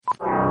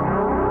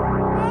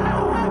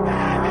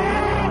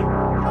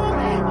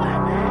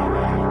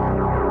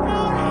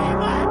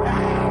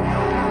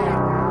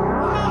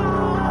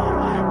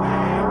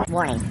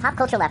Warning, Pop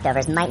Culture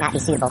Leftovers might not be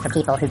suitable for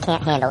people who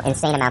can't handle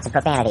insane amounts of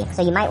profanity,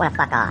 so you might want to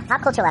fuck off.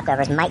 Pop Culture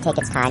Leftovers might take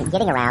its time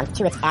getting around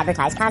to its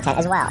advertised content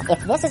as well. If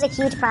this is a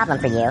huge problem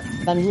for you,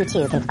 then you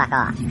too can fuck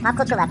off. Pop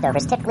Culture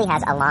Leftovers typically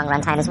has a long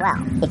runtime as well.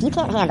 If you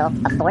can't handle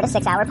a 4 to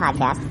 6 hour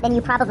podcast, then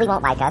you probably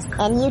won't like us,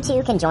 and you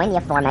too can join the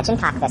aforementioned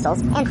cock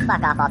thistles and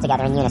fuck off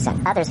altogether in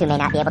unison. Others who may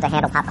not be able to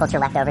handle Pop Culture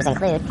Leftovers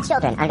include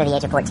children under the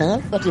age of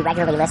 14, if you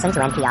regularly listen to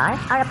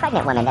NPR, are a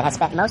pregnant woman that has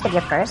spent most of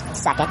your first,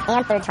 second,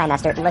 and third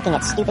trimester looking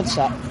at stupid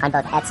shit on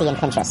both Etsy and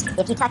Pinterest.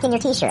 If you tuck in your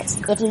t-shirts,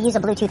 if you use a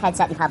Bluetooth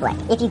headset in public,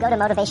 if you go to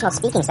motivational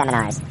speaking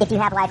seminars, if you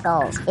have life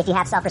goals, if you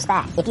have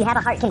self-respect, if you have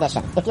a heart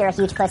condition, if you're a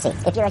huge pussy,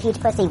 if you're a huge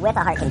pussy with a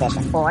heart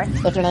condition, or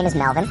if your name is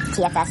Melvin,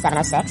 TFS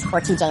 706,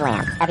 or TJ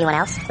Lamb. Everyone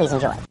else, please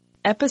enjoy.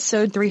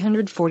 Episode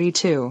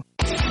 342.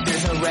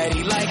 There's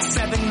already like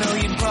 7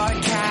 million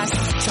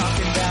podcasts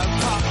talking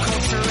about pop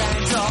culture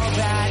and all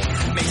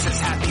that. Makes us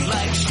happy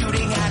like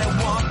shooting at a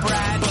womp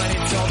rat, but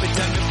it's all been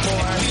done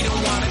before. We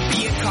don't want to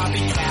be a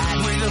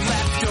copycat. We're the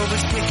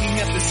leftovers picking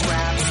up the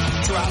scraps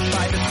dropped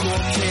by the cool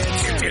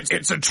kids.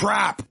 It's a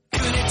trap.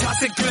 Good at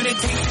toss it, good at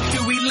taste it.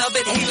 Do we love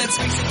it? Hey, let's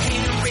face it,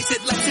 can't erase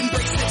it. Let's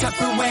embrace the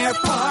Tupperware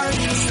party.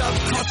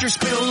 Subculture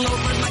spill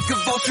over like a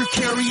vulture.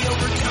 Carry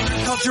over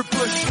counterculture,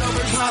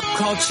 pushover, pop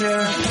culture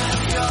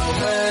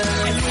leftovers.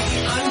 And with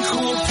the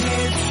uncool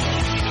kids,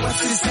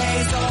 what's to say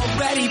has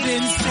already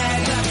been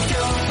said.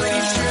 Leftovers.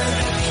 Pretty sure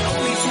that the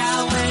only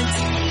talent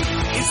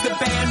is the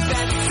band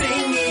that's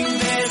singing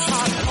this.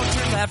 Pop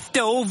culture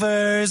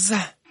leftovers.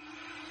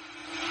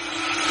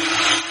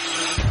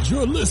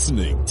 You're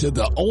listening to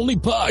the only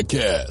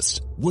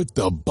podcast with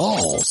the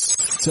balls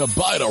to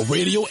bite a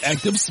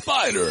radioactive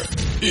spider.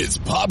 It's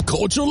Pop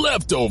Culture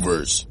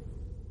Leftovers.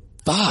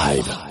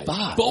 5,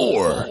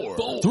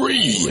 4,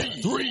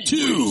 3,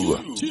 2,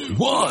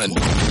 1.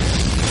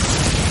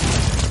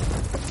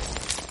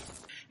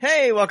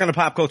 Hey, welcome to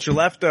Pop Culture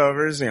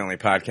Leftovers, the only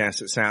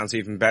podcast that sounds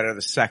even better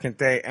the second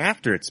day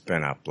after it's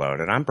been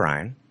uploaded. I'm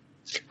Brian.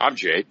 I'm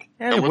Jake.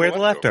 And we're the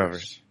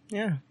leftovers.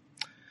 Yeah.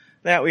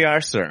 That we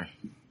are, sir.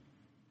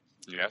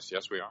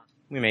 Yes, we are.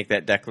 We make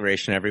that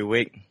declaration every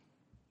week.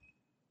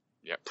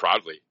 Yeah,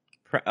 proudly.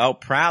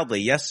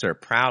 Proudly. Yes, sir.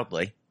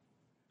 Proudly.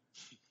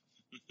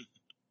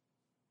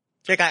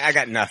 Jake, I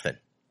got nothing.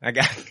 I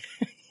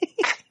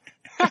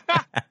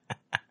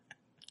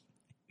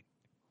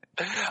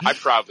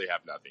proudly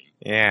have nothing.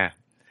 Yeah.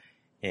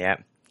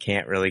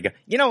 Can't really go.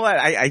 You know what?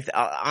 I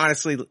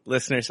honestly,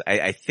 listeners,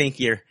 I think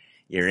you're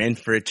in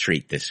for a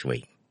treat this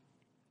week.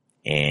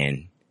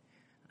 And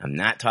I'm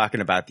not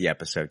talking about the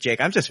episode. Jake,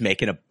 I'm just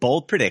making a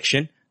bold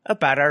prediction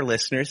about our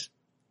listeners'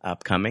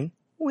 upcoming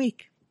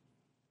week.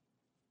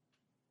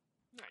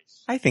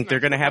 Nice. I think they're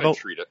going to have a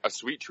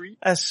sweet treat?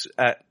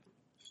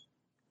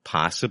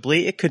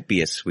 Possibly. It could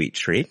be a sweet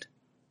treat.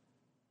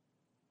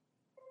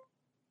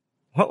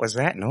 What was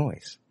that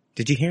noise?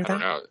 Did you hear that? I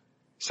don't know. It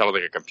sounded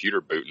like a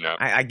computer booting up.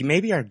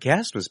 Maybe our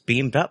guest was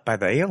beamed up by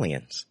the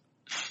aliens.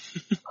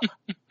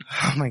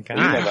 Oh, my God.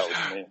 You know that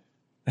was me.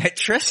 Hey,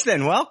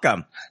 Tristan,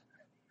 welcome.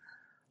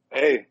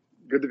 Hey,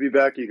 good to be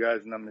back, you guys,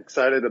 and I'm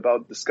excited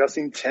about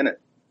discussing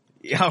Tenet.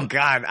 Oh,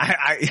 God.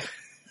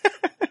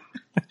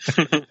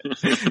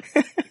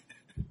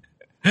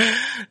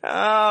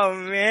 Oh,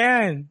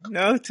 man.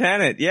 No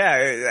Tenet.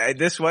 Yeah,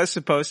 this was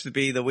supposed to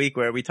be the week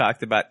where we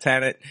talked about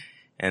Tenet,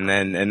 and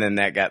then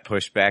that got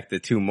pushed back to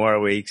 2 more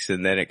weeks,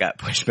 and then it got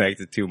pushed back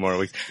to 2 more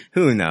weeks.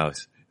 Who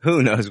knows?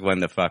 Who knows when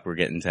the fuck we're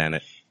getting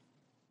Tenet?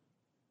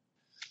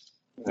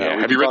 Yeah,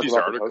 have you read these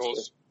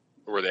articles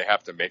where they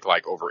have to make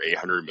like over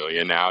 800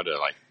 million now to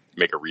like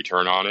make a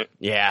return on it?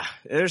 Yeah,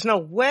 there's no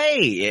way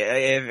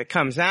if it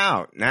comes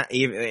out, not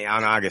even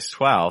on August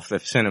 12th,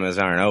 if cinemas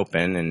aren't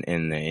open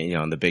in the,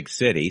 in the big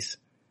cities,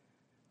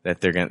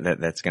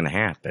 that's gonna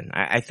happen.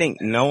 I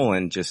think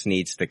Nolan just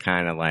needs to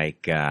kind of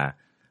like,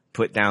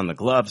 put down the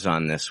gloves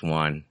on this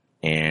one.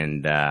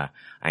 And, I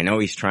know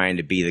he's trying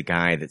to be the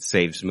guy that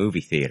saves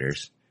movie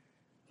theaters,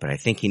 but I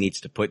think he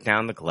needs to put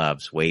down the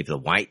gloves, wave the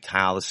white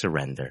towel of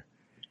surrender.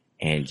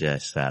 And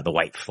just, the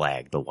white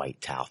flag, the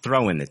white towel,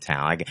 throw in the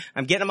towel.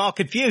 I'm getting them all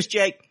confused,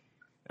 Jake.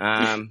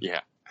 Yeah.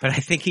 But I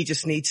think he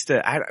just needs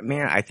to,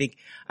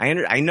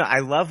 I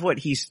love what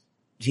he's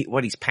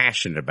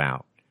passionate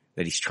about,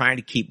 that he's trying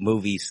to keep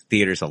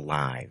theaters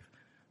alive.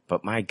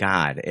 But my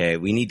God,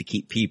 we need to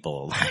keep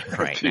people alive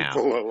right now.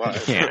 People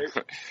alive, yeah.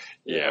 Right?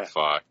 Yeah,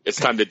 fuck. It's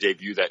time to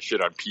debut that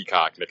shit on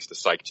Peacock next to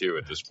Psych 2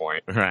 at this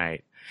point.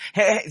 Right.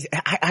 Hey,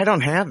 I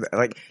don't have that.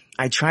 Like,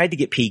 I tried to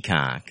get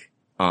Peacock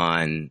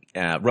on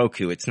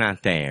Roku. It's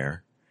not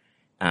there.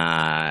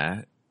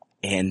 And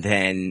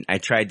then I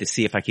tried to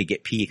see if I could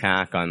get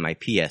Peacock on my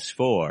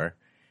PS4.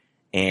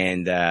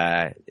 And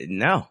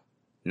no,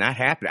 not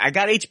happening. I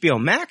got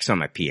HBO Max on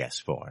my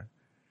PS4,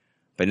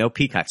 but no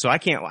Peacock. So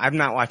I'm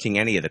not watching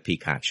any of the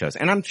Peacock shows.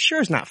 And I'm sure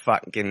it's not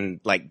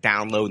fucking like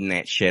downloading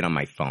that shit on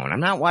my phone.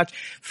 I'm not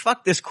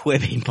fuck this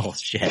Quibi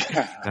bullshit.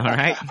 All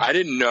right. I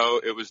didn't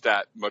know it was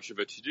that much of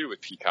a to do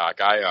with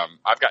Peacock.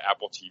 I've got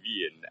Apple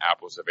TV and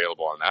Apple's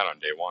available on that on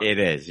day one. It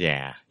is.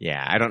 Yeah.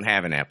 Yeah. I don't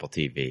have an Apple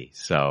TV.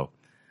 So,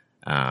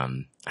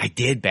 I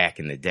did back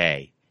in the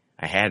day.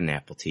 I had an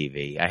Apple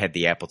TV. I had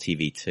the Apple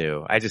TV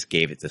too. I just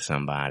gave it to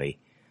somebody.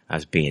 I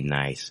was being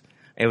nice.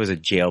 It was a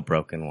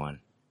jailbroken one.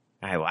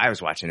 I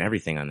was watching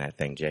everything on that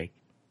thing, Jake.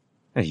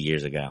 That was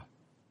years ago.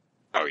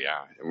 Oh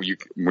yeah.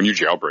 When you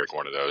jailbreak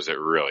one of those, it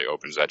really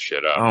opens that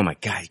shit up. Oh my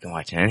God, you can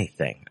watch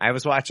anything. I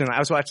was watching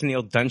the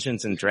old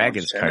Dungeons and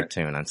Dragons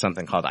cartoon on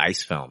something called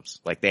Ice Films.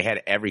 Like they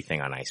had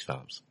everything on Ice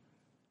Films.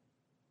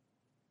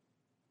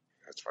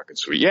 That's fucking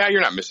sweet. Yeah,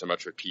 you're not missing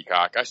much with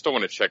Peacock. I still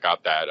want to check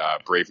out that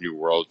Brave New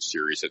World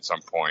series at some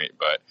point,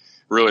 but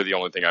really the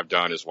only thing I've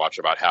done is watch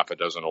about half a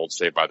dozen old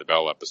Saved by the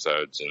Bell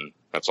episodes, and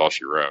that's all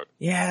she wrote.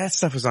 Yeah, that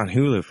stuff was on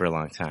Hulu for a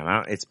long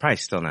time. It's probably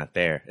still not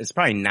there. It's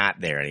probably not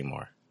there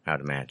anymore, I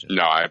would imagine.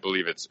 No, I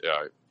believe it's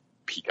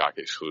Peacock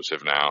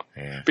exclusive now.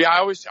 Yeah. But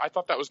yeah, I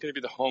thought that was going to be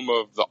the home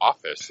of The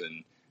Office,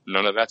 and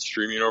none of that's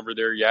streaming over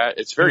there yet.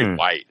 It's very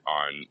light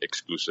on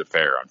exclusive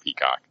fare on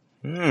Peacock.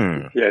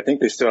 Yeah, I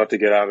think they still have to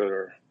get out of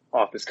their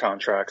Office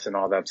contracts and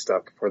all that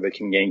stuff before they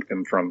can yank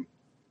them from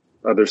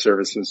other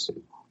services.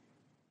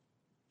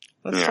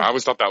 I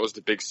always thought that was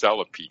the big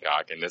sell of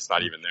Peacock, and it's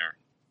not even there.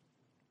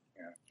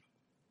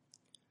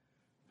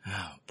 Yeah.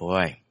 Oh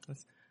boy.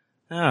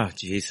 Oh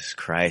Jesus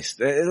Christ.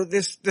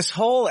 This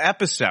whole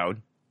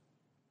episode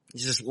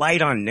is just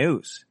light on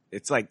news.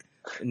 It's like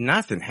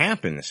nothing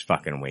happened this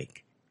fucking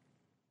week.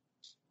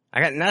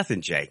 I got nothing,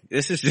 Jake.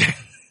 This is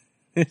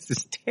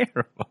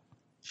terrible.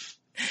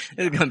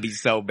 This is gonna be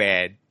so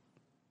bad.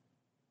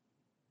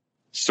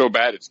 So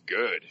bad it's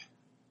good.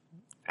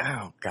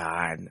 Oh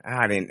God.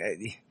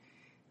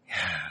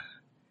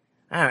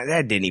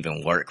 That didn't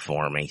even work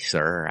for me,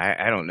 sir.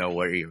 I don't know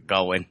where you're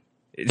going.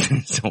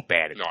 It's so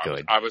bad it's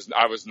good. I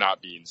was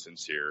not being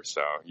sincere,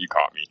 so you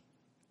caught me.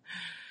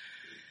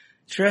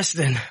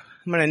 Tristan,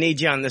 I'm gonna need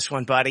you on this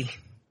one, buddy.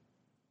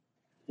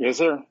 Yes,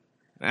 sir.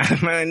 I'm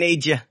gonna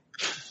need you.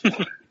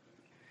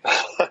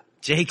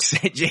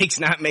 Jake's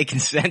not making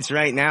sense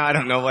right now. I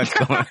don't know what's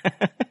going on.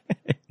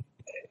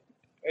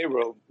 Hey,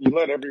 bro, you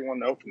let everyone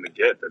know from the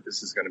get that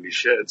this is going to be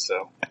shit,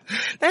 so.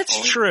 That's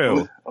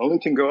true. Only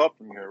can go up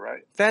from here,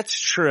 right? That's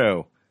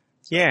true.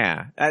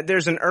 Yeah.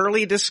 There's an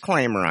early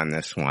disclaimer on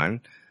this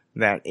one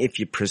that if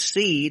you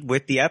proceed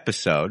with the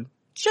episode,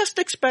 just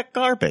expect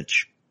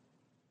garbage.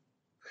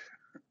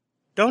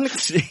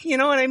 You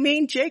know what I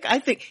mean, Jake? I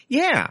think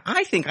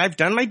I've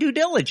done my due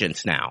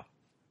diligence now.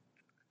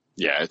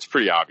 Yeah, it's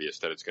pretty obvious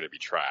that it's going to be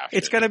trash.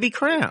 It's going to be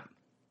crap.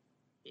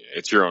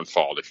 It's your own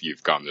fault if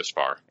you've gone this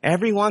far.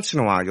 Every once in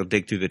a while, you'll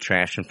dig through the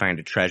trash and find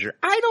a treasure.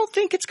 I don't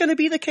think it's going to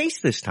be the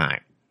case this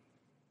time.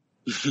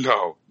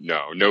 No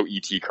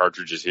ET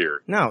cartridges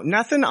here. No,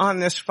 nothing on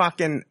this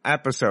fucking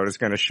episode is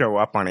going to show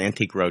up on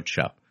Antique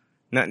Roadshow.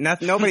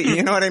 Nobody,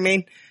 you know what I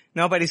mean?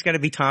 Nobody's going to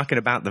be talking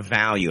about the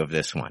value of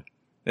this one.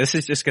 This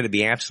is just going to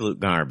be absolute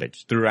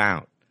garbage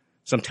throughout.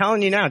 So I'm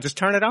telling you now, just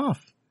turn it off.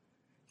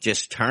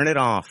 Just turn it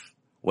off.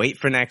 Wait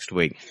for next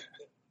week.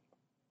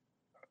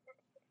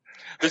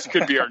 This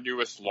could be our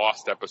newest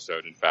lost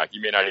episode, in fact.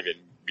 You may not even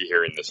be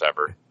hearing this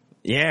ever.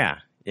 Yeah.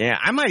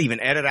 I might even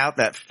edit out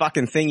that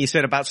fucking thing you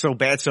said about so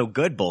bad, so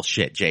good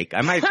bullshit, Jake.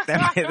 That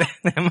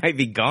might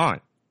be gone.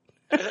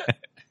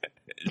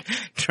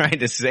 Trying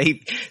to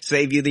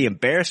save you the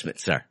embarrassment,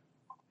 sir.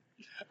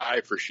 I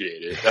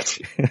appreciate it. That's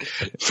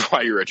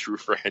why you're a true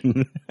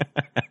friend.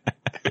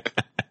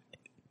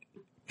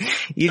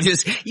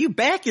 You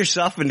back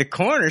yourself into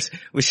corners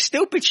with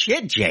stupid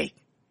shit, Jake.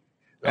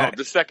 Oh,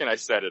 the second I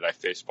said it, I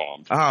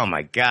facepalmed. Oh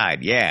my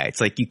God, yeah. It's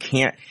like you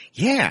can't,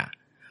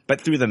 but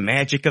through the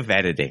magic of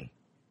editing,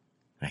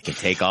 I can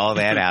take all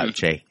that out,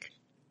 Jake.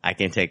 I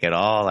can take it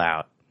all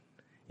out.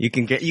 You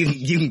can get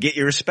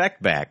your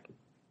respect back.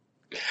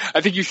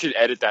 I think you should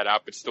edit that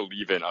out, but still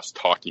leave in us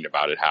talking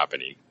about it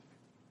happening.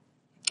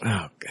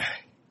 Oh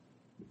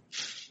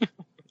God.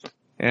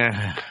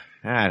 Yeah,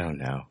 I don't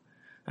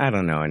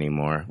know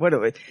anymore. We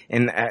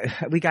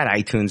got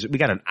iTunes. We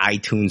got an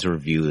iTunes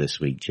review this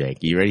week, Jake.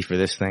 You ready for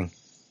this thing?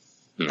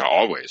 No,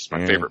 always.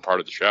 My favorite part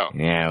of the show.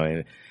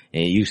 Yeah,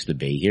 it used to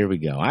be. Here we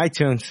go.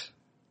 iTunes.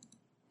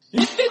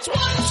 If it's 1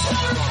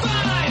 star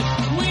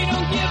 5, we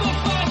don't give a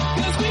fuck,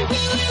 'cause we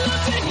really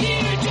love to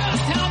hear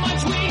just how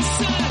much we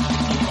suck.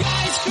 You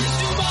guys curse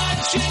too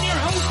much and your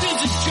host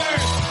is a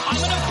jerk. I'm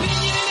an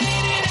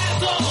opinionated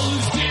asshole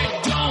whose dick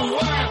don't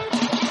work.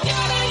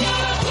 Yada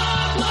yada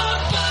blah blah,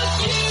 fuck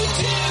you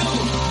too.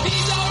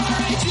 These are our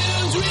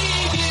iTunes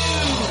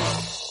reviews.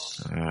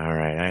 All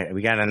right,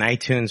 we got an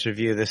iTunes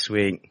review this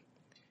week.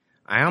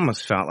 I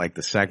almost felt like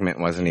the segment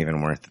wasn't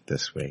even worth it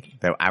this week.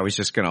 That I was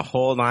just going to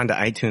hold on to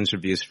iTunes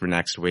reviews for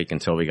next week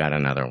until we got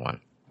another one.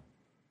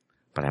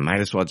 But I might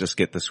as well just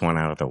get this one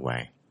out of the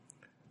way.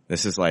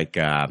 This is like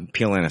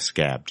peeling a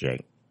scab,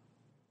 Jake.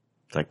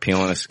 It's like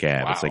peeling a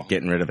scab. Wow. It's like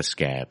getting rid of a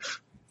scab.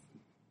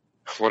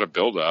 What a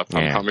build-up.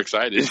 Yeah. I'm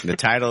excited. The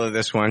title of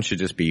this one should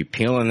just be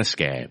Peeling the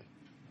Scab.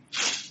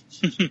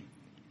 It's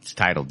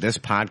titled This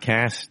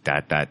Podcast, ...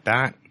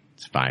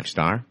 It's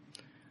 5-star.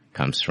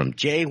 Comes from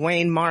J.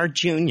 Wayne Marr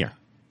Jr.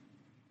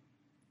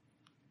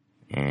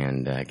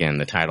 And again,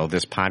 the title of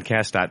this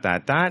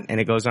podcast, ... and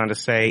it goes on to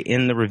say,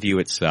 in the review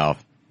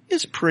itself,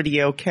 is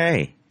pretty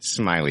okay.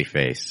 Smiley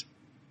face.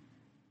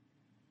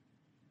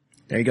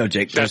 There you go,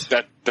 Jake. That's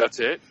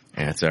it?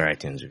 And that's our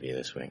iTunes review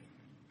this week.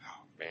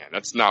 Oh, man,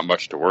 that's not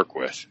much to work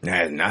with.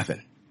 That's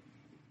nothing.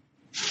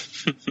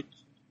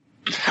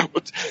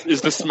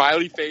 Is the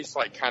smiley face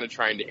like kind of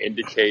trying to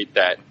indicate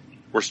that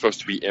we're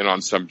supposed to be in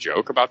on some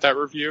joke about that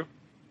review?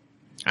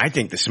 I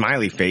think the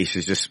smiley face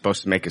is just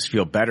supposed to make us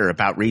feel better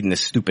about reading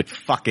this stupid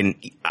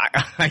fucking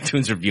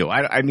iTunes review.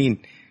 I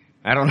mean,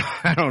 I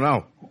don't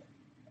know.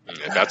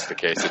 If that's the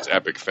case, it's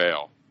epic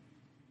fail.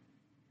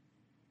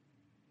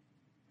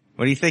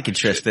 What are you thinking,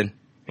 Tristan?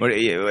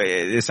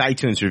 This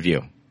iTunes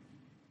review?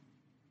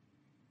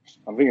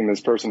 I'm thinking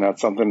this person had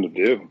something to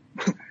do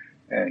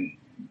and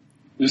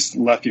just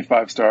left you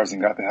 5 stars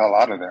and got the hell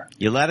out of there.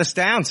 You let us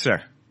down,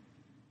 sir.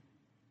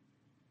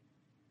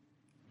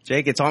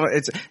 Jake,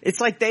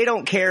 it's like they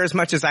don't care as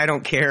much as I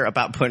don't care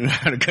about putting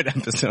out a good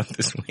episode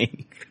this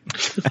week.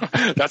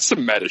 That's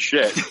some meta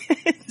shit.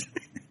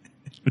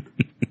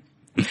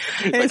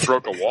 I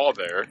broke a wall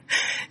there.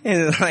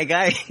 And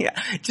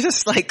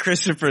just like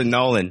Christopher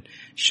Nolan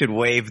should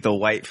wave the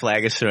white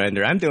flag of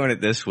surrender. I'm doing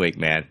it this week,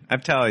 man.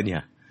 I'm telling you.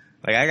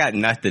 Like, I got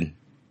nothing.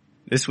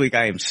 This week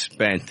I am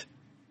spent.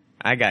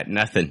 I got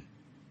nothing.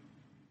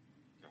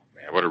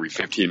 Man, what are we,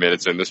 15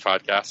 minutes in this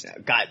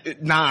podcast?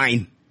 Got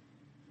 9.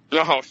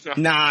 No.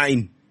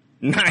 9.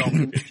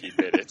 15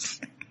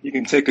 minutes. You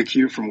can take a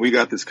cue from We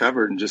Got This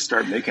Covered and just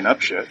start making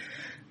up shit.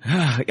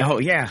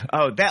 Oh, yeah.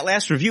 Oh, that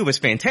last review was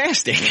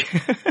fantastic.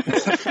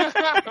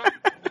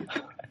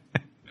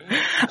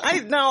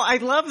 I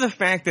love the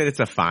fact that it's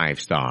a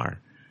 5-star.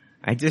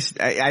 I just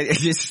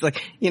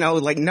like,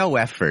 like no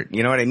effort.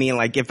 You know what I mean?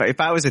 Like if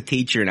I was a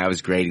teacher and I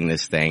was grading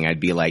this thing, I'd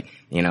be like,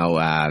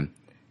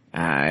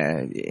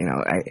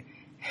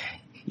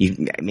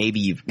 maybe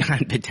you've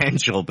got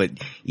potential, but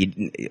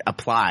you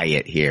apply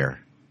it here.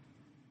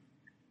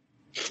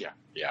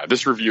 Yeah.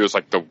 This review is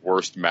like the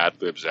worst Mad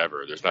Libs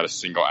ever. There's not a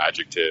single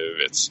adjective.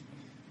 It's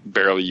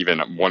barely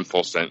even one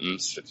full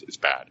sentence. It's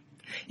bad.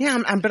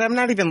 Yeah, but I'm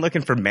not even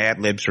looking for Mad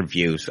Libs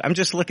reviews. I'm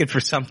just looking for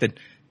something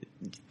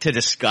to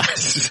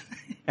discuss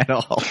at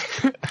all.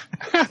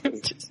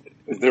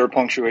 Is there a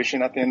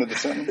punctuation at the end of the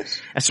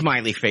sentence? A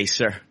smiley face,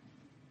 sir.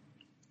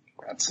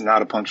 That's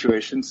not a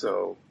punctuation,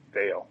 so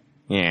fail.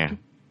 Yeah.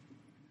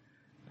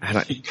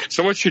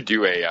 Someone should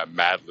do a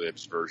Mad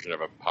Libs version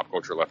of a Pop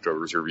Culture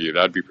Leftovers review.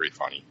 That'd be pretty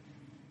funny.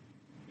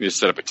 You just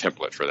set up a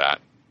template for that.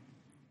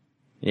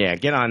 Yeah,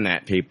 get on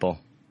that, people.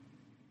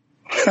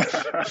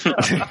 But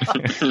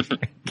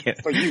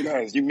you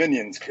guys, you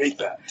minions, create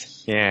that.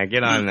 Yeah,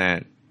 get on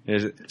that.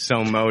 They're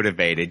so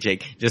motivated,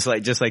 Jake. Just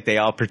like they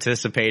all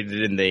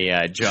participated in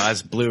the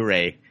Jaws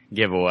Blu-ray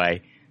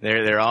giveaway.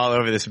 They're all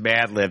over this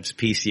Mad Libs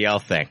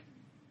PCL thing.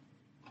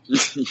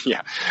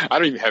 Yeah, I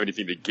don't even have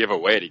anything to give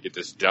away to get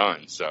this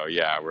done. So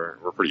yeah, we're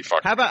pretty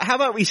fucked. How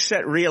about we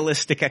set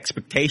realistic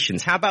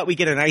expectations? How about we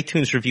get an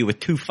iTunes review with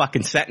 2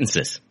 fucking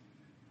sentences?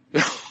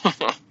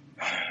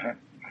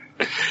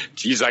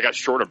 Jeez, I got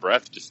short of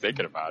breath just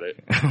thinking about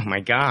it. Oh my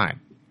god!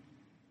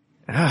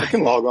 I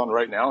can log on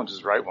right now and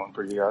just write one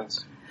for you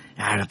guys.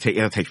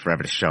 It'll take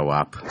forever to show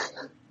up.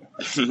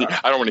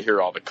 I don't want to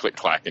hear all the click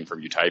clacking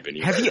from you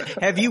typing.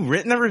 Have you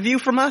written a review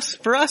for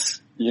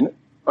us?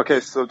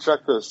 Okay, so check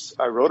this.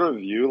 I wrote a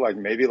review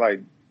maybe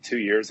 2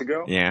 years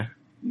ago. Yeah.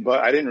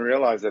 But I didn't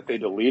realize that they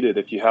deleted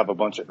if you have a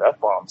bunch of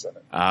F-bombs in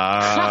it.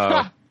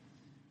 Oh.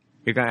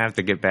 You're going to have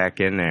to get back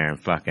in there and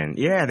fucking...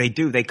 Yeah, they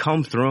do. They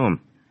comb through them.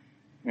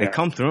 They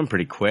comb through them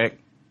pretty quick.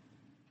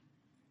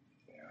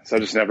 Yeah, so I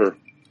just never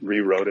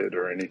rewrote it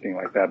or anything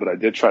like that, but I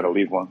did try to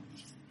leave one.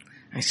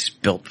 I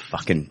spilt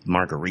fucking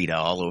margarita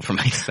all over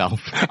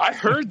myself. I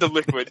heard the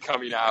liquid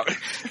coming out.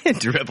 It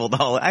dribbled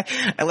all. I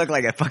look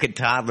like a fucking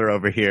toddler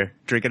over here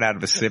drinking out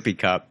of a sippy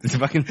cup. It's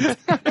fucking.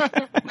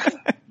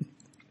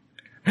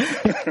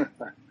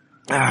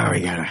 Oh,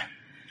 we gotta.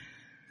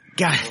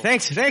 God,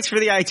 thanks for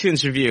the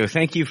iTunes review.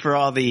 Thank you for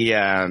all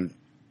the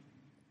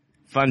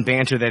fun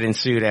banter that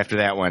ensued after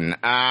that one.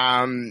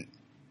 Got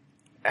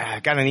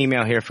an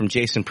email here from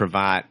Jason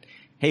Pravat.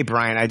 Hey,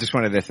 Brian, I just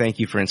wanted to thank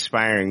you for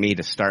inspiring me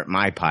to start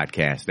my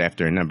podcast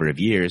after a number of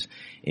years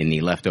in the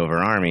leftover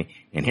army.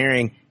 And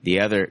hearing the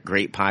other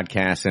great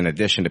podcasts in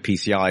addition to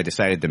PCL, I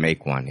decided to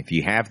make one. If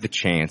you have the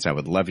chance, I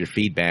would love your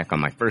feedback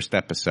on my first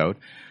episode.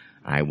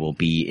 I will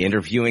be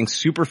interviewing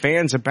super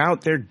fans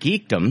about their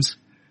geekdoms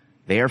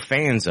they are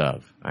fans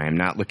of. I am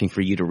not looking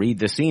for you to read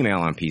this email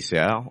on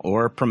PCL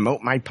or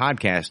promote my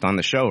podcast on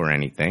the show or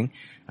anything.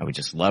 I would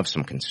just love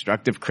some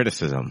constructive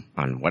criticism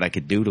on what I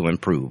could do to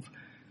improve.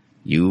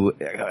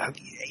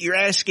 You're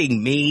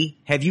asking me,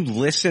 have you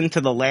listened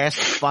to the last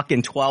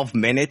fucking 12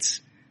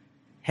 minutes?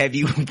 Have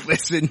you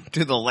listened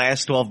to the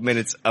last 12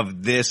 minutes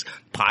of this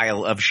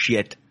pile of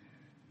shit?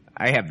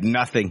 I have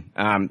nothing.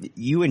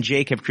 You and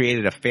Jake have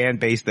created a fan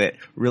base that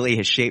really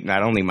has shaped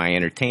not only my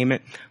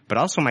entertainment, but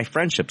also my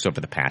friendships over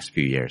the past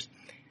few years.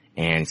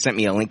 and sent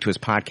me a link to his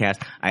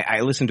podcast.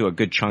 I listened to a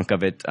good chunk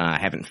of it. I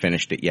haven't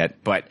finished it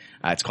yet, but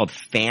it's called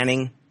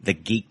Fanning the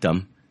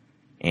Geekdom,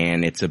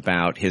 and it's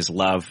about his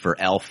love for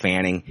Elle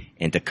Fanning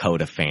and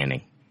Dakota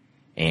Fanning.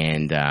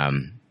 And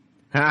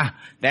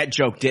that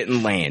joke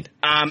didn't land.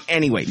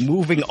 Anyway,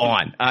 moving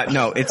on.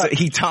 No,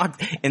 he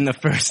talked in the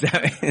first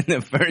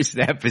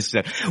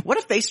episode. What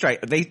if they start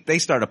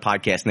a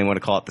podcast and they want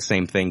to call it the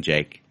same thing,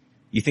 Jake?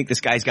 You think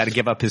this guy's got to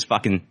give up his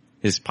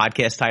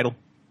podcast title?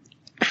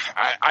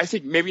 I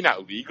think maybe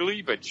not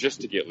legally, but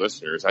just to get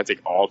listeners. I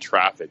think all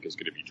traffic is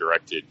going to be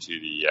directed to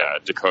the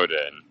Dakota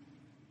and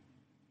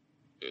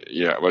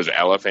was it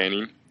Elle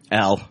Fanning?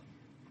 Elle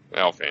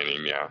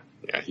Fanning, yeah.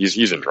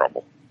 He's in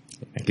trouble.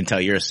 I can tell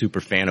you're a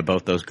super fan of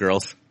both those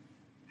girls.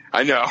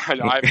 I know.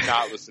 I have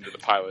not listened to the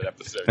pilot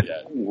episode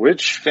yet.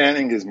 Which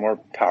Fanning is more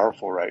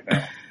powerful right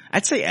now?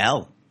 I'd say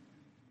Elle.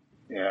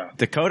 Yeah.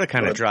 Dakota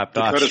kind of dropped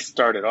off. Dakota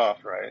started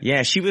off, right?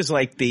 Yeah, she was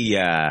like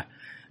the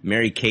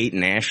Mary-Kate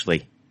and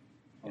Ashley.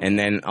 And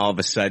then all of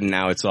a sudden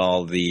now it's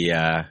all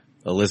the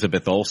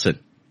Elizabeth Olsen.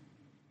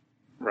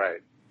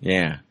 Right.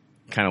 Yeah.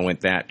 Kind of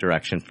went that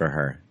direction for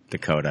her,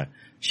 Dakota.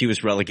 She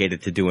was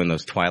relegated to doing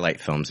those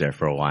Twilight films there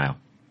for a while.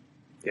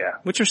 Yeah.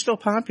 Which are still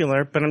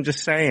popular, but I'm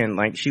just saying,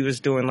 like, she was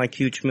doing, like,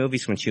 huge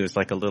movies when she was,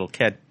 like, a little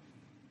kid.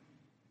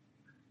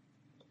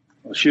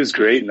 Well, she was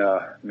great in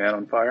Man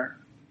on Fire.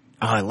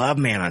 Oh, I love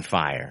Man on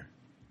Fire.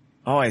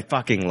 Oh, I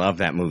fucking love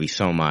that movie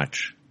so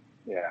much.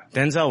 Yeah.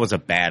 Denzel was a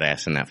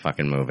badass in that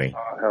fucking movie.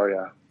 Oh, hell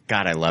yeah.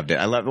 God, I loved it.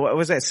 What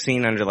was that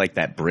scene under, like,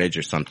 that bridge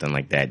or something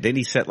like that? Did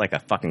he set, like, a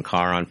fucking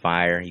car on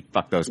fire? He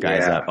fucked those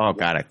guys up. Oh,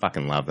 God, I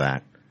fucking love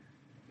that.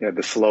 Yeah,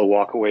 the slow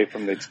walk away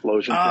from the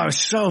explosion. Oh,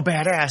 so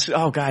badass.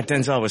 Oh, God,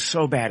 Denzel was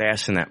so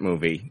badass in that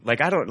movie. Like,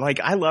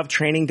 I love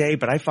Training Day,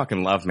 but I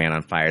fucking love Man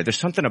on Fire. There's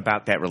something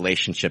about that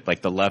relationship,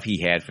 like the love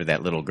he had for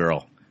that little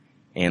girl.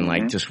 And,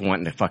 like, just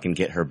wanting to fucking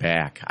get her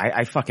back.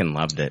 I fucking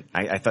loved it.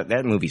 I thought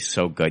that movie's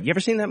so good. You ever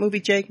seen that movie,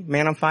 Jake?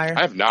 Man on Fire?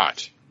 I have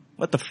not.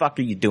 What the fuck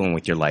are you doing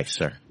with your life,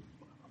 sir?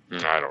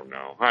 I don't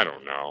know.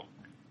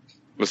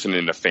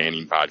 Listening to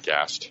Fanning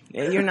podcast.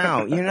 You're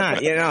not.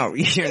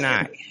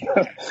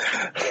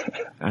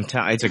 I'm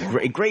telling you, it's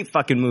a great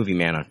fucking movie,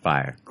 Man on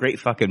Fire. Great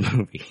fucking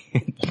movie.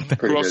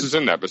 Who else is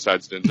in that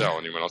besides Denzel?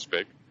 Anyone else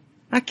big?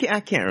 I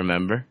can't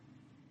remember.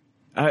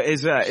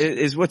 Is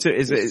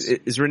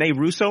Rene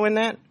Russo in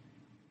that?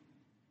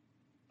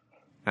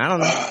 I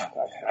don't know.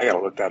 I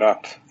gotta look that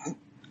up.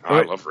 Oh,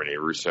 I love Rene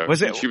Russo.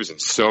 She was in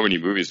so many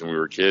movies when we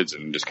were kids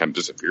and just kind of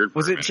disappeared.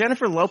 Was it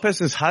Jennifer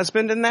Lopez's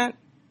husband in that?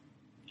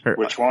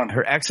 Which one?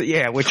 Her ex?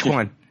 Yeah, which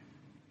one?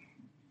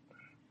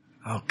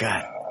 Oh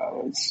God.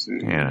 Let's see.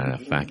 Yeah,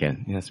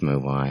 let's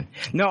move on.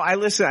 No, I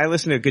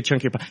listen to a good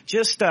chunk of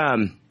your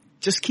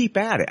just keep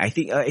at it. I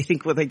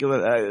think what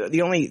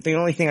the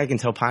only thing I can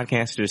tell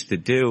podcasters to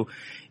do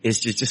is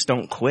just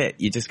don't quit.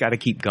 You just got to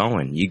keep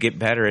going. You get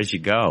better as you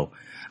go.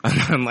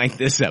 Unlike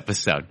this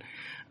episode.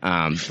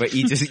 But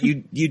you just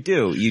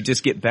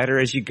get better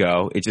as you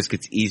go. It just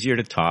gets easier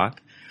to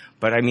talk.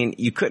 But I mean,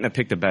 you couldn't have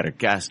picked a better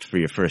guest for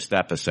your first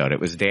episode. It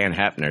was Dan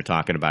Hepner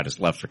talking about his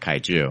love for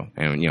kaiju.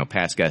 And,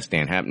 past guest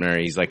Dan Hepner,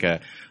 he's like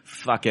a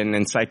fucking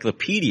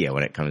encyclopedia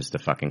when it comes to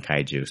fucking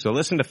kaiju. So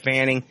listen to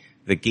Fanning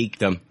the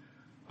Geekdom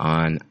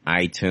on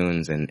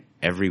iTunes and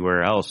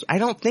everywhere else. I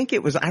don't think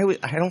it was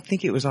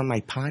on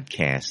my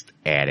Podcast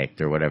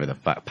Addict or whatever the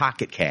fuck,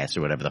 Pocket Cast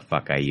or whatever the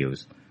fuck I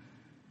use.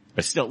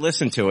 But still,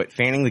 listen to it.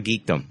 Fanning the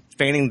Geekdom.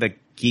 Fanning the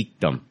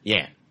Geekdom.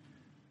 Yeah.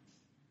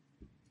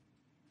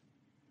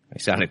 I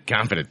sounded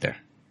confident there.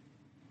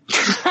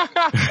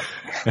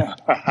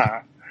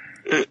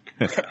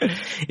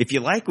 If you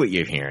like what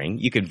you're hearing,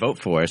 you can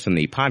vote for us in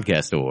the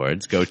Podcast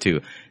Awards. Go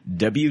to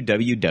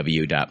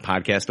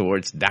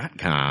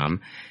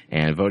www.podcastawards.com,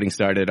 and voting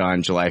started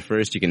on July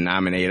 1st. You can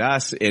nominate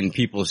us in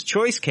People's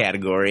Choice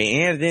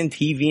category and in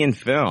TV and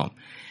film.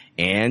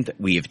 And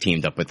we have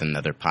teamed up with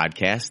another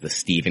podcast, the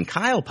Steve and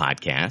Kyle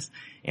podcast.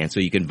 And so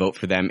you can vote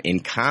for them in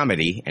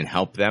comedy and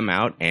help them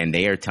out. And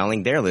they are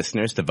telling their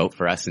listeners to vote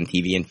for us in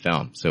TV and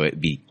film. So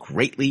it'd be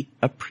greatly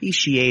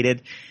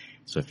appreciated.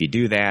 So if you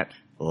do that,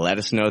 let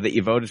us know that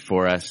you voted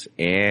for us.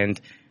 And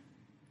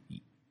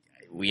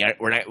we're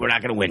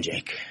not going to win,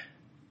 Jake.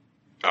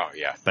 Oh,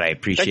 yeah. But I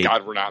appreciate. Thank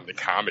God we're not in the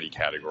comedy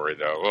category,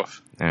 though.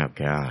 Oof. Oh,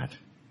 God.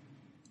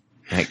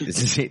 Like,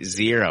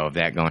 zero of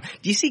that going.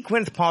 Do you see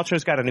Gwyneth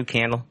Paltrow's got a new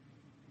candle?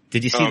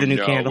 Did you see the new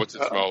candle? What's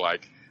it smell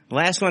like? The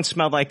last one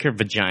smelled like her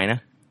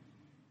vagina.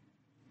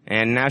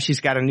 And now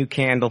she's got a new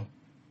candle.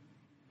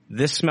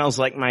 This smells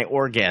like my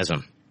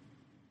orgasm.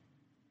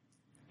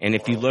 And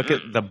if you look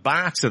at the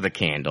box of the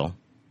candle,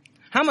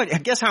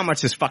 guess how much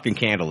this fucking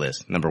candle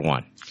is, number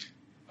one?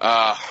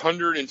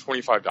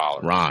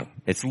 $125. Wrong.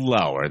 It's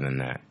lower than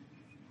that.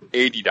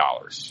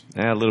 $80.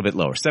 A little bit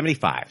lower.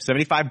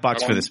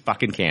 $75 for this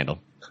fucking candle.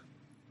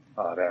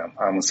 Oh, damn.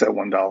 I almost said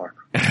 $1.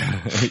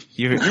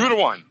 You would have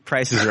won.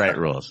 Price is Right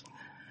rules.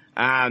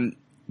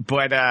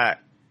 But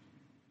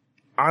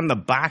on the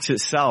box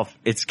itself,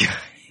 it's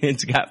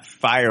got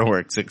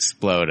fireworks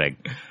exploding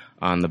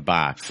on the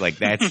box. Like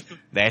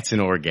that's an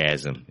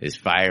orgasm. Is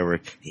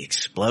firework, the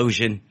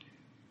explosion,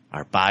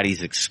 our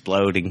bodies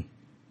exploding.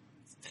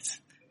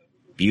 It's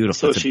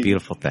beautiful. It's a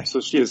beautiful thing.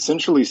 So she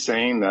essentially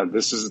saying that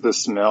this is the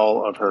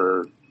smell of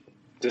her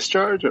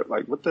discharge? Or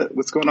like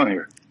what's going on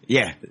here?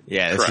 Yeah.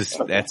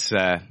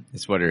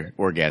 That's what her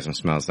orgasm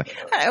smells like.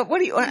 I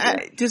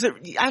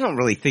don't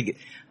really think,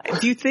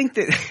 do you think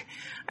that,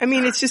 I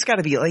mean, it's just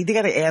gotta be like, they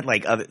gotta add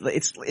like other,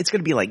 it's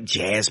gonna be like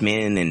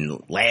jasmine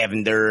and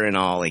lavender and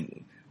all,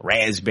 like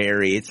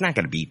raspberry. It's not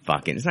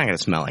gonna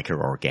smell like her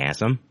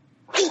orgasm.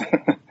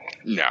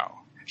 No.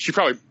 She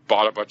probably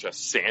bought a bunch of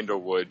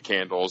sandalwood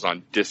candles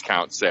on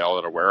discount sale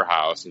at a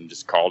warehouse and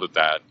just called it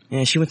that.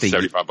 Yeah, she went to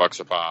 $75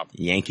 a pop.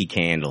 Yankee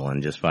Candle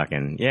and just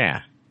fucking,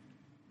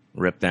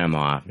 rip them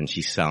off, and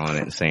she's selling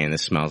it and saying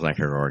this smells like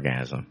her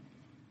orgasm.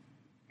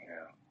 Yeah.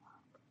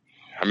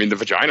 I mean, the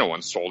vagina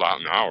one sold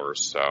out in hours,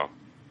 so.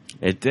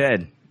 It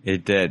did.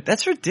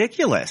 That's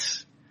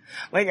ridiculous.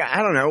 Like,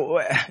 I don't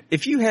know.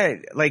 If you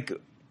had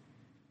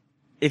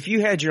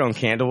your own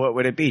candle, what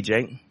would it be,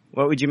 Jake?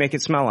 What would you make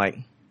it smell like?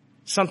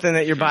 Something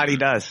that your body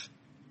does.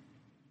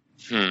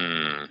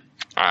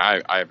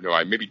 I have no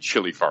idea. Maybe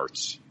chili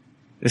farts.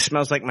 This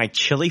smells like my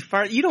chili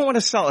fart? You don't want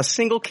to sell a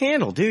single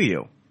candle, do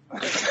you?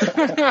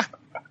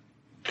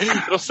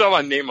 It'll sell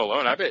on name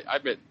alone. I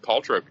bet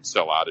Paltrow could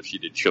sell out if she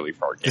did chili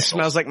fart candles. It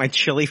smells like my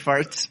chili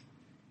farts?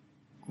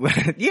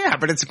 Yeah,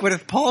 but it's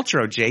Gwyneth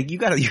Paltrow, Jake.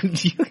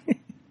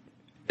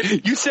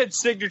 You said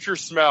signature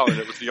smell, and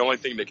it was the only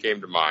thing that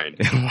came to mind.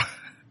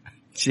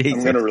 Jesus.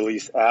 I'm going to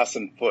release Ass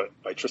and Foot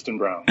by Tristan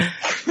Brown.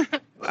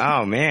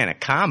 Oh, man, a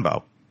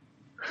combo.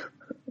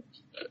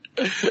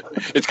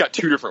 It's got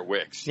two different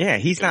wicks. Yeah,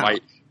 he's not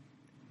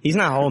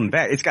holding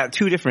back. It's got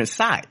two different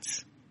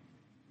sides.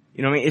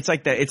 You know what I mean?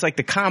 It's like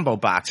the combo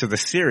box of the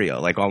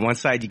cereal. Like on one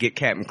side you get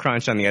Captain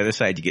Crunch, on the other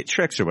side you get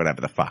Trix or whatever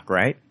the fuck,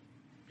 right?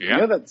 Yeah. You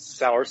know that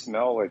sour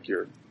smell like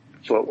your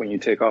foot when you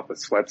take off a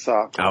sweat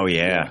sock? Oh,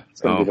 yeah. It's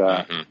going to be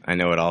that. Mm-hmm. I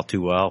know it all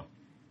too well.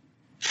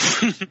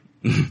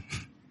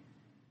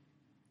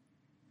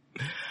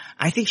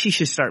 I think she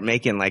should start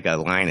making like a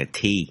line of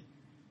tea.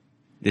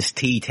 This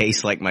tea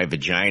tastes like my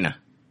vagina.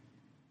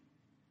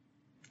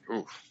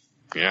 Ooh,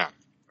 yeah.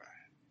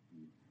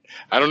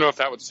 I don't know if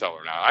that would sell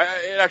or not.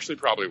 It actually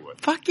probably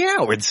would. Fuck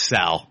yeah, it would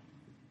sell.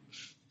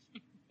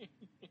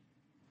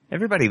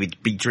 Everybody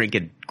would be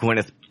drinking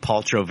Gwyneth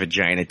Paltrow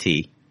vagina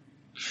tea.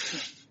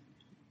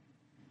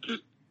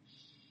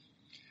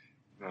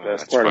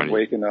 Best part of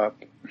waking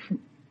up.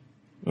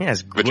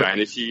 Yes,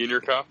 vagina tea in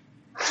your cup?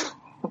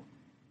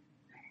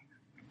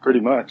 Pretty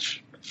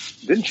much.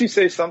 Didn't she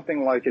say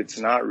something like it's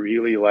not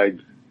really like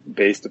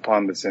based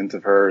upon the scent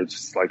of her? It's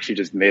just like she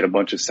just made a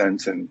bunch of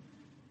sense and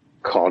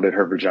called it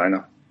her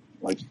vagina.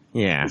 Like,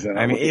 yeah.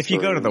 I mean, if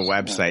you go to the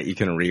website, you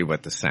can read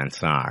what the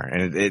scents are,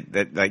 and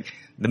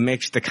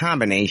the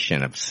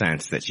combination of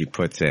scents that she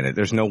puts in it.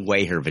 There's no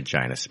way her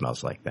vagina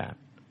smells like that.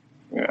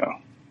 Yeah.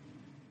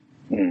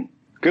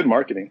 Good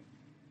marketing.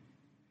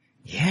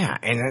 Yeah,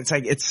 and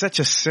it's such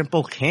a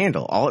simple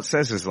candle. All it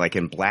says is like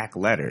in black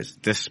letters,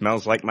 this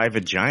smells like my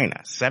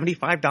vagina.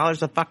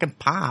 $75 a fucking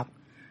pop.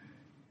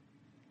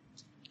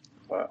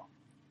 Wow.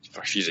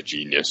 Oh, she's a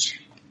genius.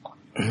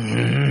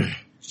 I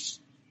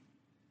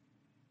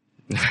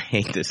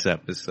hate this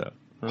episode.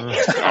 Oh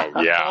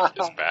yeah,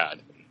 it's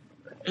bad.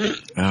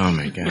 Oh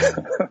my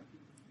god.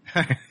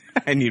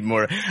 I need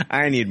more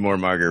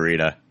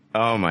margarita.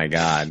 Oh my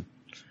god.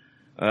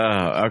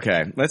 Oh,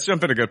 okay. Let's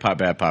jump into good pop,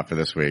 bad pop for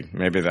this week.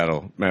 Maybe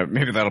that'll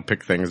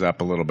pick things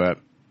up a little bit.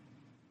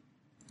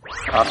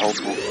 Not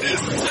hopeful.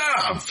 It's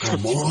time for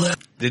more. What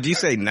did you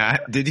say?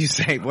 Not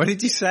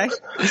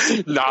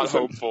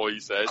hopeful, he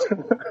said.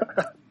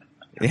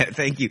 Yeah,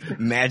 thank you.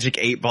 Magic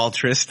 8-Ball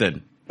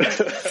Tristan.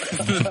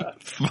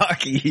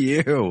 Fuck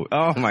you.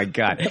 Oh my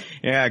god.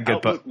 Yeah, good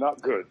Outlook pop.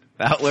 not good.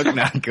 Outlook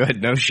not good.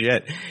 No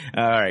shit.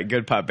 Alright,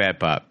 good pop, bad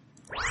pop.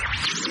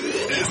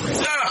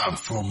 It's time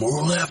for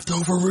more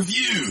leftover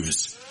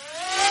reviews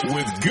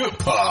with Good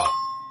Pop,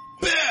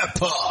 Bad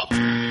Pop.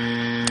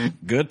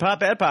 Good Pop,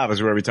 Bad Pop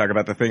is where we talk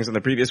about the things in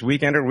the previous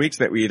weekend or weeks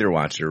that we either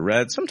watched or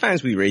read.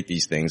 Sometimes we rate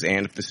these things,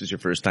 and if this is your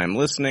first time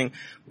listening,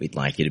 we'd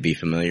like you to be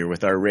familiar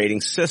with our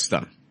rating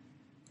system.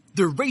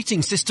 The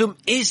rating system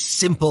is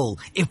simple.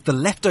 If the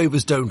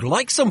leftovers don't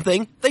like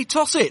something, they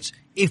toss it.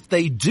 If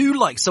they do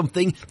like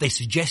something, they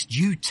suggest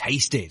you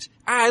taste it.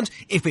 And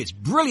if it's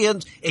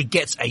brilliant, it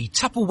gets a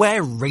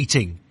Tupperware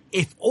rating.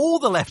 If all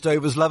the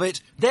leftovers love it,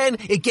 then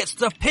it gets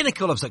the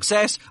pinnacle of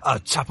success, a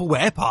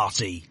Tupperware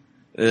party.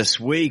 This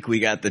week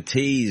we got the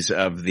tease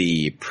of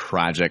the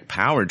Project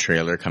Power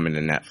trailer coming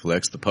to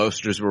Netflix. The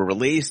posters were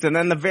released, and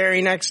then the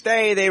very next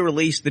day they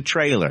released the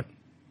trailer.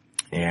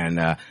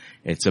 And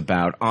it's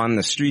about on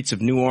the streets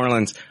of New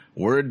Orleans,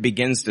 word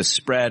begins to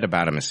spread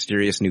about a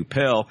mysterious new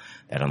pill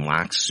that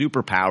unlocks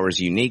superpowers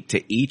unique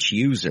to each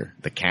user.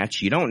 The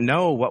catch, you don't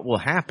know what will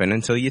happen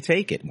until you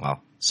take it.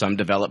 While some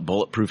develop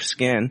bulletproof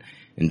skin,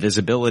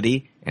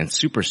 invisibility, and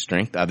super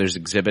strength, others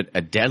exhibit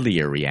a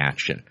deadlier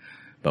reaction.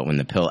 But when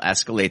the pill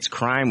escalates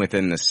crime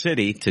within the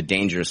city to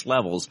dangerous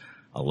levels,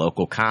 A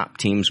local cop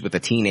teams with a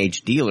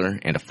teenage dealer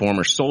and a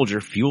former soldier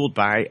fueled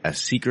by a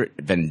secret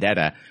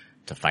vendetta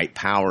to fight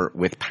power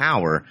with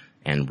power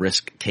and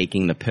risk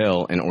taking the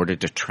pill in order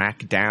to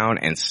track down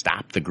and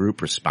stop the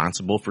group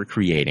responsible for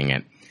creating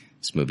it.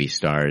 This movie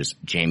stars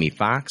Jamie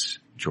Foxx,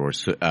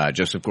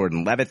 Joseph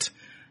Gordon-Levitt,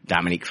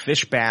 Dominique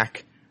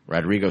Fishback,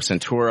 Rodrigo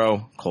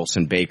Santoro,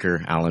 Colson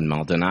Baker, Alan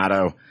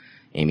Maldonado,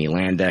 Amy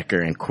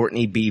Landecker, and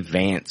Courtney B.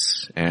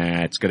 Vance.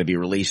 It's going to be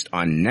released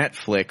on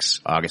Netflix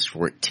August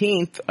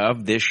 14th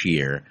of this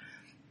year.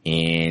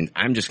 And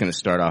I'm just going to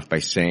start off by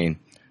saying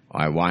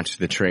I watched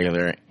the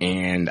trailer,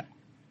 and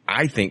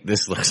I think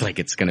this looks like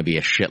it's going to be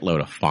a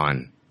shitload of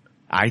fun.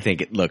 I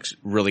think it looks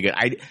really good.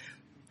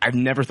 I've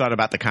never thought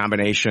about the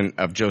combination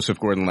of Joseph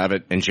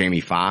Gordon-Levitt and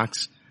Jamie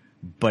Foxx,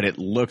 but it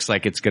looks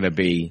like it's going to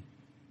be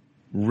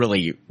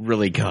really,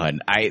 really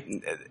good.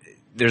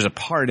 There's a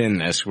part in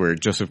this where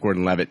Joseph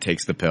Gordon-Levitt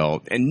takes the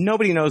pill, and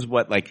nobody knows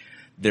what, like,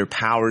 their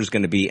power is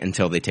going to be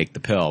until they take the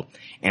pill.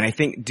 And I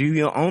think, do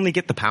you only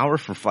get the power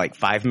for, like,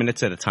 5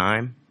 minutes at a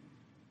time?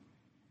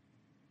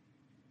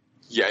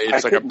 Yeah,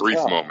 it's like a brief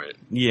moment.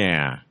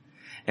 Yeah.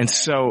 And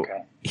so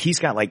he's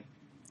got, like,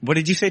 what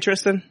did you say,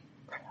 Tristan?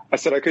 I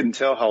said I couldn't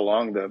tell how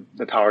long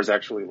the powers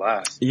actually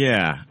last.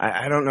 Yeah.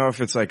 I don't know if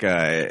it's like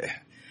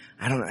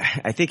I don't know.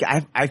 I think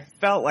I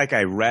felt like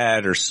I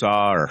read or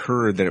saw or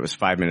heard that it was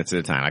 5 minutes at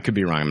a time. I could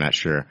be wrong. I'm not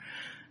sure.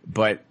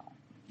 But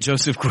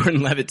Joseph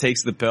Gordon-Levitt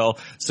takes the pill.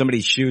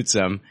 Somebody shoots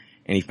him,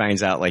 and he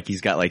finds out like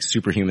he's got like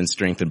superhuman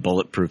strength and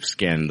bulletproof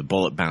skin. The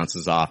bullet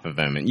bounces off of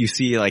him, and you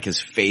see like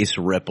his face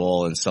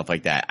ripple and stuff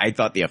like that. I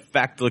thought the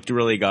effect looked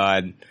really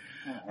good.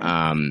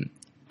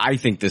 I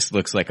think this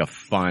looks like a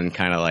fun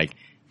kind of like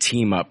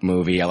team up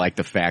movie. I like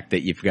the fact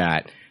that you've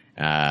got,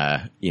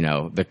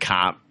 the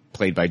cop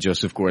played by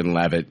Joseph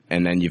Gordon-Levitt,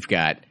 and then you've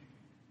got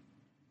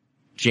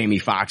Jamie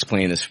Foxx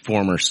playing this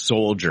former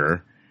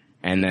soldier,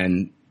 and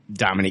then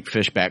Dominique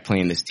Fishback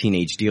playing this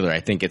teenage dealer. I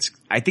think it's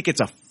going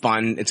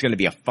to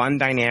be a fun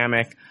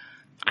dynamic.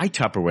 I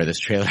Tupperware this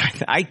trailer.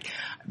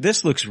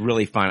 This looks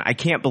really fun. I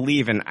can't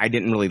believe, and I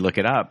didn't really look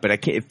it up, but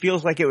it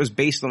feels like it was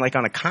based on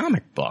a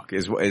comic book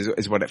is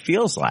what it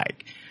feels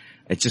like.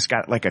 It's just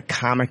got like a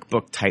comic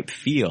book type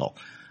feel.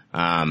 But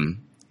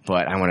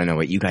I want to know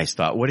what you guys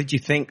thought. What did you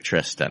think,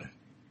 Tristan?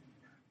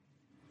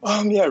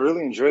 Yeah, I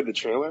really enjoyed the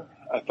trailer.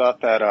 I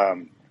thought that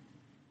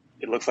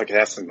it looks like it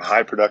has some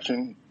high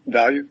production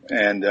value,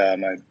 and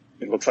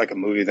it looks like a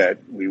movie that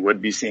we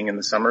would be seeing in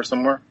the summer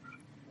somewhere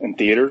in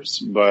theaters.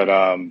 But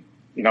I'm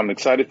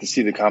excited to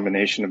see the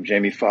combination of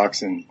Jamie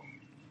Foxx and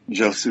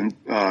Joseph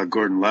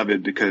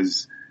Gordon-Levitt,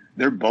 because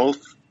they're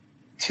both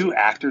two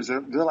actors.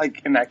 They're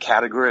like in that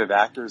category of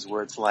actors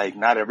where it's like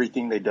not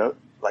everything they do,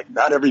 like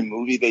not every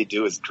movie they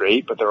do is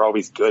great, but they're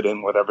always good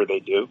in whatever they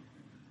do.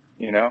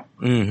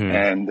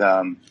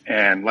 Mm-hmm.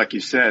 And like you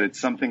said, it's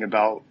something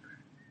about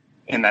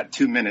in that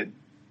 2-minute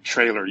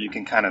trailer, you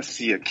can kind of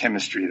see a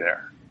chemistry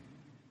there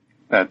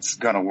that's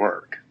going to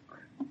work.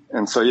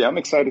 And so, yeah, I'm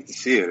excited to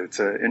see it. It's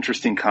an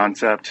interesting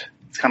concept.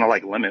 It's kind of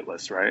like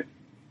Limitless, right?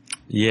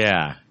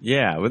 Yeah.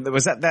 Yeah.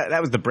 Was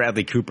that was the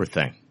Bradley Cooper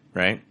thing,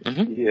 right?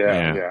 Mm-hmm.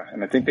 Yeah.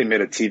 And I think they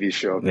made a TV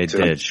show. They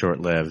did,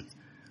 short-lived.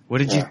 What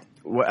did you,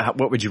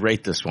 what would you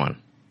rate this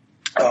one?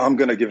 I'm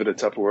going to give it a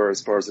Tupperware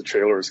as far as the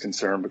trailer is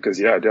concerned,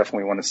 because, I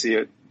definitely want to see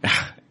it.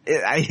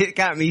 It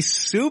got me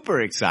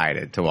super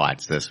excited to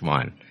watch this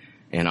one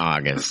in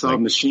August. I saw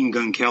Machine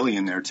Gun Kelly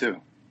in there, too.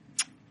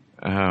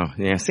 Oh,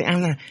 yeah. See, I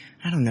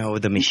don't know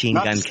the Machine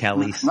Gun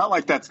Kellys. Not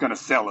like that's going to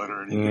sell it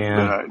or anything,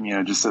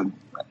 but, just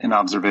an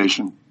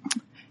observation.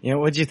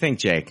 What'd you think,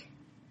 Jake?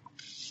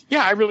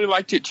 Yeah, I really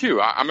liked it, too.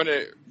 I'm going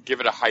to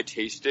give it a high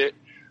taste it.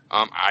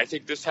 I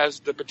think this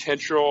has the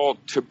potential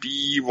to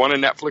be one of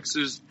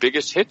Netflix's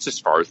biggest hits as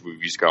far as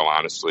movies go,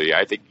 honestly.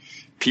 I think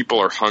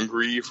people are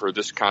hungry for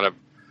this kind of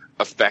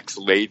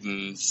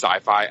effects-laden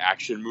sci-fi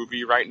action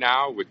movie right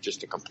now, with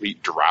just a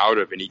complete drought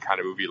of any kind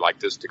of movie like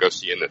this to go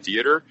see in the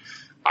theater.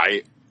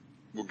 I'm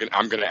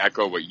going to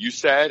echo what you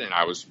said, and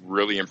I was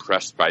really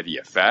impressed by the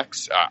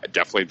effects.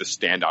 Definitely the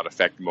standout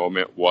effect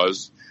moment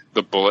was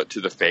the bullet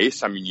to the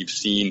face. I mean, you've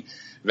seen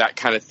that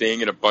kind of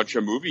thing in a bunch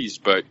of movies,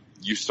 but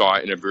you saw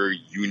it in a very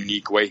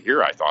unique way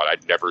here. I thought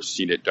I'd never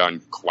seen it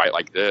done quite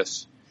like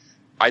this.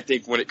 I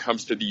think when it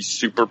comes to these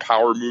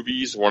superpower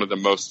movies, one of the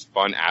most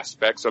fun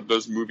aspects of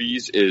those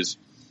movies is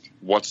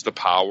what's the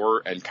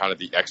power and kind of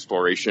the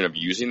exploration of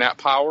using that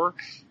power.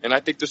 And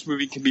I think this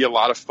movie can be a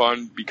lot of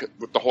fun because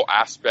with the whole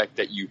aspect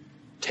that you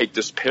take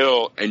this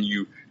pill and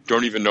you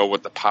don't even know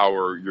what the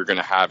power you're going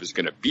to have is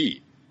going to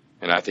be.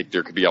 And I think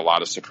there could be a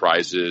lot of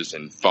surprises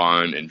and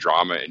fun and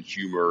drama and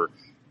humor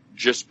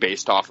just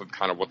based off of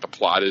kind of what the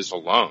plot is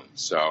alone.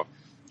 So,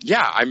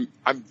 yeah,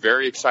 I'm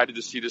very excited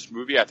to see this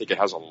movie. I think it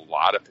has a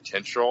lot of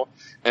potential.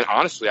 And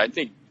honestly, I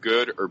think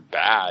good or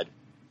bad,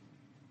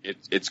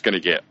 it's going to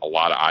get a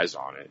lot of eyes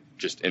on it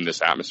just in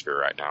this atmosphere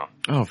right now.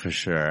 Oh, for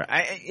sure.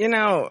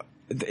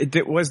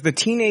 Was the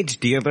teenage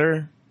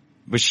dealer,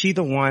 was she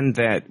the one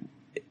that,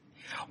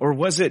 or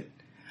was it,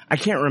 I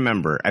can't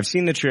remember. I've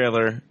seen the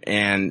trailer,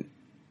 and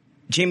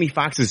Jamie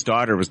Foxx's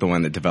daughter was the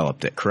one that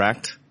developed it,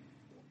 correct?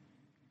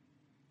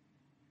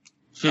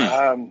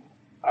 I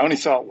only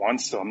saw it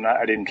once, so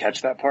I didn't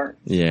catch that part.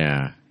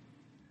 Yeah.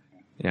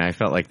 Yeah, I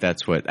felt like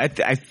that's what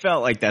I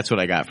felt like that's what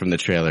I got from the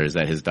trailer, is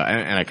that his daughter,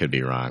 and I could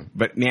be wrong.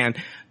 But man,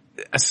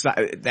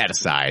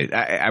 aside,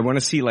 I want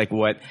to see like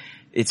what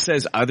it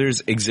says.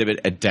 Others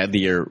exhibit a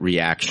deadlier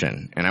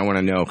reaction, and I want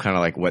to know kind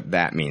of like what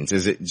that means.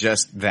 Is it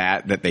just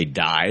that they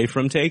die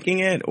from taking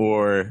it,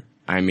 or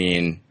I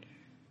mean,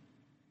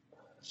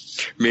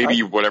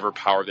 maybe whatever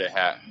power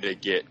they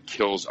get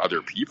kills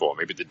other people.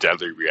 Maybe the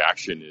deadly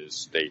reaction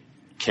is they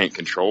can't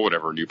control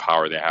whatever new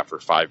power they have for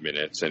 5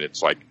 minutes, and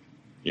it's like,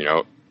 you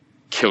know,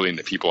 killing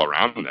the people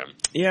around them.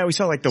 Yeah, we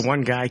saw like the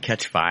one guy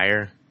catch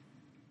fire,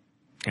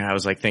 and I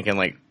was like thinking,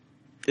 like,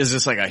 is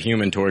this like a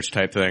Human Torch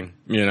type thing?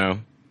 You know?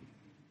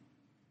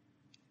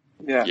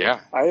 Yeah.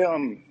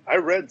 I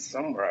read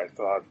somewhere, I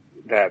thought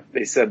that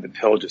they said the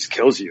pill just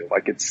kills you,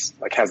 like it's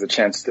like has a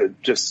chance to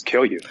just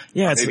kill you.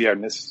 Yeah, maybe I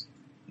missed.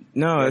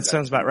 No, that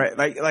sounds about right.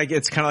 Like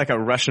it's kind of like a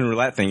Russian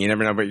roulette thing. You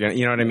never know, but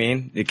you know what I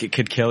mean? It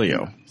could kill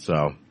you.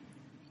 So,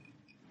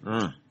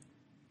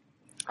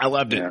 I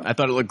loved it. Yeah. I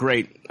thought it looked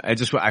great.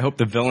 I hope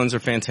the villains are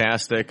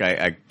fantastic.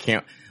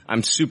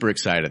 I'm super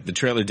excited. The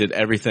trailer did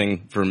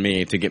everything for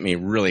me to get me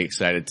really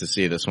excited to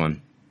see this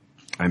one.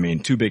 I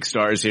mean, 2 big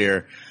stars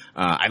here.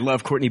 I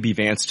love Courtney B.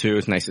 Vance too.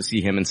 It's nice to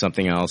see him in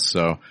something else.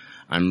 So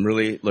I'm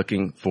really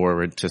looking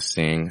forward to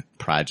seeing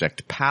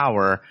Project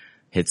Power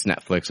hits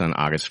Netflix on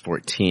August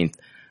 14th.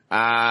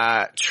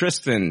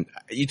 Tristan,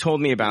 you told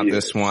me about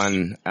this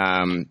one,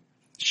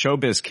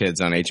 Showbiz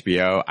Kids on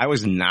HBO. I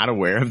was not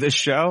aware of this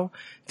show.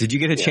 Did you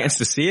get a chance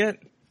to see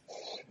it?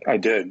 I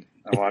did.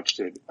 I watched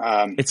it.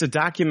 It's a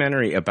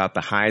documentary about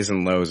the highs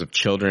and lows of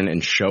children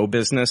in show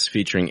business,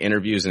 featuring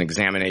interviews and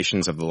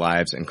examinations of the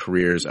lives and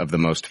careers of the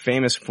most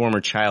famous former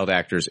child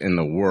actors in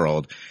the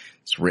world.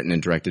 It's written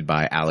and directed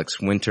by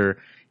Alex Winter.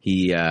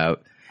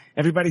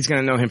 Everybody's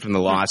going to know him from The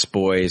Lost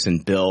Boys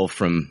and Bill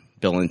from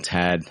Bill and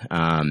Ted.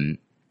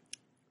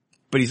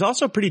 But he's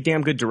also a pretty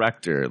damn good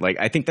director. Like,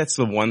 I think that's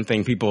the one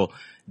thing people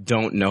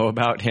don't know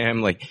about him.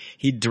 Like,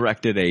 he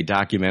directed a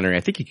documentary. I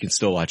think you can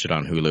still watch it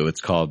on Hulu.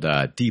 It's called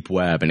Deep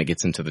Web, and it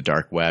gets into the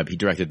dark web. He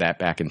directed that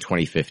back in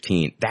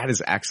 2015. That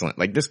is excellent.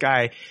 Like, this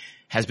guy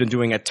has been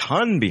doing a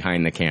ton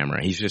behind the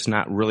camera. He's just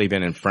not really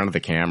been in front of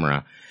the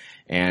camera.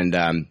 And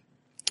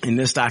in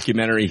this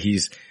documentary,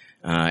 he's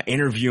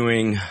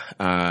interviewing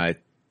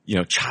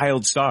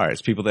child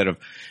stars, people that have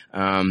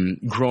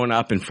grown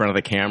up in front of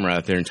the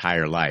camera their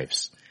entire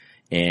lives.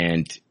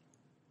 And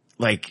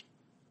like,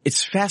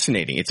 it's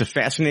fascinating. It's a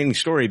fascinating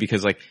story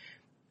because like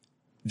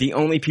the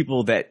only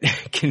people that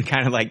can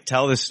kind of like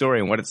tell this story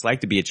and what it's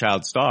like to be a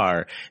child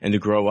star and to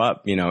grow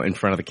up, you know, in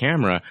front of the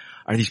camera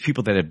are these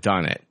people that have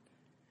done it.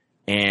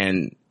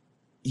 And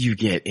you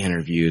get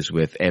interviews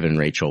with Evan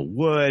Rachel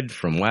Wood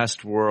from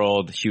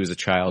Westworld. She was a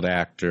child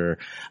actor.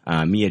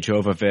 Mia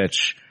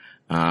Jovovich.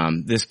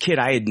 This kid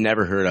I had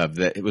never heard of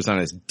that it was on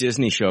this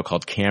Disney show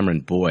called Cameron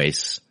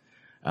Boyce.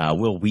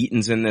 Will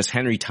Wheaton's in this,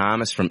 Henry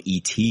Thomas from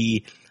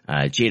E.T.,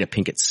 Jada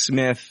Pinkett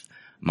Smith,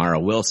 Mara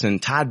Wilson,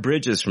 Todd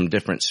Bridges from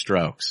Different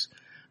Strokes.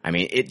 I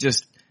mean,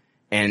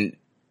 and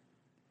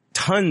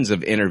tons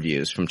of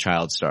interviews from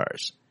child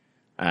stars.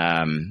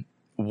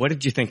 What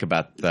did you think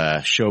about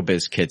the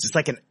Showbiz Kids? It's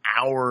like an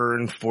hour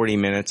and 40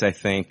 minutes, I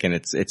think, and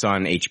it's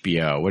on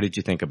HBO. What did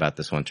you think about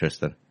this one,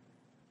 Tristan?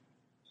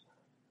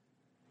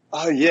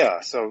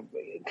 So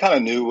kind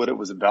of knew what it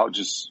was about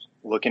just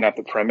looking at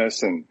the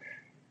premise and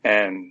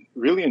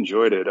really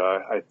enjoyed it.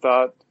 I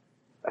thought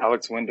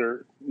Alex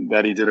Winter,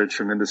 that he did a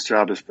tremendous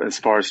job as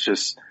far as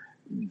just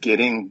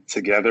getting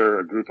together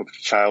a group of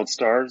child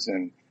stars.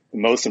 And the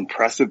most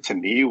impressive to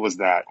me was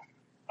that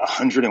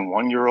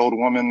 101-year-old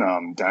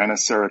woman, Diana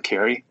Sarah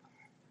Carey,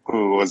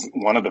 who was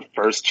one of the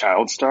first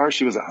child stars.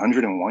 She was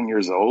 101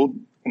 years old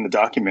in the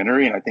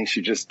documentary, and I think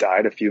she just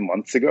died a few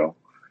months ago.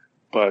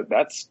 But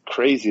that's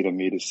crazy to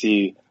me to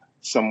see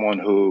someone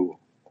who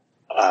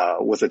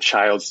was a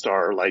child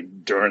star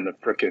like during the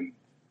frickin'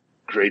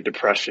 Great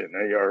Depression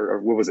or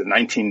what was it,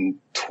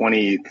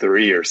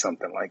 1923 or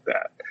something like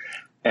that.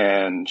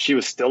 And she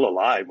was still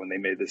alive when they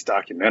made this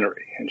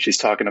documentary. And she's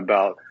talking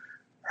about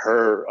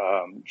her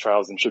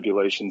trials and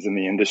tribulations in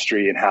the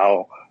industry and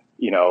how,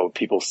 you know,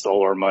 people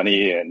stole her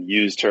money and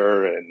used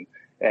her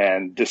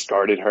and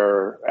discarded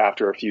her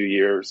after a few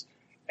years.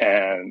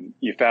 And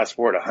you fast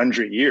forward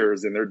 100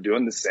 years and they're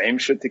doing the same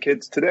shit to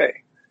kids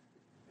today.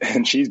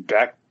 And she's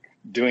back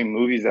doing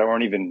movies that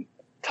weren't even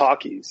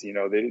talkies, you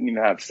know, they didn't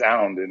even have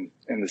sound, and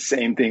the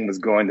same thing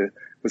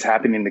was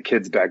happening to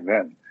kids back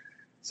then.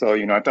 So,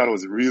 you know, I thought it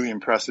was really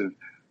impressive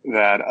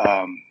that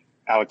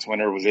Alex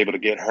Winter was able to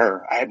get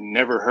her. I had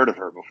never heard of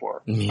her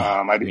before.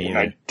 I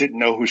didn't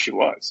know who she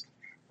was.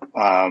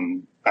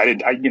 You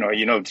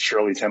know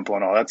Shirley Temple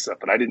and all that stuff,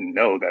 but I didn't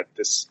know that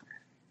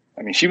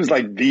she was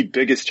like the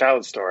biggest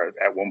child star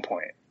at one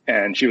point,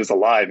 and she was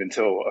alive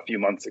until a few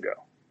months ago.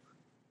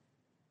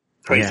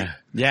 Crazy.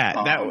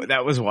 Yeah,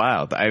 that was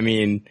wild. I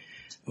mean,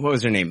 what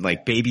was her name?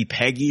 Like Baby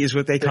Peggy is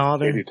what they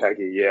called her? Baby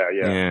Peggy,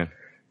 yeah.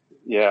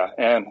 Yeah.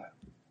 And,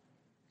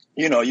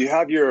 you know, you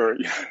have your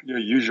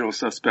usual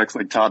suspects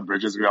like Todd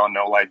Bridges. We all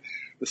know, like,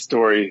 the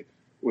story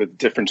with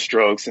Different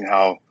Strokes and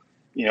how,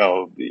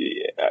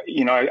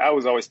 I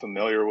was always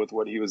familiar with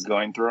what he was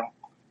going through,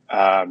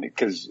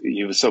 because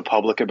he was so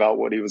public about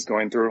what he was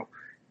going through.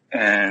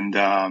 And,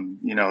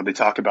 they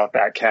talk about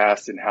that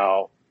cast and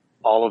how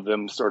all of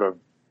them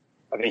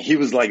I think he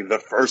was like the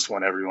first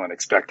one everyone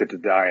expected to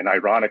die. And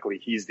ironically,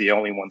 he's the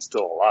only one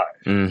still alive,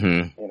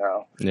 Mm-hmm.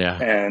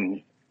 Yeah.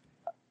 And,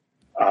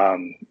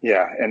 and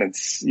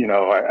it's,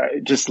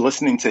 just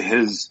listening to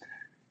him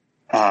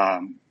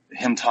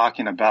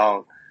talking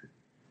about,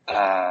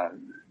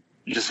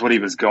 just what he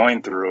was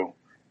going through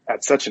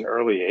at such an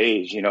early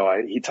age.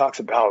 He talks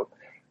about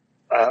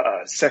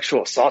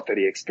sexual assault that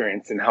he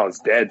experienced and how his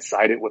dad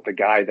sided with the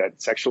guy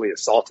that sexually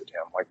assaulted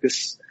him. Like,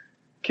 this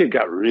kid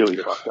got really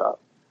fucked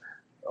up.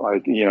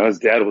 Like, his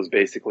dad was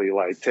basically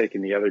like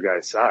taking the other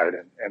guy's side,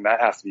 and that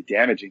has to be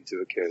damaging to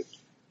a kid.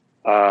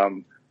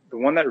 The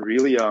one that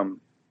really,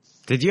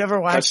 did you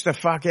ever watch the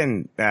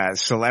fucking,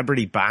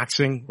 Celebrity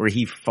Boxing where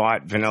he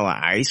fought Vanilla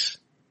Ice?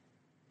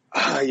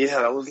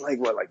 Yeah, that was like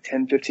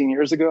 10, 15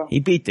 years ago? He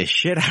beat the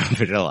shit out of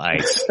Vanilla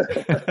Ice.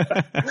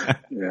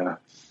 Yeah,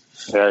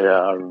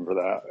 I remember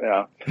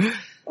that.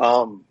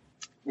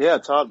 Yeah.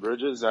 Todd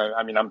Bridges.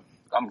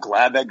 I'm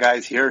glad that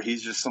guy's here.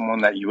 He's just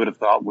someone that you would have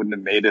thought wouldn't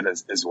have made it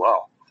as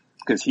well,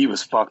 because he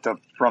was fucked up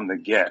from the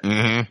get.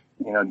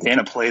 Mm-hmm.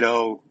 Dana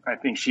Plato, I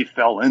think she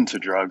fell into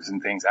drugs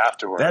and things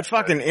afterwards. That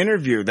fucking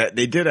interview that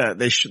they did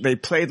they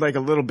played like a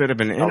little bit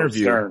of an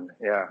interview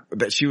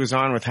that she was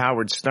on with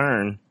Howard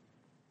Stern,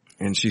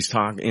 and she's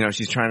talking,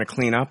 she's trying to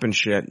clean up and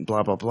shit,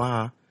 blah, blah,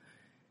 blah.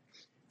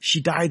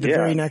 She died the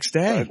very next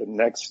day. The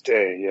next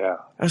day, yeah.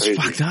 That's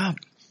fucked up.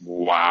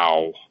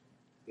 Wow.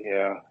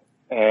 Yeah.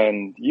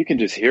 And you can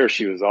just hear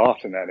she was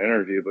off in that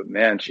interview, but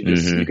man, she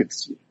just, you could,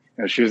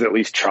 she was at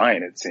least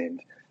trying, it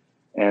seemed.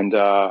 And,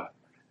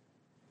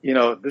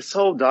 this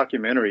whole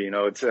documentary,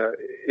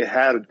 it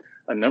had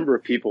a number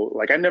of people.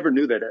 Like, I never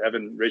knew that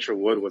Evan Rachel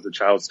Wood was a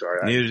child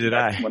star. Neither did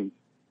I.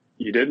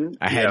 You didn't?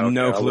 I had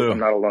no clue. I'm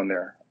not alone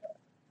there.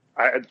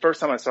 The first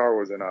time I saw her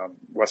was in,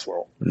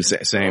 Westworld.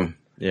 Same.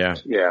 Yeah.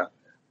 Yeah.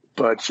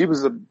 But she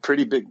was a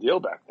pretty big deal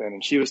back then.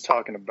 And she was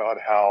talking about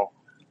how,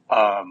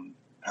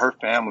 her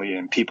family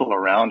and people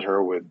around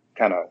her would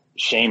kind of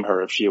shame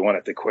her if she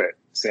wanted to quit,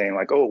 saying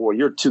like, "Oh, well,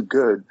 you're too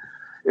good.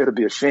 It'll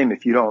be a shame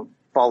if you don't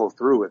follow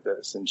through with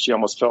this." And she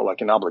almost felt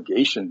like an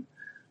obligation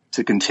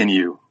to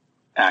continue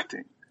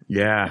acting.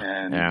 Yeah.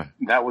 And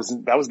that was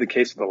the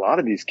case with a lot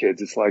of these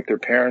kids. It's like their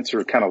parents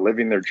are kind of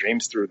living their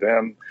dreams through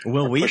them.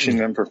 Will Wheaton. Pushing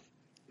them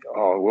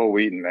Will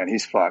Wheaton, man,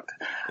 he's fucked.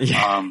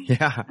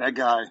 Yeah. That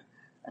guy,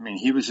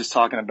 he was just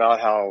talking about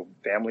how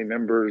family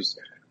members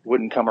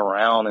wouldn't come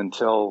around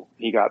until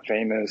he got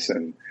famous.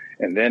 And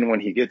then when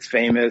he gets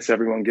famous,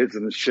 everyone gives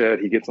him shit.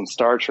 He gets on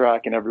Star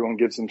Trek and everyone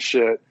gives him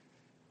shit.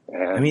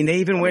 And, they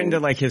even went into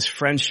like his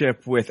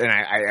friendship with, and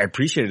I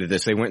appreciated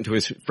this. They went into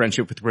his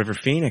friendship with River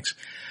Phoenix.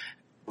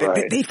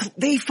 Right.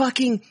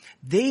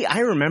 I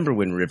remember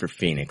when River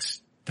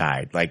Phoenix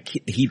died. Like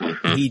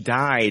he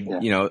died,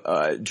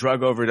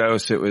 drug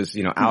overdose. It was,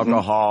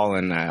 alcohol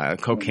and,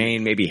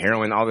 cocaine, maybe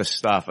heroin, all this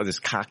stuff, this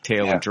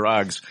cocktail of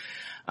drugs.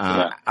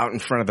 Out in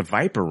front of the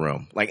Viper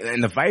Room.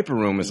 And the Viper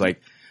Room is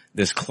like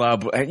this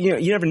club.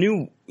 You never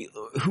knew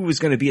who was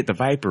going to be at the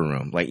Viper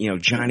Room.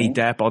 Johnny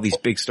Depp, all these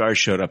big stars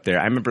showed up there.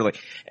 I remember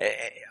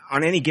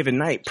on any given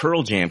night,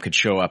 Pearl Jam could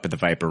show up at the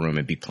Viper Room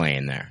and be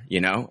playing there,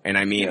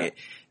 And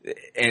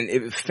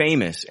it was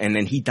famous. And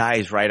then he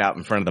dies right out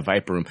in front of the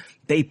Viper Room.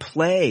 They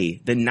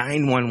play the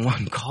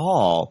 911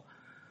 call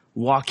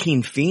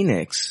Joaquin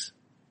Phoenix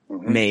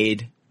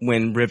made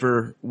when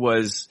River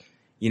was,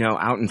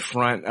 out in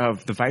front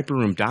of the Viper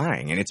Room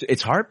dying. And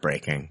it's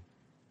heartbreaking.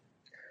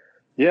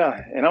 Yeah.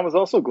 And I was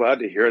also glad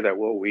to hear that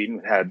Will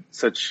Wheaton had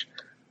such,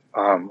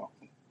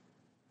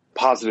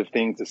 positive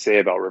things to say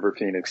about River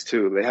Phoenix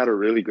too. They had a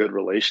really good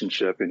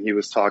relationship, and he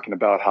was talking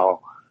about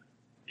how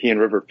he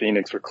and River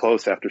Phoenix were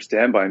close after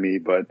Stand By Me,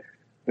 but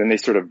then they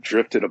sort of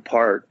drifted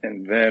apart.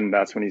 And then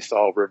that's when he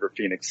saw River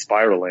Phoenix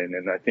spiraling.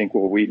 And I think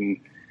Will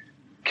Wheaton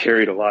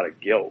carried a lot of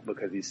guilt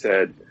because he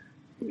said,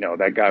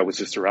 that guy was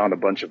just around a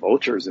bunch of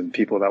vultures and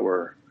people that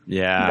were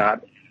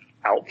not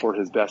out for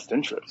his best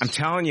interest. I'm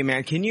telling you,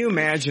 man, can you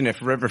imagine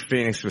if River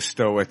Phoenix was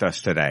still with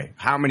us today?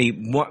 How many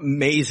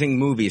amazing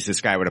movies this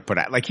guy would have put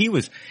out? Like he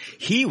was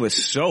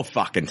so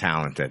fucking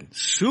talented,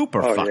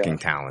 super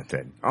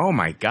talented. Oh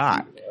my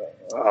God.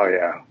 Oh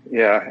yeah.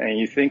 Yeah. And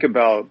you think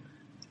about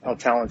how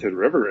talented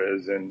River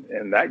is,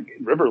 and that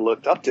River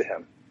looked up to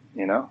him,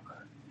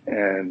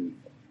 and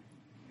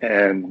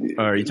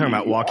are you talking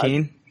about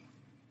Joaquin?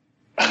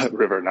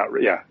 River,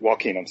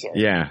 Joaquin, I'm sorry.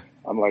 Yeah.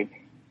 I'm like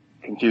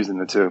confusing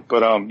the two.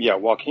 But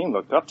Joaquin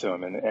looked up to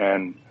him,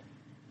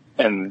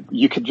 and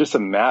you could just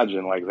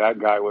imagine like that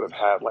guy would have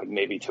had like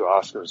maybe 2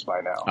 Oscars by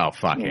now. Oh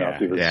fuck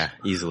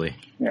easily.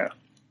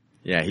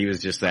 Yeah, he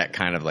was just that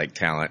kind of like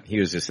talent.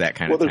 He was just that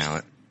kind of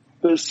talent.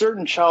 There's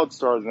certain child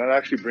stars, and that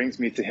actually brings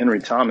me to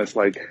Henry Thomas.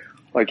 Like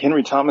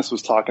Henry Thomas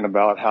was talking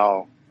about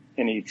how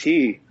in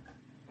E.T.,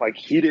 like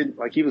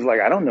he was like,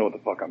 I don't know what the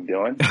fuck I'm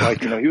doing.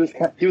 Like, you know,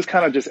 he was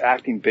kind of just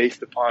acting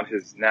based upon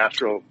his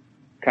natural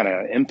kind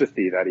of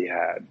empathy that he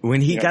had. When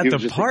he got the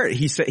just part,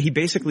 he said he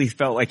basically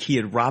felt like he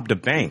had robbed a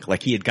bank,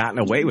 like he had gotten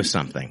away with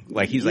something.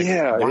 Like he's like,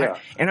 why?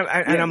 And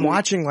I'm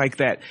watching like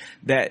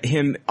that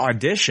him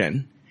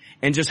audition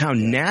and just how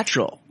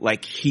natural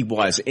like he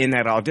was in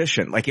that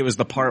audition. Like it was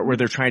the part where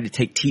they're trying to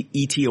take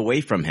E.T. away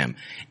from him,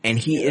 and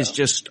he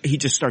just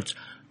starts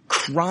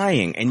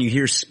crying, and you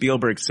hear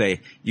Spielberg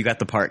say, "You got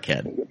the part,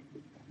 kid."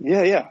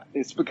 Yeah.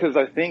 It's because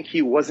I think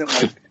he wasn't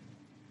like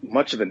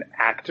much of an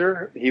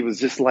actor. He was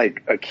just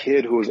like a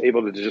kid who was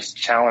able to just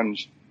channel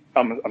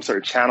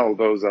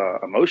those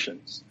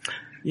emotions.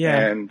 Yeah.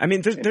 And I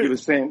mean, he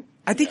was saying,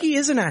 I think he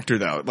is an actor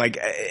though. Like,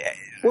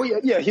 well,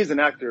 yeah, he's an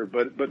actor,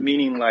 but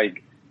meaning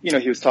like, you know,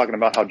 he was talking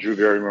about how Drew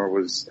Barrymore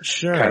was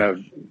kind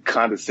of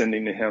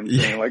condescending to him,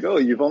 saying like, "Oh,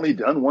 you've only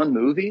done one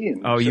movie."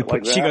 And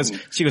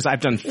she goes, "I've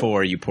done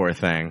 4, you poor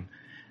thing."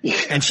 Yeah,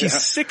 and she's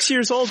 6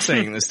 years old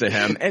saying this to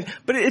him.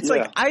 But it's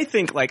like, I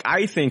think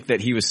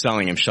that he was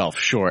selling himself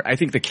short. I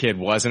think the kid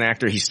was an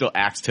actor. He still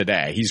acts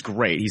today. He's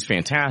great. He's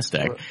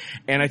fantastic. Right.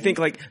 And I think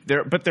like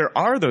there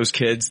are those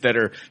kids that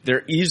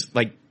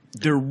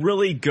they're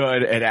really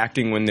good at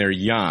acting when they're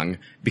young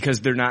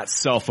because they're not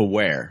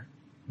self-aware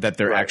that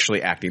they're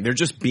actually acting. They're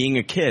just being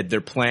a kid.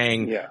 They're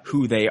playing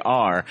who they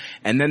are.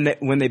 And then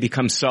when they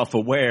become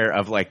self-aware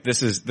of like,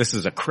 this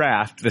is a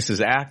craft, this is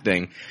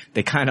acting,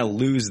 they kind of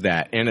lose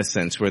that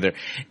innocence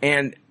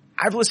and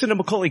I've listened to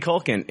Macaulay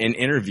Culkin in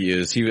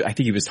interviews. I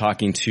think he was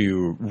talking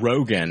to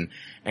Rogan,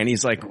 and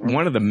he's like,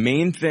 one of the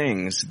main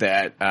things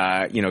that,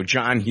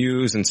 John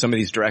Hughes and some of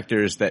these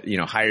directors that,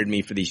 hired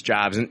me for these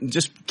jobs and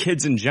just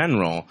kids in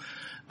general,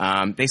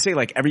 they say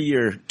like every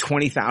year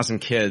 20,000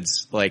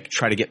 kids like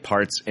try to get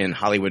parts in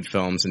Hollywood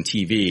films and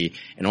TV,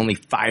 and only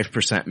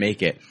 5%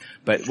 make it.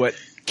 But what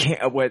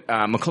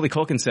Macaulay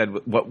Culkin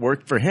said, what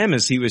worked for him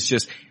is he was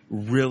just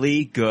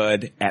really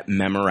good at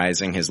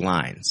memorizing his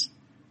lines.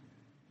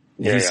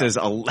 He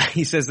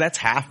says that's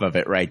half of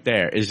it right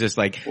there. It's just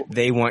like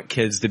they want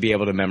kids to be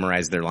able to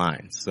memorize their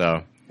lines.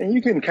 So, and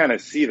you can kind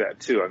of see that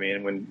too. I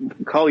mean, when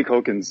Macaulay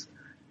Culkin's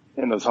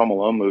in those Home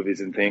Alone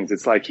movies and things,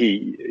 it's like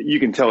you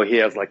can tell he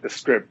has like the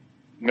script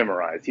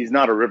memorized. He's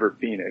not a River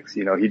Phoenix,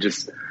 he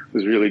just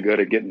was really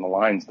good at getting the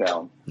lines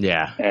down.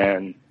 Yeah.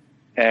 And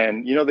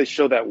they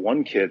show that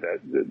one kid that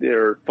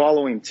they're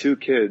following 2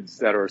 kids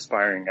that are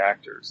aspiring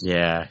actors.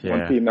 Yeah.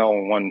 One female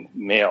and one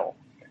male.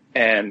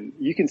 And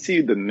you can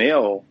see the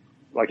male,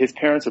 like his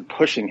parents are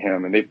pushing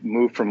him, and they've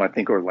moved from, I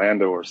think,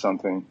 Orlando or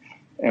something,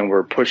 and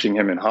we're pushing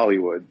him in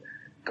Hollywood.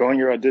 Go on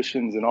your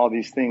auditions and all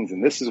these things,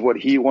 and this is what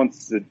he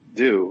wants to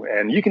do.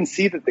 And you can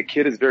see that the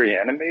kid is very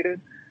animated.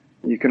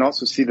 You can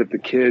also see that the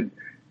kid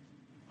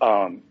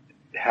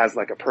has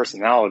like a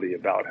personality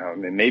about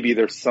him, and maybe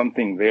there's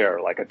something there,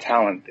 like a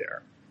talent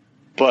there.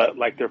 But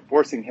like they're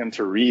forcing him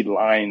to read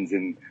lines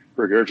and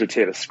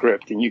regurgitate a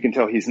script, and you can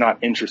tell he's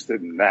not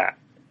interested in that.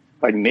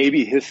 Like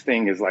maybe his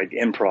thing is like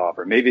improv,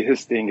 or maybe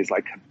his thing is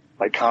like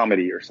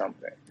comedy or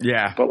something.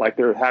 Yeah. But like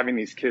they're having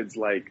these kids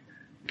like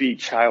be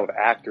child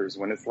actors,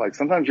 when it's like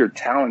sometimes you're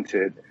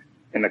talented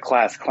and a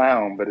class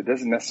clown, but it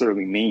doesn't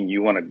necessarily mean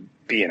you want to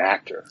be an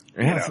actor.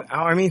 Yeah,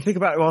 I mean, think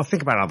about all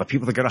the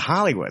people that go to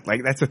Hollywood.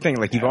 Like that's the thing.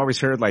 Like you've always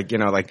heard, like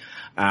in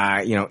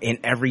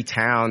every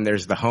town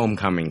there's the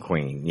homecoming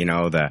queen.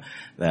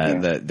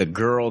 The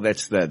girl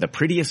that's the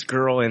prettiest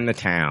girl in the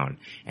town,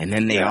 and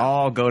then they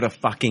all go to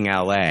fucking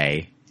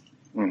L.A.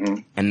 Mm-hmm.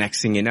 And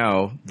next thing you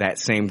know, that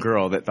same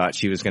girl that thought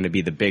she was going to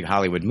be the big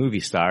Hollywood movie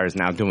star is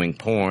now doing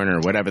porn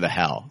or whatever the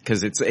hell. Cause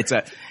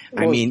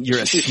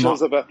she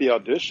shows up at the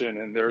audition,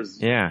 and there's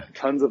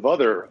tons of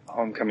other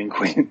homecoming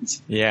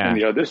queens in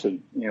the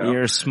audition.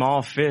 You're a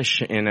small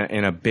fish in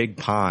a big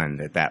pond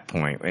at that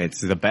point.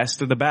 It's the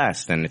best of the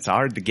best, and it's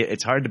hard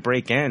to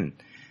break in.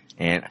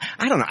 And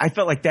I don't know. I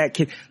felt like that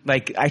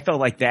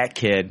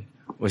kid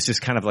was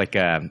just kind of like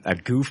a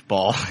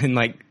goofball and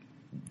like,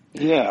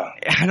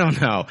 I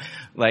don't know.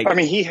 Like, I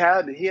mean, he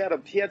had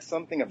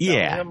something about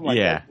him,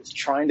 that was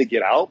trying to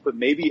get out, but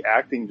maybe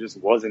acting just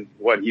wasn't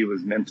what he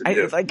was meant to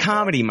do. Like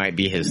comedy might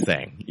be his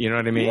thing. You know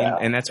what I mean? Yeah,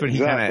 and that's what he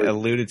kind of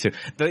alluded to.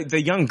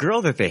 The young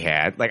girl that they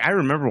had, like I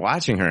remember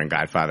watching her in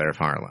Godfather of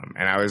Harlem,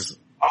 and I was.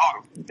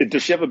 Oh,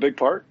 does she have a big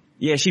part?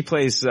 Yeah, she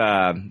plays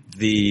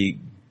the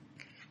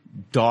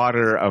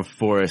daughter of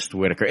Forrest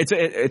Whitaker.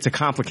 It's a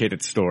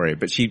complicated story,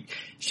 but she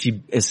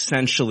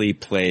essentially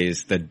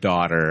plays the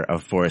daughter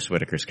of Forrest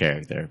Whitaker's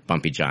character,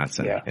 Bumpy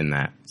Johnson, in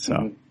that.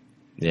 So,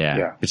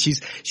 but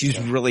she's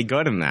really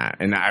good in that,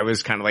 and I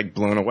was kind of like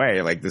blown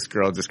away. Like this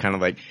girl just kind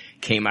of like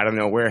came out of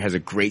nowhere, has a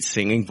great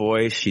singing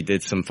voice. She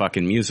did some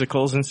fucking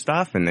musicals and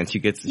stuff, and then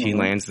she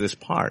lands this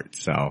part.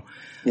 So,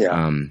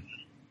 Henry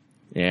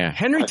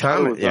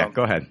Thomas.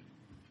 Go ahead.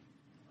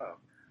 I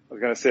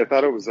was gonna say I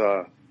thought it was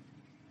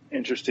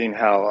interesting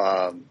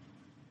how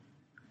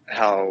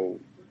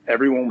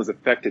everyone was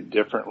affected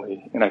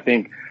differently. And I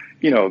think,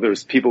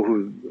 there's people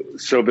who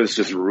showbiz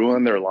just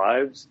ruined their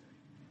lives.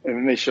 And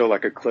then they show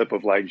like a clip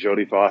of like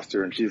Jodie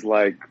Foster, and she's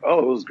like, "Oh,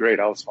 it was great.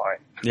 I was fine.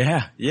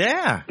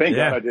 Yeah. Thank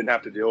God I didn't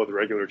have to deal with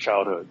regular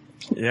childhood."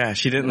 Yeah,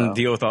 she didn't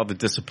deal with all the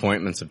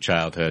disappointments of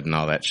childhood and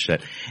all that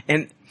shit.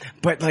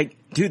 But like,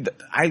 dude,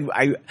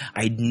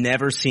 I'd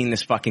never seen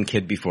this fucking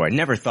kid before. I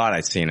never thought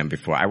I'd seen him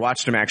before. I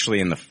watched him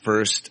actually in the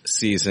first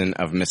season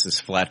of Mrs.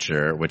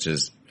 Fletcher, which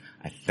is,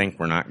 I think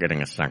we're not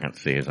getting a second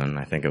season.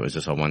 I think it was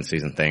just a one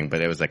season thing,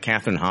 but it was a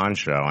Catherine Hahn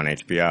show on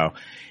HBO.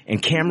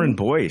 And Cameron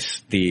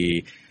Boyce,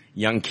 the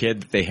young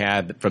kid that they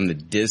had from the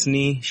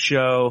Disney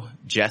show,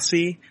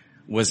 Jessie,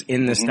 was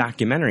in this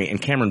documentary,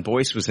 and Cameron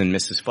Boyce was in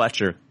Mrs.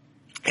 Fletcher.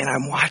 And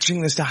I'm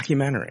watching this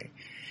documentary,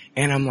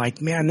 and I'm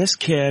like, man, this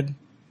kid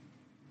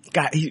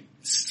he's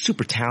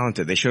super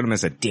talented. They showed him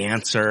as a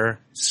dancer,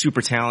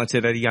 super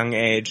talented at a young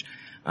age.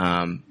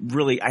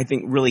 Really, I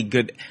think really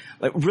good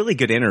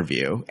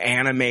interview,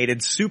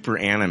 animated, super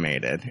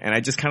animated. And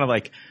I just kind of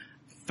like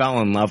fell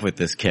in love with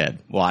this kid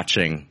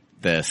watching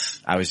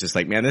this. I was just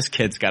like, man, this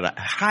kid's got a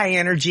high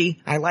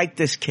energy. I like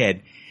this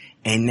kid.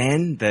 And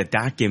then the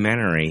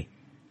documentary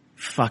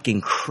fucking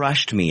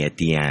crushed me at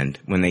the end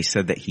when they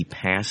said that he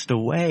passed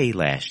away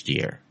last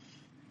year.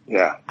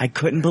 Yeah. I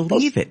couldn't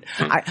believe it.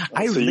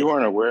 So you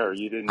weren't aware?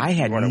 You didn't? I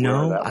had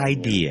no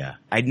idea.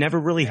 I'd never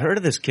really heard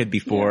of this kid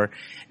before,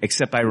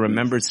 except I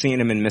remembered seeing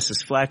him in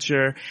Mrs.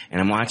 Fletcher,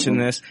 and I'm watching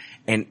this,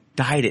 and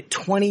died at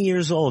 20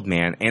 years old,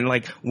 man. And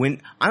like,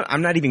 when,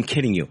 I'm not even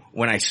kidding you,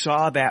 when I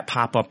saw that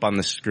pop up on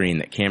the screen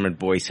that Cameron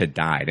Boyce had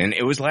died, and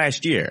it was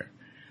last year.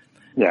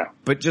 Yeah.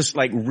 But just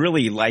like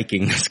really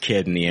liking this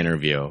kid in the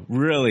interview,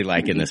 really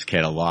liking this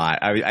kid a lot.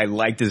 I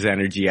liked his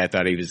energy. I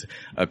thought he was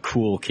a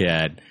cool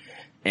kid.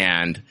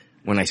 And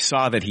when I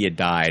saw that he had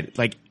died,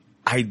 like,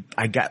 I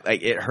got,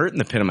 like, it hurt in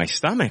the pit of my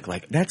stomach.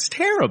 Like, that's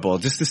terrible.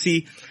 Just to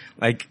see,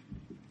 like,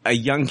 a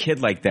young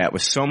kid like that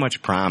with so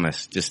much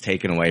promise just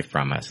taken away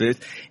from us.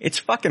 It's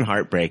fucking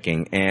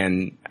heartbreaking.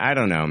 And I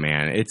don't know,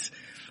 man. It's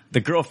the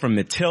girl from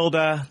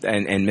Matilda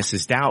and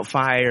Mrs.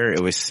 Doubtfire.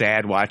 It was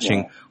sad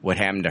watching what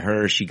happened to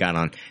her. She got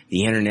on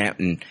the internet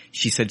and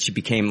she said she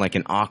became like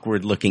an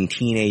awkward looking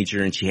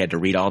teenager and she had to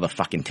read all the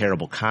fucking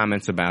terrible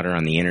comments about her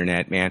on the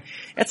internet, man.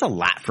 That's a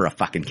lot for a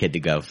fucking kid to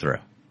go through.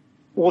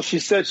 Well, she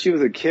said she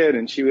was a kid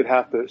and she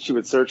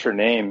would search her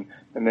name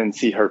and then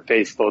see her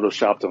face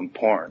photoshopped on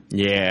porn.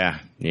 Yeah.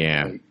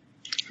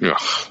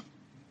 Ugh.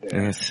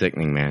 And it's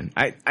sickening, man.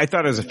 I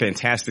thought it was a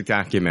fantastic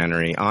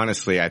documentary.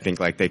 Honestly, I think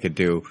like they could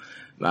do,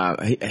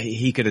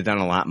 he could have done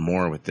a lot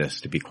more with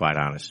this, to be quite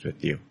honest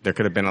with you. There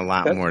could have been a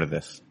lot more to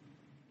this.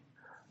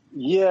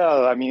 Yeah,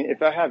 I mean,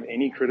 if I have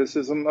any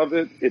criticism of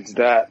it, it's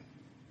that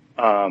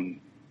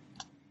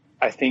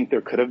I think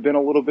there could have been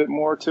a little bit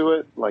more to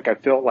it. Like, I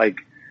felt like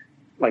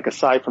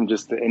aside from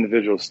just the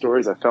individual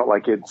stories, I felt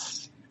like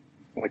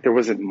there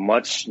wasn't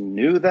much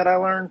new that I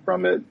learned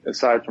from it,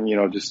 aside from,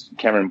 just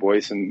Cameron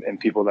Boyce and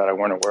people that I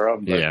weren't aware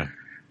of. But yeah.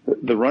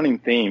 The running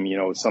theme,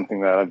 is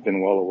something that I've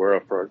been well aware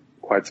of for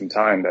quite some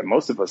time, that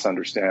most of us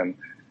understand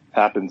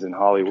happens in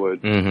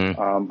Hollywood.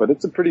 Mm-hmm. But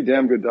it's a pretty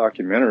damn good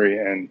documentary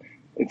and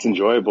it's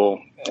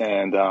enjoyable.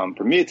 And,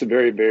 for me, it's a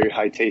very, very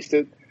high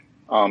tasted,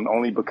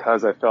 only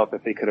because I felt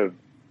that they could have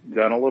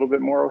done a little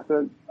bit more with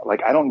it.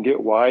 Like, I don't get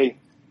why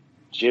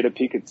Jada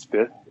Pinkett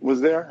Smith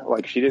was there.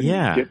 Like, she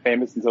didn't get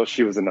famous until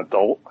she was an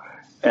adult.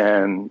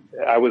 And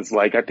I was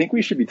like, I think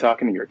we should be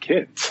talking to your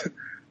kids,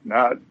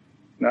 not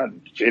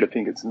Jada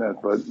Pinkett Smith,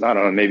 but I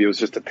don't know, maybe it was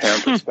just a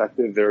parent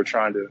perspective they were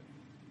trying to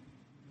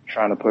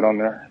put on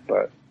there.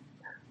 But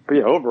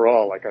yeah,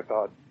 overall, like, I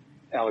thought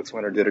Alex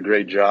Winter did a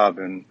great job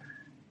and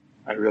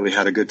I really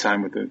had a good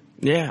time with it.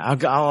 Yeah,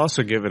 I'll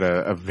also give it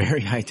a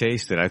very high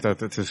tasted. I thought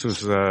that this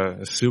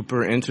was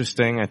super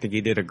interesting. I think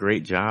he did a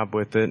great job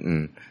with it.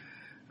 And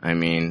I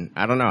mean,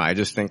 I don't know. I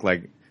just think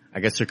like, I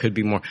guess there could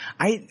be more.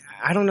 I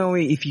don't know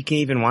if you can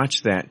even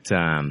watch that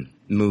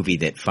movie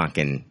that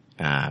fucking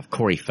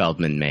Corey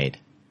Feldman made,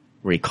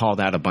 where he called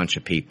out a bunch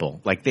of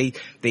people. Like they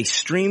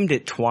streamed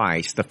it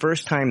twice. The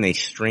first time they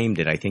streamed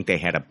it, I think they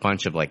had a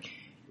bunch of like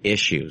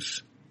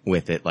issues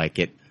with it, like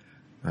it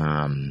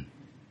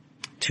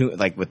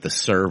like with the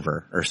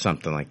server or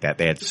something like that.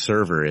 They had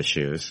server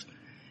issues,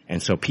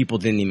 and so people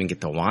didn't even get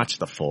to watch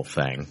the full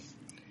thing.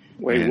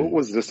 Wait, what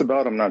was this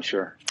about? I'm not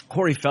sure.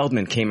 Corey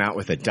Feldman came out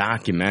with a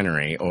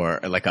documentary or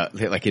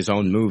like his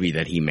own movie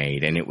that he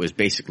made, and it was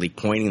basically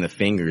pointing the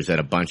fingers at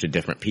a bunch of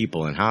different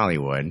people in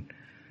Hollywood,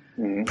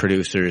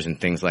 producers and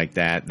things like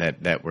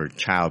that were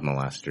child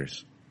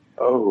molesters.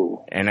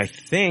 Oh. And I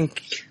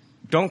think,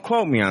 don't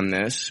quote me on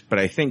this, but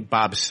I think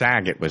Bob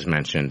Saget was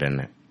mentioned in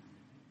it.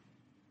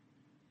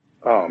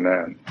 Oh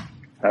man,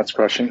 that's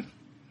crushing.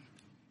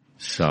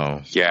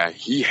 So. Yeah,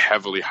 he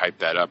heavily hyped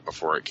that up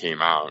before it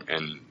came out,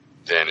 and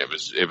then it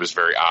was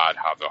very odd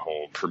how the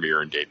whole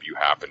premiere and debut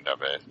happened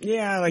of it.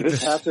 Yeah, like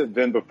this has to have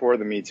been before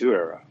the Me Too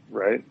era,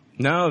 right?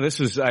 No, this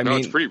was, I mean,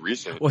 it's pretty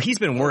recent. Well, he's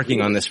been working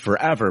on this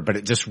forever, but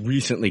it just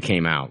recently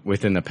came out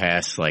within the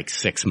past like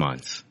 6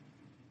 months.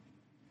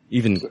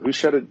 Even So who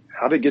shut it?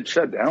 How did it get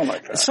shut down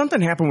like that? something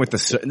happened with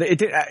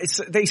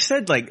they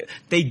said like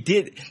they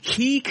did,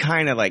 he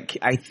kind of like,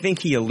 I think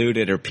he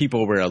alluded, or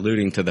people were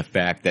alluding to the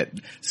fact that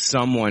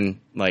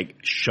someone like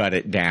shut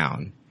it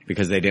down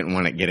because they didn't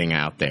want it getting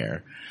out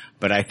there.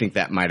 But I think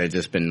that might have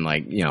just been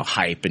like, you know,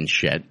 hype and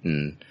shit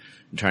and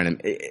trying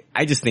to,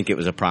 I just think it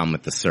was a problem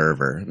with the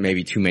server.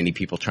 Maybe too many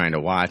people trying to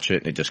watch it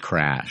and it just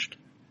crashed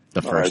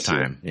the first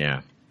time.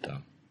 Yeah. So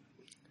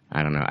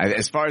I don't know.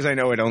 As far as I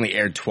know, it only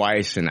aired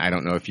twice, and I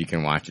don't know if you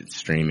can watch it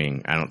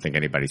streaming. I don't think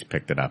anybody's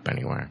picked it up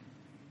anywhere.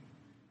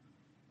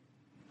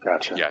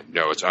 Gotcha. Yeah,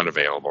 no, it's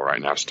unavailable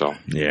right now still.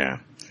 Yeah.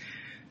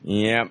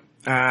 Yep.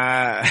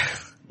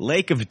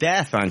 Lake of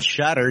Death on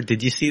Shudder.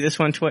 Did you see this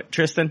one,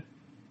 Tristan?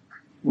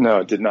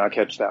 No, did not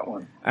catch that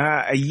one.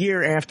 A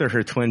year after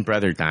her twin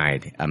brother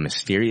died, a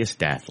mysterious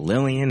death,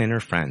 Lillian and her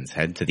friends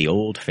head to the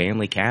old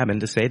family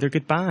cabin to say their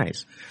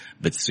goodbyes.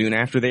 But soon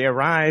after they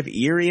arrive,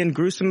 eerie and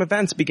gruesome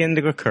events begin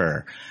to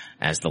occur.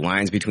 As the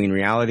lines between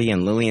reality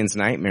and Lillian's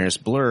nightmares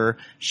blur,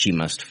 she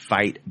must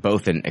fight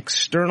both an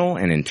external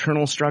and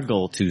internal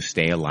struggle to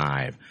stay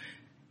alive.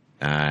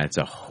 It's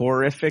a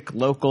horrific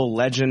local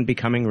legend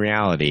becoming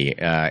reality.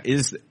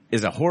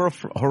 Is a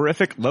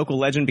horrific local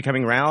legend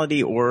becoming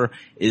reality, or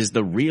is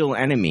the real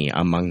enemy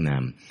among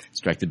them? It's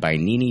directed by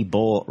Nini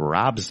Bol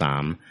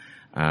Rabzam,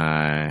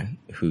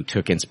 who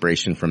took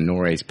inspiration from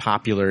Norway's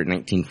popular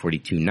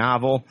 1942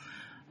 novel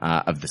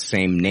of the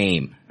same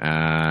name.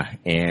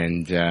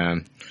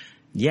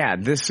 Yeah,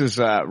 this is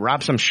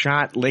Rabzam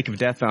shot Lake of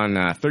Death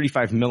on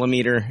 35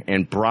 millimeter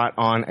and brought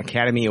on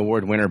Academy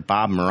Award winner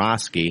Bob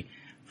Murawski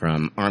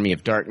from Army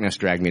of Darkness,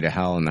 Drag Me to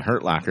Hell, and The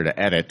Hurt Locker to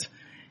edit.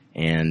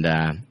 And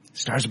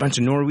stars a bunch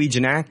of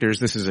Norwegian actors.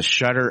 This is a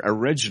Shudder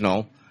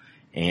original.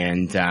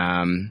 And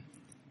man,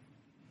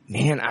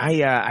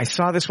 I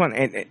saw this one,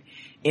 and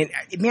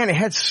man, it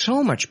had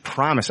so much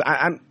promise.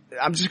 I'm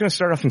just going to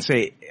start off and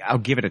say I'll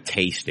give it a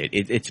taste.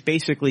 It's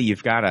basically,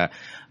 you've got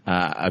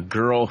a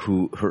girl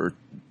who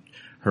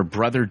her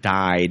brother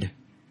died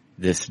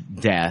this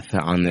death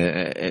on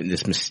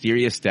this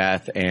mysterious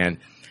death, and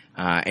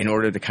in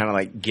order to kind of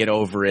like get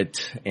over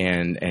it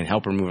and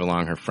help her move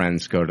along, her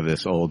friends go to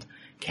this old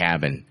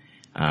cabin.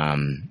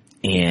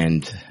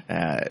 And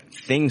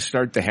things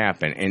start to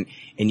happen,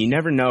 and you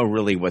never know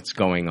really what's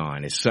going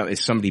on. Is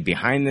somebody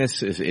behind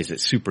this? Is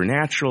it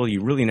supernatural?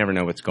 You really never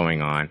know what's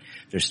going on.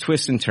 There's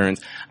twists and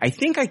turns. I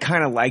think I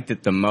kind of liked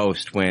it the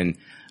most when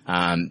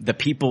the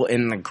people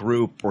in the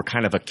group were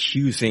kind of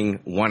accusing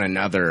one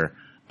another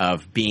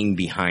of being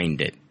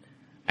behind it.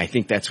 I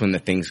think that's when the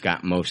things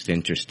got most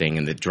interesting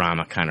and the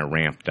drama kind of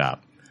ramped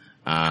up.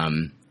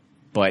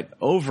 But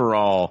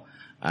overall,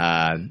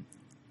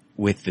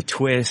 with the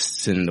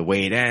twists and the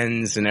way it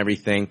ends and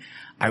everything,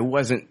 I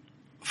wasn't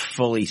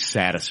fully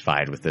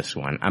satisfied with this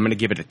one. I'm going to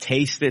give it a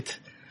taste it.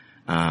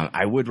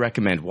 I would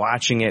recommend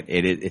watching it.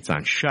 It's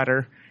on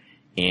Shudder,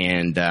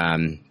 and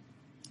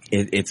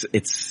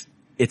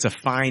it's a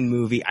fine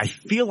movie. I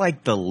feel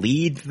like the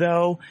lead,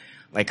 though,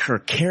 like her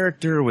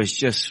character was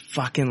just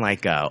fucking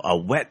like a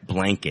wet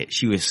blanket.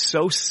 She was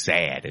so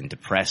sad and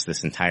depressed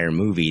this entire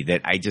movie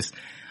that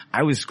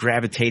I was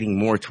gravitating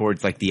more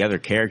towards like the other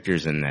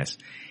characters in this.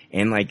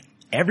 And like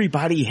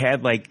everybody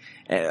had like,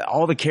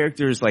 all the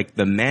characters, like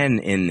the men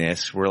in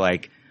this were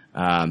like,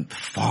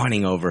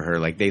 fawning over her,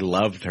 like they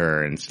loved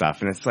her and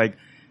stuff. And it's like,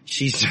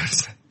 she's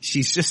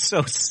just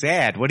so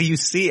sad. What do you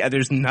see?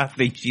 There's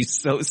nothing. She's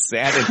so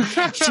sad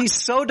and she's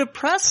so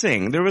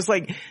depressing. There was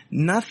like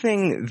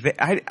nothing that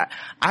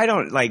I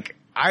don't know.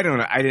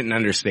 I didn't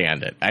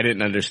understand it. I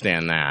didn't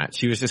understand that.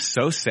 She was just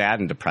so sad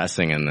and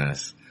depressing in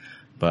this.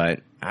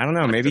 But I don't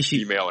know. Maybe the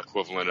female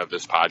equivalent of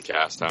this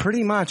podcast, huh?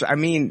 Pretty much. I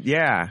mean,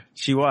 yeah,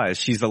 she was.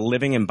 She's a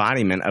living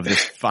embodiment of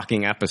this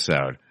fucking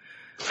episode.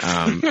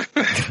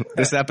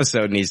 This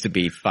episode needs to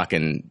be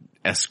fucking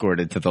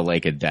escorted to the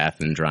Lake of Death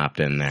and dropped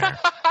in there.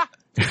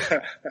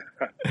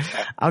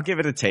 I'll give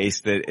it a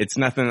taste. It's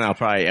nothing I'll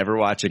probably ever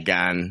watch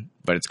again,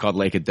 but it's called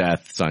Lake of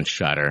Death. It's on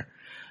Shudder.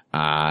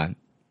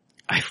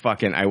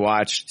 I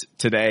watched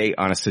today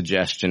on a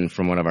suggestion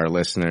from one of our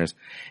listeners.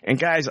 And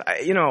guys,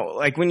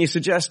 like when you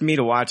suggest me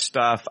to watch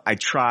stuff, I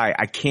try.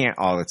 I can't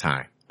all the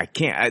time. I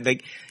can't.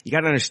 You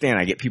gotta understand,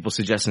 I get people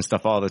suggesting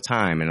stuff all the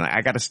time, and I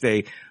gotta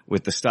stay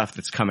with the stuff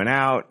that's coming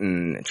out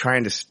and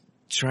trying to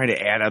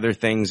add other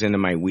things into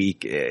my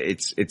week.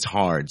 It's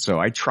hard. So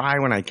I try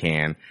when I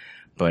can,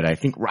 but I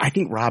think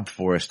Rob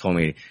Forrest told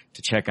me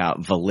to check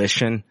out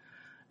Volition.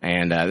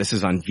 And this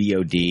is on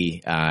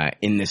VOD.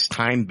 In this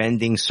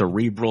time-bending,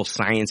 cerebral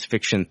science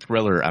fiction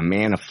thriller, a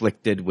man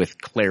afflicted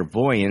with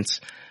clairvoyance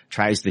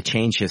tries to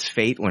change his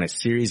fate when a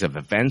series of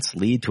events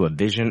lead to a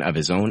vision of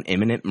his own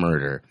imminent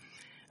murder.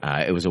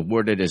 It was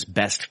awarded as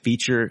Best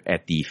Feature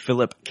at the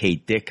Philip K.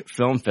 Dick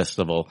Film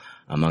Festival,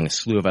 among a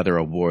slew of other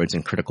awards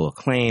and critical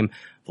acclaim.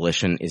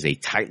 Volition is a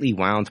tightly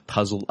wound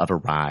puzzle of a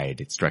ride.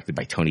 It's directed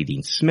by Tony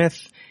Dean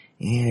Smith,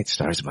 and it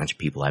stars a bunch of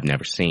people I've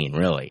never seen,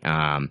 really.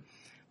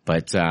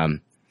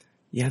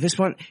 Yeah, this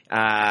one,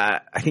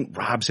 I think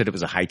Rob said it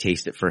was a high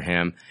taste it for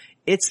him.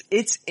 It's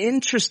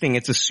interesting.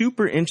 It's a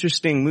super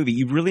interesting movie.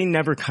 You really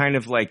never kind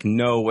of like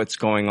know what's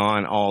going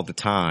on all the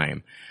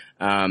time.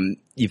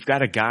 You've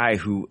got a guy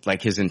who,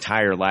 like, his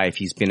entire life,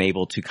 he's been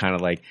able to kind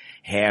of like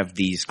have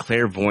these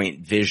clairvoyant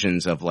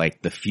visions of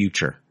like the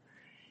future.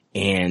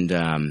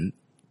 And,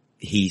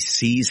 he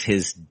sees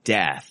his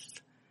death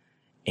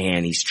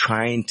and he's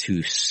trying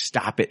to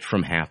stop it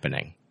from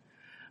happening.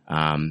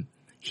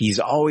 He's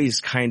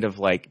always kind of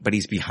like, but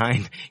he's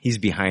behind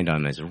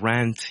on his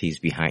rent.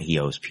 He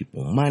owes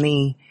people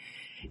money.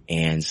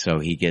 And so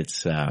he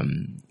gets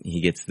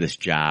this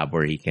job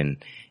where he can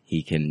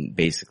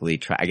basically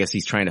try, I guess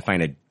he's trying to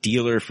find a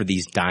dealer for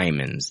these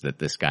diamonds that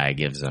this guy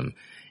gives him.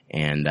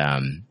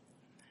 And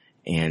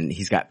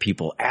he's got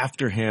people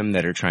after him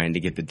that are trying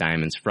to get the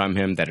diamonds from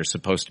him that are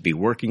supposed to be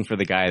working for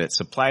the guy that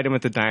supplied him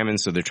with the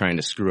diamonds. So they're trying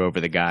to screw over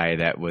the guy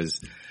that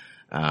was,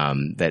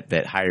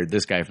 that hired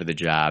this guy for the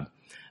job.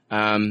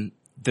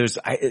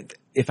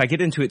 If I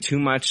get into it too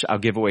much, I'll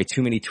give away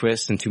too many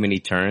twists and too many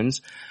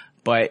turns,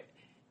 but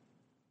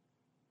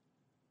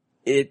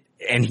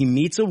and he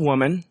meets a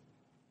woman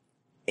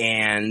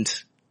and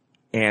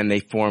they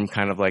form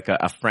kind of like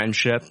a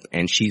friendship,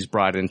 and she's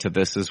brought into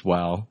this as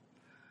well.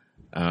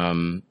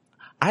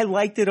 I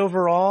liked it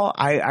overall.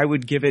 I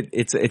would give it,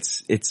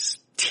 it's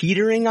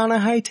teetering on a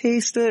high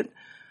taste it.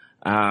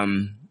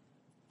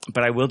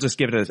 But I will just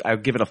I'll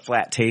give it a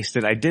flat taste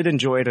it. I did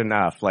enjoy it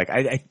enough. Like,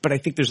 but I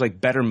think there's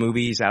like better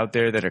movies out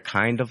there that are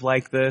kind of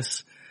like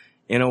this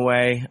in a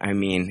way. I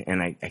mean,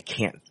 and I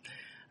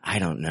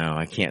don't know.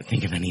 I can't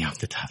think of any off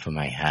the top of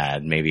my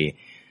head. Maybe,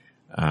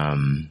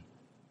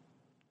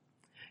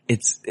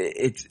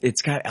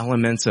 it's got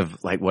elements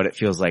of like what it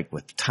feels like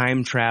with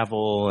time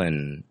travel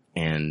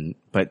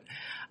but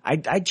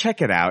I'd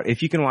check it out.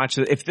 If you can watch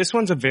it, if this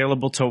one's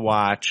available to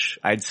watch,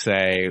 I'd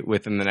say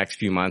within the next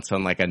few months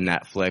on like a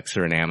Netflix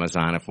or an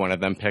Amazon, if one of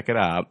them pick it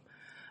up,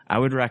 I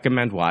would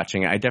recommend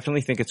watching it. I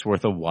definitely think it's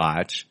worth a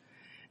watch.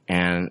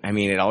 And I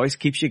mean, it always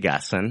keeps you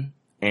guessing.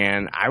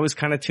 And I was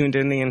kind of tuned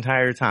in the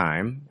entire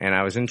time and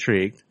I was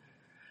intrigued.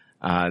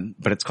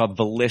 But it's called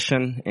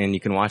Volition, and you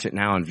can watch it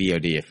now on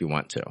VOD if you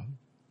want to.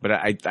 But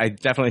I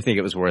definitely think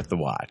it was worth the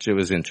watch. It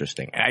was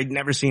interesting. I'd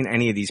never seen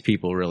any of these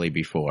people really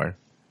before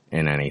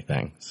in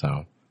anything.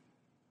 So,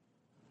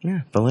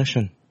 yeah,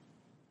 Volition.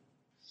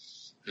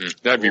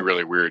 That'd be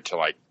really weird to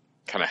like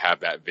kind of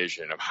have that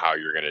vision of how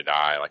you're going to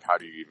die. Like, how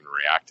do you even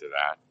react to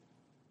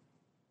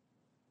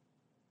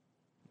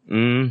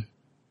that?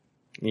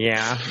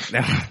 Yeah.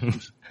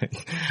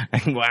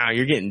 Wow,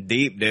 you're getting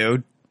deep,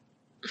 dude.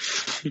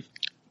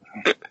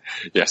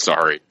 Yeah,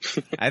 sorry.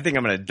 I think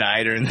I'm going to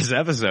die during this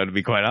episode, to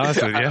be quite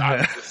honest with you. I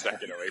was a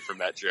second away from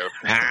that joke.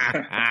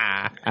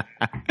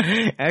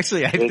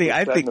 Actually,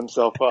 I think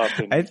himself up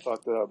and he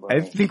fucked it up.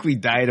 I think we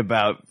died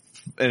about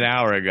an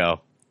hour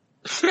ago.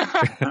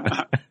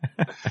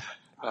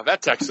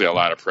 That's actually a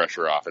lot of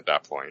pressure off at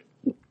that point.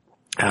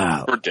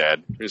 We're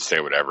dead. We just say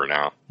whatever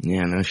now.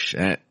 Yeah, no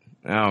shit.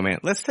 Oh man,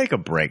 let's take a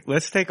break.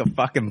 Let's take a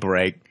fucking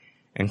break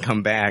and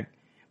come back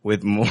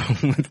with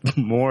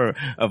more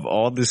of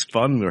all this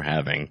fun we're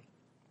having.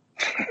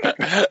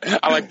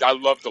 I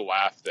love the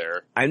laugh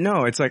there. I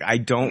know, it's like I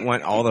don't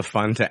want all the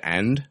fun to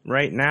end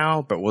right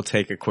now, but we'll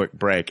take a quick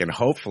break and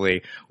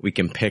hopefully we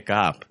can pick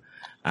up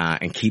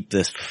and keep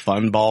this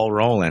fun ball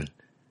rolling.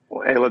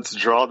 Well, hey, let's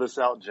draw this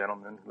out,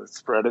 gentlemen. Let's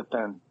spread it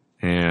thin.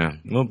 Yeah,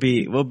 we'll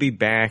be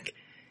back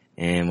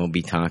and we'll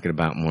be talking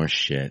about more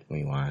shit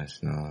we watch,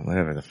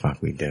 whatever the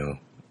fuck we do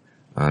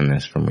on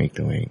this from week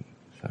to week.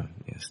 So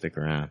yeah, stick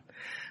around.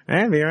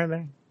 I'll be right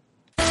back.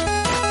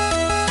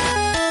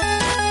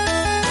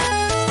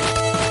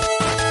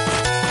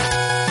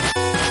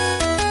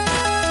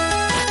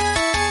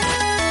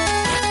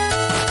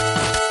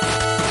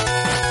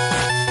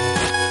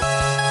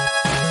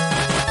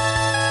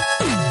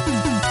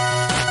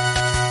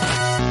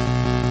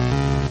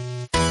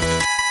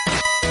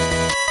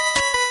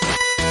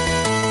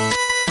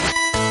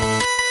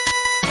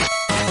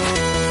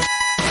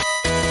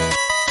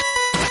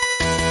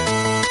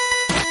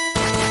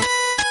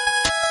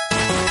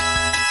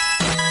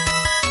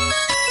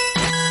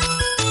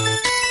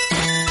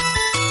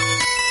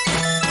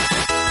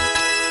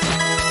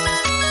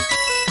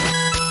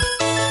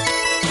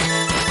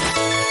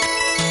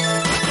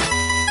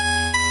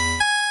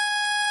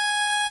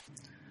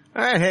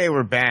 Hey,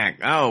 we're back.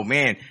 Oh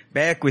man,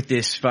 back with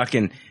this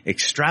fucking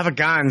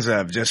extravaganza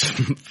of just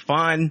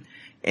fun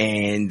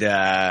and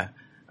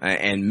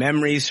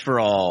memories for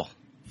all.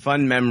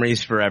 Fun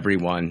memories for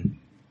everyone.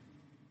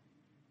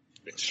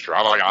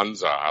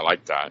 Extravaganza. I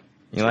like that.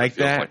 You like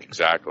that? Like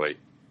exactly.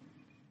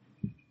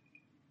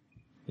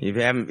 You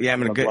having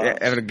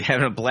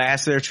a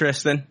blast there,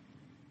 Tristan?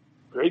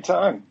 Great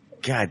time.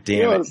 God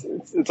damn it.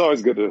 It's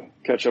always good to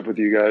catch up with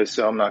you guys,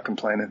 so I'm not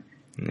complaining.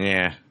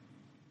 Yeah.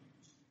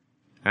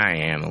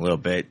 I am a little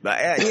bit, but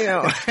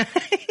Yeah,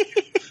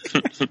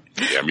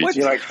 me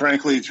too. Like,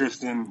 frankly,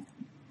 Tristan,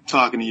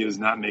 talking to you is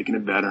not making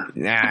it better.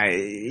 Nah,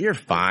 you're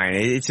fine.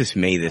 It's just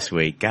me this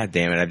week. God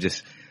damn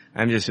it.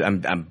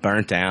 I'm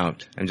burnt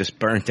out. I'm just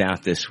burnt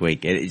out this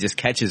week. It just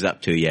catches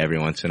up to you every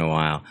once in a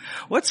while.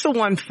 What's the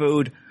one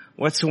food,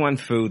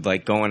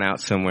 like going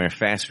out somewhere,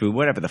 fast food,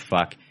 whatever the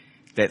fuck,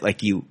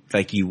 that you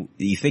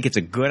think it's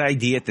a good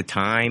idea at the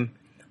time,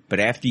 but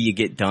after you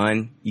get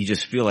done, you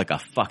just feel like a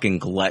fucking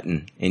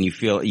glutton and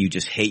you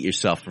just hate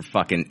yourself for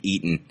fucking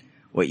eating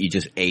what you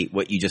just ate,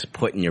 what you just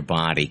put in your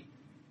body.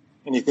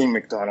 Anything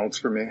McDonald's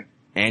for me.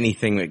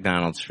 Anything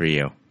McDonald's for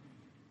you.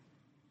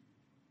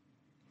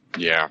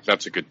 Yeah,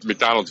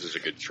 McDonald's is a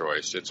good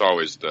choice. It's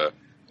always the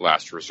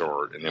last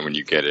resort, and then when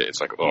you get it,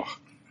 it's like, ugh.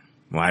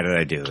 Why did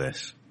I do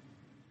this?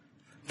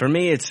 For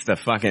me, it's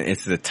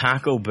the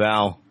Taco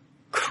Bell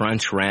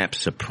Crunchwrap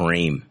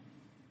Supreme.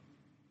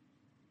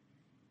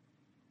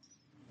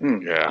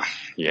 Yeah.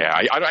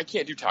 I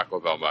can't do Taco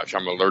Bell much.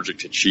 I'm allergic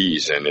to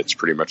cheese, and it's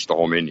pretty much the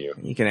whole menu.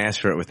 You can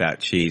ask for it without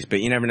cheese, but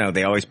you never know.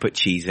 They always put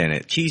cheese in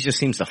it. Cheese just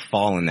seems to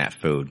fall in that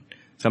food.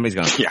 Somebody's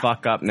going to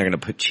fuck up, and they're going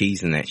to put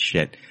cheese in that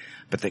shit.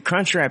 But the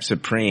Crunchwrap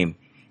Supreme,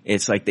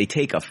 it's like they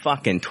take a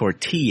fucking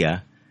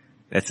tortilla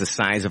that's the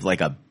size of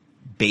like a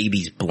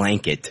baby's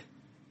blanket,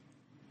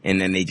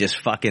 and then they just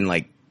fucking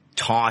like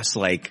toss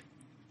like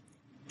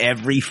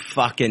every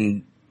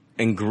fucking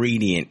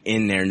ingredient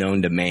in there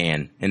known to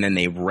man, and then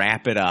they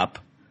wrap it up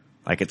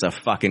like it's a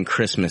fucking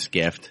Christmas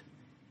gift,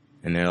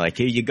 and they're like,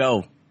 here you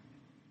go.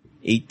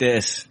 Eat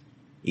this.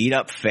 Eat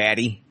up,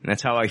 fatty. And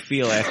that's how I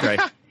feel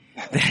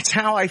that's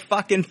how I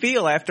fucking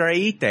feel after I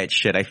eat that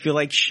shit. I feel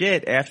like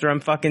shit after I'm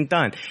fucking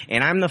done.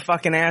 And I'm the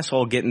fucking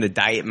asshole getting the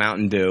Diet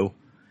Mountain Dew.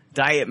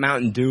 Diet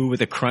Mountain Dew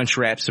with a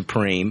Crunchwrap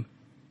Supreme.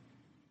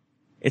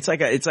 It's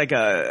like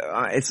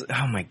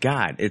oh my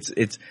God.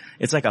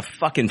 It's like a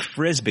fucking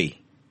Frisbee.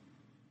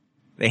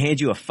 They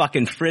hand you a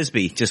fucking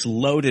Frisbee just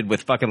loaded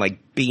with fucking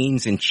like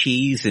beans and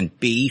cheese and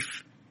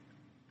beef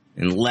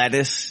and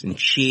lettuce and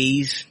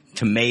cheese,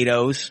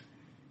 tomatoes.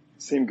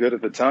 Seemed good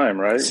at the time,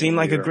 right? Seemed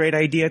like a great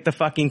idea at the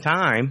fucking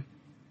time.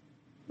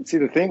 See,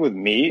 the thing with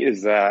me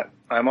is that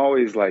I'm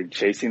always like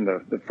chasing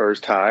the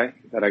first high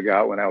that I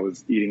got when I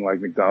was eating like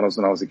McDonald's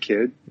when I was a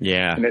kid.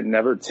 Yeah. And it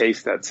never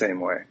tastes that same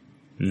way.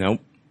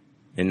 Nope.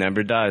 It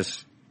never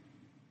does.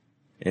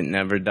 It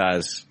never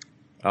does.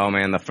 Oh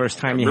man, the first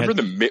time you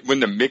remember when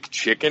the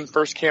McChicken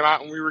first came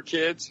out when we were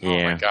kids? Yeah.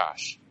 Oh my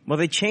gosh. Well,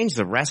 they changed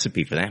the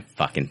recipe for that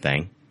fucking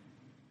thing.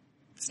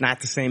 It's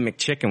not the same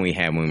McChicken we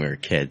had when we were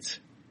kids.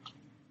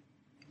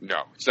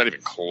 No, it's not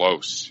even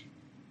close.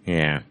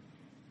 Yeah.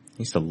 I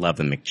used to love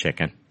the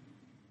McChicken.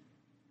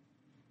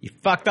 You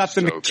fucked up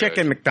the McChicken,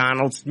 good.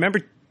 McDonald's.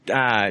 Remember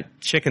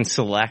Chicken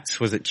Selects?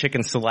 Was it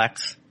Chicken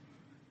Selects?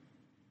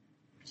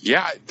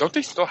 Yeah, don't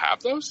they still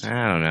have those?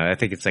 I don't know. I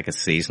think it's like a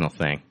seasonal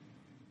thing.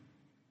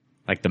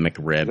 Like the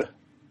McRib.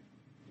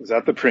 Was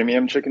that the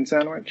premium chicken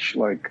sandwich?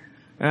 Like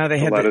they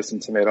had lettuce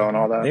and tomato and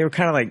all that? They were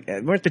kind of like,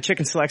 weren't the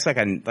Chicken Selects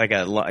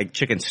like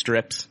chicken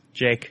strips,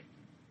 Jake?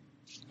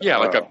 Yeah,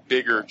 like a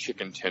bigger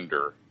chicken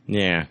tender.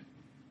 Yeah.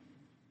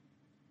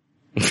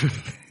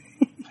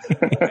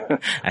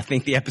 I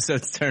think the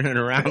episode's turning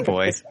around,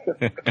 boys.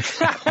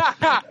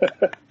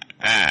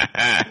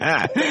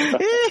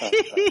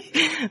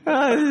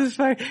 Oh, this is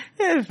fun.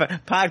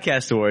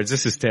 Podcast awards.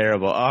 This is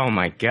terrible. Oh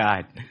my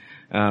God.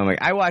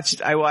 I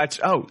watched,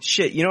 oh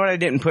shit. You know what I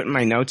didn't put in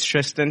my notes,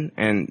 Tristan?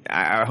 And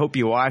I hope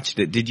you watched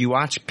it. Did you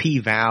watch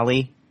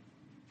P-Valley?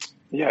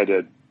 Yeah, I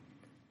did.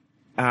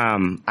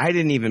 I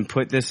didn't even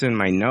put this in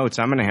my notes.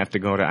 I'm going to have to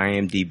go to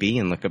IMDb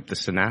and look up the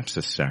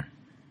synopsis, sir.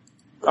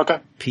 Okay.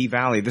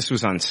 P-Valley, this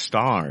was on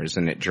Stars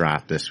and it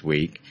dropped this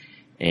week.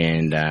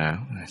 And,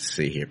 let's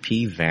see here.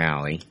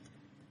 P-Valley.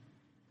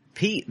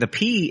 The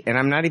P, and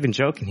I'm not even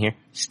joking here,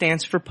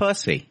 stands for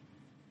pussy.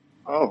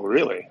 Oh,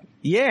 really?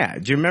 Yeah.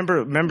 Do you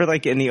remember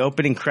like in the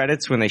opening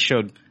credits when they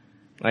showed,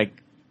 like,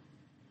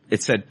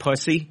 it said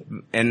pussy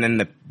and then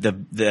the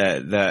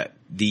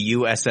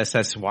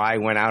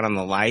USSSY went out on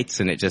the lights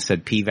and it just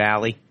said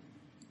P-Valley?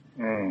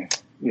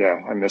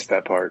 Yeah, I missed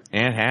that part.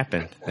 It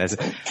happened. It's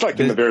like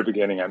in the very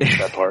beginning, I missed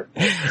that part.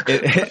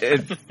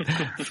 It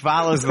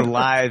follows the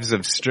lives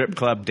of strip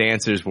club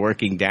dancers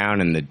working down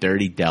in the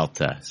dirty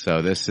Delta.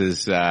 So this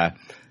is a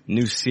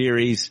new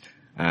series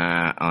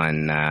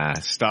on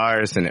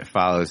Stars, and it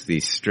follows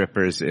these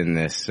strippers in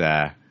this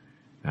in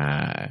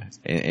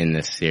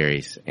this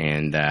series.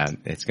 And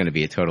it's going to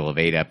be a total of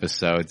 8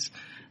 episodes.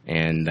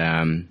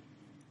 And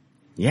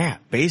yeah,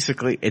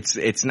 basically it's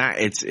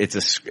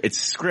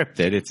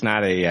scripted. It's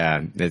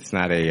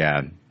not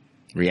a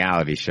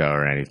reality show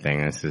or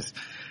anything. This is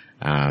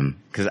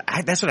cuz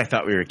that's what I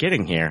thought we were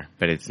getting here,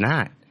 but it's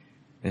not.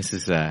 This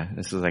is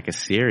like a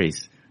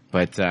series.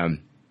 But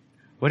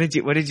what did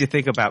you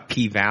think about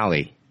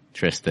P-Valley,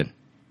 Tristan?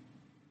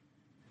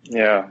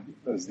 Yeah,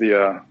 as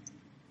the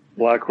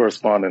black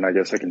correspondent, I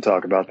guess I can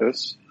talk about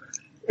this.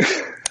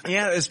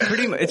 Yeah, it's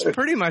pretty much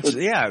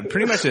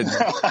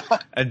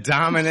a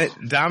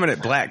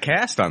dominant black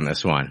cast on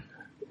this one.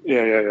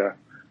 Yeah.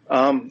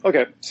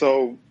 Okay,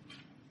 so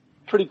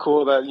pretty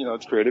cool that,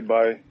 it's created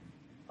by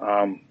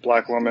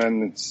black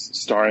women. It's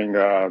starring,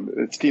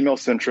 it's female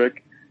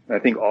centric. And I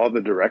think all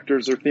the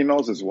directors are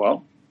females as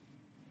well.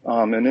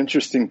 An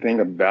interesting thing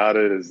about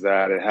it is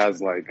that it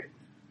has like,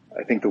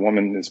 I think the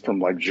woman is from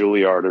like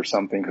Juilliard or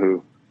something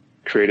who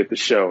created the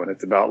show, and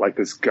it's about like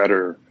this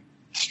gutter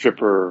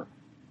stripper,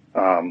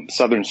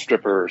 Southern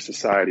stripper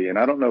society. And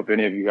I don't know if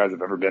any of you guys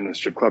have ever been to a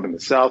strip club in the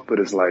South, but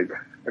it's like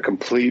a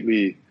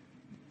completely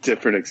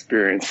different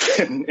experience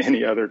than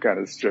any other kind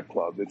of strip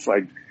club. It's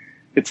like,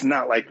 it's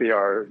not like they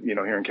are, you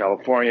know, here in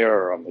California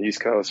or on the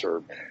East Coast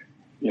or,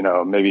 you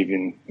know, maybe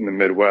even in the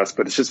Midwest,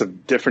 but it's just a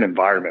different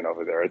environment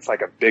over there. It's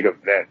like a big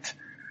event.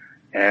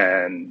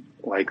 And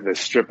like the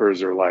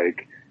strippers are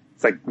like,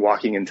 it's like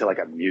walking into like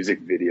a music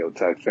video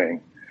type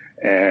thing.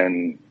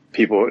 And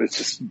people, it's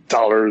just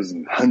dollars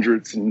and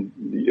hundreds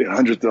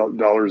of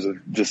dollars of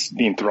just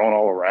being thrown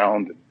all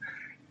around and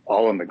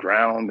all on the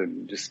ground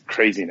and just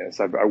craziness.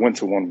 I went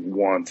to one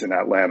once in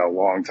Atlanta a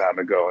long time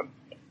ago, and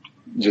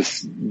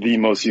just the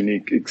most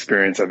unique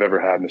experience I've ever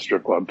had in a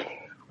strip club.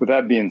 With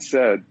that being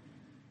said,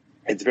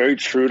 it's very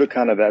true to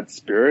kind of that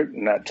spirit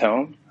and that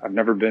tone. I've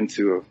never been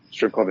to a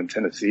strip club in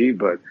Tennessee,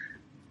 but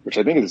which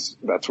I think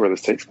that's where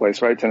this takes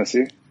place, right?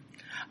 Tennessee?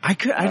 I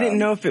didn't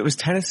know if it was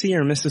Tennessee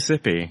or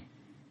Mississippi.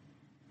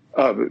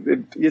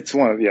 It's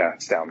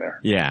it's down there.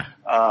 Yeah.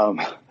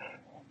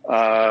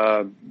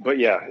 But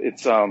yeah,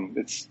 it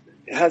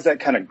has that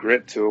kind of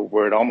grit to it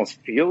where it almost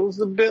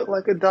feels a bit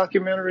like a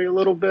documentary a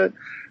little bit.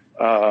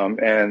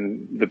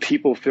 And the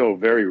people feel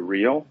very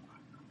real.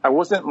 I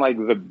wasn't like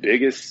the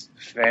biggest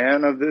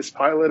fan of this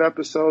pilot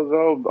episode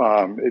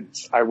though.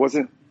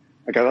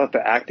 I thought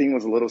the acting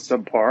was a little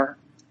subpar,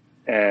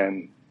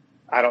 and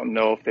I don't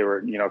know if they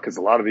were, you know, cause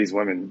a lot of these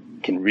women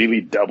can really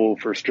double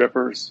for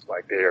strippers.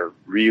 Like they're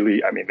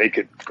really, I mean, they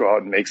could go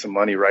out and make some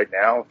money right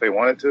now if they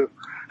wanted to.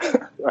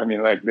 I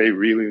mean, like they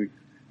really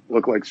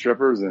look like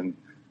strippers, and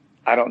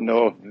I don't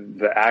know if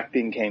the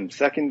acting came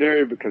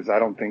secondary because I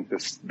don't think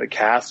the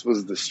cast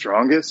was the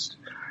strongest.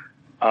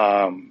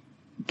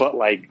 But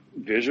like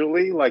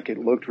visually, like it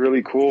looked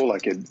really cool.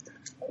 Like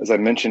as I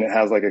mentioned, it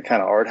has like a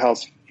kind of art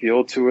house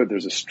feel to it.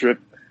 There's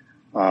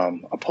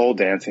a pole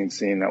dancing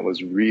scene that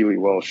was really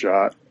well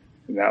shot.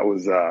 And that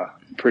was,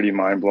 pretty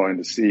mind blowing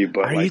to see.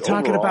 But are you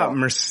talking about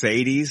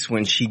Mercedes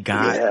when she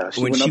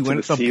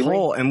went up the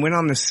pole and went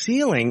on the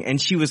ceiling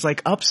and she was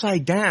like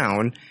upside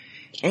down?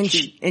 And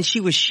she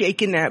was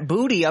shaking that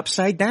booty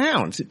upside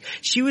down.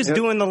 She was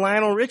doing the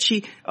Lionel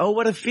Richie, "Oh,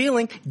 what a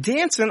feeling,"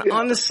 dancing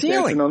on the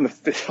ceiling.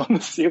 Dancing on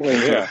the ceiling,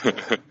 yeah.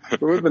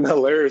 It would have been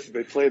hilarious if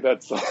they played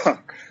that song.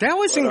 That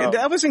was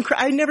incredible.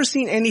 I'd never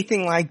seen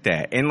anything like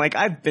that. And like,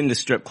 I've been to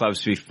strip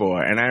clubs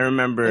before, and I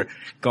remember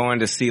going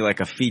to see like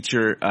a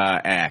feature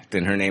act,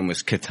 and her name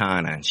was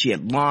Katana, and she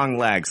had long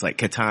legs like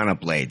katana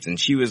blades, and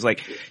she was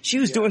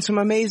doing some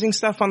amazing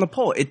stuff on the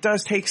pole. It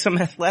does take some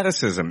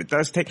athleticism.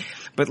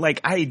 But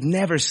like, I had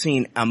never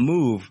seen a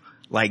move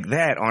like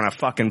that on a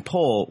fucking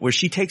pole where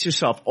she takes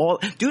herself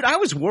dude, I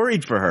was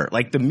worried for her.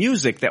 Like the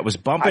music that was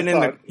bumping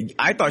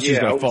I thought she was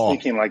going to fall. I was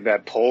thinking like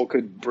that pole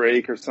could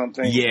break or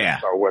something.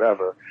 Yeah. Or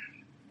whatever.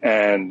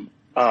 And,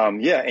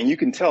 and you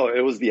can tell it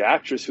was the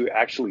actress who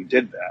actually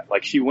did that.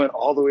 Like she went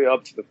all the way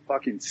up to the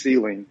fucking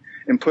ceiling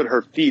and put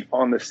her feet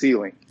on the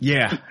ceiling.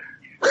 Yeah.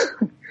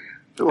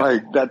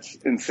 Like, that's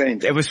insane.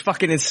 It was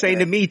fucking insane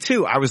to me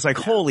too. I was like,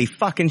 holy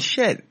fucking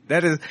shit.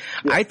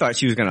 I thought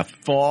she was going to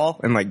fall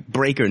and like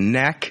break her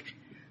neck.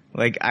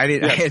 Like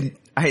I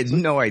had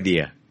no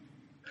idea.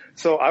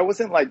 So I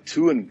wasn't like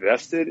too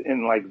invested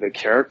in like the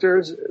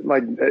characters.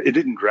 Like it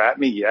didn't grab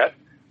me yet,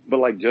 but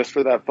like just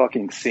for that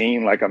fucking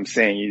scene, like I'm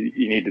saying,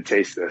 you need to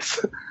taste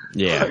this.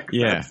 Yeah. Like,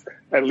 yeah.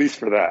 At least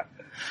for that.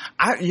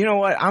 You know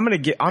what?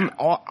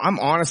 I'm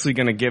honestly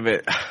gonna give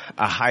it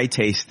a high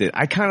taste.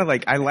 I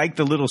like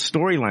the little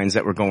storylines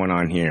that were going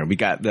on here. We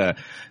got the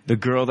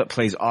girl that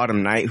plays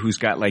Autumn Night, who's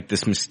got like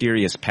this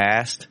mysterious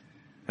past.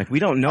 Like we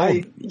don't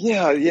know.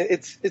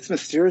 It's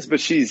mysterious,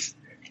 but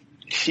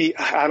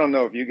I don't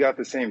know if you got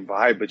the same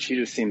vibe, but she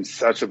just seems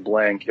such a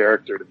bland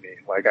character to me.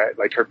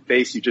 Like her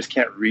face, you just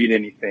can't read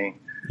anything.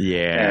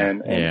 Yeah.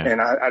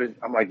 And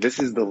I'm like, this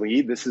is the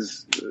lead. This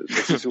is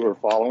who we're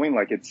following.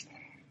 Like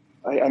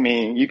I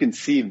mean, you can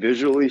see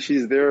visually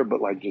she's there, but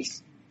like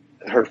just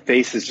her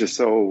face is just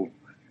so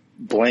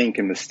blank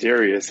and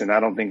mysterious. And I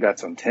don't think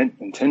that's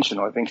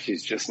intentional. I think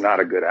she's just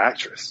not a good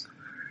actress.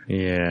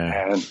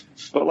 Yeah.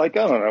 But like,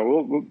 I don't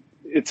know.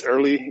 It's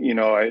early, you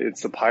know,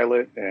 it's a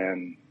pilot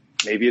and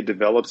maybe it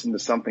develops into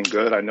something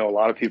good. I know a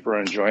lot of people are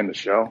enjoying the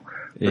show.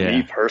 For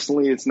me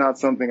personally, it's not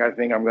something I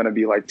think I'm going to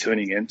be like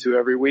tuning into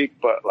every week,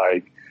 but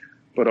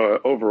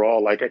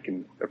overall, like I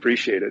can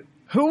appreciate it.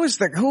 Who was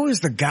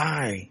the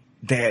guy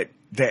that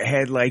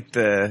had like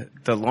the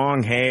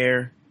long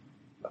hair?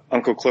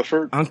 Uncle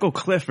Clifford? Uncle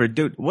Clifford,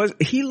 dude,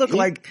 he looked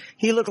like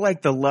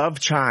the love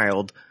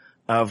child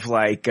of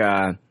like,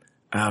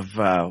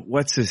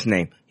 what's his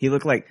name? He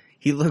looked like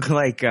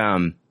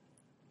the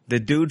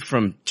dude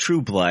from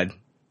True Blood.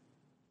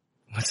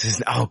 What's his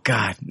name? Oh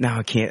God, now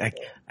I can't,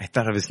 I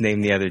thought of his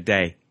name the other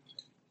day.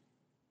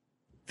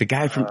 The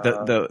guy from,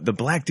 the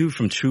black dude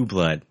from True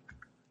Blood.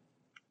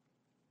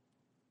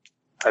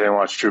 I didn't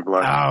watch True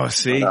Blood. Oh,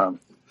 see?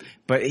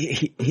 But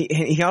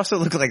he also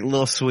looked like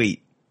Lil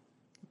Sweet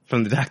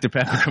from the Dr.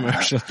 Pepper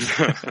commercial.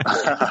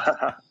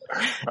 Yeah,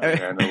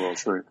 I know Lil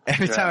Sweet.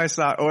 Every time I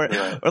saw it,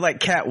 or like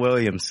Cat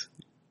Williams.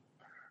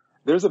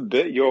 There's a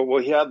bit,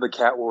 well, he had the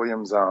Cat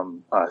Williams,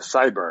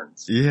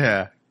 sideburns.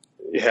 Yeah.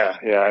 Yeah,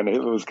 and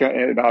it was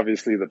and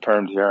obviously the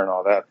permed hair and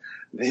all that.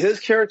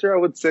 His character, I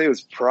would say, was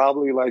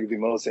probably like the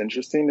most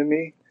interesting to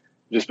me,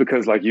 just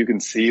because like you can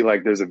see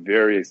like there's a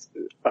very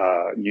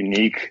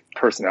unique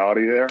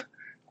personality there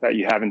that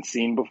you haven't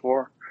seen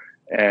before,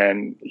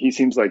 and he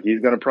seems like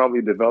he's going to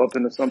probably develop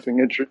into something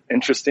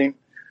interesting.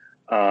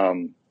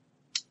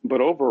 But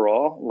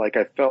overall, like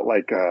I felt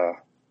like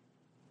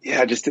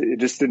it just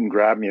didn't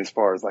grab me as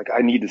far as like,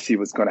 I need to see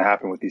what's going to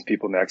happen with these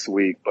people next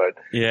week.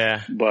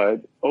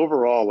 But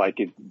overall, like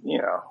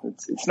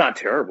it's not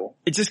terrible.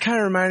 It just kind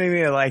of reminded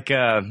me of like,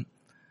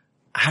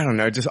 I don't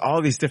know, just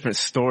all these different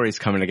stories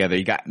coming together.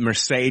 You got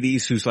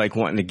Mercedes, who's like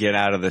wanting to get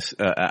out of this,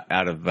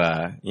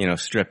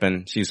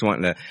 stripping.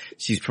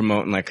 She's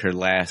promoting like her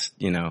last,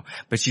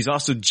 but she's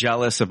also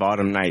jealous of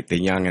Autumn Night, the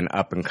young and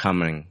up and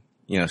coming,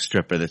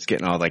 stripper that's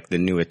getting all like the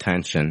new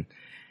attention.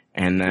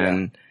 And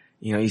then,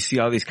 you see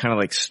all these kind of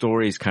like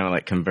stories kind of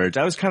like converge.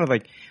 I was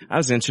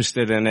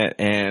interested in it,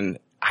 and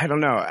I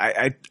don't know.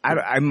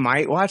 I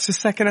might watch the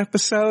second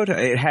episode.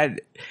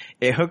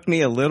 It hooked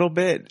me a little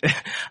bit.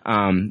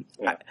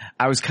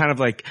 I was kind of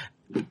like,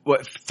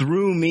 what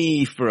threw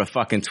me for a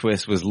fucking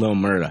twist was Lil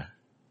Murda.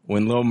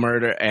 When Lil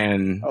Murda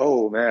and...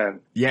 Oh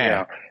man.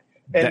 Yeah.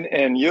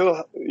 And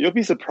you'll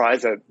be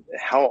surprised at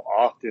how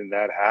often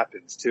that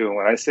happens too. And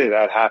when I say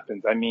that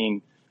happens, I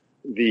mean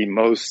the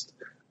most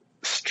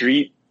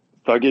street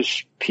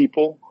thuggish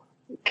people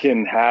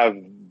can have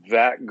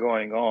that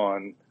going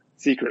on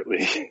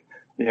secretly,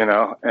 and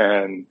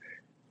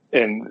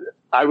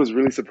I was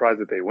really surprised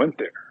that they went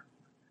there.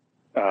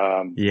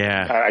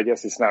 I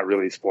guess it's not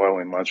really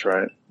spoiling much,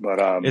 right?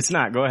 But, it's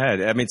not. Go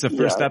ahead. I mean, it's the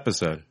first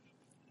episode.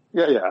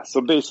 Yeah.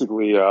 So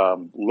basically,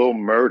 Lil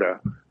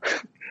Murda,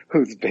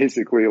 who's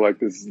basically like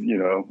this,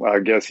 I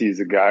guess he's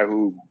a guy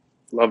who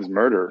loves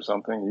murder or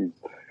something.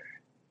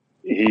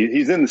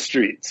 He's in the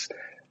streets,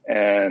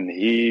 and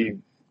he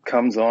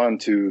comes on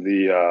to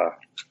the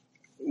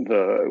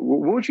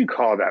what would you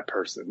call that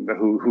person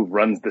who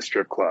runs the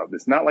strip club?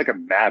 It's not like a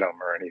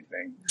madam or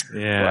anything.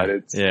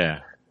 Yeah.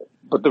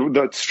 But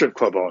the strip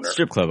club owner.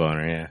 Strip club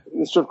owner, yeah.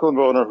 The strip club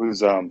owner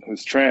who's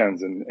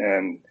trans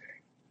and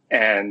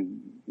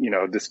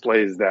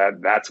displays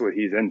that's what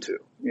he's into.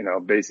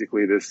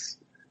 Basically this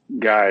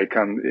guy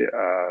comes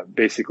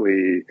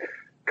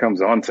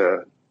on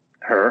to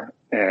her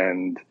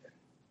and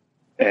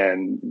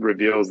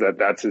reveals that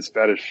that's his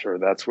fetish, or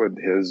that's what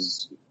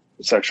his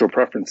sexual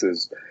preference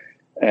is.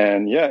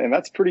 And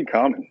that's pretty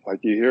common. Like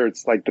you hear,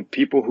 it's like the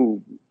people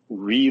who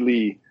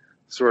really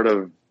sort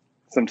of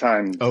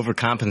sometimes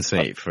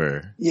overcompensate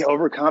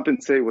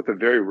overcompensate with a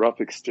very rough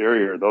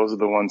exterior. Those are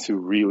the ones who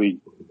really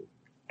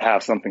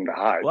have something to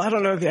hide. Well, I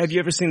don't know. Have you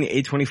ever seen the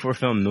A24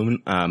 film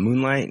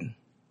Moonlight?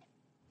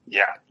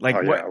 Yeah. Like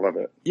I love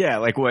it. Yeah.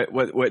 Like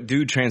what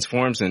dude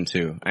transforms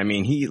into. I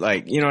mean, he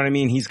like, you know what I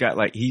mean? He's got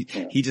like,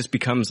 he just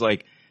becomes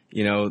like, I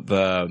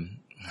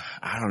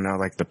don't know,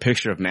 like the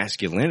picture of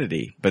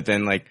masculinity, but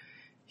then like,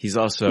 he's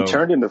also. He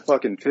turned into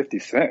fucking 50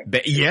 Cent.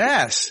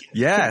 Yes.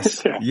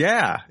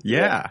 Yeah.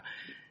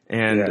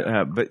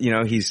 And, but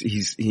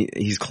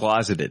he's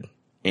closeted.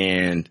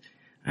 And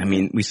I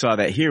mean, we saw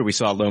that here. We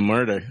saw Lil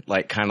Murda,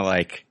 like kind of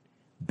like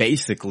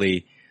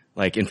basically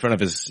like in front of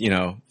his,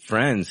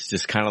 friends,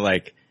 just kind of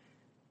like,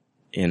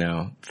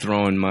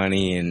 throwing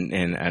money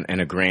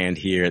and a grand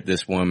here at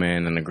this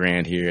woman and a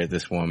grand here at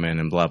this woman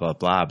and blah, blah,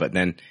 blah. But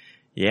then,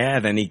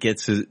 then he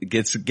gets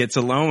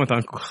alone with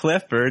Uncle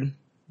Clifford,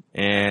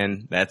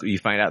 and you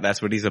find out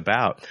that's what he's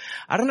about.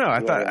 I don't know.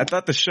 I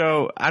thought the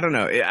show, I don't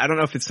know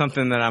if it's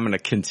something that I'm going to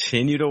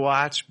continue to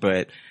watch,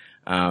 but,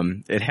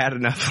 it had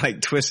enough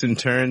like twists and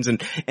turns, and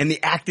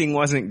the acting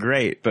wasn't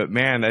great, but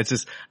man,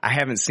 I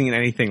haven't seen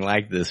anything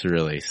like this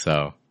really,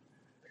 so.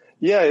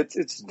 Yeah,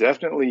 it's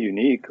definitely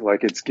unique.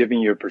 Like it's giving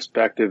you a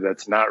perspective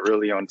that's not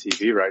really on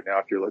TV right now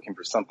if you're looking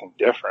for something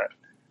different.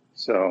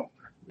 So,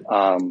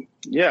 I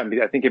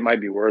think it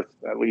might be worth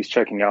at least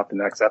checking out the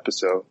next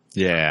episode.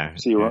 Yeah.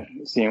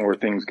 Seeing where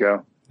things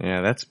go. Yeah,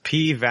 that's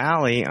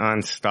P-Valley on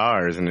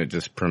Starz, and it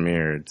just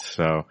premiered.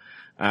 So,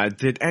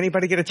 did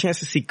anybody get a chance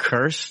to see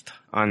Cursed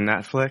on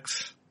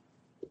Netflix?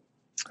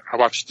 I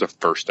watched the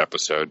first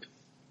episode.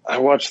 I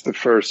watched the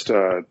first,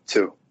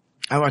 2.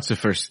 I watched the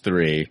first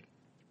 3.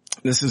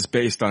 This is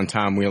based on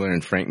Tom Wheeler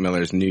and Frank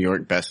Miller's New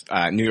York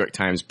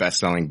Times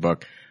best-selling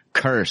book,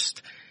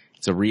 Cursed.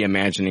 It's a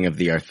reimagining of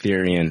the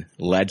Arthurian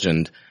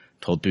legend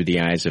told through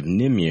the eyes of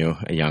Nimue,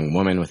 a young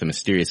woman with a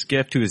mysterious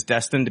gift who is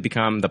destined to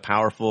become the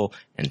powerful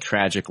and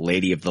tragic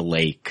Lady of the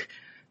Lake.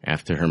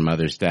 After her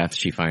mother's death,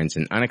 she finds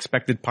an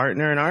unexpected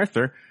partner in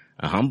Arthur,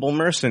 a humble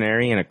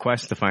mercenary in a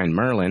quest to find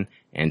Merlin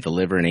and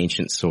deliver an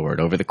ancient sword.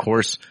 Over the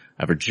course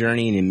of her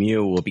journey,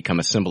 Nimue will become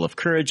a symbol of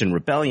courage and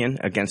rebellion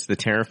against the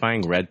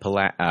terrifying Red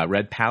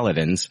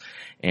Paladins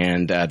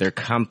and their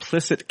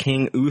complicit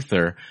King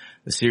Uther,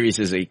 The series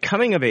is a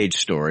coming-of-age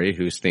story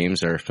whose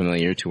themes are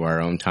familiar to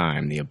our own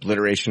time. The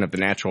obliteration of the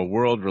natural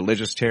world,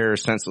 religious terror,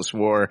 senseless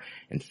war,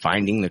 and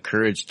finding the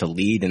courage to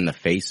lead in the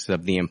face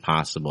of the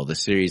impossible. The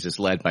series is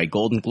led by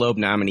Golden Globe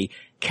nominee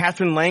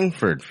Catherine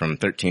Langford from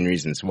 13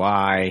 Reasons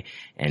Why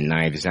and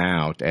Knives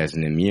Out as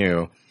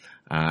Nimue.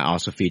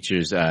 Also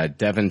features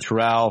Devin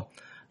Terrell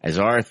as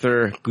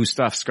Arthur,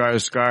 Gustav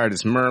Skarsgård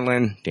as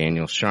Merlin,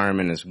 Daniel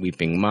Sharman as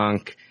Weeping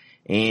Monk,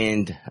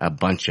 and a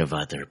bunch of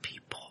other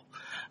people.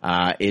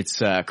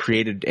 It's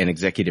created and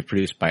executive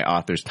produced by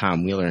authors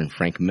Tom Wheeler and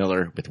Frank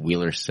Miller, with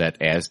Wheeler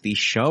set as the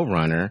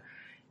showrunner.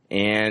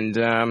 And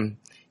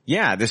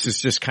this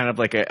is just kind of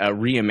like a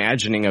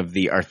reimagining of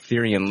the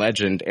Arthurian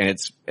legend, and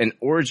it's an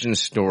origin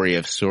story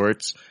of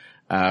sorts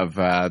of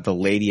the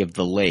Lady of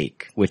the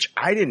Lake, which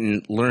I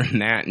didn't learn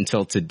that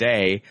until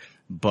today,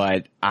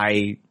 but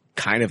I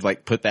kind of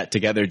like put that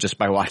together just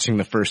by watching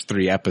the first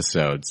 3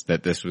 episodes,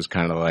 that this was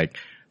kind of like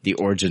the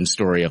origin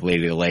story of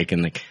Lady of the Lake,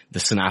 and the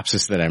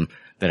synopsis that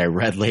I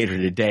read later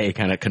today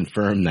kind of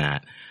confirmed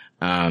that.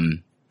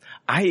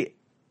 I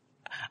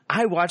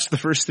watched the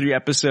first 3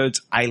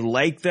 episodes. I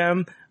like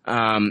them.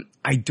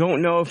 I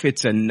don't know if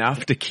it's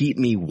enough to keep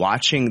me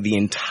watching the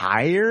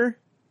entire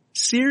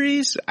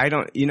series. I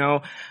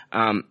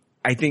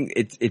think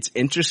it's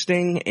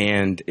interesting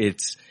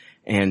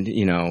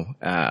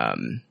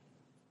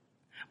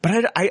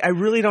but I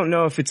really don't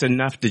know if it's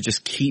enough to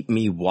just keep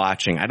me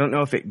watching. I don't know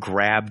if it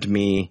grabbed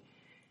me,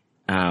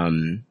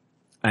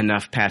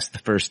 enough past the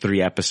first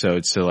 3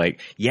 episodes. So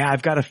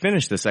I've got to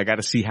finish this. I got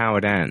to see how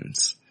it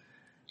ends.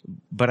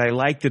 But I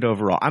liked it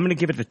overall. I'm going to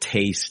give it a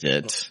taste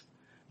it,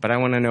 but I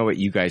want to know what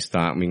you guys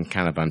thought. We can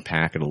kind of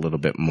unpack it a little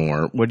bit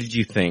more. What did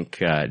you think,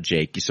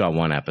 Jake? You saw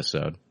 1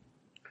 episode.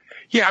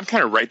 Yeah, I'm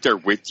kind of right there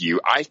with you.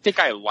 I think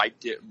I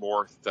liked it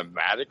more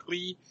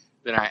thematically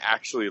than I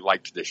actually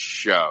liked the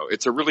show.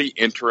 It's a really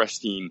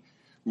interesting,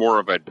 more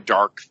of a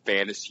dark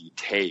fantasy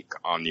take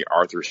on the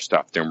Arthur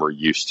stuff than we're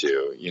used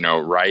to,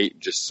 right?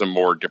 Just some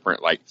more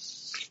different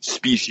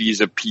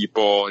species of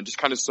people and just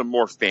kind of some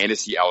more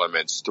fantasy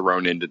elements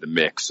thrown into the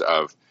mix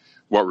of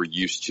what we're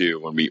used to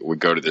when we would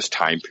go to this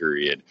time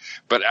period.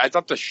 But I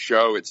thought the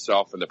show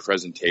itself and the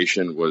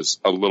presentation was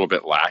a little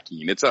bit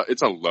lacking. It's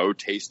a low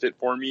taste it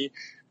for me.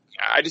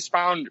 I just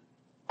found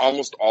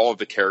almost all of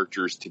the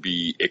characters to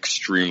be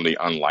extremely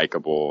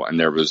unlikable, and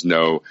there was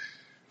no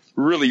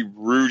really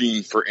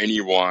rooting for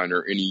anyone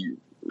or any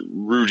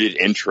rooted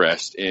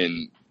interest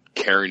in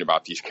caring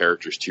about these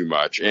characters too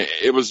much.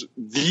 It was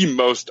the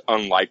most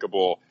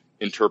unlikable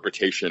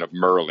interpretation of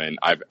Merlin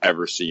I've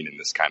ever seen in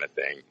this kind of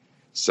thing.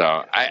 So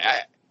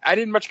I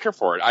didn't much care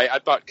for it. I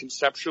thought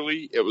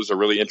conceptually it was a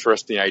really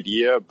interesting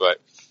idea, but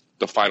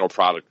the final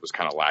product was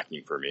kind of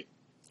lacking for me.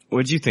 What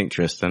did you think,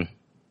 Tristan?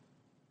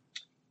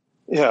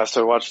 Yeah,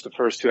 so I watched the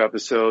first 2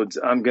 episodes.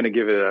 I'm going to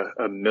give it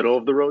a middle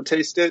of the road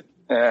taste it.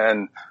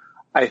 And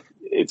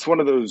it's one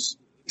of those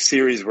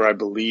series where I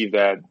believe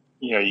that,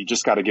 you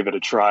just got to give it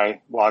a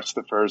try. Watch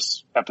the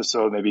first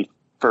episode, maybe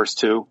first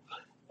 2,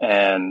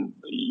 and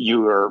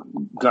you are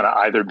going to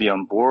either be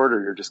on board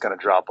or you're just going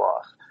to drop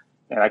off.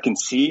 And I can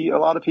see a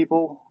lot of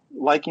people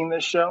liking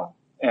this show.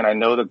 And I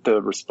know that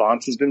the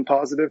response has been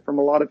positive from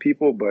a lot of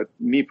people, but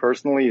me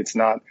personally, it's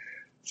not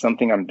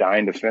something I'm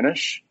dying to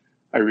finish.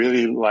 I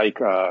really like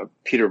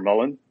Peter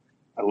Mullen.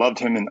 I loved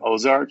him in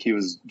Ozark. He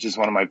was just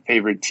one of my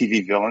favorite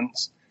TV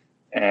villains.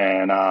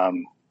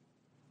 And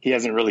he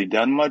hasn't really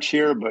done much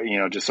here, but,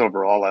 just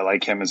overall, I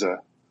like him as a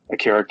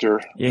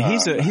character. Yeah,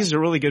 he's a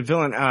really good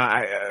villain.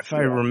 I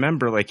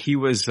remember, he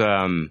was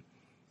also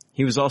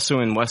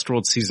in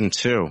Westworld season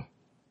 2.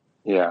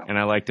 Yeah. And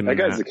I liked him. That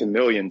guy's a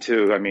chameleon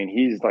too. I mean,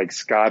 he's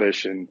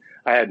Scottish, and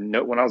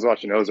when I was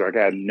watching Ozark,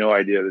 I had no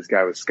idea this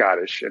guy was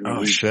Scottish. I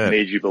mean, he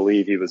made you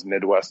believe he was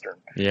Midwestern.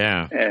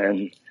 Yeah.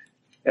 And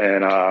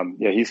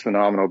he's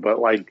phenomenal, but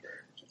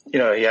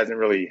he hasn't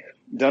really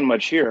done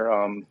much here,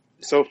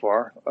 so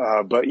far.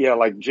 But yeah,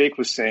 like Jake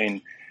was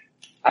saying,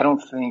 I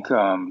don't think,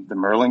 the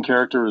Merlin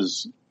character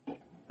is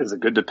a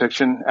good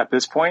depiction at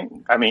this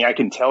point. I mean, I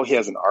can tell he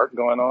has an arc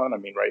going on. I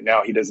mean, right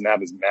now he doesn't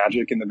have his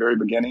magic in the very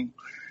beginning,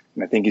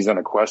 and I think he's on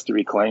a quest to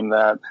reclaim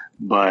that.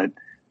 But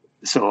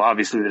so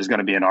obviously there's going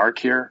to be an arc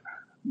here,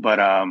 but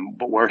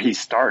where he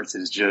starts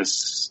is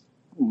just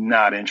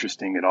not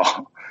interesting at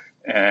all.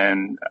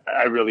 And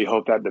I really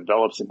hope that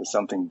develops into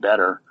something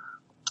better.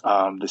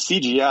 The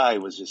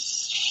CGI was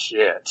just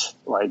shit,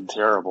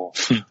 terrible.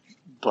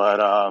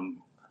 But, I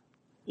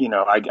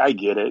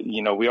get it.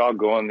 We all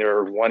go in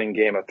there wanting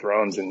Game of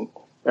Thrones, and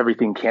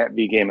everything can't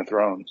be Game of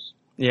Thrones.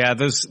 Yeah,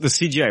 the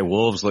CGI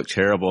wolves look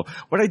terrible.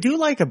 What I do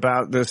like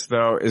about this,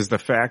 though, is the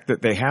fact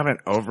that they haven't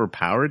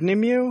overpowered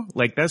Nimue.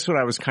 That's what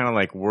I was kind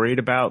of worried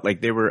about.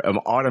 They were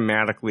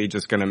automatically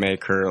just going to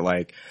make her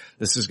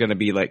this is going to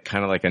be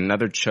kind of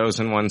another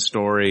Chosen One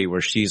story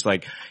where she's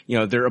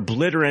they're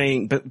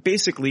obliterating, but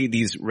basically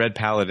these Red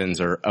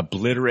Paladins are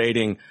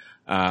obliterating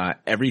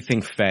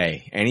everything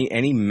Fae,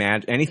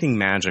 anything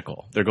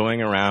magical. They're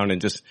going around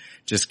and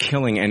just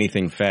killing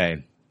anything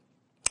Fae.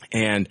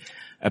 And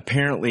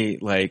apparently,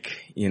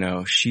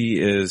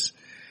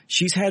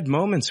 she's had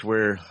moments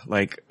where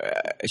like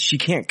she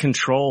can't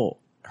control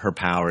her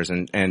powers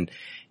and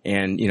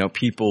you know,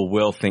 people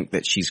will think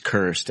that she's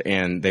cursed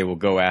and they will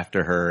go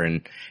after her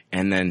and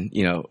then,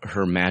 you know,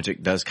 her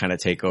magic does kind of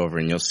take over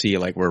and you'll see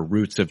like where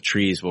roots of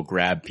trees will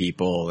grab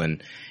people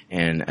and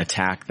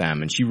attack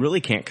them and she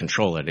really can't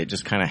control it. It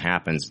just kind of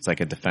happens. It's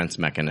like a defense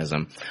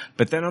mechanism.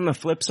 But then on the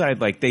flip side,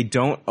 like they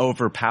don't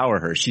overpower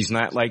her. She's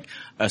not like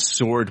a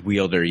sword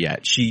wielder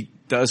yet. She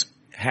does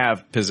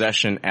have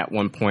possession at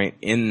one point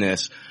in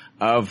this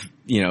of,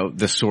 you know,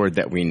 the sword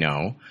that we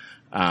know.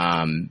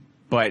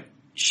 But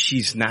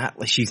she's not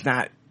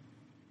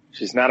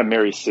a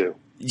Mary Sue.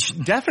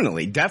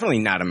 Definitely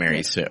not a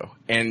Mary Sue.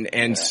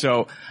 And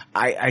so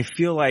I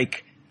feel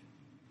like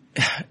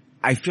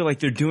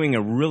they're doing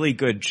a really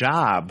good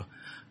job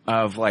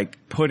of like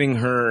putting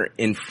her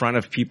in front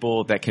of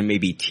people that can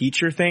maybe teach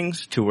her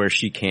things to where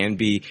she can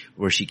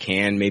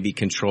maybe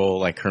control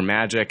like her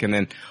magic, and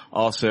then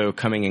also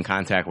coming in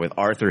contact with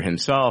Arthur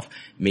himself,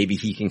 maybe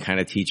he can kind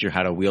of teach her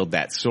how to wield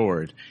that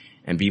sword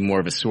and be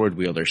more of a sword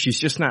wielder. She's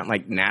just not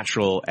like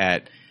natural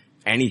at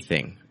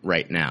anything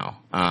right now.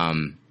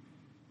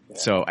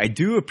 So I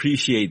do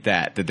appreciate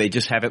that they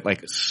just haven't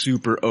like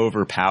super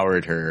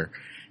overpowered her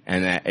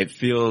and that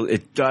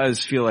it does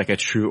feel like a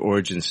true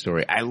origin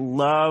story. I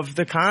love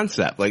the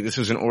concept. Like this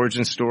was an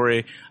origin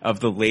story of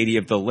the Lady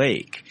of the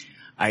Lake.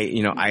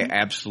 I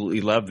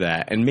absolutely love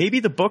that. And maybe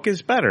the book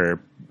is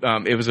better.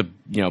 It was a,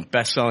 you know,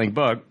 best-selling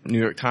book, New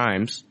York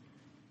Times.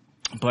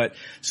 But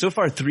so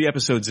far 3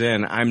 episodes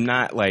in, I'm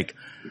not like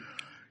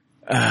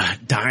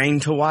dying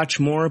to watch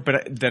more,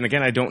 but then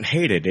again, I don't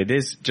hate it. It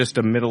is just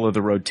a middle of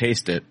the road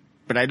taste it,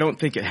 but I don't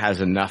think it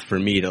has enough for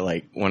me to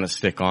like want to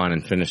stick on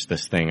and finish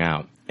this thing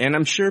out. And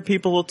I'm sure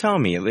people will tell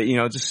me, you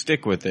know, just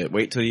stick with it.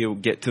 Wait till you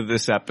get to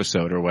this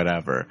episode or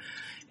whatever.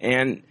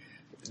 And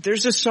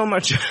there's just so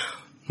much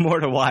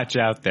more to watch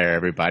out there,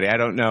 everybody. I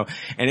don't know.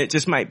 And it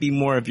just might be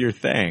more of your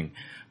thing.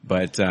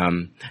 But,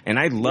 and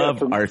I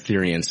love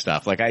Arthurian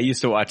stuff. Like I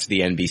used to watch the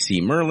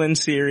NBC Merlin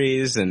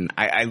series and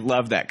I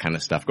love that kind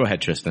of stuff. Go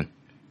ahead, Tristan.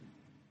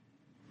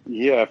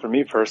 Yeah, for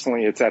me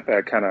personally, it's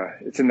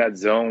in that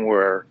zone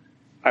where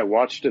I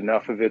watched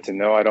enough of it to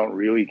know I don't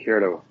really care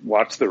to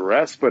watch the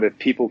rest. But if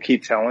people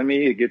keep telling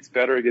me it gets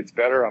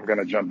better, I'm going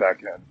to jump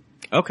back in.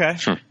 Okay.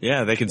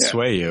 Yeah, they could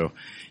sway you.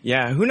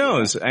 Yeah, who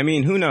knows? I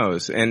mean, who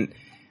knows? And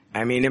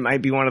I mean, it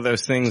might be one of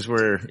those things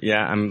where,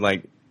 yeah, I'm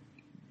like,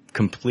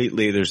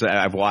 completely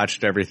I've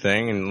watched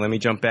everything and let me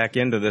jump back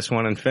into this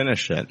one and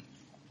finish it.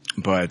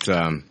 But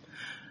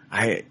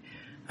I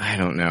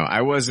don't know. I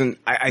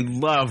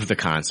love the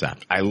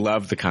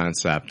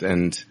concept.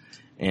 And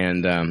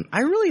I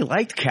really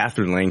liked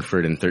Catherine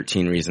Langford in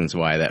 13 Reasons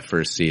Why that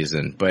first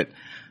season, but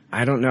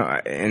I don't know.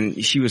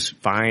 And she was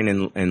fine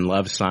in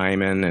Love,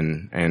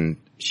 Simon, and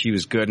she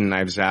was good in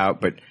Knives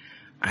Out, but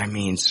I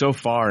mean, so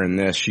far in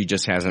this, she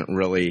just hasn't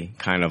really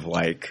kind of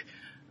like,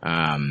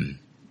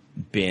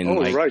 been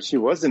right. She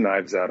was in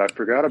Knives Out. I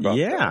forgot about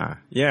that.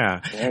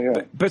 Yeah.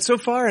 But so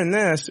far in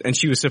this, and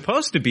she was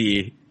supposed to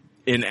be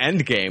in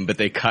Endgame, but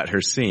they cut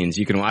her scenes.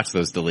 You can watch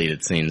those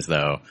deleted scenes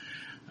though.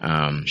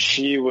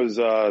 She was,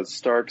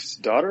 Stark's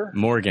daughter?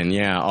 Morgan,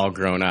 yeah, all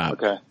grown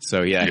up. Okay.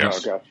 So yeah.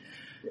 Yes. Okay.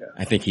 Yeah.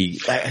 I think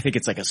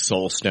it's like a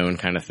soul stone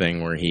kind of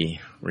thing where he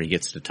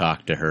gets to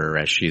talk to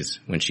her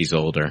when she's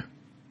older.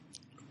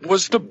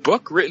 Was the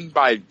book written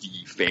by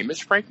the famous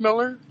Frank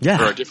Miller?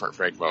 Yeah. Or a different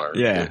Frank Miller?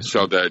 Yeah.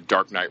 So the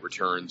Dark Knight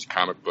Returns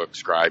comic book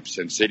scribe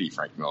Sin City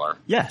Frank Miller?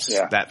 Yes.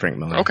 Yeah. That Frank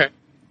Miller. Okay.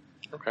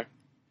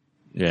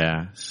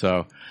 Yeah.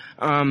 So,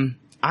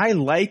 I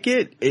like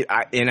it,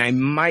 and I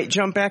might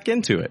jump back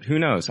into it. Who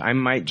knows? I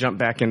might jump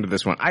back into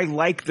this one. I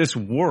like this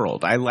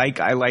world. I like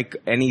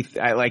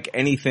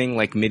anything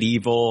like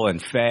medieval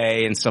and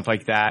fae and stuff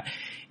like that.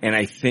 And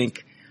I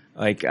think,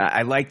 like,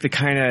 I like the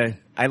kind of,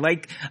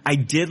 I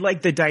did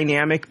like the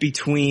dynamic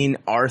between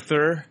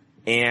Arthur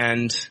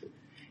and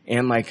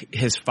like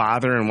his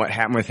father and what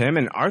happened with him.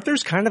 And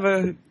Arthur's kind of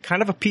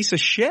a piece of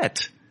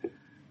shit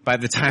by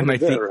the time I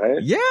think,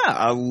 right? Yeah,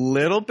 a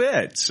little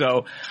bit.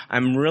 So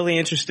I'm really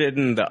interested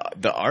in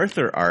the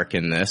Arthur arc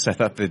in this. I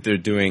thought that they're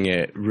doing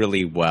it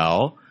really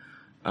well.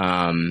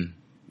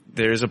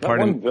 There's a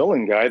part of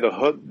villain guy, the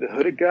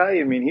hooded guy.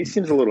 I mean, he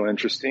seems a little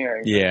interesting.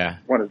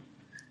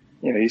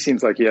 He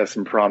seems like he has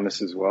some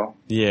promise as well.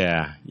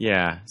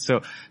 Yeah.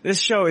 So this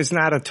show is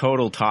not a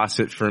total toss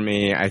it for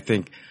me. I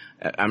think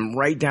I'm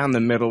right down the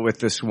middle with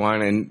this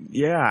one. And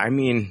yeah, I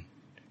mean,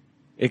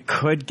 it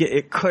could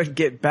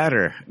get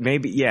better.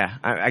 Maybe, yeah.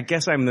 I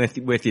guess I'm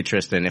with you,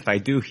 Tristan. If I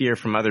do hear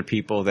from other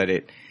people that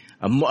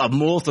a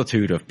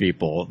multitude of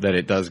people that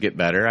it does get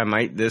better,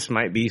 this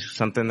might be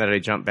something that I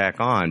jump back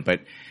on.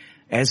 But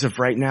as of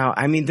right now,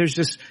 I mean, there's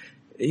just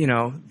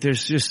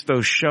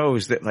those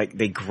shows that like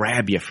they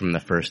grab you from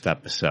the first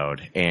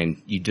episode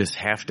and you just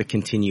have to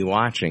continue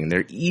watching.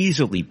 They're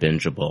easily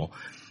bingeable.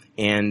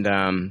 And,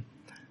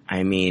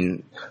 I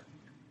mean,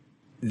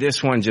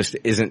 this one just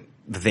isn't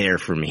there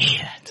for me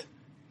yet.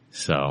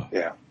 So.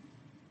 Yeah.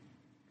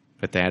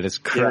 But that is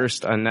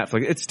Cursed on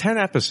Netflix. It's 10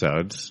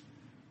 episodes.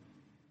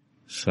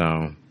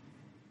 So.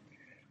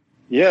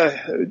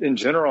 Yeah, in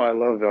general, I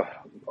love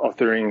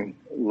authoring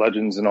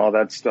legends and all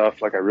that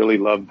stuff. Like, I really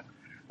loved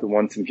The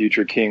Once and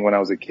Future King when I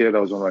was a kid.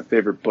 That was one of my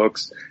favorite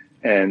books.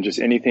 And just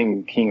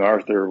anything King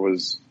Arthur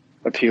was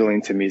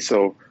appealing to me.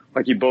 So,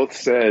 like you both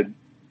said,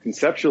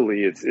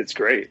 conceptually, it's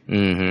great.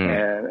 Mm-hmm.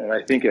 And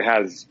I think it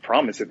has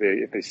promise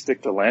if they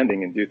stick to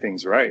landing and do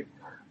things right.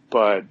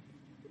 But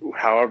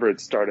however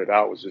it started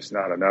out was just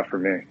not enough for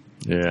me.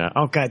 Yeah.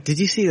 Oh God, did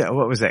you see that?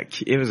 What was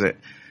that? It was a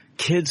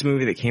kids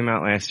movie that came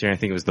out last year. I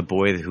think it was The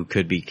Boy Who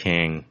Could Be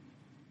King.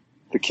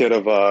 The kid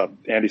of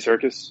Andy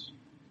Serkis.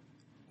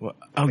 Well,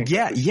 oh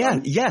yeah,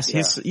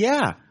 yes,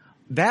 yeah.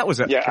 That was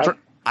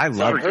I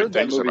loved I heard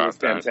that movie was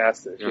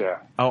fantastic. Yeah.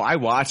 Oh, I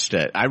watched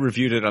it. I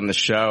reviewed it on the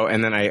show,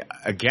 and then I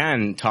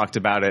again talked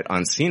about it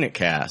on Scene It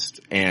Cast,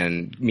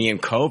 and me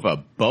and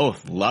Kova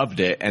both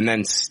loved it. And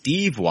then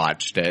Steve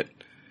watched it,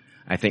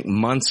 I think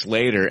months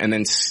later, and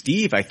then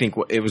Steve, I think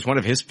it was one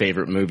of his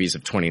favorite movies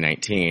of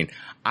 2019.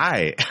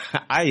 I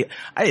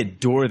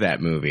adore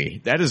that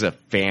movie. That is a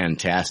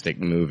fantastic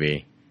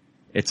movie.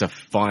 It's a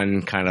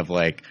fun kind of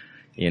like,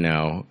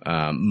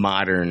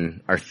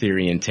 modern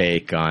Arthurian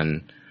take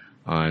on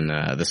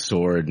the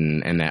sword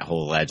and that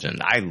whole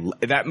legend.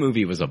 That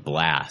movie was a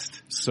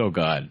blast. So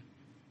good.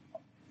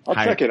 I'll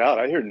check it out.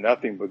 I hear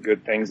nothing but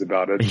good things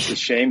about it. It's a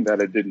shame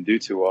that it didn't do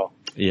too well.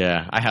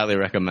 Yeah, I highly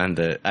recommend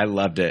it. I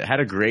loved it.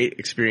 Had a great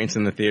experience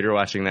in the theater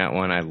watching that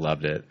one. I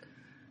loved it.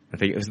 I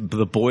think it was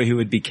The Boy Who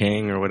Would Be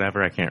King or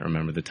whatever. I can't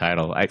remember the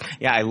title. I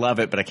love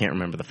it, but I can't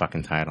remember the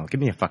fucking title. Give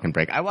me a fucking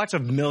break. I watch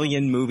 1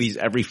 million movies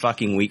every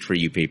fucking week for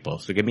you people,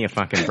 so give me a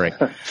fucking break.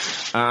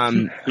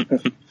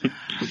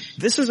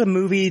 This is a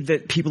movie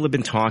that people have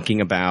been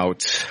talking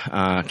about.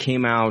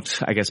 Came out,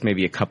 I guess,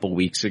 maybe a couple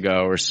weeks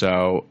ago or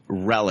so.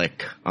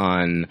 Relic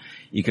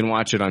you can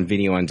watch it on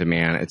video on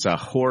demand. It's a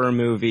horror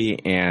movie,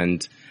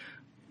 and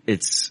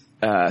it's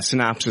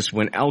synopsis: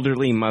 when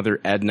elderly mother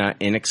Edna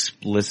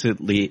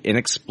inexplicably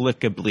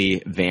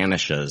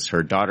vanishes,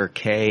 her daughter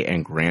Kay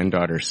and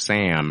granddaughter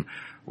Sam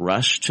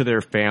rush to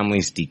their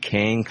family's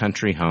decaying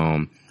country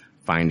home,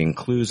 finding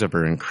clues of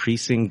her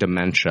increasing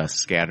dementia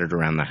scattered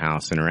around the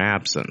house in her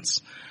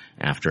absence.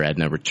 After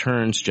Edna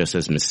returns just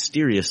as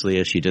mysteriously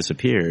as she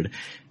disappeared,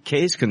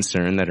 Kay's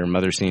concern that her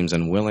mother seems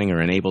unwilling or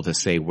unable to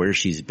say where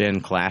she's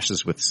been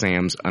clashes with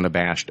Sam's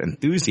unabashed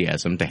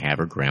enthusiasm to have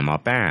her grandma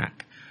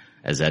back.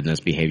 As Edna's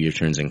behavior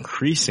turns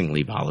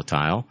increasingly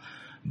volatile,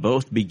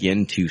 both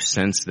begin to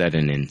sense that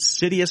an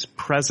insidious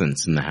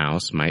presence in the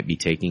house might be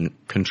taking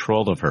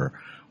control of her.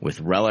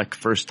 With Relic,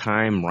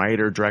 first-time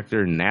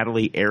writer-director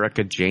Natalie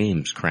Erica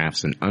James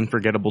crafts an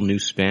unforgettable new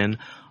spin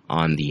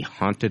on the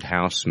haunted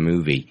house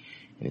movie.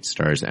 And it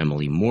stars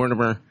Emily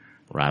Mortimer,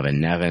 Robin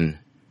Nevin,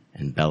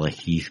 and Bella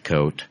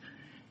Heathcote.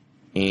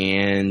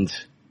 And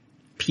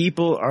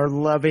people are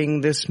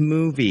loving this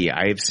movie.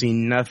 I have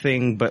seen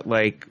nothing but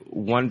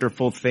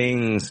wonderful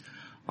things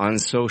on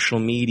social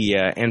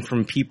media and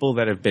from people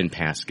that have been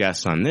past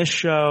guests on this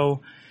show,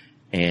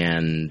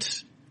 and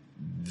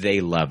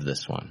they love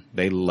this one.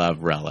 They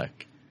love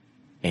Relic.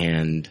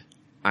 And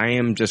I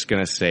am just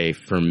going to say,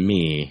 for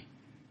me,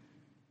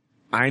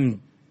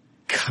 I'm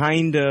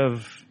kind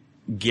of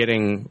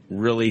getting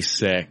really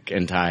sick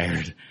and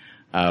tired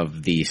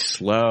of the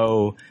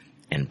slow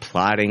and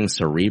plotting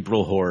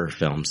cerebral horror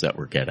films that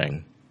we're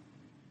getting.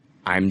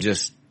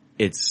 It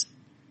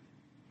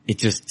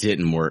just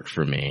didn't work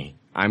for me.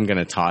 I'm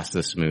gonna toss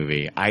this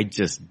movie. I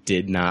just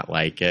did not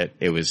like it.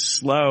 It was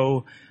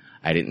slow.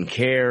 I didn't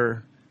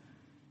care.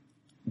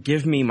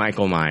 Give me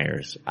Michael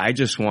Myers. I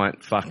just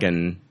want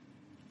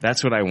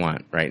that's what I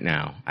want right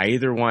now. I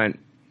either want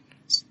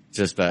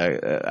just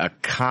a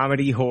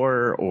comedy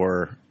horror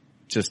or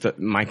just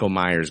Michael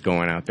Myers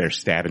going out there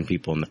stabbing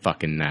people in the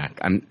fucking neck.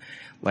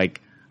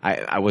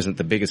 I wasn't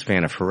the biggest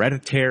fan of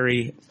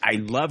Hereditary. I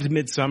loved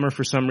Midsommar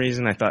for some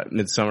reason. I thought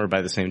Midsommar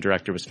by the same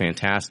director was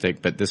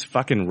fantastic, but this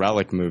fucking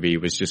Relic movie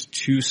was just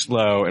too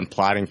slow and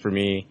plotting for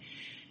me.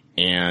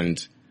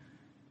 And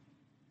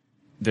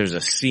there's a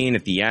scene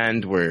at the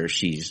end where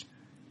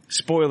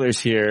spoilers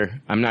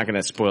here. I'm not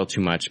going to spoil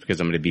too much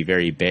because I'm going to be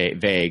very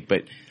vague,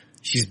 but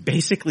she's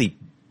basically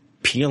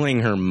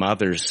peeling her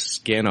mother's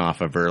skin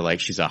off of her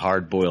like she's a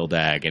hard-boiled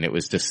egg, and it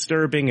was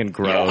disturbing and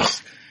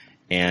gross. Yeah.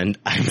 And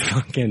I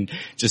fucking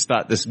just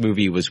thought this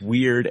movie was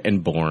weird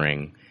and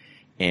boring.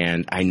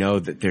 And I know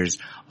that there's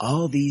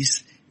all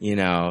these,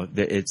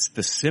 it's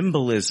the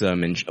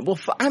symbolism and,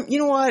 you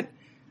know what?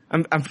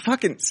 I'm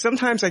fucking,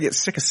 sometimes I get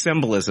sick of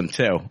symbolism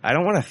too. I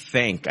don't want to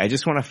think. I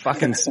just want to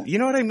fucking, you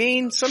know what I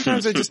mean?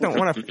 Sometimes I just don't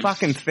want to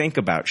fucking think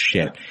about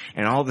shit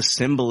and all the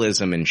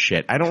symbolism and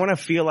shit. I don't want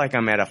to feel like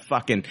I'm at a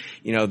fucking,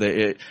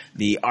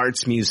 the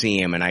arts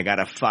museum and I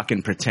gotta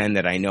fucking pretend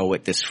that I know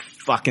what this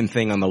fucking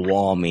thing on the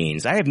wall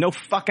means. I have no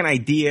fucking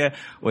idea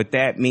what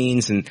that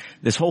means, and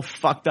this whole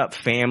fucked up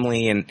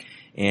family and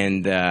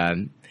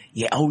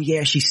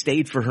she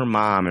stayed for her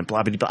mom and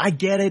blah, blah, blah. I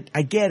get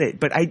it.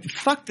 But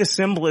fuck the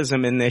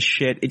symbolism in this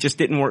shit. It just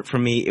didn't work for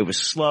me. It was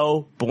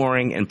slow,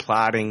 boring, and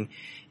plotting.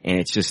 And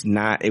it's just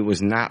not, what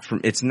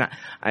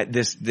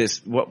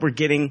we're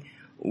getting,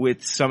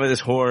 with some of this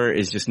horror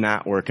is just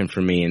not working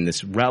for me, and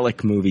this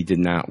Relic movie did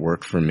not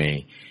work for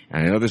me.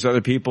 And I know there's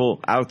other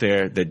people out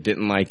there that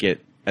didn't like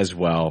it as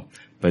well,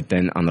 but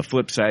then on the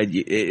flip side,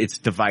 it's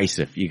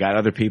divisive. You got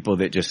other people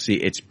that just see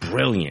it's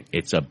brilliant.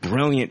 It's a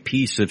brilliant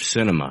piece of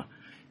cinema.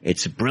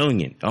 It's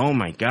brilliant. Oh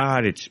my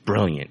God, it's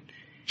brilliant.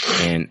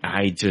 And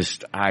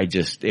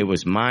it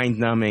was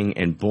mind-numbing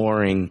and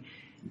boring,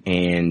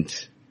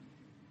 and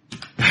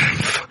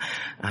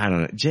I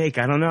don't know, Jake.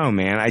 I don't know,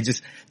 man. I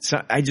just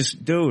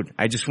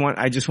want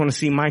to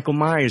see Michael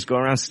Myers go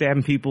around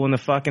stabbing people in the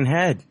fucking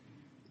head.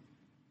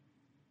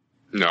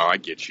 No, I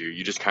get you.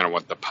 You just kind of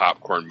want the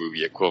popcorn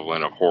movie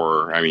equivalent of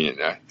horror. I mean,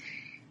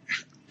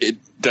 it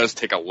does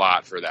take a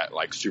lot for that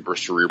like super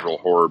cerebral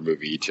horror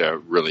movie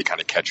to really kind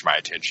of catch my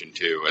attention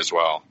too, as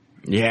well.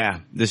 Yeah,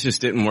 this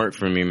just didn't work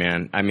for me,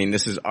 man. I mean,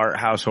 this is art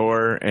house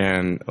horror,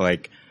 and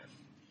like,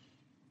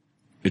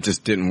 it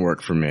just didn't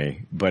work for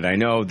me. But I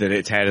know that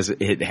it has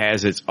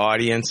its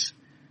audience,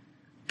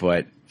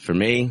 but for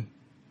me,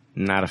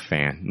 not a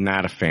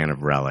fan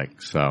of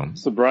Relic. So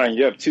Brian,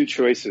 you have two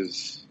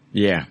choices.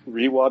 Yeah.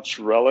 Rewatch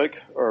Relic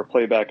or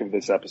playback of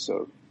this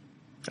episode.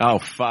 Oh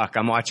fuck,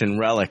 I'm watching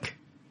Relic.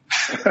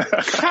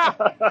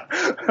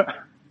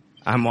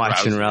 I'm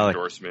watching Relic.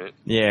 Endorsement.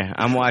 Yeah,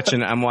 I'm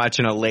watching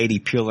a lady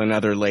peel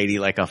another lady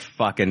like a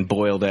fucking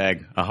boiled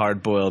egg, a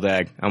hard boiled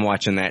egg. I'm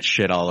watching that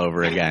shit all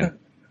over again.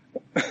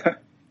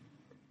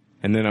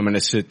 And then I'm gonna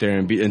sit there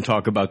and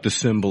talk about the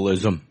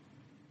symbolism.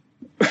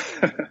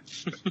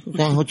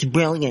 Wow, it's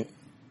brilliant.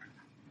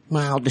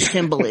 Wow, the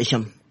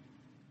symbolism.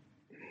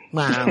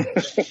 Wow.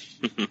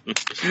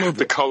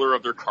 The color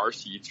of their car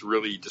seats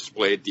really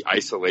displayed the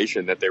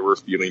isolation that they were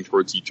feeling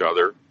towards each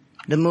other.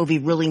 The movie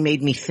really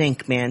made me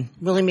think, man.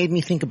 Really made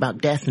me think about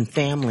death and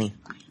family.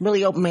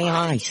 Really opened my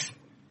eyes.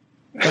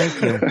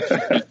 Thank you.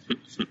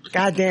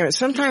 God damn it.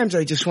 Sometimes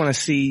I just want to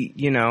see,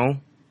 you know,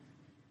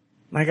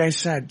 like I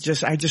said,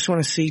 I just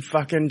want to see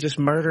fucking just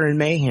murder and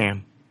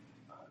mayhem.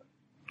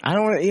 I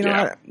don't want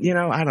to,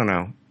 I don't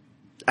know.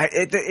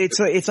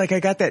 It's like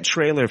I got that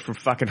trailer for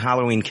fucking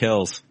Halloween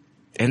Kills,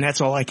 and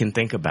that's all I can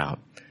think about.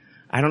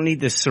 I don't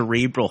need this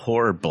cerebral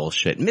horror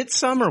bullshit.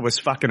 Midsommar was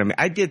fucking amazing.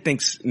 I did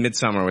think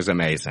Midsommar was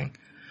amazing.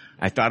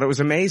 I thought it was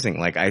amazing.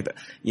 Like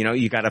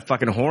you got a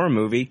fucking horror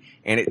movie,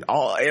 and it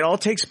all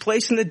takes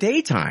place in the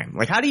daytime.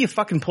 Like, how do you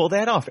fucking pull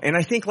that off? And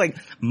I think like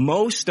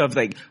most of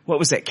like, what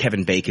was that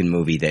Kevin Bacon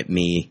movie that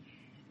me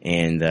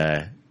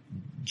and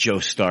Joe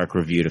Stark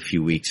reviewed a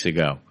few weeks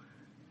ago?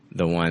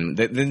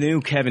 The new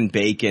Kevin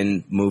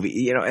Bacon movie,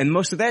 you know, and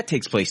most of that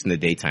takes place in the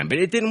daytime, but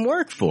it didn't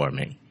work for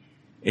me.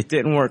 It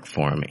didn't work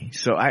for me.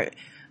 So I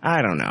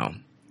don't know,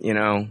 you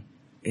know,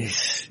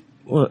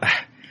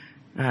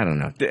 I don't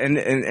know.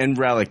 And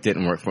Relic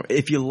didn't work for me.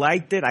 If you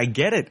liked it, I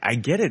get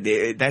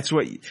it. That's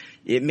what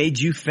it made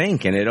you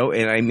think. And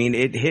I mean,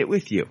 it hit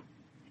with you.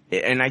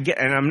 And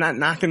I'm not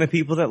knocking the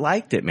people that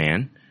liked it,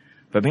 man.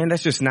 But man,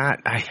 that's just not,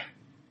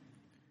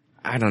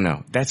 I don't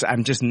know.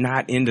 I'm just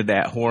not into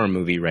that horror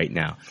movie right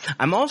now.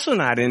 I'm also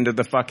not into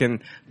the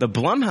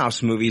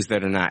Blumhouse movies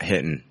that are not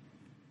hitting.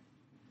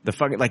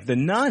 Like The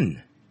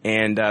Nun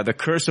and The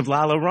Curse of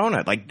La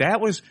Llorona. Like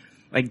that was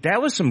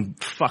some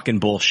fucking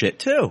bullshit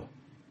too.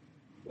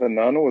 The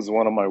Nun was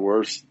one of my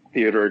worst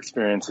theater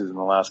experiences in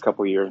the last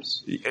couple of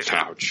years.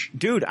 Ouch.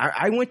 Dude,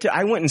 I went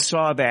and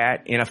saw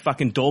that in a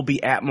fucking Dolby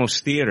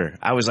Atmos theater.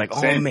 I was like,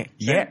 Same. oh man,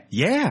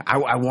 yeah.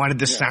 I wanted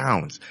the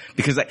sounds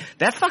because like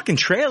that fucking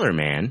trailer,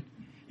 man.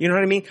 You know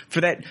what I mean?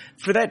 For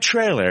that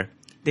trailer,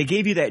 they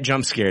gave you that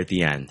jump scare at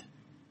the end.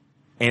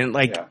 And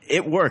like,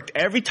 It worked.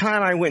 Every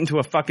time I went into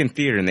a fucking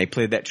theater and they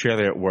played that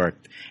trailer, it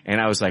worked. And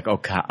I was like, oh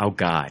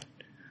God,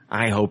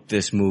 I hope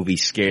this movie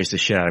scares the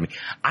shit out of me.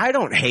 I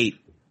don't hate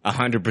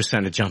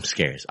 100% of jump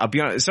scares. I'll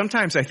be honest.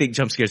 Sometimes I think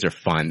jump scares are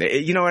fun.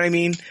 You know what I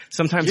mean?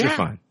 Sometimes they're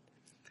fun.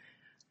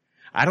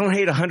 I don't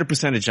hate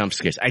 100% of jump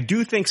scares. I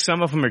do think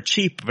some of them are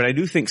cheap, but I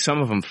do think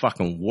some of them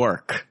fucking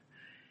work.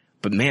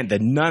 But man, The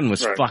Nun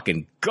was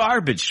fucking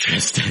garbage,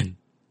 Tristan.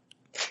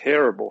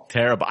 Terrible.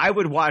 I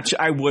would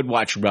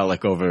watch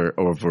Relic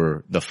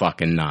over the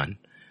fucking Nun.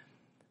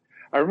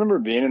 I remember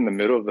being in the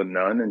middle of The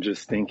Nun and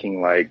just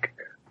thinking like,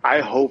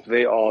 I hope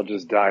they all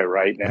just die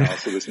right now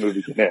so this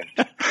movie can end.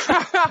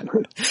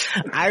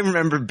 I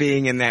remember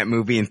being in that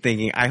movie and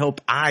thinking, I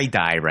hope I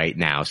die right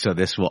now so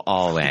this will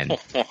all end.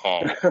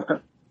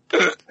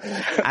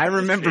 I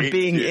remember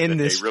being in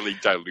this. They really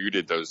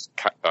diluted those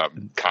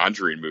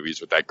Conjuring movies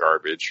with that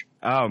garbage.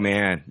 Oh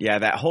man. Yeah,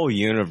 that whole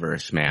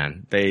universe,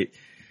 man. They,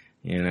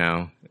 you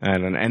know, I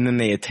don't know. And then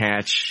they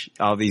attach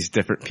all these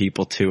different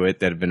people to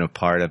it that have been a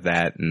part of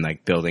that and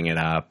like building it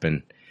up.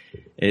 And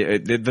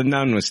The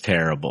Nun was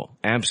terrible.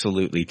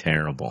 Absolutely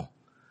terrible.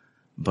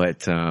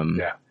 But, I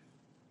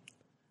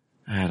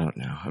don't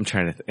know. I'm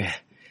trying to,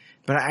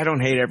 but I don't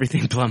hate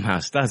everything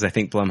Blumhouse does. I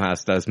think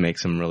Blumhouse does make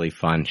some really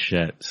fun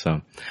shit.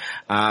 So,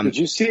 did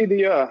you see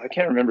I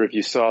can't remember if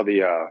you saw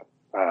the,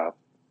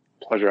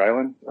 Pleasure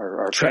Island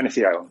or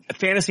Fantasy Island?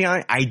 Fantasy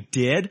Island. I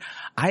did.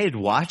 I had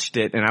watched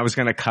it and I was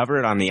going to cover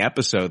it on the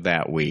episode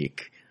that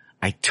week.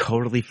 I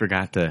totally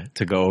forgot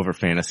to go over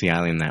Fantasy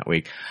Island that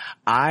week.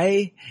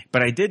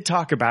 But I did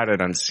talk about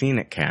it on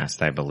Scenic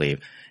Cast, I believe.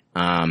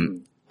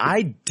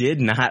 I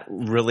did not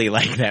really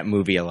like that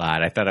movie a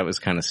lot. I thought it was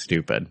kind of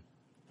stupid.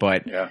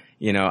 But,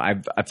 you know,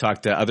 I've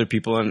talked to other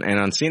people and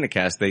on Scenic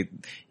Cast, they,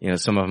 you know,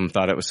 some of them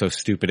thought it was so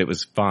stupid it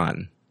was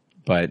fun.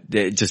 But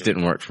it just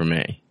didn't work for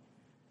me.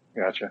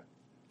 Gotcha.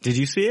 Did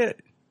you see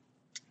it?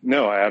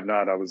 No, I have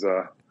not. I was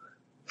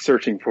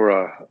searching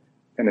for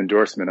an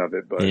endorsement of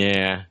it, but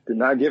did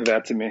not give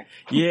that to me.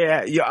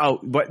 Yeah. Oh,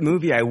 what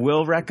movie I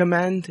will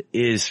recommend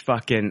is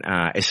fucking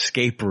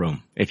Escape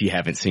Room, if you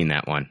haven't seen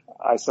that one.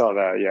 I saw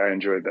that. Yeah, I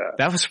enjoyed that.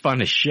 That was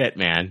fun as shit,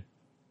 man.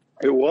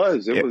 It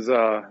was. It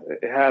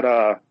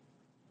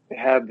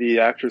had the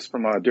actress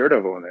from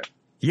Daredevil in it.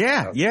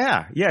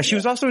 Yeah. She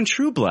was also in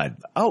True Blood.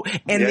 Oh,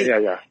 and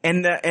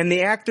And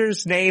the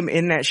actor's name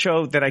in that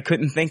show that I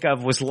couldn't think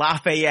of was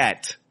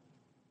Lafayette.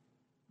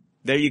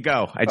 There you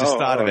go. I just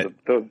thought of it.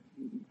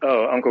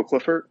 Uncle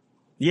Clifford?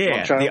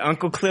 Yeah, the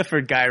Uncle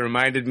Clifford guy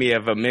reminded me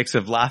of a mix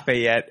of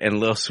Lafayette and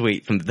Lil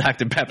Sweet from the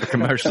Dr. Pepper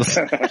commercials.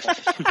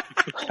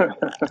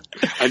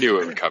 I knew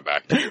it would come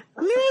back to you.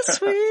 Lil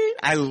Sweet.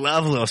 I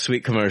love Lil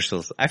Sweet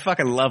commercials. I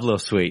fucking love Lil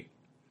Sweet.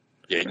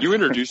 Yeah, you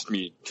introduced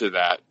me to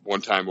that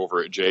one time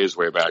over at Jay's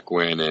way back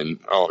when, and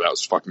that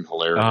was fucking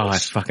hilarious. Oh, I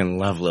fucking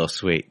love Lil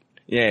Sweet.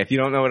 Yeah, if you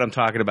don't know what I'm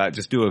talking about,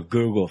 just do a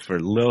Google for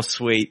Lil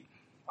Sweet,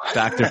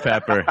 Dr.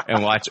 Pepper,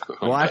 and watch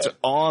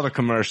all the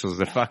commercials.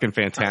 They're fucking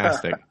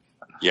fantastic.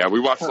 Yeah,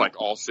 we watched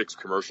like all 6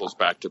 commercials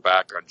back to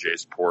back on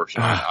Jay's porch,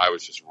 and I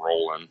was just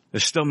rolling. They're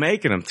still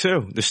making them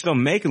too. They're still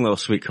making Lil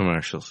Sweet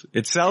commercials.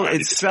 It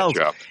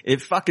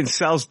fucking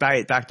sells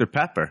Diet Dr.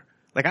 Pepper.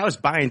 Like I was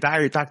buying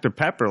Diet Dr.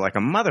 Pepper like a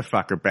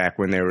motherfucker back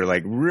when they were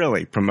like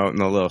really promoting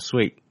the Lil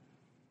Sweet.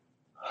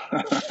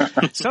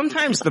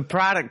 Sometimes the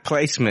product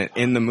placement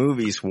in the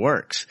movies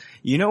works.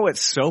 You know what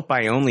soap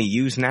I only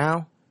use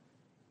now?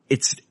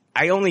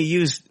 I only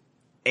use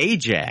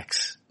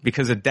Ajax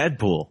because of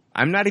Deadpool.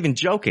 I'm not even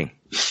joking.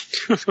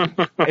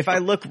 If I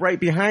look right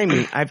behind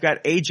me, I've got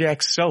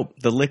Ajax soap,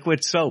 the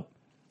liquid soap.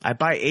 I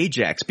buy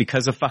Ajax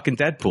because of fucking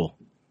Deadpool.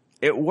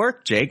 It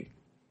worked, Jake.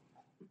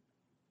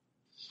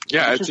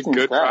 Yeah, it's a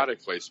good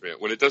product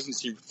placement. When it doesn't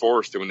seem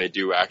forced and when they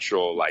do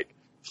actual, like,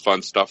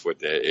 fun stuff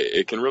with it,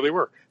 it can really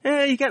work.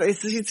 Yeah,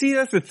 see,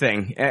 that's the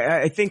thing.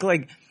 I think,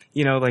 like,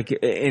 you know, like,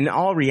 in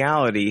all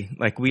reality,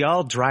 like, we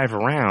all drive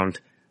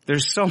around.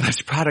 There's so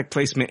much product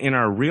placement in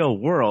our real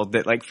world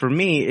that, like, for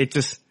me, it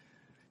just,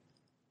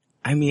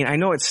 I mean, I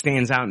know it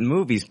stands out in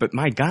movies, but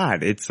my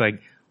God, it's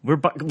like, we're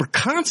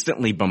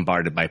constantly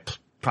bombarded by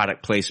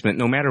product placement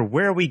no matter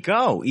where we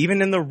go,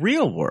 even in the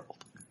real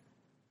world.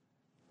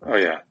 Oh,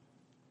 yeah.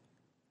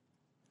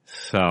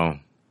 So,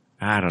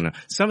 I don't know.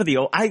 Some of the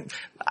old,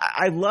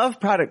 I love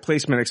product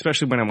placement,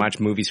 especially when I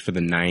watch movies for the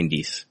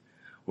 90s,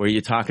 where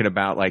you're talking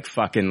about like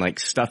fucking like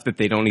stuff that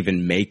they don't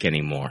even make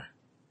anymore.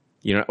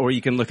 You know, or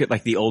you can look at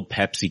like the old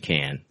Pepsi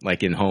can,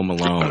 like in Home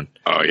Alone.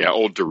 Oh yeah,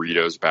 old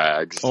Doritos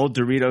bags. Old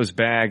Doritos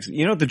bags.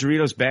 You know, the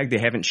Doritos bag, they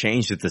haven't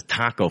changed it. The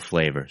taco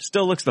flavor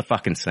still looks the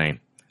fucking same.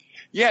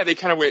 Yeah, they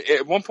kind of went,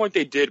 at one point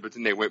they did, but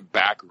then they went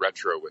back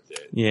retro with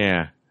it.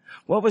 Yeah.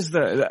 What was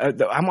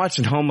I'm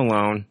watching Home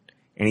Alone.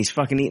 And he's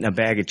fucking eating a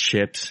bag of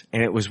chips,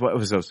 and it was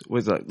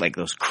like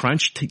those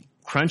crunch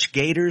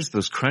gators,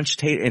 those crunch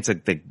taters.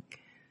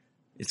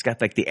 It's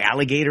got like the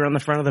alligator on the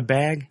front of the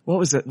bag. What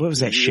was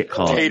that shit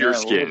called? Tater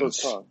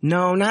skins.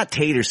 No, not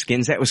tater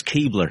skins. That was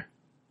Keebler.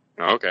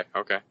 Oh,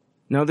 okay.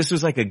 No, this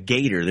was like a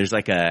gator. There's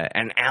like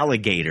an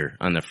alligator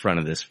on the front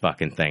of this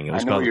fucking thing. It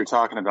was I know what you're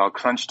talking about.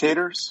 Crunch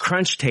taters?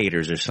 Crunch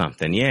taters or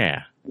something,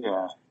 yeah.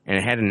 Yeah. And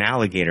it had an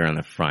alligator on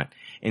the front.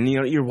 And you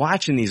know, you're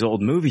watching these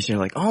old movies and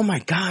you're like, oh my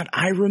God,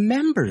 I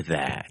remember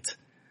that.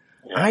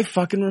 Yeah. I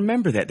fucking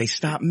remember that. They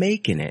stopped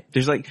making it.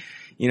 There's like,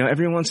 you know,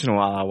 every once in a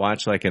while I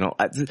watch like and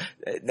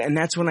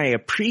that's when I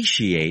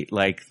appreciate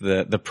like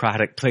the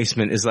product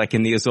placement is like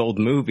in these old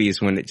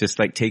movies when it just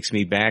like takes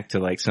me back to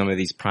like some of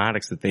these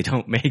products that they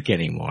don't make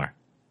anymore.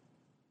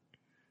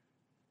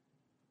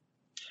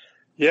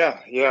 Yeah.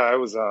 I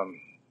was,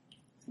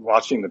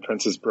 watching The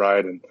Princess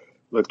Bride and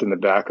looked in the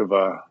back of,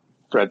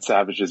 Fred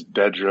Savage's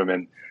bedroom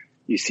and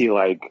you see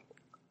like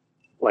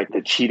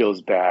the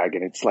Cheetos bag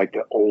and it's like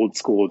the old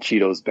school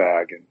Cheetos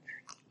bag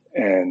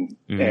and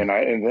then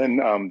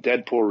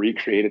Deadpool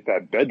recreated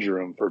that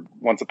bedroom for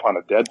Once Upon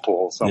a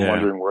Deadpool. So I'm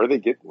wondering where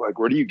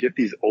do you get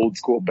these old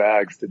school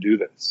bags to do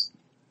this?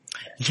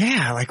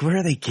 Yeah, like where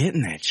are they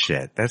getting that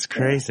shit? That's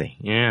crazy.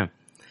 Yeah.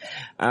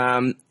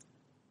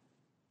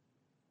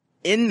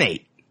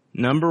 Inmate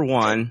number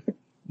 1,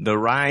 The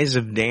Rise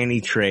of Danny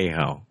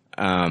Trejo.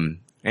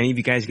 Any of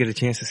you guys get a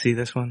chance to see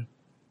this one?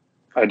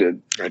 I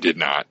did. I did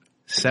not.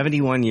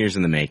 71 years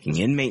in the making.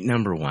 Inmate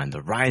number 1,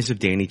 The Rise of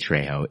Danny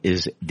Trejo,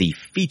 is the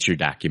feature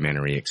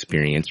documentary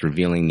experience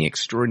revealing the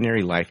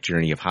extraordinary life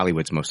journey of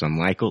Hollywood's most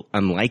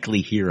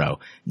unlikely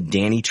hero,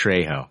 Danny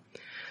Trejo.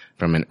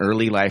 From an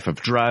early life of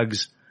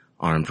drugs,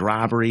 armed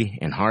robbery,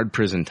 and hard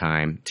prison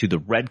time to the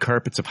red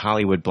carpets of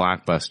Hollywood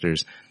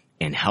blockbusters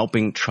and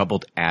helping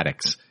troubled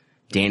addicts.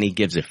 Danny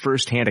gives a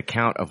first-hand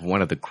account of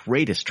one of the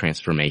greatest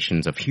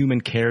transformations of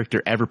human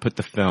character ever put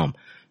to film.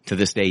 To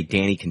this day,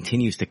 Danny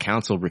continues to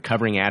counsel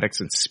recovering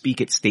addicts and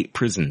speak at state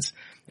prisons.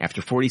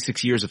 After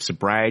 46 years of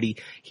sobriety,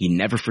 he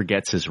never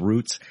forgets his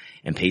roots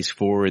and pays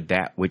forward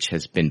that which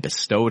has been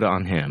bestowed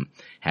on him.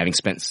 Having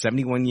spent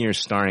 71 years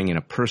starring in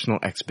a personal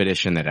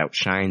expedition that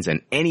outshines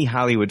in any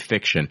Hollywood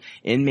fiction,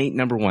 Inmate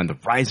Number 1, The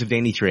Rise of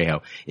Danny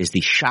Trejo, is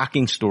the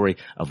shocking story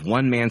of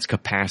one man's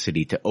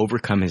capacity to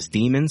overcome his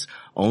demons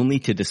only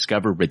to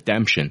discover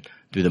redemption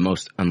through the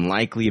most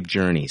unlikely of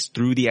journeys,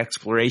 through the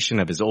exploration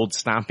of his old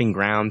stomping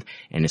ground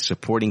and his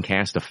supporting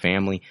cast of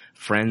family,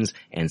 friends,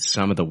 and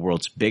some of the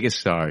world's biggest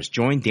stars.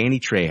 Join Danny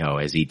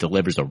Trejo as he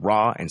delivers a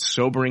raw and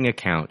sobering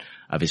account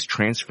of his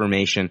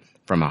transformation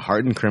from a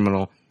hardened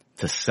criminal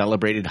to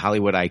celebrated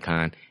Hollywood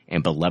icon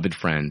and beloved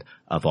friend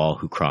of all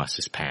who cross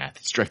his path.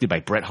 It's directed by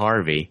Brett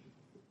Harvey,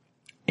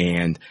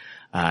 and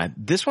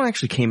this one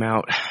actually came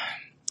out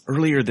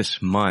earlier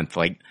this month,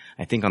 like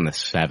I think on the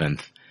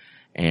 7th,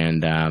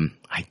 and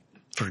I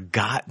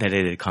forgot that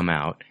it had come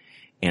out,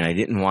 and I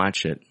didn't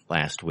watch it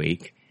last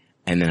week.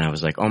 And then I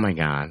was like, oh my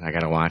God, I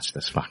gotta watch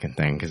this fucking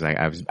thing, cause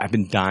I've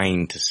been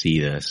dying to see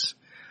this.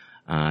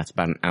 It's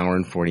about an hour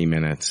and 40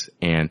 minutes.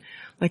 And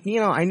like, you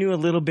know, I knew a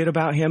little bit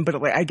about him,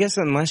 but like, I guess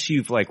unless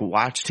you've like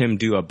watched him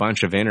do a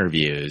bunch of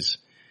interviews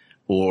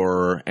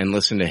and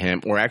listened to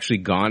him, or actually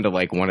gone to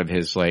like one of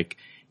his like,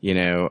 you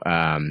know,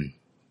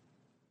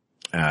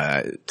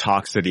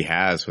 talks that he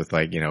has with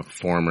like, you know,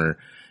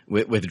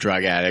 with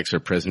drug addicts or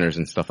prisoners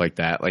and stuff like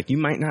that, like you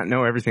might not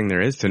know everything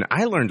there is to know.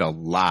 I learned a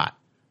lot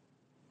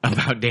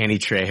about Danny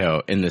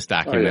Trejo in this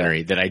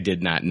documentary that I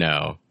did not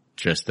know,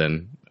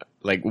 Tristan.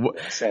 Like,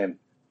 same.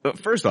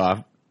 First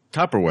off,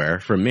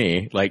 Tupperware for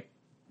me, like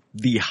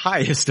the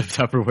highest of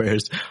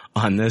Tupperwares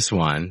on this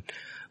one.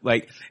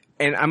 Like,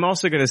 and I'm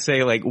also going to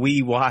say, like,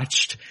 we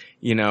watched,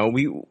 you know,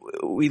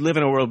 we live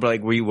in a world where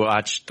like we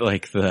watched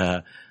like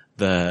the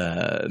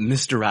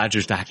Mr.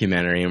 Rogers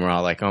documentary, and we're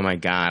all like, oh my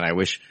God, I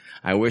wish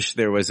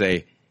there was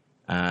a,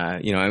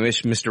 you know, I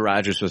wish Mr.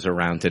 Rogers was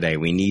around today.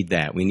 We need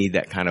that. We need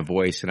that kind of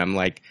voice. And I'm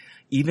like,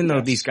 even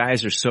though these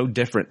guys are so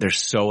different, they're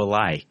so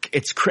alike.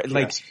 It's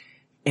like,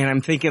 and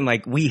I'm thinking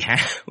like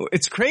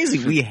it's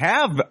crazy. We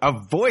have a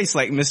voice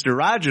like Mr.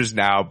 Rogers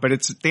now, but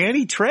it's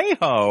Danny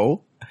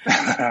Trejo.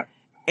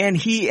 And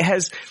he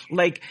has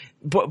like,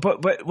 but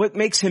what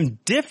makes him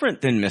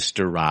different than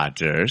Mr.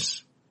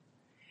 Rogers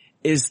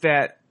is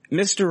that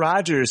Mr.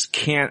 Rogers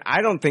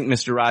I don't think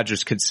Mr.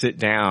 Rogers could sit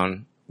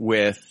down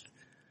with,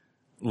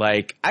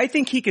 like, I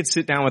think he could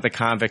sit down with a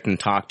convict and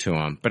talk to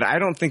him, but I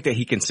don't think that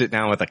he can sit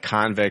down with a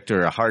convict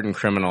or a hardened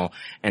criminal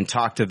and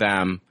talk to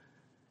them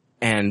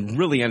and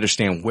really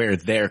understand where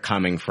they're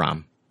coming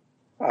from.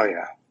 Oh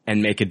yeah.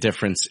 And make a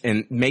difference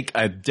in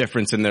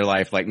their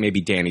life like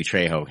maybe Danny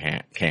Trejo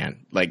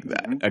can. Like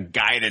a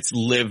guy that's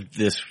lived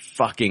this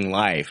fucking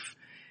life.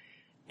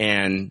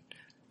 And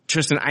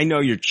Tristan, I know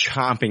you're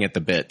chomping at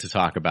the bit to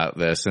talk about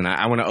this, and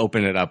I want to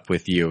open it up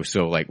with you.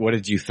 So, like, what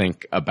did you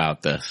think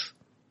about this?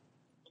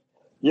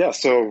 Yeah,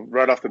 so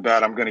right off the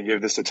bat, I'm going to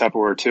give this a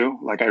Tupperware too.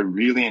 Like, I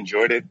really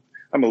enjoyed it.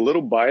 I'm a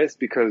little biased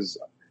because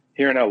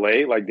here in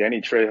LA, like,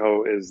 Danny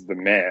Trejo is the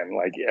man.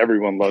 Like,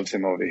 everyone loves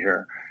him over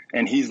here.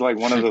 And he's like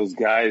one of those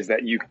guys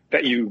that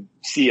you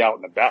see out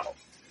and about.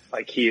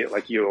 Like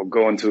you'll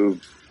go into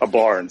a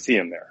bar and see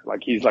him there.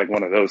 Like, he's like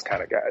one of those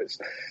kind of guys.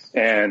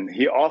 And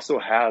he also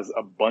has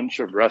a bunch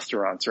of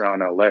restaurants around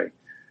LA.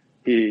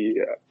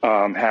 He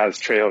has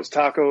Trejo's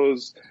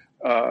Tacos,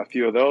 a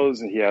few of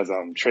those, and he has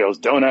Trejo's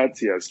Donuts.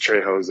 He has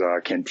Trejo's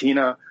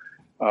Cantina,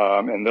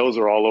 and those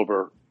are all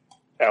over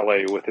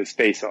LA with his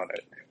face on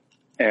it,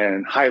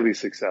 and highly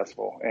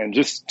successful. And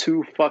just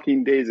 2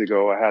 fucking days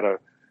ago, I had a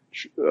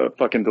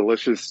fucking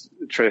delicious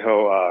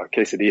Trejo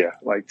quesadilla,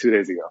 like 2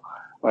 days ago.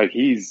 Like,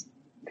 he's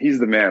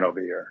the man over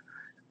here.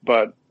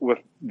 But with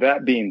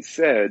that being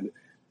said,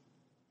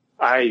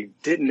 I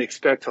didn't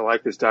expect to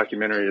like this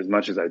documentary as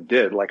much as I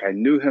did. Like, I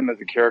knew him as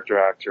a character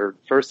actor.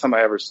 First time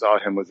I ever saw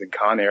him was in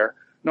Con Air.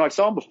 No, I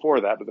saw him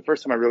before that, but the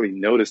first time I really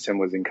noticed him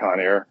was in Con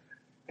Air.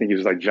 I think he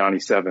was like Johnny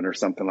Seven or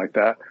something like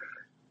that.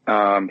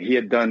 He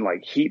had done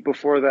like Heat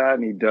before that,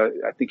 and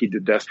I think he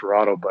did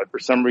Desperado, but for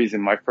some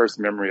reason my first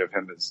memory of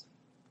him is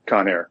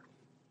Con Air.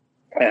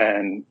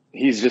 And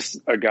he's just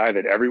a guy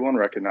that everyone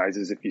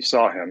recognizes if you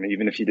saw him,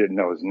 even if you didn't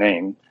know his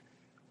name.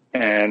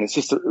 And it's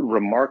just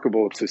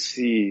remarkable to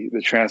see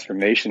the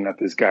transformation that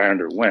this guy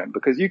underwent,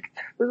 because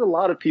there's a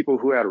lot of people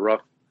who had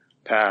rough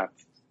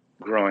paths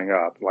growing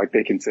up. Like,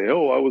 they can say,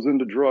 oh, I was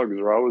into drugs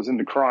or I was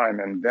into crime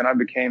and then I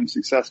became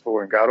successful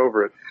and got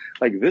over it.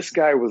 Like, this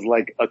guy was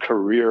like a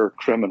career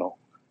criminal,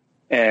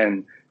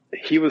 and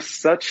he was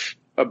such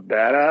a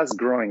badass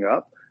growing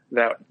up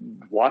that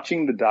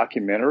watching the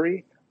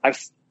documentary, I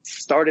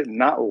started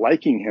not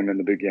liking him in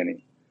the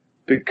beginning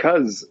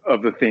because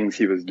of the things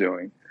he was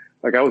doing.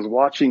 Like, I was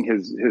watching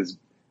his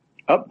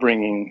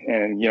upbringing,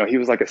 and, you know, he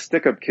was like a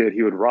stick-up kid.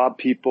 He would rob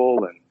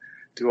people and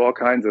do all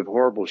kinds of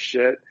horrible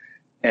shit.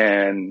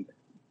 And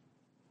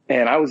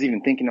I was even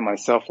thinking to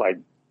myself, like,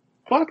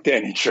 fuck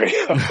Danny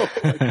Trejo.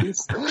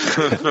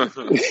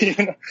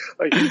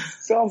 He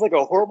sounds like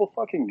a horrible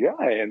fucking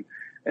guy.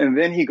 And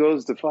then he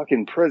goes to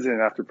fucking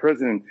prison after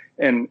prison.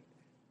 And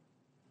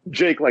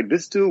Jake, like,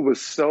 this dude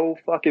was so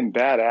fucking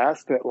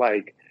badass that,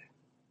 like,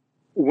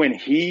 when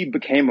he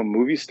became a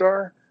movie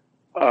star,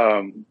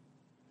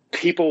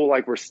 people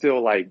like were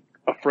still like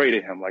afraid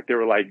of him. Like they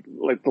were like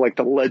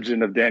the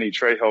legend of Danny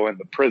Trejo in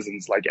the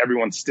prisons. Like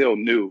everyone still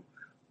knew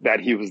that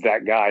he was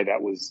that guy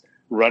that was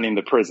running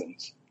the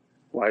prisons.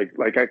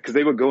 Cause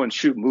they would go and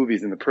shoot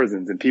movies in the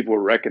prisons and people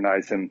would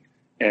recognize him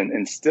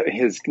and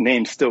his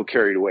name still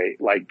carried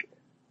weight. Like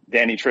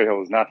Danny Trejo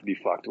was not to be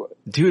fucked with.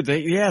 Dude,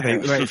 they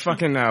like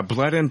fucking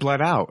Blood In,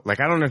 Blood Out. Like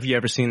I don't know if you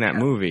ever seen that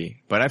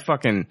movie, but I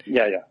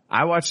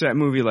watched that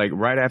movie like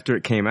right after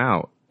it came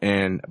out,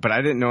 but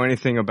I didn't know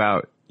anything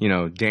about, you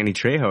know, Danny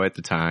Trejo at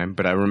the time,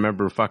 but I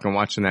remember fucking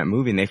watching that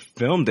movie and they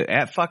filmed it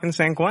at fucking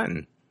San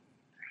Quentin.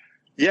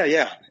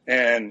 Yeah.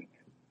 And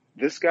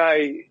this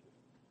guy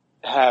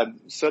had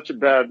such a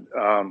bad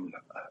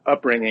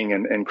upbringing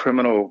and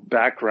criminal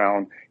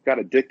background. Got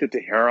addicted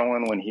to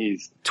heroin when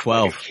he's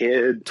 12. Like a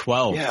kid.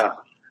 12. Yeah,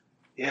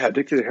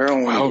 addicted to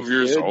heroin when 12 he was a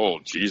years kid.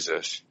 old.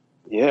 Jesus.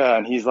 Yeah,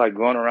 and he's like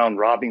going around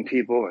robbing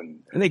people and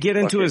they get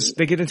into his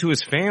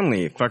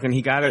family. Fucking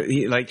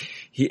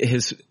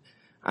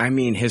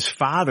his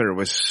father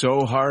was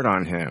so hard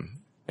on him,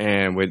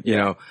 and you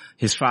know,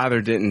 his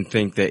father didn't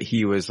think that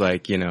he was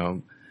like, you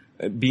know,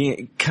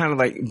 being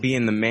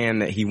the man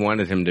that he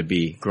wanted him to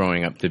be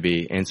growing up to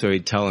be. And so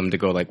he'd tell him to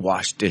go like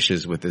wash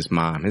dishes with his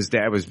mom. His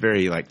dad was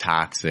very like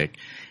toxic.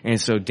 And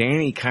so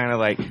Danny kind of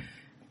like,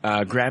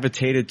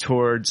 gravitated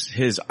towards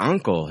his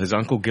uncle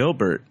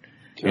Gilbert.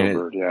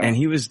 And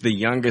he was the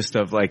youngest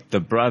of like the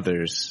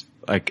brothers,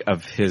 like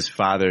of his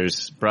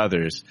father's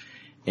brothers.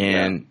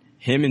 And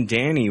him and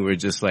Danny were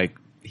just like,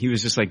 he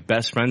was just like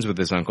best friends with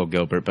his Uncle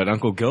Gilbert. But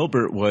Uncle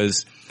Gilbert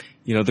was,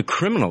 you know, the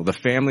criminal, the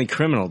family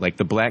criminal, like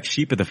the black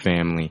sheep of the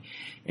family.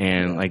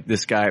 And like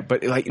this guy,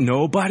 but like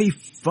nobody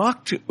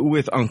fucked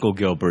with Uncle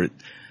Gilbert.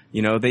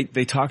 You know,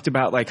 they talked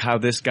about like how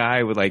this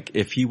guy would like,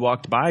 if he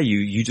walked by you,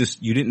 you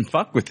didn't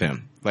fuck with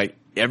him. Like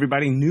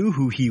everybody knew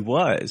who he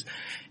was.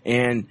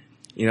 And,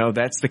 you know,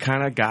 that's the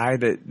kind of guy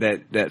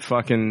that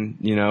fucking,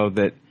 you know,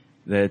 that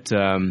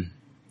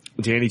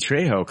Danny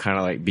Trejo kind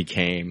of like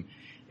became.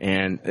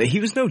 And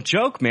he was no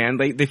joke, man.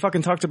 They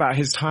fucking talked about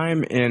his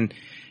time in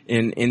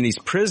these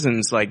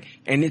prisons, like,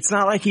 and it's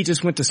not like he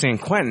just went to San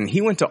Quentin. He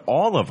went to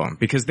all of them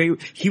because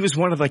he was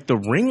one of like the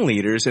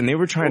ringleaders, and they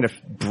were trying to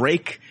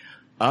break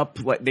up,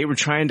 like they were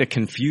trying to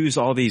confuse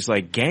all these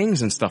like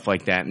gangs and stuff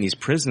like that in these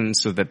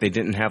prisons so that they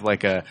didn't have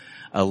like a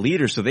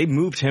leader. So they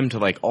moved him to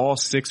like all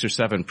 6 or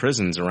 7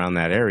 prisons around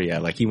that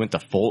area. Like he went to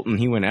Fulton,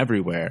 he went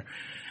everywhere.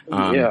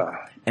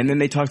 And then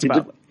they talked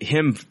about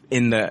him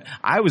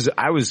I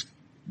was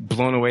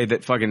blown away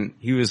that fucking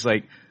he was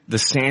like the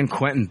San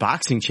Quentin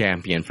boxing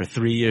champion for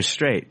 3 years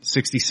straight,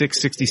 66,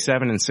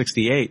 67, and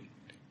 68.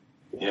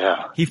 Yeah.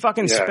 He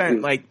fucking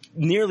spent like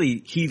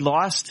he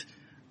lost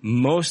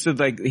most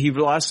of I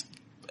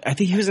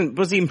think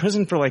was he in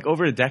prison for like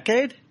over a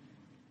decade?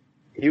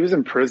 He was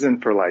in prison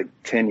for like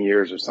 10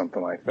 years or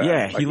something like that.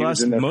 Yeah, like he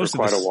lost most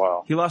of a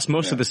while. He lost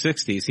most of the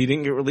 60s. He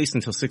didn't get released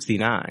until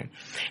 69.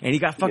 And he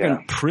got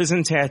fucking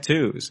prison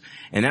tattoos.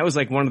 And that was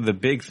like one of the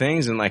big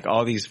things, and like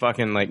all these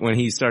fucking, like when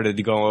he started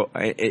to go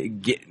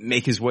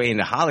make his way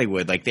into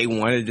Hollywood, like they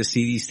wanted to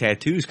see these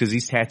tattoos because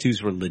these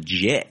tattoos were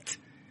legit.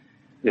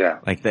 Yeah.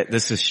 Like that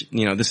this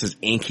is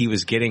ink he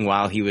was getting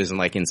while he was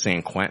in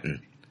San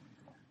Quentin.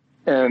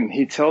 And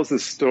he tells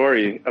this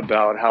story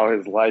about how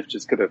his life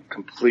just could have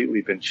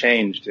completely been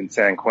changed in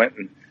San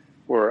Quentin,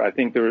 where I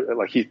think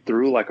he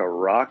threw like a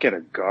rock at a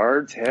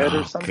guard's head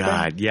or something. Oh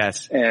God,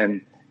 yes.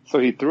 And so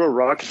he threw a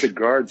rock at the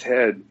guard's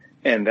head,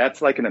 and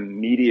that's like an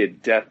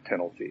immediate death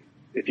penalty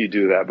if you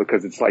do that,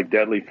 because it's like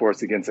deadly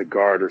force against a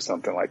guard or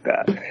something like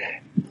that.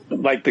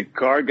 Like the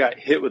guard got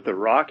hit with the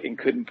rock and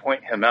couldn't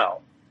point him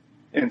out.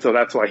 And so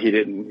that's why he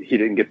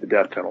didn't get the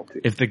death penalty.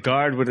 If the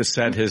guard would have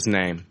said his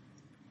name,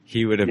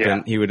 he would have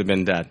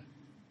been dead.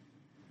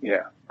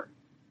 Yeah.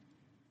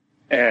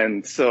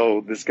 And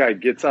so this guy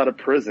gets out of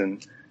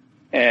prison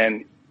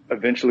and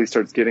eventually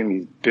starts getting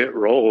these bit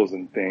roles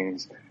and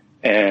things.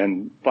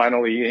 And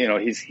finally, you know,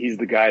 he's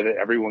the guy that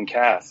everyone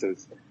casts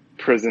as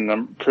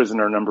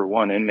prisoner number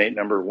 1, inmate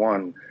number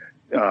 1,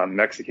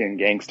 Mexican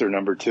gangster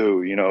number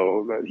 2. You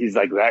know, he's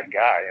like that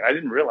guy. And I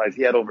didn't realize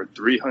he had over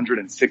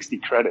 360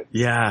 credits.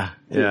 Yeah.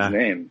 To his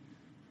name.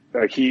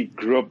 Like he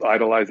grew up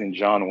idolizing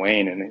John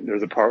Wayne, and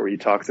there's a part where he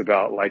talks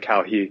about like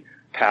how he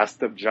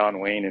passed up John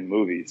Wayne in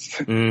movies,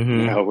 you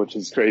know, which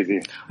is crazy.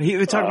 He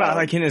would talk about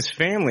like in his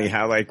family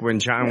how like when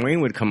John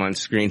Wayne would come on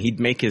screen, he'd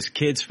make his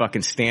kids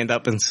fucking stand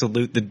up and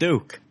salute the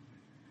Duke.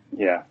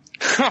 Yeah.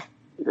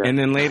 And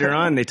then later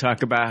on they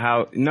talk about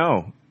how,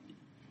 no,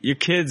 your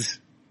kids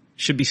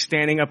should be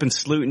standing up and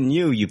saluting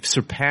you. You've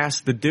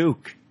surpassed the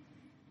Duke.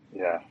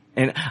 Yeah.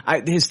 And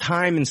his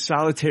time in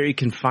solitary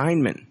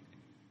confinement,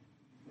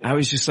 I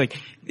was just like,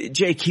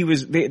 Jake,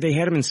 they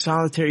had him in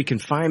solitary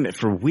confinement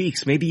for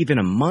weeks, maybe even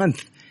a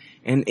month.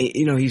 And,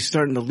 he's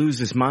starting to lose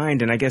his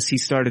mind, and I guess he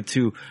started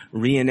to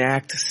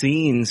reenact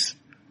scenes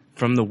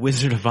from The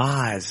Wizard of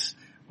Oz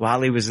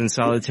while he was in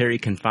solitary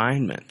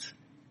confinement.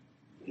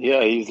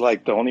 Yeah, he's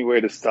like, the only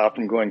way to stop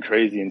him going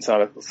crazy in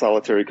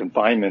solitary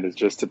confinement is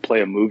just to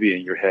play a movie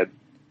in your head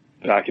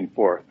back and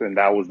forth. And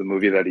that was the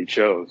movie that he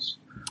chose.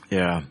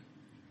 Yeah.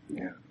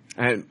 Yeah.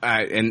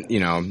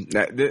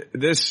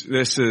 This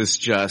is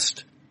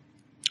just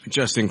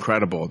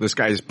incredible. This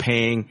guy is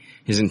paying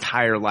his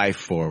entire life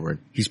forward.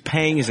 He's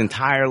paying his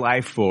entire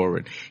life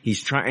forward.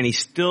 He's trying, and he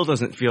still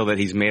doesn't feel that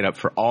he's made up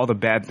for all the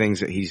bad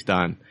things that he's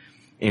done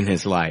in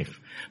his life.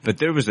 But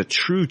there was a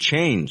true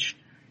change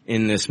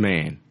in this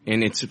man,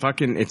 and it's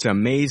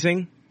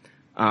amazing.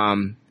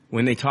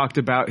 When they talked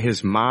about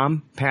his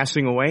mom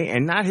passing away,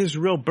 and not his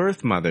real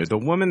birth mother, the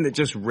woman that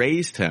just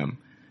raised him,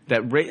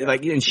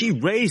 and she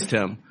raised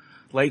him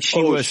like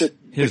she was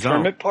his own.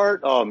 The Kermit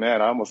part? Oh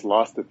man, I almost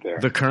lost it there.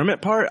 The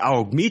Kermit part?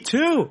 Oh, me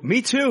too.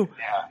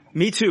 Yeah.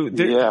 Me too.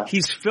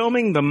 He's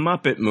filming the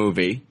Muppet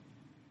movie,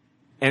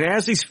 and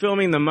as he's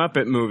filming the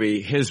Muppet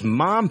movie, his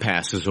mom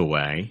passes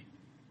away,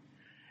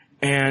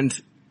 and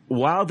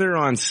while they're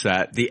on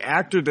set, the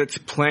actor that's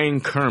playing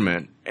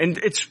Kermit, and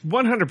it's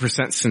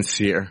 100%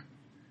 sincere.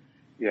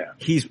 Yeah.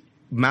 He's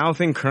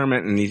mouthing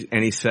Kermit, and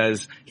he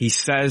says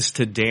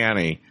to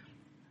Danny,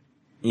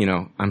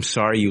 I'm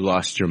sorry you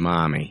lost your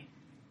mommy.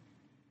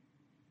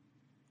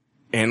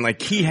 And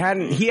like he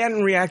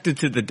hadn't reacted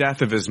to the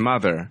death of his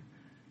mother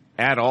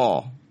at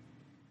all.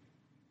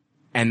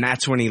 And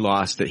that's when he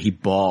lost it. He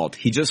bawled.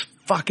 He just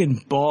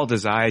fucking bawled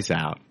his eyes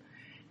out.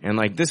 And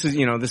like this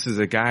is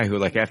a guy who,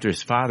 like, after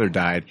his father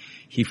died,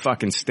 he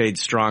fucking stayed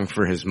strong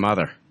for his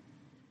mother.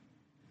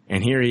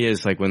 And here he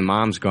is, like, when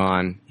mom's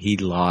gone, he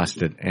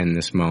lost it in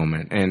this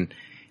moment. And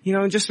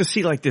just to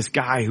see like this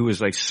guy who was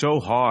like so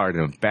hard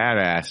and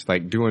badass,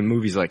 like doing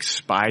movies like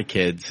Spy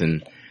Kids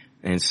and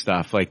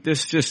stuff, like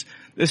this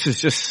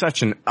is just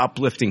such an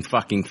uplifting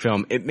fucking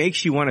film. It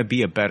makes you want to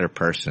be a better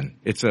person.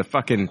 It's a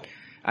fucking,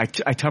 I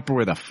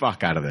Tupperware the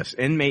fuck out of this.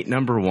 Inmate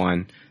number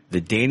 1,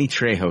 the Danny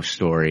Trejo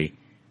story,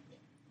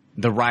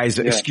 the rise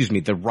of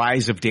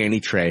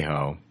Danny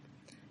Trejo.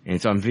 And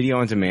it's on video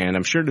on demand.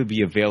 I'm sure it'll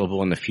be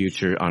available in the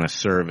future on a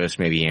service,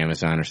 maybe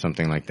Amazon or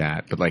something like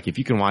that. But like, if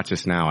you can watch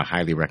this now, I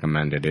highly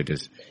recommend it. It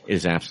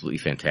is absolutely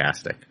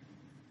fantastic.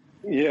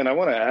 Yeah, and I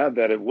want to add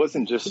that it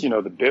wasn't just,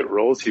 the bit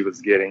roles he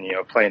was getting,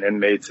 playing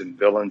inmates and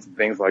villains and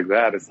things like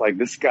that. It's like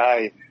this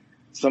guy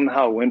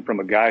somehow went from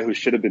a guy who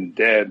should have been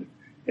dead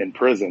in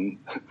prison,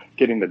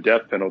 getting the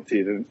death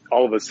penalty, then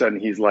all of a sudden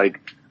he's like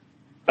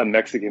a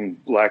Mexican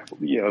black, the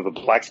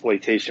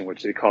blaxploitation,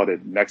 which they called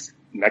it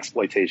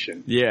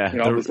Mexploitation. Yeah.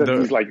 All of a sudden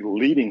he's like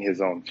leading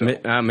his own film.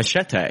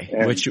 Machete,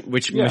 and, Machete.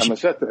 Which,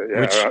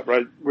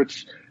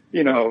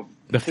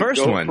 the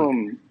first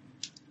one.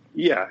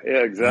 Yeah,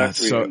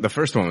 exactly. So the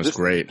first one was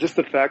great. Just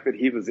the fact that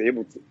he was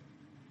able to.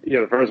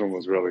 Yeah, the first one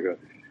was really good.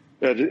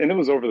 And it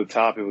was over the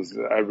top.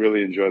 I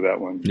really enjoyed that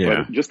one.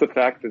 Yeah. But just the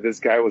fact that this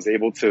guy was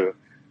able to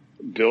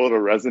build a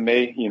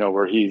resume,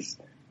 where he's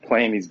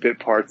playing these bit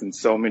parts in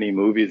so many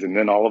movies, and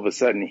then all of a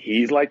sudden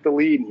he's like the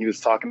lead, and he was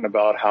talking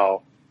about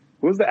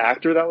who was the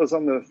actor that was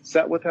on the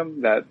set with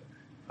him? De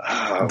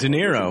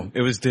Niro.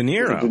 It was De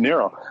Niro. De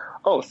Niro.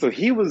 Oh, so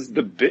he was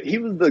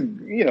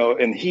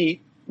in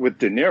Heat with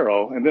De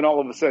Niro, and then all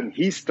of a sudden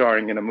he's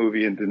starring in a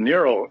movie, and De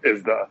Niro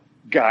is the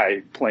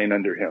guy playing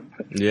under him.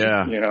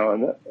 Yeah.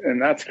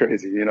 And that's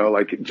crazy,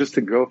 like just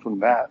to go from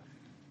that,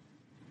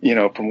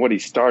 from what he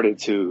started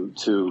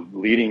to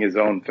leading his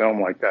own film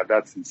like that,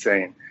 that's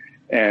insane.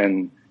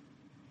 And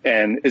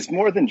it's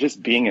more than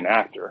just being an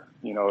actor,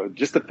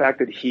 just the fact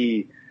that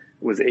he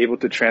was able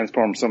to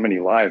transform so many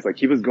lives. Like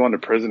he was going to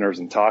prisoners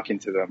and talking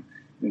to them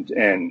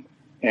and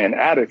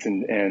addicts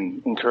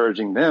and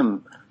encouraging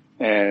them.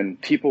 And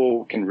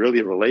people can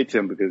really relate to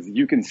him because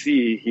you can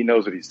see he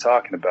knows what he's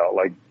talking about.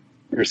 Like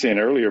you were saying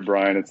earlier,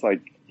 Brian, it's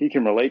like he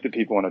can relate to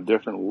people on a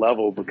different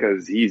level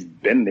because he's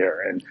been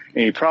there and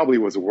he probably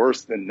was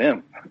worse than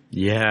them.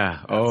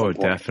 Yeah. Oh,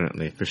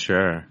 definitely. For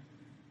sure.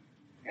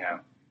 Yeah.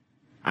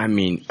 I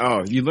mean,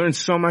 you learn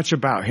so much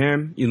about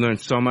him. You learn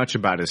so much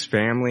about his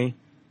family,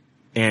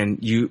 and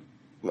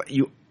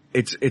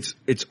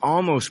it's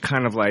almost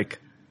kind of like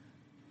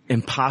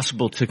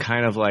impossible to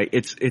kind of like,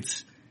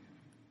 it's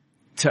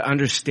to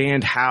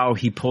understand how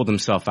he pulled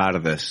himself out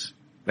of this.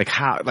 Like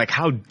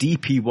how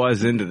deep he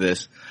was into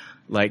this,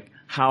 like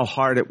how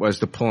hard it was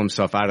to pull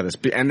himself out of this.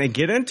 And they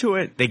get into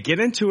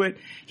it.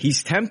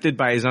 He's tempted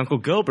by his Uncle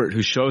Gilbert,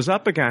 who shows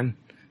up again,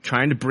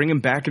 trying to bring him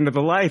back into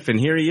the life. And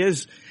here he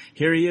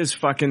is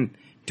fucking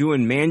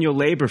doing manual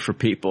labor for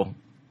people.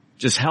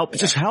 Just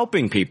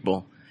helping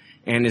people.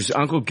 And his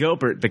Uncle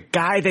Gilbert, the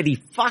guy that he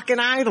fucking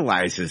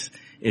idolizes,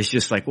 is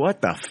just like,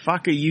 what the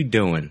fuck are you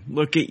doing?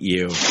 Look at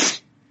you.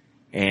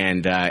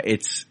 And,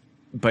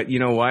 but you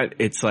know what?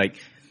 It's like,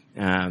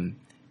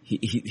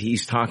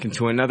 he's talking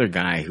to another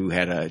guy who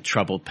had a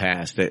troubled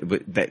past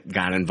that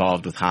got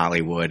involved with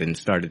Hollywood and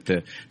started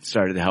to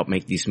help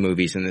make these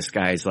movies. And this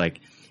guy's like,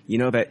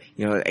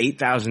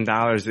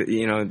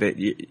 $8,000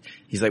 that,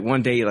 he's like,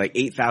 one day, like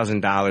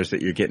 $8,000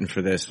 that you're getting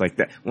for this, like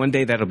that, one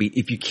day that'll be,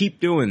 if you keep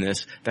doing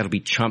this, that'll be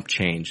chump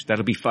change.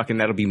 That'll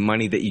be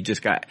money that you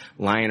just got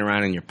lying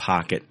around in your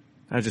pocket.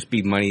 That'll just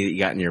be money that you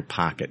got in your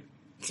pocket.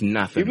 It's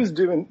nothing.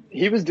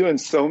 He was doing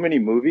so many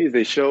movies.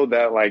 They showed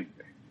that, like,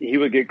 he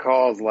would get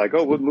calls like,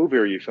 "Oh, what movie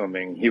are you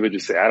filming?" He would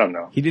just say, "I don't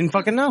know." He didn't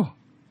fucking know.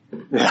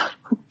 Yeah.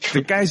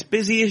 The guy's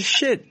busy as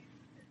shit.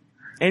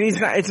 And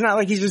it's not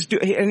like he's just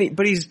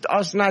but he's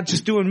also not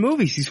just doing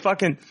movies. He's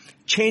fucking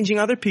changing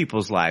other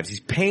people's lives. He's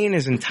paying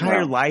his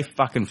entire life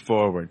fucking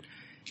forward.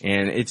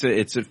 And it's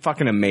a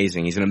fucking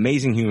amazing. He's an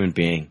amazing human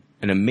being.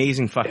 An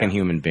amazing fucking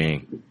human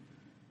being.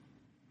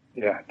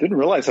 Yeah. Didn't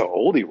realize how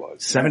old he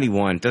was.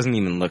 71. Doesn't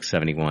even look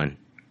 71.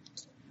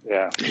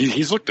 Yeah.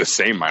 He's looked the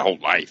same my whole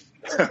life.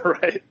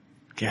 Right.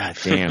 God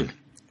damn.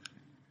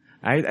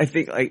 I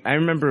think, like, I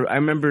remember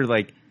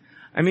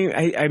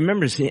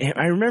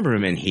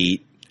him in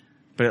Heat,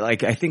 but,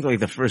 like, I think, like,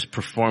 the first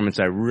performance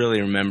I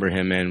really remember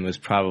him in was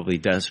probably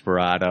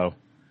Desperado.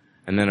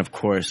 And then, of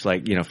course,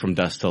 like, From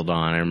Dusk Till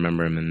Dawn, I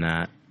remember him in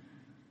that.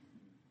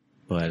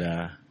 But,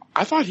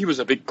 I thought he was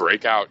a big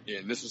breakout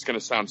in, this is gonna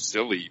sound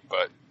silly,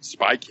 but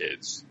Spy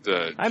Kids,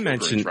 I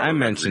mentioned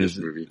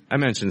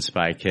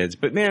Spy Kids,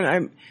 but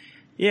man,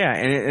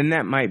 and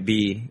that might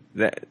be,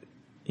 that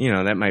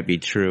might be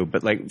true,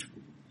 but like,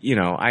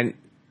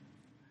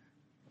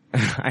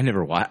 I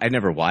never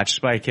watched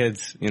Spy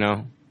Kids,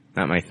 not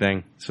my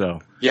thing, so.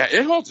 Yeah,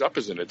 it holds up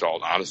as an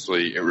adult,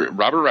 honestly.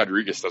 Robert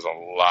Rodriguez does a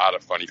lot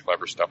of funny,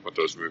 clever stuff with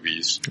those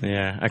movies.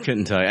 Yeah, I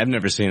couldn't tell you. I've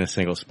never seen a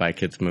single Spy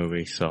Kids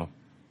movie, so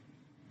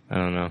I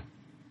don't know.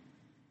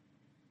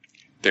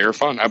 They're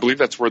fun. I believe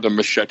that's where the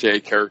Machete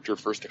character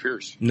first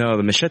appears. No,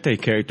 the Machete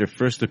character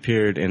first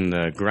appeared in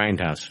the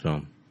Grindhouse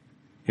film.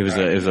 It was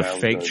a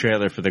fake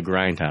trailer for the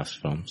Grindhouse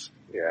films.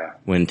 Yeah.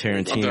 When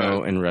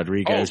Tarantino and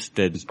Rodriguez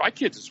did. Spy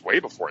Kids is way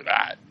before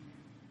that.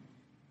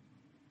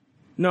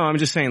 No, I'm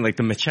just saying, like,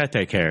 the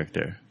Machete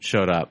character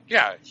showed up.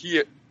 Yeah,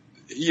 he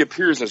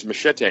appears as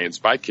Machete in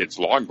Spy Kids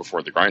long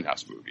before the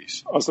Grindhouse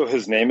movies. Also,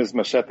 his name is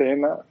Machete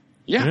in that?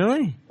 Yeah.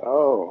 Really?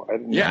 Oh, I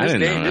didn't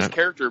know. His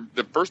character,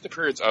 the first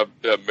appearance of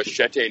the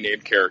Machete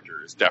named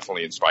character is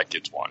definitely in Spy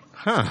Kids 1.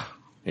 Huh.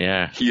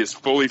 Yeah. He is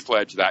fully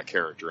fledged that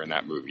character in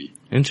that movie.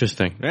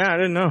 Interesting. Yeah, I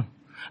didn't know.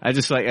 I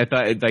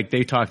thought, like,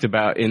 they talked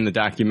about in the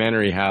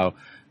documentary how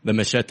the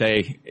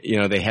Machete,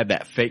 they had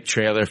that fake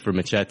trailer for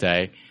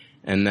Machete,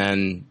 and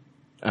then,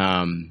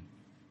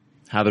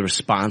 how the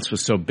response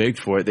was so big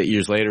for it that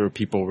years later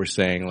people were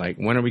saying, like,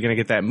 when are we going to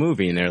get that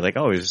movie? And they're like,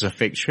 oh, it's just a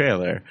fake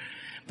trailer.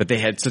 But they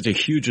had such a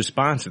huge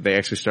response that they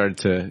actually started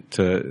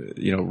to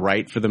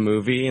write for the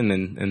movie, and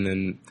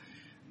then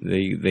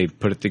they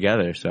put it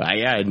together. So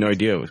I had no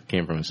idea it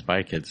came from a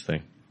Spy Kids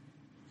thing.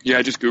 Yeah,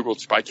 I just Googled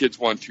Spy Kids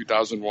 1,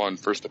 2001,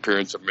 first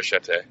appearance of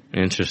Machete.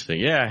 Interesting.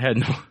 Yeah, I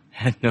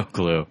had no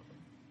clue.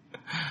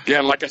 Yeah,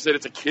 and like I said,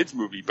 it's a kids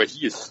movie, but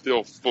he is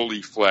still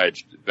fully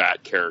fledged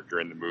that character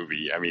in the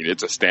movie. I mean,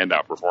 it's a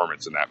standout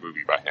performance in that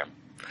movie by him.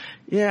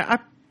 Yeah, I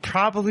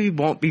probably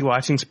won't be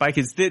watching Spy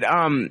Kids. Did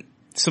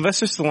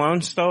Sylvester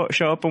Stallone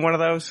show up in one of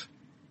those?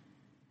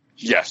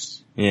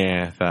 Yes.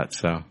 Yeah, I thought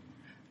so.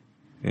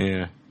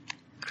 Yeah.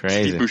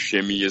 Crazy. Steve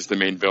Buscemi is the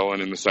main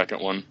villain in the second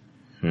one.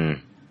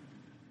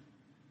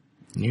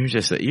 You're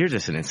just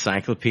an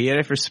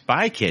encyclopedia for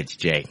Spy Kids,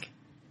 Jake.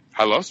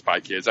 I love Spy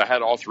Kids. I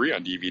had all three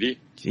on DVD.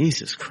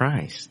 Jesus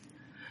Christ.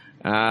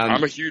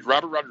 I'm a huge,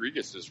 Robert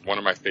Rodriguez is one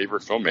of my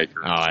favorite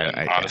filmmakers.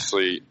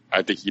 Honestly,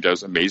 I think he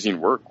does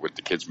amazing work with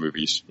the kids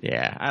movies.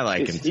 Yeah, I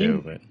like him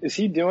too. But is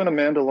he doing a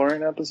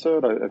Mandalorian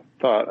episode? I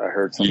thought I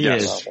heard something about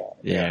that.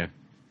 Yeah.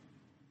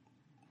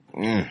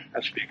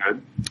 That should be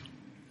good.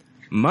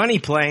 Money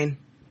Plane.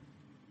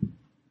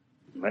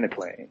 Money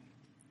Plane.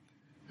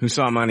 Who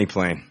saw Money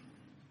Plane?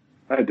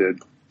 I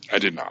did. I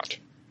did not.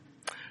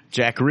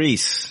 Jack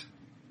Reese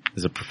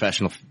is a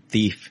professional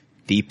thief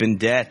deep in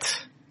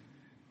debt.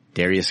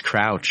 Darius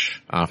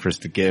Crouch offers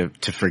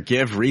to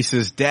forgive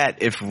Reese's debt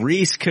if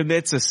Reese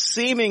commits a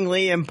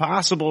seemingly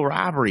impossible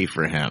robbery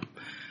for him.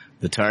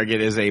 The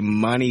target is a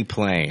money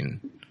plane,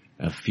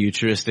 a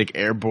futuristic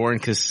airborne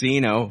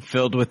casino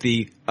filled with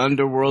the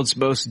underworld's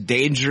most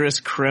dangerous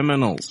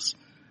criminals.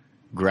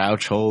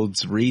 Grouch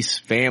holds Reese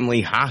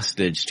family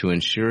hostage to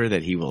ensure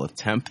that he will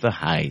attempt the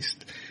heist.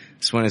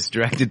 This one is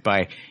directed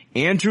by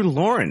Andrew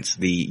Lawrence,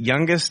 the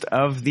youngest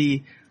of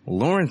the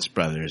Lawrence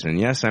brothers. And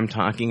yes, I'm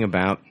talking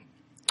about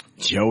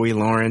Joey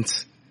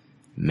Lawrence,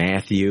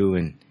 Matthew,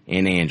 and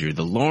Andrew,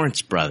 the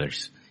Lawrence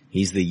brothers.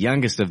 He's the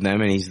youngest of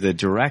them, and he's the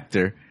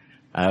director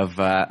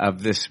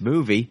of this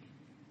movie.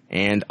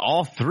 And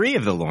all three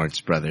of the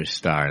Lawrence brothers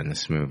star in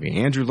this movie.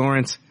 Andrew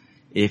Lawrence,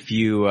 if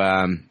you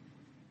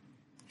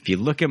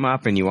look him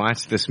up and you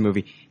watch this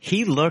movie,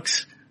 he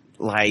looks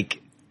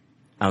like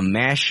a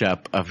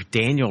mashup of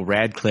Daniel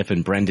Radcliffe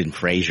and Brendan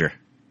Fraser.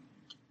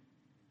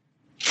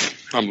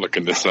 I'm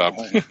looking this up.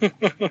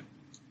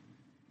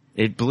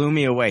 It blew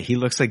me away. He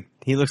looks like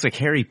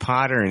Harry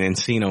Potter and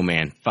Encino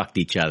Man fucked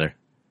each other.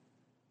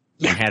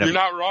 You're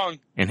not wrong.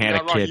 And had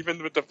a kid.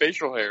 Even with the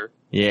facial hair.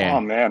 Yeah.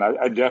 Oh man,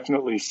 I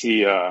definitely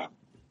see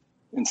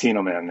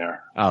Encino Man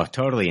there. Oh,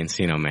 totally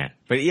Encino Man.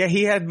 But yeah,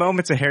 he had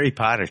moments of Harry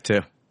Potter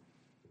too.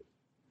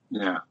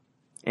 Yeah.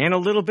 And a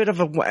little bit of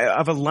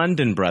a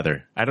London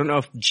brother. I don't know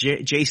if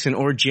Jason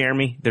or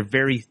Jeremy, they're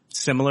very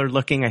similar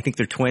looking. I think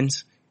they're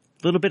twins.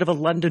 A little bit of a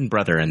London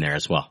brother in there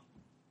as well.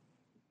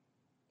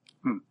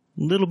 A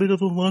little bit of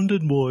the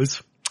London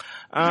boys.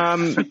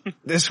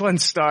 This one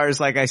stars,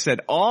 like I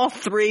said, all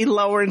three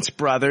Lawrence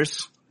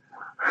brothers.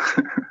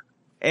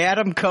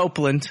 Adam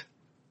Copeland.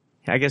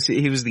 I guess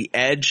he was the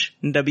Edge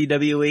in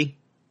WWE.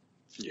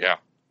 Yeah.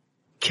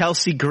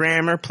 Kelsey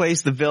Grammer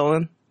plays the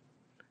villain.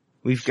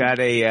 We've got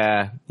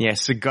a,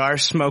 cigar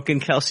smoking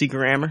Kelsey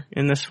Grammer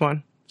in this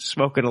one.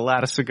 Smoking a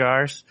lot of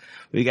cigars.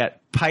 We got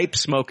pipe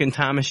smoking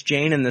Thomas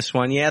Jane in this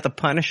one. Yeah, the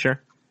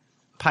Punisher.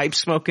 Pipe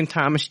smoking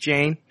Thomas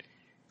Jane.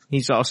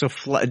 He's also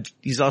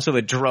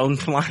a drone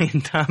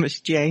flying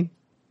Thomas Jane.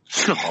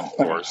 Of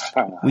course.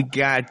 We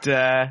got,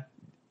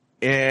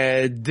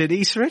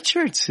 Denise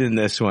Richards in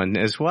this one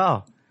as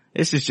well.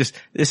 This is just,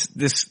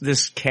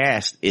 this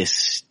cast is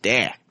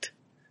stacked.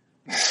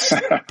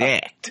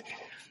 Stacked.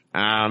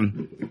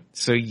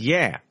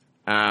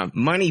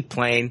 Money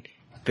Plane,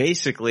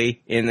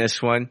 basically in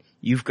this one,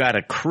 you've got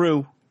a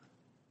crew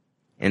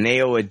and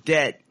they owe a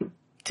debt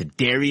to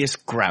Darius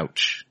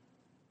Grouch.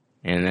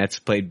 And that's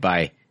played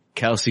by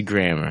Kelsey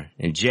Grammer.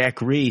 And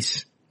Jack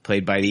Reese,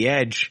 played by the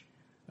Edge,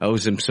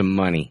 owes him some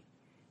money.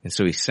 And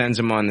so he sends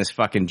him on this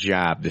fucking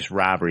job, this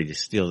robbery to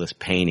steal this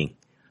painting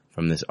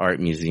from this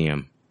art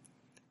museum.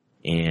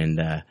 And,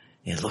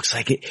 it looks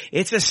like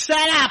it's a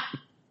setup!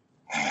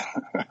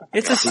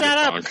 It's a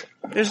setup!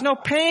 There's no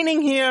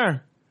painting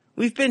here!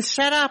 We've been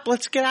set up!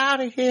 Let's get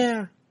out of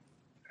here!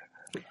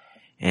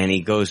 And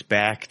he goes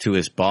back to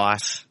his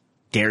boss,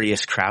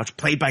 Darius Crouch,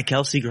 played by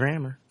Kelsey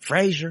Grammer,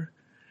 Frasier.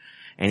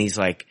 And he's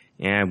like,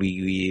 yeah,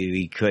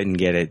 we couldn't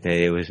get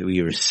it.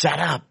 We were set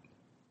up.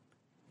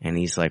 And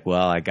he's like,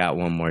 well, I got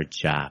one more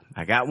job.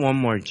 I got one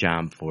more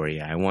job for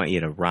you. I want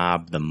you to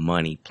rob the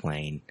money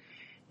plane.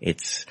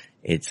 It's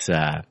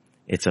a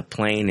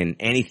plane and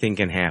anything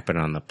can happen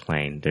on the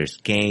plane.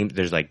 There's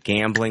like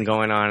gambling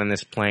going on in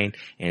this plane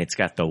and it's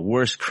got the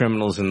worst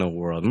criminals in the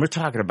world. And we're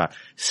talking about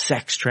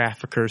sex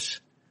traffickers.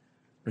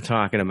 We're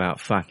talking about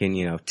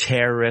fucking,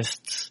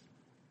 terrorists.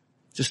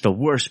 Just the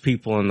worst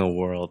people in the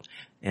world.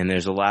 And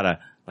there's a lot of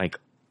like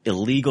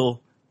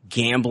illegal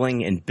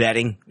gambling and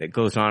betting that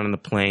goes on in the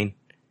plane.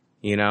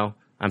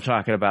 I'm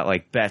talking about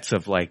like bets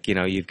of like,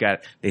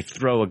 they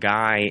throw a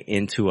guy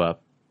into a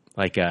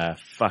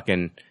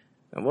fucking,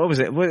 what was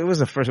it? What was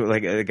the first one?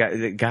 Like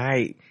the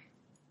guy,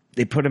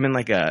 they put him in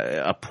like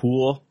a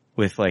pool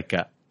with like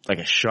a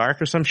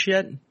shark or some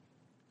shit.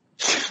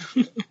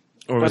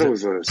 Or was it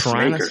was a piranhas?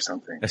 snake or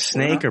something. A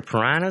snake or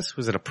piranhas?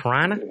 Was it a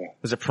piranha? Yeah.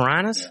 Was it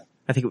piranhas? Yeah.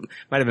 I think it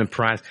might have been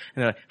piranhas.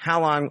 And they're like, how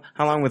long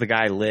will the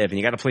guy live? And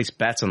you got to place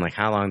bets on like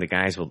how long the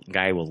guy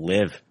will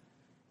live.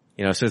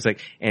 So it's like,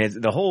 and it's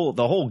the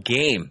whole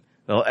game,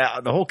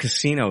 the whole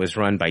casino is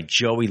run by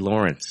Joey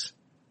Lawrence.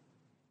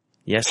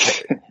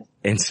 Yes.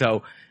 and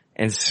so,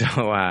 the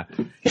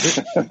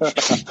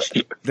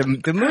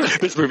movie.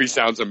 This movie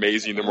sounds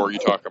amazing the more you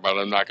talk about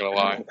it, I'm not gonna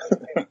lie.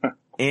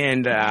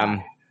 And,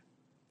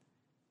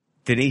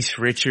 Denise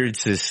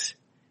Richards is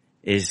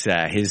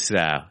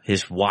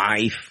his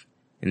wife,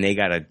 and they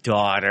got a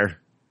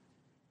daughter.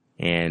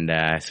 And,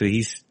 so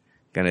he's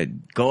gonna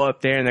go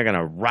up there and they're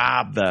gonna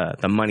rob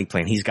the money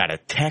plane. He's got a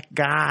tech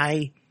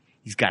guy.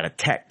 He's got a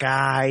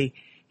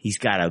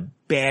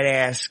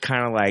badass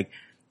kind of like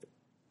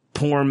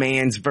poor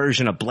man's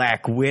version of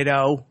Black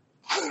Widow.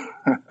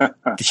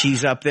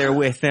 She's up there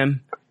with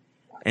him.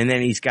 And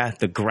then he's got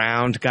the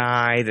ground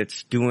guy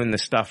that's doing the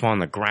stuff on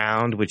the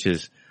ground, which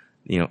is,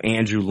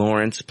 Andrew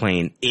Lawrence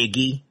playing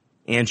Iggy.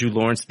 Andrew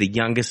Lawrence, the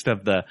youngest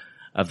of the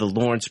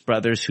Lawrence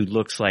brothers, who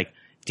looks like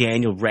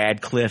Daniel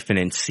Radcliffe and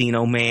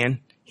Encino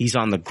Man. He's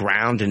on the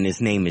ground and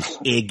his name is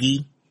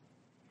Iggy.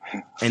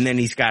 And then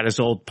he's got his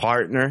old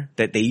partner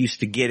that they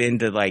used to get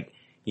into like,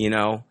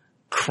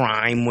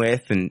 crime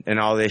with and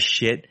all this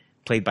shit,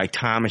 played by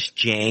Thomas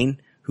Jane,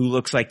 who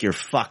looks like your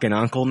fucking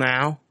uncle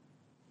now.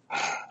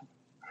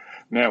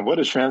 Man, what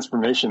a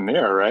transformation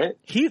there, right?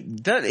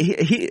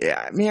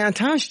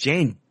 Thomas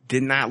Jane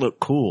did not look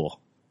cool.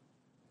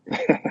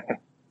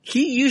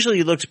 He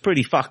usually looks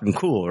pretty fucking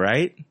cool,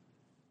 right?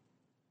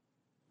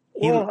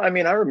 Well, I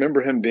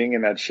remember him being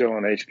in that show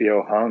on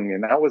HBO, Hung,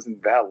 and that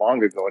wasn't that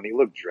long ago, and he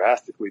looked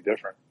drastically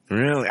different.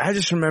 Really? I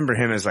just remember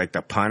him as like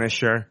the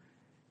Punisher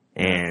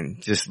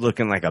and just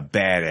looking like a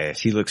badass.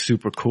 He looked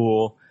super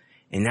cool,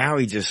 and now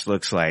he just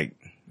looks like,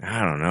 I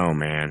don't know,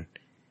 man.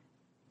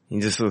 He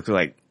just looks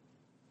like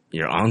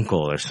your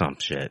uncle or some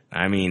shit.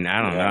 I don't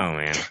know,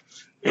 man.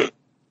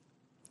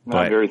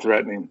 Not very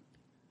threatening.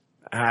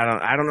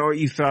 I don't know what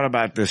you thought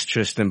about this,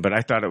 Tristan, but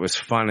I thought it was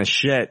fun as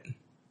shit.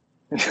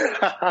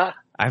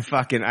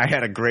 I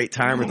had a great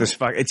time with this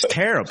it's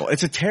terrible.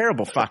 It's a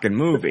terrible fucking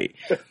movie.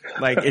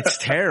 Like, it's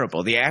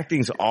terrible. The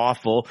acting's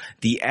awful.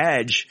 The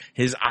Edge,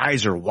 his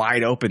eyes are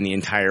wide open the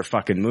entire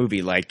fucking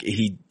movie. Like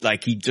he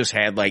just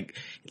had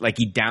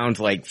he downed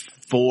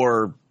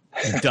 4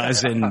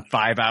 dozen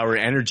 5-hour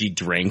energy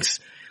drinks.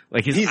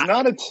 Like he's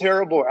not a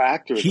terrible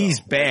actor. He's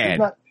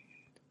bad.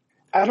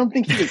 I don't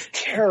think he was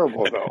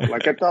terrible though.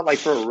 Like I thought,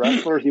 for a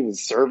wrestler, he was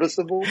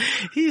serviceable.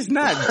 He's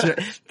not.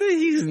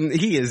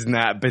 He is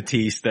not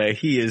Batista.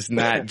 He is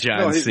not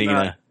John Cena.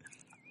 Not.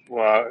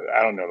 Well,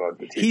 I don't know about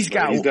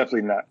Batista. He's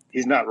definitely not.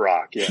 He's not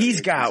Rock. Yeah,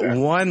 he's got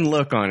one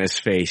look on his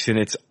face, and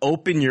it's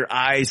open your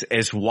eyes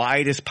as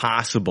wide as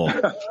possible.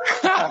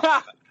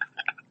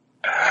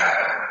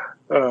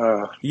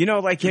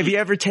 Have you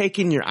ever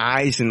taken your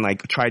eyes and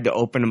tried to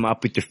open them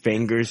up with your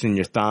fingers and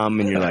your thumb,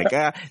 and you're like,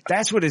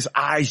 that's what his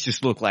eyes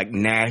just look like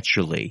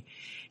naturally.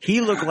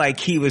 He looked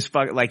like he was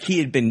he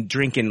had been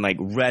drinking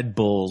Red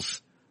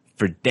Bulls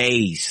for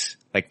days,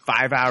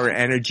 5-hour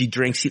energy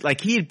drinks.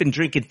 He had been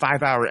drinking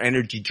 5-hour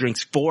energy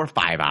drinks for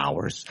 5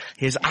 hours.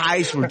 His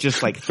eyes were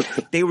just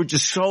they were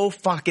just so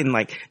fucking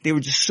they were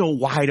just so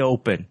wide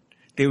open.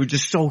 They were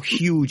just so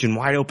huge and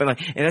wide open. And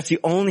that's the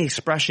only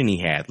expression he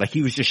had.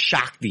 He was just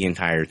shocked the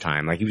entire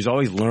time. He was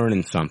always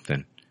learning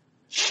something.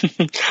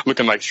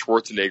 Looking like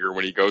Schwarzenegger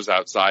when he goes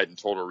outside in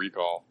Total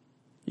Recall.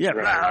 Yeah.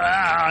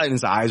 And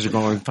his eyes are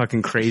going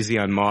fucking crazy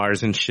on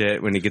Mars and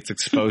shit when he gets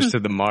exposed to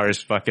the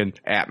Mars fucking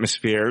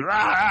atmosphere.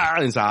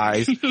 His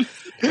eyes.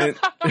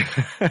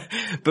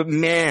 But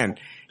man,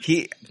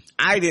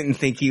 I didn't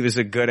think he was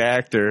a good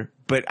actor,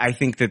 but I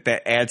think that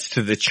adds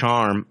to the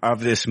charm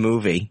of this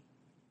movie.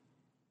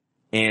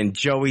 And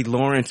Joey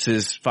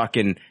Lawrence's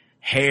fucking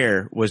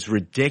hair was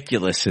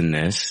ridiculous in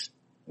this.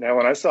 Now,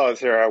 when I saw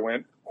his hair, I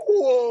went,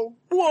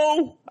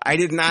 whoa. I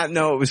did not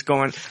know it was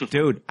going,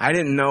 dude, I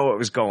didn't know what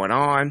was going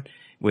on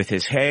with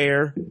his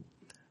hair.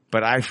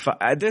 But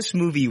this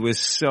movie was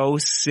so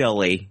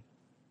silly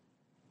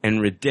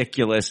and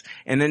ridiculous.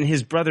 And then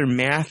his brother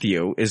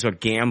Matthew is a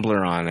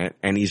gambler on it,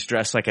 and he's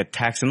dressed like a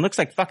Texan. Looks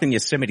like fucking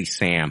Yosemite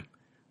Sam.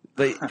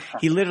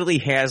 He literally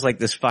has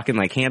this fucking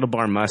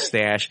handlebar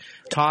mustache,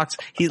 talks.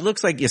 He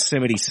looks like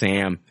Yosemite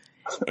Sam.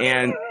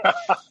 And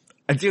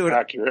dude,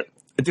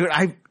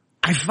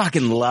 I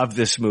fucking love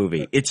this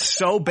movie. It's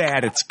so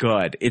bad it's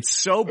good. It's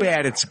so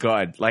bad it's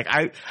good.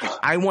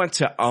 I want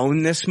to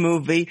own this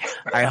movie.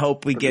 I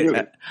hope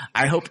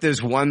I hope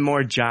there's one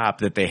more job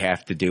that they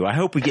have to do. I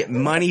hope we get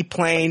Money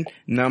Plane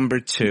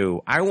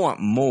 #2. I want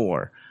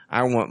more.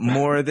 I want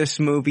more of this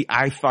movie.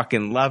 I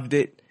fucking loved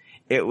it.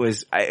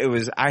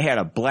 I had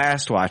a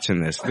blast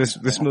watching this.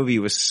 This movie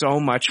was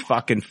so much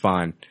fucking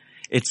fun.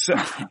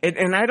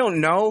 And I don't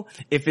know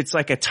if it's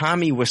a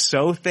Tommy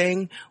Wiseau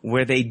thing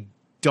where they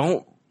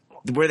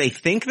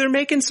think they're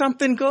making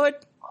something good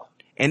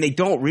and they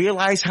don't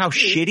realize how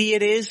shitty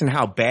it is and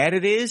how bad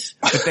it is.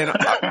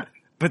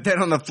 But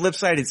then on the flip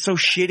side, it's so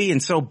shitty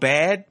and so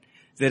bad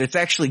that it's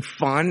actually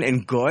fun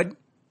and good.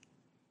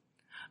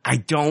 I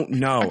don't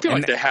know. I feel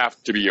like they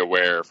have to be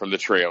aware from the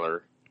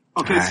trailer.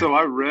 Okay, so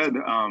I read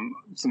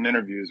some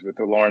interviews with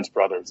the Lawrence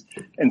brothers,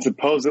 and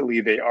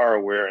supposedly they are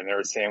aware, and they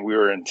were saying we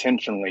were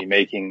intentionally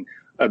making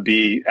a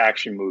B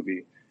action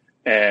movie,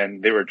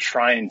 and they were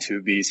trying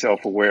to be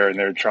self-aware, and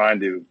they were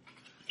trying to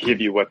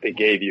give you what they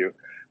gave you.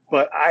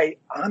 But I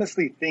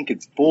honestly think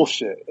it's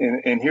bullshit,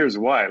 and here's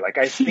why.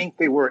 I think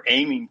they were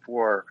aiming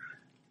for,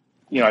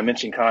 I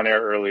mentioned Con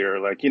Air earlier,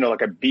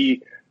 a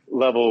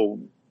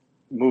B-level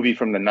movie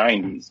from the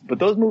 90s, but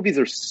those movies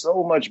are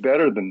so much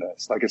better than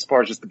this, as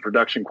far as just the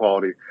production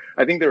quality.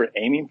 I think they were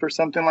aiming for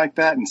something like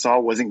that and saw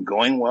it wasn't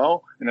going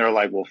well, and they were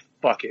like, well,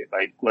 fuck it,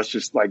 let's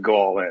just go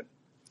all in.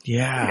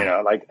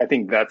 Yeah. I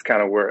think that's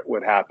kind of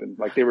what happened.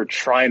 They were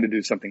trying to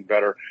do something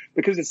better,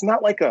 because it's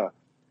not like a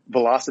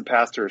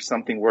Velocipaster or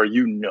something where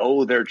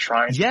they're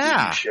trying to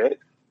do shit.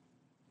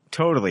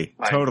 Totally.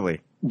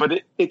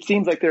 But it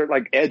seems like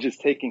Edge is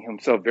taking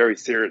himself very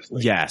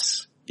seriously.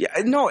 Yes.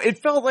 Yeah, no, it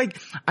felt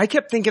I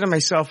kept thinking to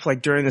myself,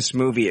 during this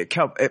movie, I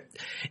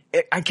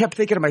kept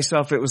thinking to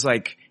myself,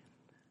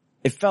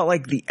 it felt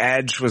like the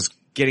Edge was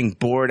getting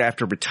bored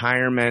after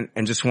retirement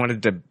and just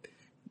wanted to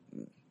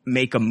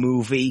make a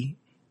movie.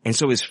 And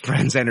so his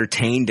friends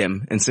entertained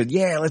him and said,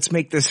 yeah, let's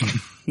make this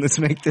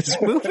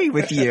movie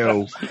with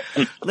you.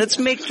 Let's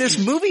make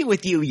this movie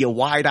with you, you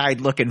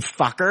wide-eyed looking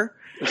fucker.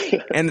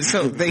 And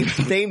so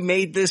they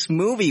made this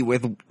movie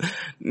with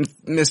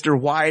Mr.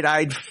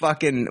 Wide-Eyed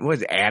fucking,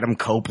 Adam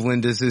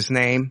Copeland is his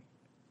name?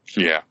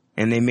 Yeah.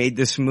 And they made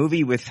this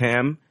movie with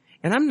him.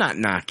 And I'm not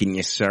knocking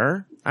you,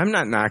 sir. I'm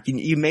not knocking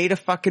you. You made a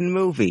fucking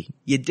movie.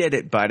 You did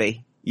it,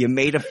 buddy. You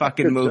made a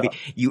fucking movie.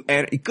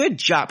 Good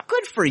job.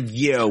 Good for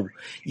you.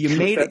 You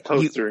made that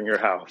poster in your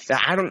house.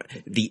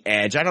 The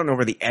Edge. I don't know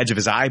where the edge of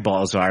his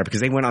eyeballs are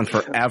because they went on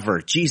forever.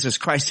 Jesus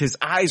Christ. His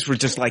eyes were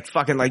just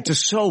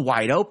just so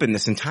wide open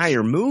this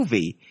entire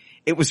movie.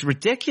 It was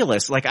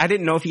ridiculous. I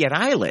didn't know if he had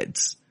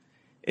eyelids.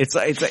 His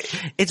eyes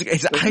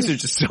are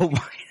just so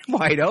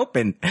wide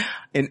open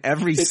in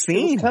every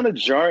scene. It's kind of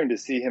jarring to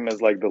see him as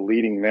the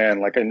leading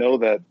man. I know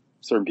that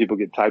certain people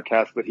get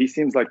typecast, but he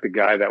seems like the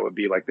guy that would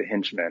be like the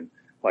henchman.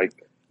 Like,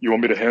 you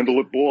want me to handle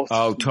it, boss?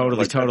 Oh,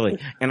 totally, like totally.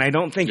 And I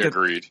don't think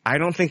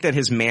that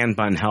his man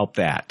bun helped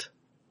that.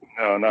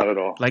 No, not at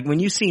all. Like when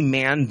you see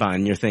man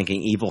bun, you're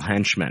thinking evil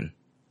henchman.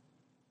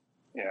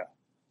 Yeah,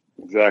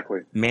 exactly.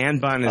 Man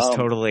bun is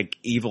totally like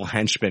evil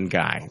henchman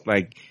guy.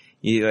 Like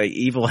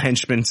evil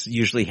henchmen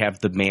usually have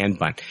the man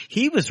bun.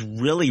 He was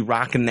really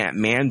rocking that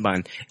man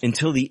bun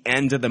until the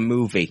end of the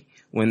movie,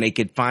 when they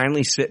could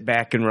finally sit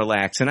back and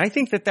relax. And I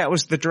think that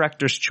was the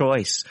director's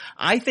choice.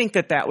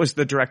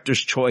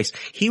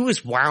 He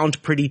was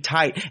wound pretty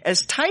tight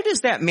as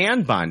that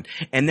man bun.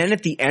 And then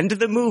at the end of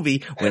the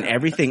movie, when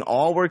everything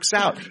all works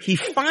out, he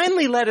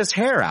finally let his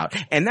hair out.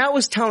 And that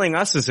was telling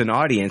us as an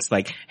audience,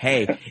 like,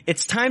 hey,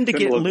 it's time to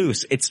get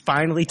loose. It's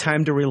finally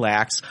time to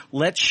relax.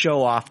 Let's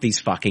show off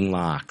these fucking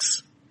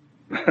locks.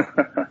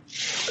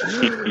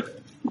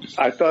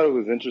 I thought it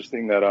was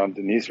interesting that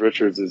Denise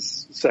Richards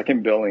is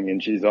second billing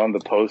and she's on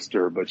the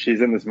poster, but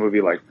she's in this movie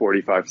like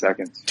 45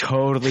 seconds.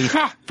 Totally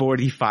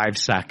 45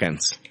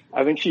 seconds.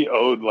 I think she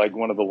owed like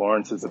one of the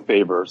Lawrences a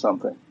favor or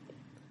something.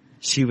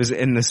 She was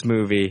in this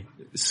movie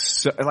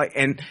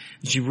and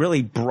she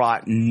really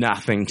brought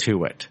nothing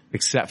to it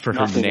except for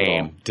her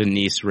name,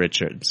 Denise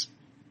Richards.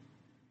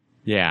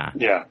 Yeah.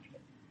 Yeah.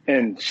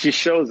 And she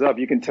shows up,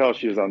 you can tell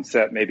she was on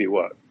set maybe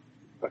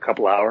a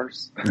couple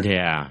hours?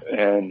 Yeah.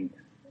 And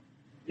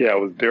yeah, it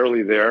was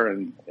barely there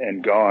and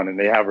gone. And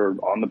they have her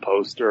on the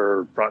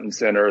poster, front and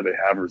center. They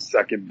have her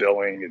second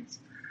billing. It's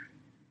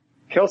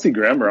Kelsey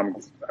Grammer.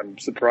 I'm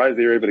surprised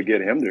they were able to get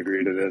him to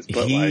agree to this.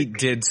 But he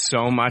did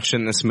so much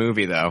in this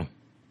movie, though.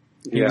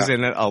 He was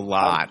in it a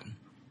lot.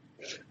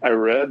 I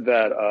read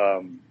that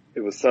it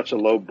was such a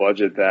low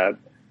budget that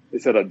they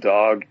said a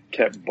dog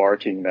kept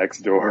barking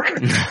next door,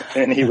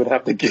 and he would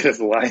have to get his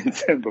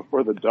lines in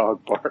before the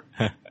dog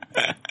barked.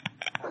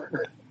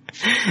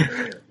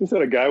 He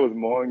said a guy was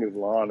mowing his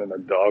lawn and a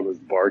dog was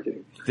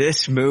barking.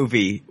 This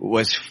movie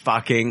was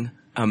fucking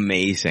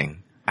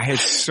amazing. I had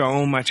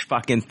so much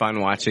fucking fun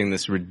watching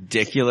this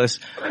ridiculous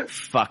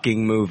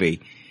fucking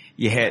movie.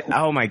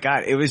 Oh my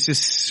God, it was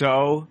just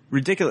so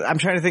ridiculous. I'm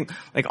trying to think,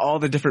 like, all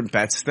the different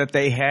bets that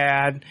they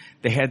had.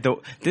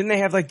 Didn't they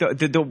have like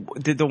did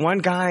the one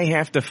guy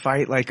have to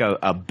fight like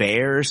a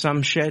bear or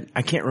some shit?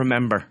 I can't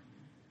remember.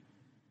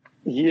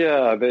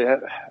 Yeah, they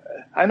had,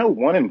 I know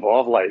one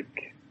involved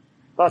like,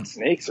 thought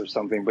snakes or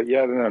something, but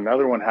yeah, then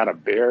another one had a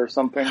bear or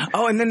something.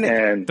 Oh, and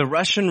then the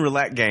Russian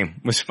roulette game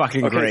was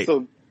fucking great.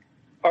 So,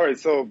 all right,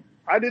 so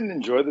I didn't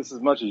enjoy this as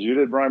much as you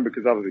did, Brian,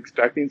 because I was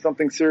expecting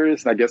something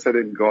serious, and I guess I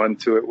didn't go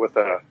into it with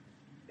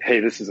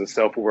hey, this is a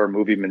self-aware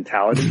movie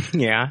mentality.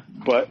 Yeah.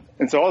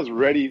 And so I was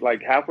ready,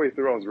 like halfway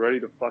through, I was ready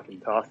to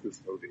fucking toss this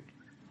movie.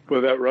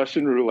 But that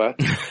Russian roulette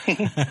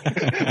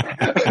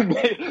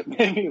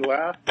made me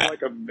laugh for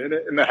like a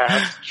minute and a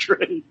half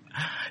straight.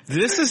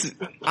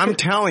 I'm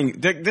telling you,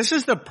 this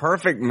is the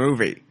perfect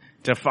movie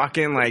to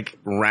fucking like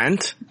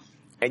rent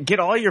and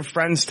get all your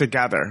friends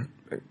together.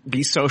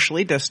 Be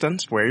socially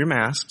distanced, wear your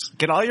masks,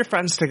 get all your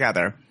friends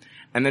together,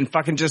 and then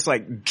fucking just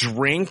like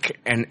drink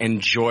and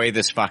enjoy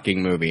this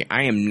fucking movie.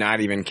 I am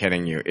not even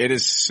kidding you. It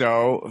is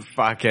so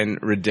fucking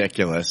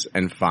ridiculous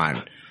and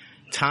fun.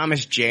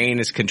 Thomas Jane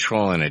is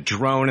controlling a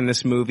drone in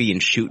this movie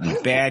and shooting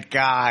bad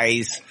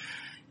guys.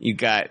 You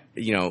got,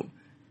 you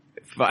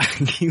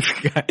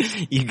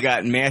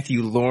got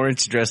Matthew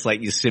Lawrence dressed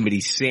like Yosemite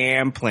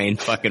Sam playing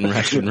fucking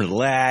Russian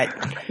roulette.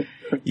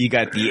 You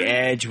got The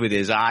Edge with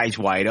his eyes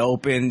wide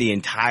open the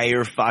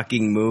entire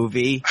fucking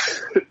movie.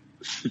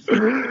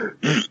 Yeah,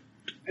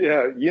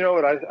 you know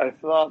what? I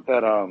thought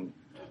that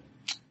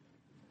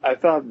I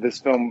thought this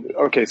film.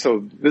 Okay,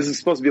 so this is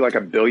supposed to be like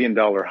 $1 billion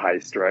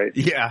heist, right?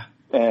 Yeah.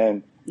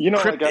 And you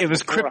know, it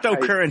was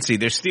cryptocurrency.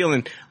 They're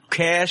stealing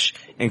cash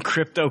and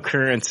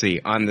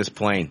cryptocurrency on this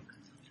plane.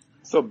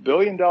 So $1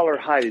 billion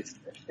heist,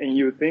 and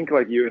you would think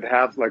like you would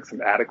have like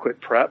some adequate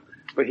prep,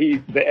 but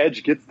the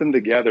Edge gets them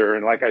together,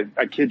 and like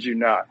I kid you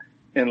not,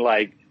 in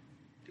like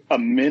a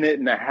minute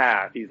and a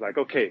half, he's like,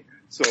 okay,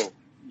 so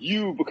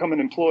you become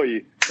an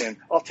employee, and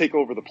I'll take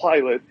over the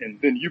pilot,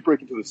 and then you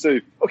break into the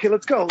safe. Okay,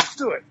 let's go, let's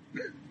do it.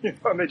 You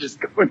know, and they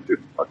just go into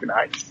the fucking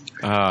heist.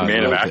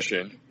 Man of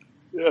action.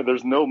 Yeah,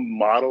 there's no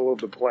model of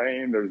the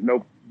plane. There's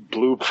no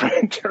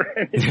blueprint or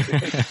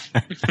anything.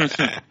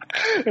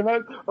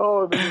 And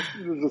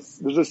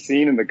there's a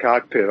scene in the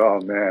cockpit.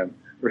 Oh man,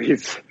 where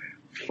he's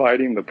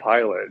fighting the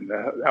pilot, and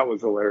that was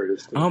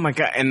hilarious too. Oh my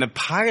God! And the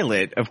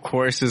pilot, of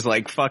course, is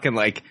like fucking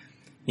like,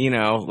 you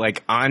know,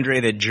 like Andre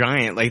the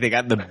Giant. Like they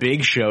got the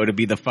Big Show to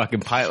be the fucking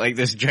pilot, like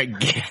this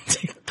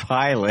gigantic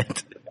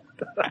pilot.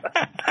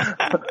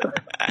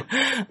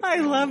 I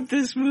love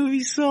this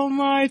movie so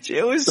much.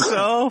 It was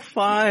so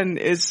fun.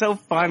 It's so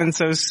fun and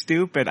so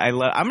stupid. I'm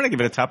gonna give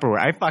it a Tupperware.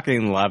 I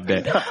fucking loved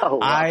it. Oh,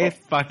 wow. I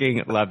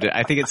fucking loved it.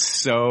 I think it's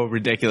so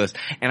ridiculous.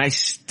 And I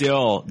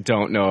still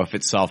don't know if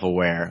it's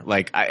self-aware,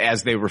 like,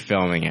 as they were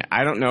filming it.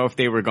 I don't know if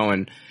they were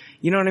going,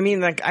 you know what I mean?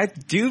 Like, I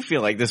do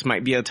feel like this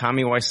might be a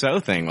Tommy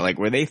Wiseau thing, like,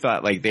 where they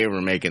thought, like, they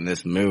were making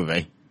this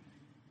movie.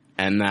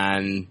 And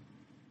then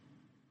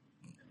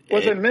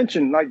As I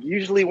mentioned, like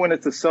usually when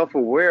it's a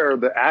self-aware,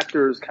 the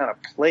actors kind of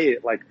play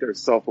it like they're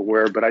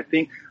self-aware. But I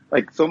think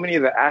like so many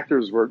of the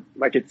actors were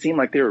like, it seemed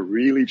like they were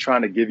really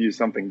trying to give you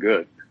something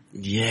good.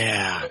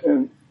 Yeah.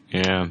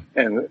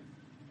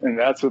 And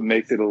that's what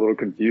makes it a little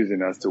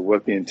confusing as to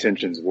what the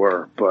intentions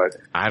were. But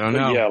I don't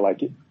know. Yeah,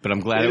 like but I'm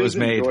glad it was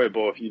made.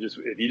 Enjoyable if you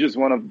just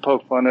want to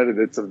poke fun at it.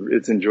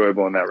 It's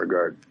enjoyable in that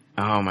regard.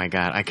 Oh my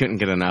God, I couldn't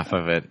get enough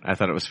of it. I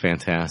thought it was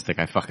fantastic.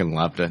 I fucking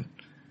loved it.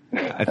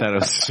 I thought it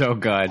was so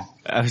good.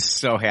 I was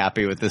so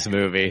happy with this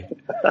movie.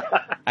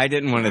 I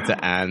didn't want it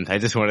to end. I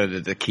just wanted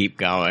it to keep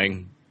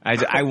going.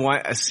 I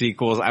want a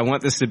sequel. I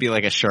want this to be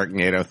like a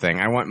Sharknado thing.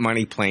 I want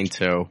Money Plane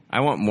 2.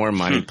 I want more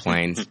money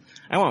planes.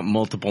 I want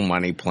multiple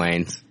money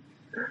planes.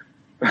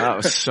 That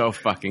was so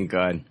fucking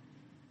good.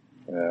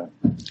 Yeah.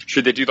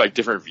 Should they do like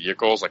different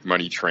vehicles, like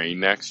Money Train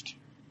next?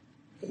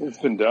 It's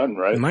been done,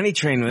 right? Money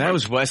Train, that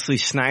was Wesley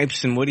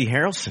Snipes and Woody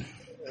Harrelson.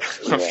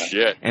 Oh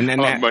shit. And then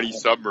that Money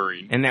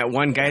Submarine. And that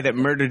one guy that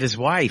murdered his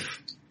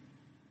wife.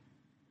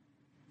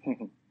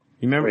 You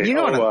remember? Wait, you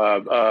know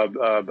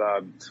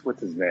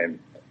what's his name?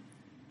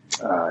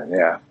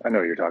 Yeah, I know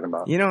what you're talking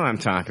about. You know what I'm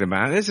talking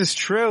about. This is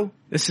true.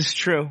 Yeah.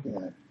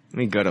 Let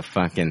me go to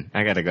fucking,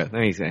 I gotta go. Let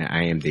me say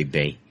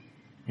IMDb.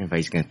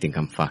 Everybody's gonna think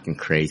I'm fucking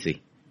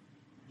crazy.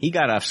 He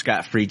got off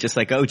scot-free just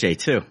like OJ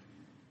too.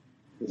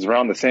 It was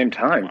around the same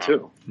time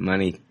too.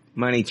 Money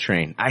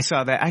Train. I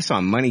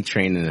saw Money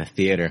Train in the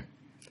theater.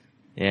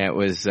 Yeah, it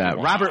was,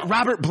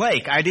 Robert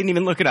Blake. I didn't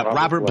even look it up.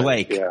 Robert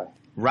Blake. Yeah.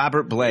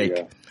 Robert Blake.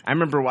 Yeah. I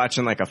remember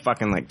watching like a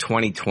fucking like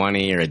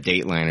 2020 or a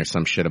Dateline or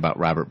some shit about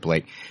Robert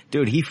Blake.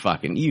 Dude, he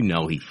fucking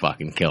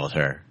killed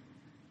her.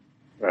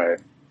 Right.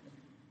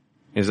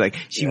 It was like,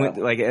 she went,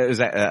 like, it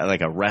was at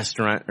like a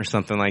restaurant or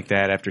something like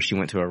that after she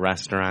went to a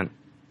restaurant.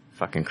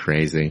 Fucking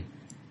crazy.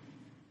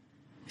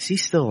 Is he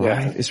still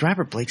alive? Yeah. Is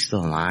Robert Blake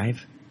still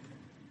alive?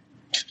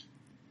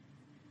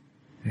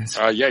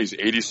 Yeah, he's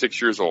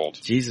 86 years old.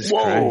 Jesus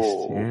Whoa.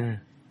 Christ. Yeah.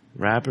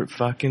 Robert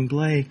fucking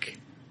Blake.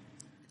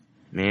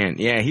 Man,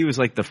 yeah, he was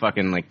like the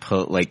fucking like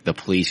the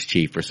police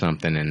chief or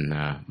something in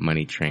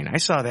Money Train. I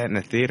saw that in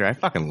the theater. I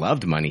fucking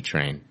loved Money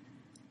Train.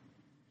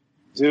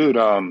 Dude,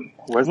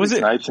 Wesley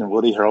Snipes and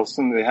Woody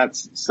Harrelson, they had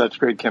such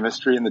great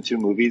chemistry in the two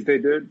movies they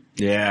did.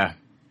 Yeah.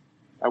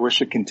 I wish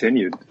it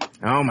continued.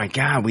 Oh my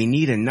God, we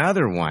need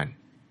another one.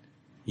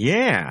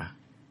 Yeah.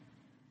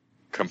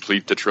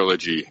 Complete the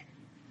trilogy.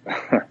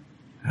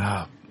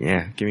 Oh,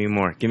 yeah, give me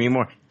more.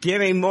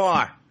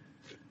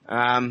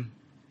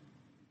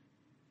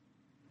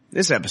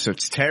 This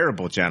episode's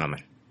terrible,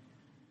 gentlemen.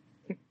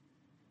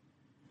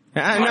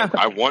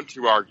 I want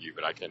to argue,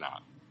 but I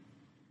cannot.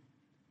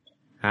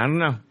 I don't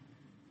know.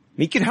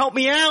 You can help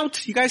me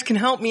out. You guys can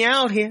help me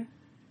out here.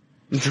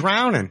 I'm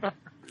drowning.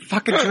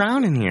 Fucking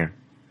drowning here.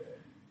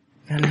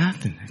 I got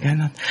nothing.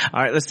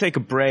 All right, let's take a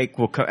break.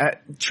 We'll come.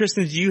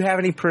 Tristan, do you have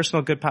any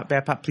personal good pop,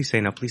 bad pop? Please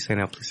say no.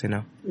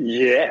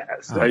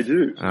 Yes, I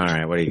do. All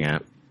right, what do you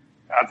got?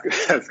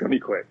 That's going to be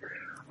quick.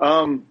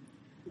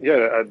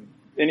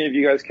 Any of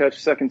you guys catch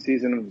second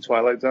season of The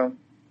Twilight Zone?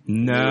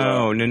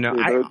 No.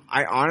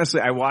 I honestly,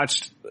 I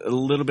watched a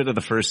little bit of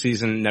the first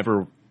season,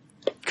 never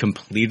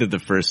completed the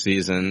first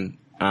season.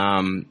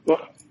 Well,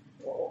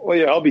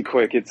 yeah, I'll be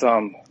quick. It's,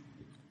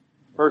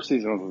 first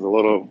season was a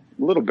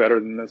little better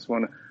than this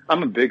one.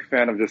 I'm a big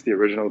fan of just the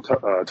original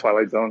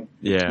Twilight Zone.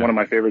 Yeah. It's one of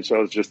my favorite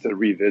shows just to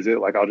revisit.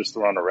 Like, I'll just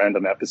throw on a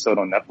random episode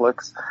on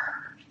Netflix.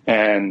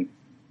 And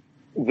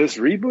this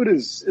reboot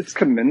it's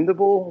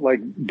commendable,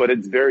 but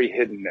it's very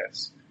hit and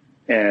miss.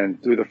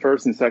 And through the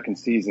first and second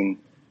season,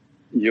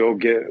 you'll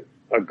get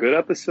a good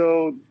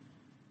episode,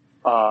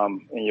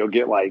 and you'll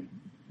get like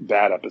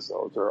bad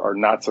episodes or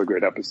not so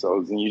great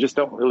episodes, and you just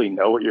don't really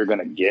know what you're going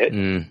to get.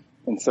 And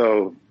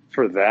so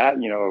for that,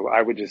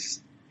 I would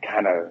just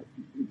kind of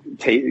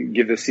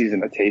give this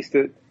season a taste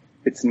it.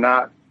 It's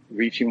not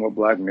reaching what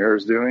Black Mirror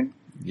is doing.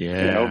 Yeah.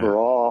 And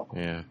overall,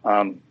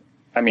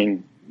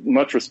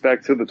 much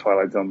respect to the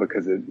Twilight Zone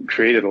because it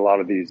created a lot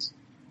of these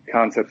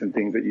concepts and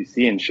things that you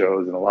see in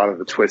shows and a lot of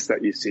the twists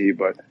that you see.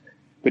 But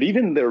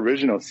even the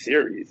original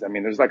series,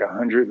 there's like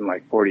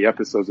 140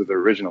 episodes of the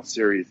original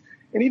series.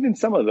 And even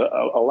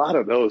a lot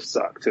of those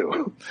suck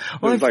too.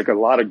 There's like a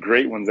lot of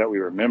great ones that we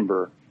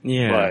remember.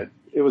 Yeah. But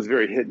it was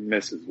very hit and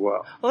miss as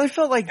well. Well, I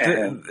feel like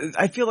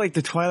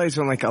the Twilight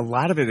Zone, like a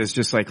lot of it is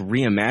just like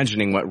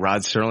reimagining what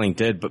Rod Serling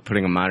did, but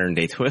putting a modern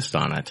day twist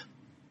on it.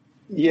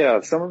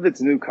 Yeah, some of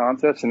it's new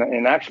concepts,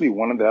 and actually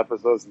one of the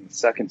episodes in the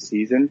second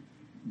season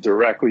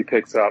directly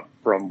picks up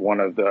from one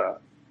of the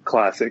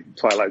classic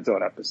Twilight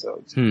Zone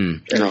episodes.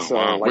 And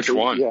wow. Which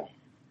one?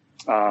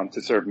 Yeah,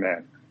 To Serve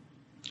Man.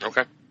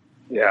 Okay.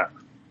 Yeah,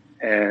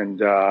 and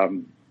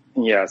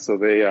so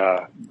they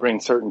bring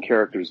certain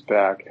characters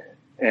back,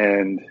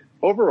 and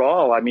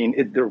overall,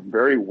 they're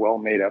very well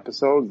made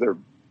episodes.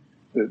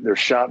 They're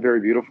shot very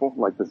beautiful,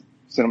 like the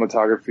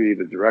cinematography,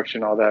 the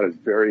direction, all that is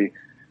very,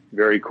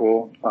 very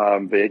cool.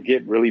 They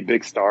get really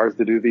big stars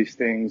to do these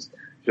things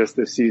just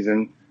this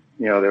season.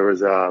 There was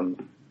Joel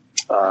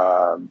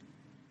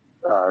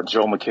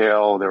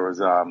McHale, there was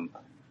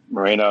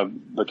Morena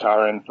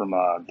Baccarin from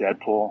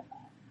Deadpool,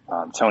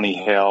 Tony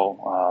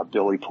Hale,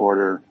 Billy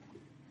Porter,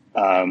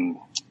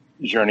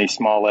 Journey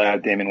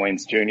Smollett, Damon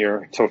Wayans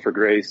Jr., Topher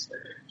Grace.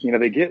 You know,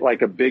 they get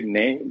like a big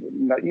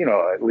name, you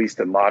know, at least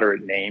a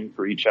moderate name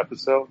for each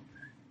episode.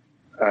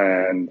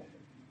 And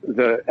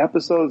the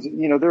episodes,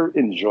 you know, they're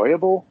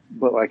enjoyable,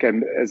 but like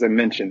as I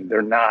mentioned,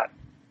 they're not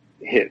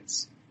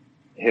hits.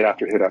 Hit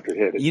after hit after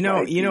hit.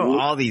 It's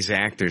all these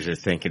actors are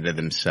thinking to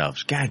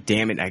themselves, God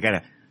damn it, I got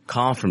a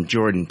call from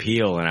Jordan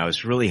Peele, and I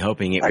was really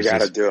hoping it was I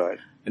gotta do it.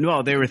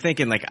 Well, they were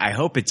thinking, like, I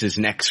hope it's his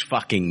next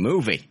fucking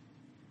movie.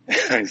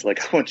 He's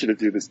like, I want you to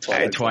do this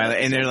Twilight.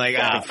 And they're like,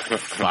 oh,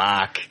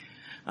 fuck.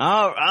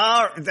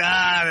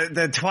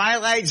 The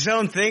Twilight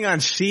Zone thing on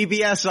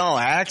CBS All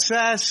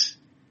Access?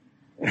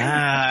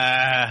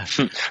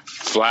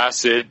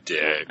 Flaccid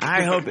dick.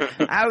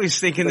 I was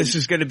thinking this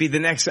was going to be the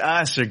next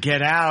Us or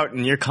Get Out,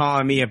 and you're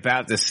calling me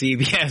about the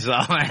CBS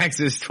All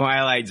Access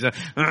Twilight Zone.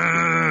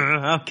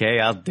 Okay,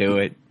 I'll do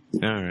it.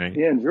 All right.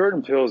 Yeah, and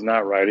Jordan Peele's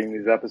not writing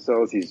these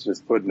episodes. He's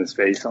just putting his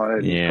face on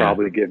it. Yeah. He's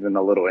probably giving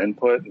a little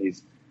input.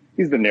 He's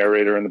the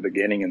narrator in the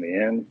beginning and the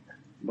end,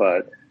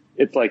 but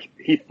it's like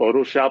he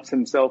photoshops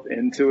himself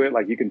into it.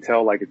 Like you can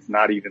tell, like it's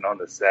not even on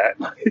the set.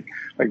 Like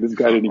this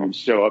guy didn't even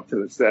show up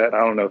to the set.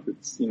 I don't know if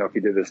it's, you know, if he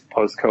did this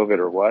post-COVID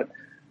or what,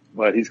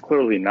 but he's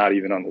clearly not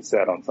even on the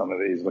set on some of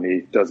these when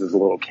he does his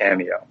little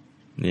cameo.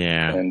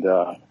 Yeah. And,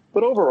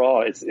 but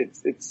overall, it's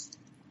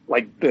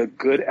like the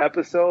good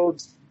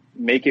episodes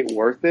make it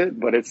worth it,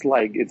 but it's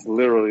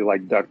literally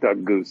like Duck, Duck,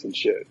 Goose and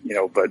shit, you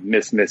know, but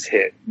miss,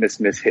 hit.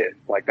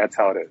 Like that's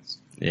how it is.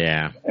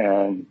 Yeah.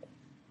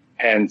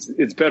 And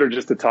it's better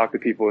just to talk to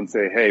people and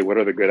say, hey, what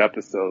are the good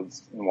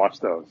episodes, and watch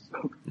those.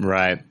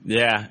 Right.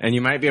 Yeah. And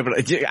you might be able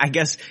to, I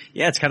guess,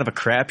 yeah, it's kind of a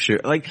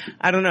crapshoot. Like,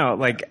 I don't know,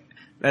 like,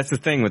 that's the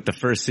thing with the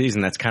first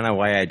season. That's kind of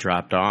why I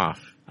dropped off.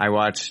 I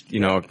watched, you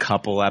know, a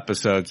couple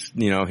episodes,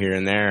 you know, here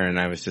and there, and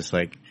I was just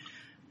like,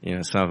 you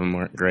know, some of them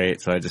weren't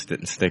great, so I just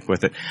didn't stick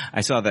with it. I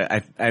saw that,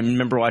 I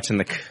remember watching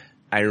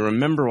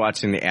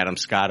the Adam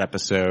Scott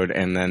episode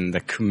and then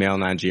the Kumail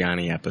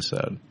Nanjiani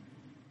episode.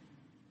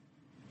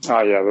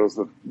 Oh yeah, those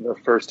were the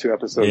first two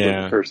episodes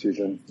of the first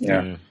season.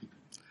 Yeah.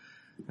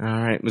 All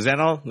right. Was that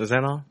all?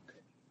 That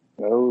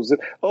was it.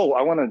 Oh,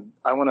 I want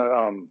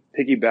to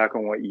piggyback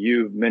on what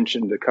you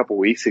mentioned a couple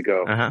weeks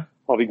ago.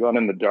 I'll Be Gone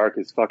in the Dark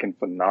is fucking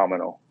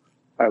phenomenal.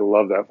 I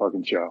love that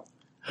fucking show.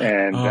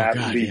 And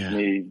leaves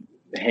me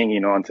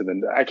hanging on to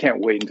I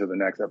can't wait until the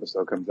next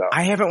episode comes out.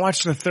 I haven't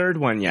watched the third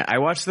one yet. I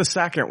watched the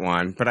second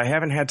one, but I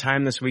haven't had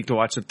time this week to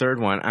watch the third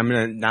one. I'm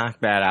going to knock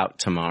that out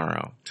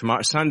tomorrow.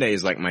 Sunday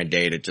is like my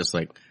day to just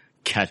like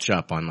catch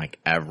up on like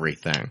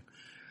everything.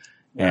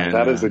 Yeah, and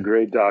that is a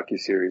great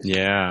docuseries.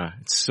 Yeah,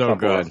 it's so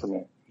good.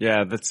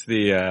 Yeah, that's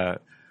the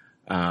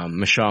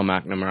Michelle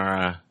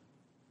McNamara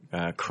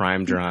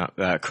crime drama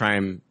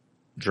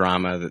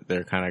that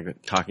they're kind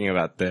of talking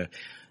about, the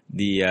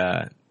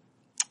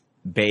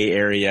Bay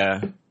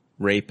Area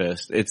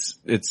rapist.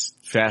 It's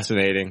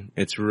fascinating.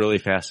 It's really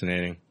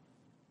fascinating.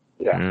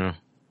 Yeah.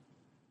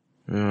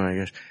 Oh my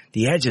gosh.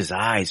 The Edge's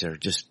eyes are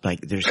just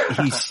like, he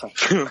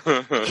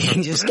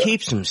just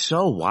keeps them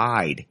so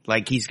wide.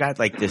 Like he's got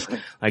like this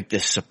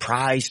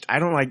surprised, I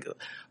don't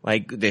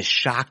like this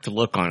shocked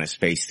look on his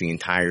face the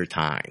entire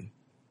time.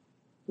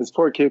 This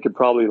poor kid could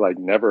probably like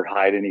never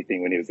hide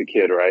anything when he was a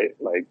kid, right?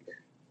 Like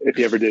if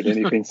he ever did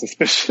anything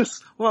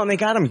suspicious. Well, and they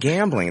got him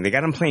gambling. They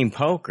got him playing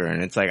poker,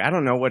 and it's like, I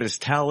don't know what his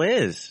tell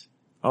is.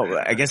 Oh,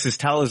 I guess his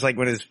tell is like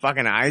when his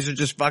fucking eyes are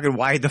just fucking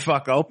wide the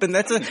fuck open.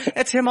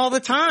 That's him all the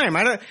time.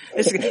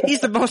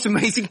 He's the most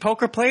amazing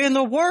poker player in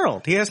the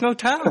world. He has no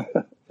tell.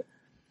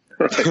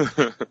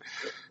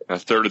 A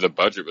third of the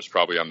budget was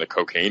probably on the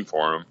cocaine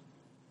for him.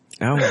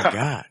 Oh my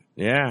God.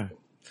 Yeah.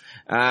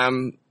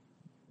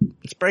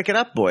 Let's break it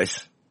up,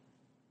 boys.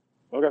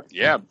 Okay.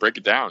 Yeah, break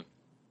it down.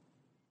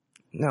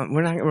 No,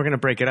 we're going to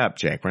break it up,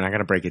 Jake. We're not going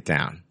to break it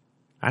down.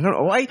 I don't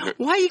know. Why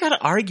you got to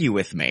argue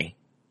with me?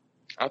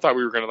 I thought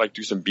we were going to like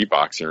do some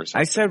beatboxing or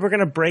something. I said we're going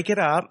to break it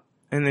up,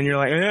 and then you're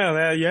like,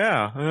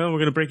 yeah, we're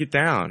going to break it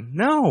down.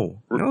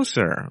 No,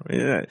 sir.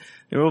 There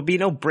will be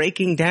no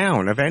breaking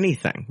down of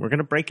anything. We're going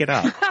to break it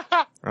up.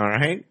 All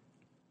right?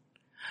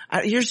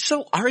 You're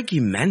so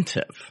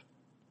argumentative.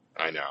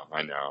 I know.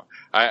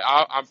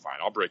 I'm fine.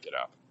 I'll break it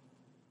up.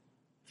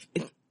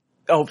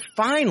 Oh,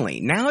 finally.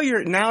 Now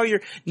you're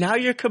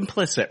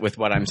complicit with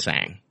what I'm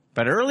saying.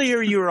 But earlier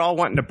you were all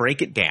wanting to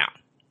break it down.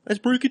 Let's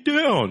break it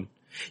down.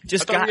 I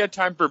thought we had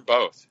time for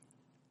both.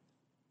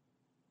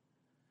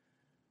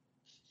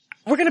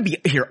 We're going to be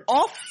here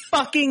all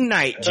fucking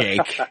night,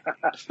 Jake.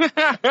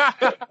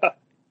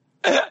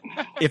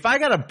 If I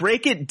got to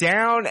break it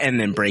down and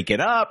then break it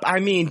up,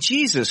 I mean,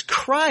 Jesus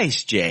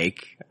Christ,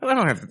 Jake. I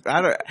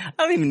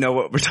don't even know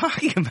what we're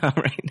talking about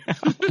right now.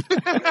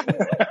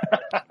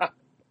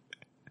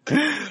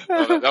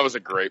 Oh, that was a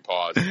great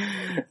pause.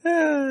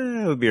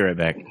 We'll be right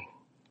back.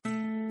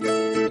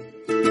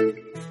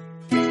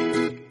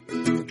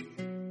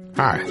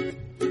 Hi,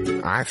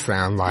 I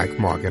sound like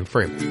Morgan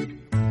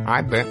Freeman.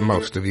 I bet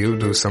most of you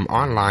do some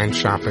online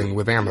shopping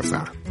with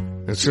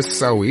Amazon. It's just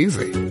so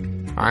easy.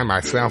 I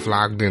myself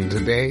logged in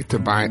today to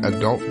buy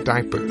adult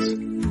diapers.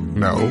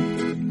 No,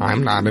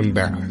 I'm not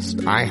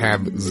embarrassed. I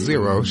have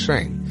zero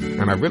shame,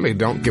 and I really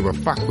don't give a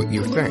fuck what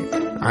you think.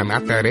 I'm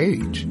at that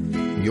age.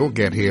 You'll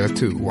get here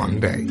too one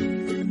day.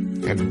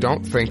 And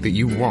don't think that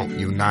you won't,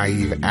 you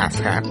naive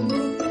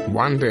asshat.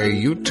 One day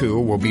you too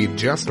will be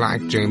just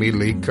like Jamie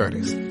Lee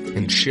Curtis,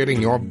 and shitting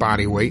your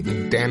body weight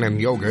in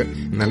Dannon yogurt,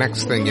 and the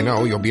next thing you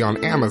know, you'll be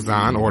on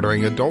Amazon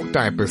ordering adult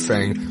diapers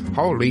saying,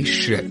 holy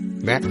shit,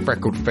 that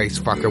freckled face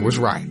fucker was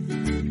right.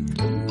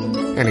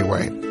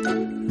 Anyway,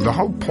 the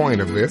whole point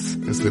of this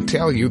is to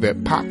tell you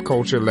that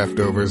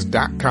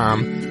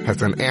PopCultureLeftovers.com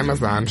has an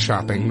Amazon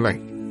shopping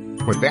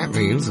link. What that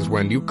means is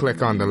when you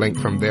click on the link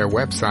from their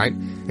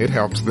website, it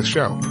helps the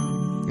show.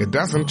 It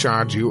doesn't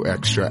charge you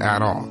extra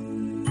at all.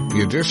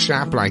 You just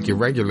shop like you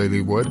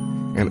regularly would,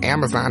 and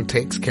Amazon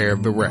takes care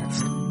of the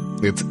rest.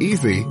 It's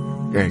easy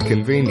and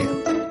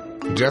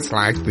convenient. Just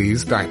like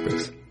these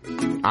diapers.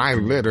 I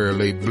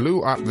literally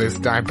blew up this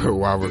diaper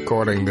while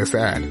recording this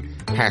ad.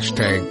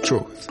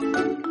 #truth.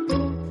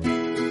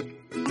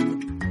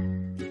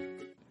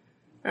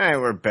 Alright,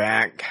 we're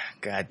back.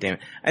 God damn it.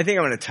 I think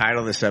I'm going to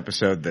title this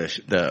episode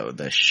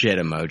the shit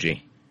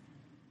emoji.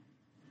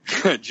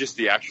 Just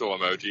the actual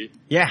emoji?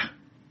 Yeah.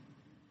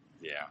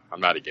 Yeah, I'm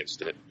not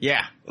against it.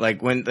 Yeah,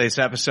 like when this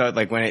episode,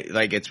 like when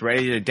it's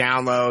ready to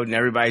download and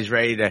everybody's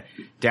ready to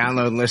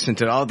download and listen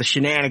to all the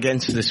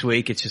shenanigans this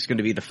week, it's just going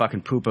to be the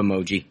fucking poop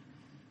emoji.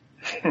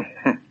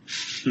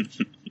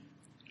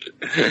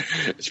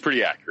 It's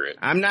pretty accurate.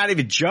 I'm not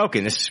even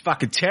joking. This is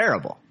fucking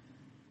terrible.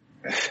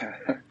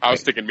 I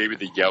was thinking maybe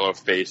the yellow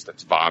face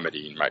that's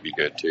vomiting might be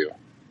good too.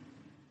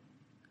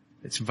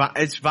 It's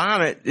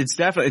vomit.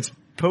 It's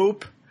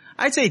poop.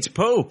 I'd say it's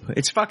poop.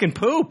 It's fucking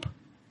poop.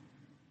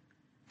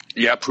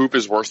 Yeah, poop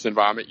is worse than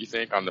vomit, you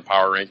think, on the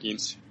power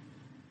rankings?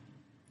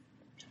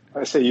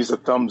 I say use a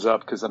thumbs up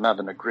because I'm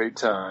having a great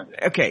time.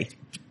 Okay.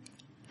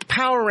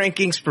 Power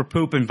rankings for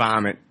poop and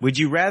vomit. Would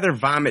you rather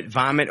vomit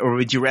or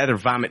would you rather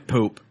vomit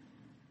poop?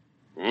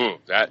 Ooh,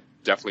 that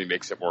definitely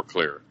makes it more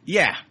clear.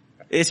 Yeah.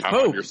 It's I'm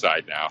poop. on your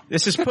side now.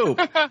 This is poop.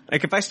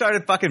 Like if I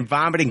started fucking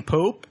vomiting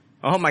poop,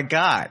 oh my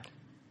God.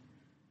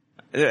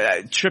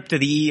 Trip to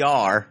the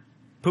ER.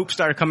 Poop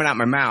started coming out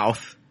my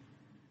mouth.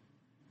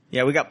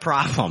 Yeah, we got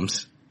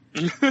problems.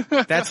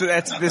 That's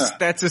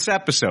this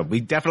episode. We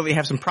definitely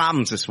have some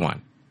problems this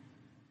one.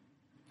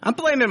 I'm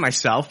blaming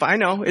myself. I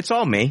know. It's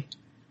all me.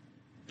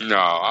 No,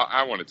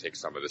 I want to take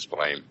some of this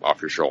blame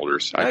off your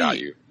shoulders. I got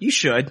you. You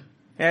should.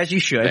 As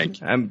you should.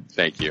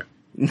 Thank you.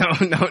 No.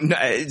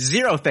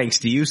 Zero thanks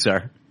to you,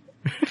 sir.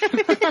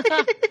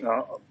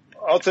 No,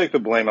 I'll take the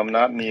blame. I'm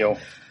not Neil.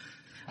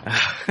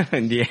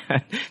 Yeah.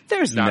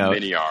 There's not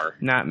many are.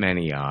 Not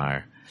many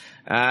are.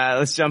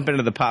 Let's jump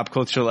into the pop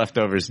culture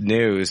leftovers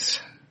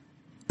news.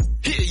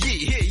 Hear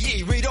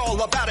ye, read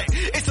all about it.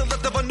 It's the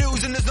leftover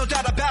news and there's no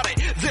doubt about it.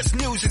 This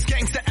news is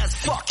gangsta as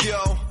fuck,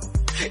 yo.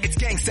 It's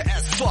gangsta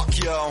as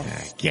fuck, yo.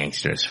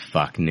 Gangster as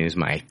fuck news,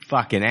 my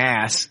fucking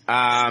ass.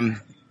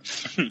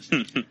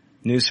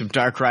 News from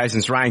Dark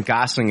Horizons. Ryan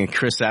Gosling and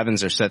Chris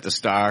Evans are set to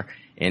star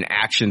in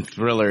action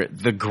thriller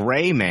The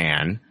Gray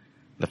Man.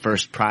 The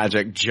first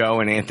project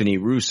Joe and Anthony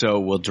Russo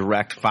will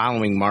direct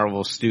following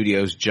Marvel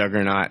Studios'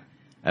 juggernaut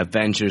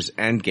Avengers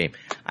Endgame.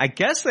 I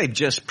guess they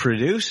just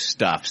produced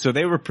stuff. So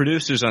they were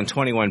producers on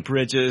 21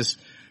 Bridges,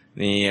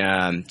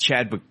 the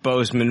Chadwick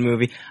Boseman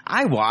movie.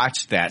 I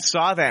watched that,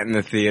 saw that in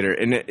the theater,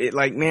 and it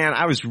like, man,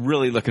 I was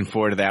really looking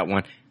forward to that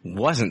one. It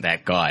wasn't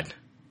that good.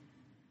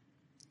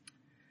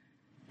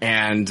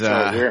 And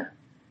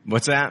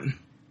what's that?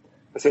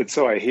 I said,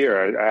 so I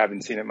hear. I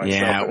haven't seen it myself.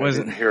 Yeah, it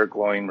wasn't. I didn't hear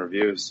glowing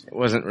reviews. It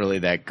wasn't really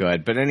that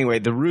good. But anyway,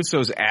 the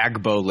Russo's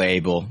Agbo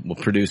label will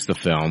produce the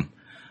film,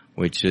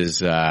 which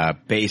is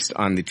based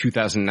on the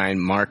 2009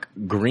 Mark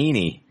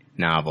Greaney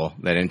novel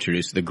that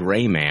introduced the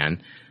Gray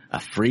Man, a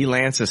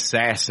freelance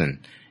assassin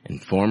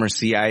and former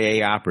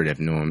CIA operative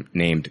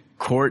named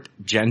Court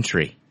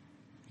Gentry.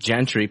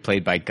 Gentry,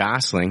 played by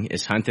Gosling,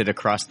 is hunted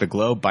across the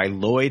globe by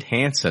Lloyd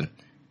Hansen,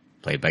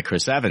 played by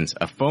Chris Evans,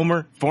 a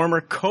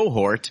former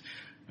cohort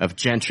of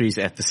Gentry's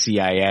at the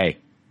CIA.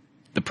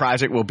 The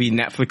project will be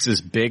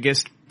Netflix's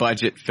biggest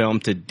budget film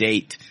to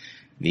date.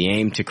 The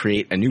aim to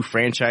create a new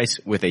franchise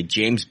with a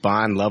James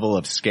Bond level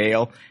of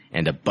scale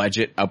and a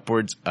budget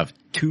upwards of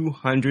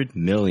 $200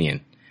 million.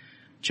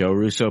 Joe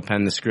Russo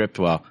penned the script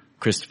while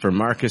Christopher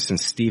Marcus and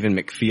Stephen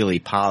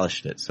McFeely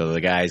polished it. So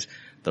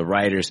the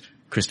writers,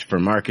 Christopher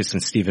Marcus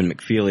and Stephen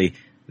McFeely,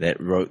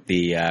 that wrote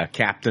the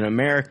Captain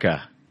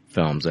America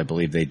films. I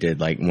believe they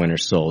did like Winter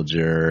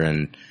Soldier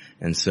and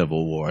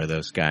Civil War,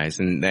 those guys.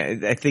 And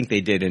I think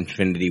they did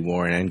Infinity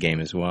War and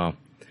Endgame as well.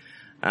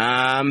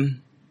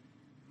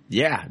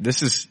 Yeah,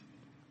 this is,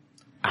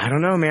 I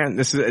don't know, man.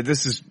 This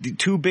is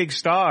two big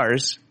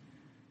stars.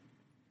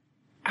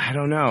 I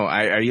don't know.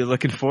 Are you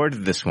looking forward to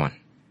this one?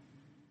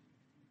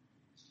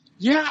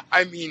 Yeah,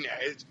 I mean,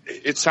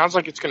 it sounds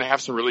like it's going to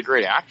have some really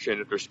great action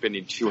if they're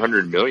spending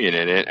 $200 million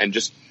in it, and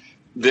just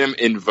them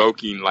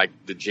invoking like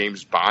the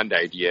James Bond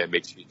idea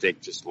makes me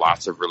think just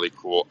lots of really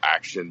cool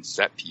action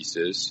set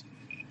pieces.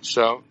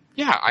 So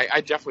yeah,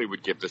 I definitely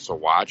would give this a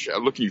watch.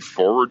 Looking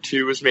forward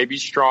to is maybe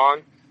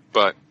strong,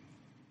 but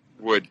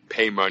would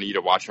pay money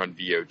to watch on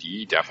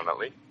VOD,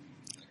 definitely.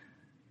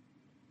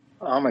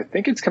 I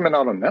think it's coming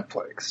out on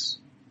Netflix.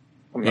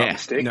 If I'm not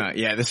mistaken. No,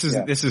 yeah, this is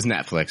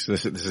Netflix.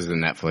 This is a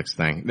Netflix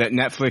thing. That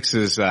Netflix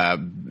is,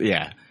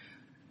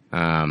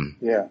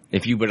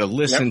 if you would have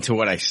listened to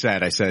what I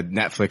said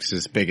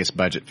Netflix's biggest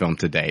budget film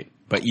to date,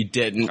 but you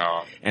didn't,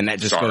 and that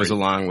just goes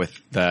along with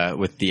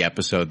the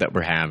episode that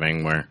we're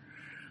having where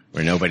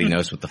nobody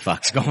knows what the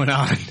fuck's going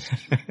on.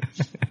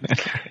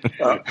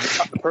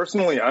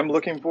 Personally, I'm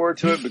looking forward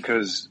to it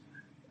because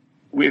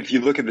if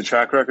you look at the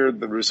track record,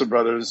 the Russo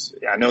brothers,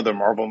 I know they're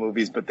Marvel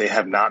movies, but they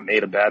have not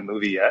made a bad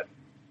movie yet.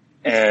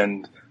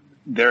 And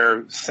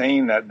they're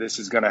saying that this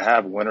is going to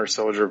have Winter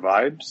Soldier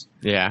vibes.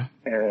 Yeah.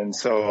 And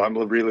so I'm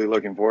really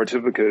looking forward to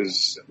it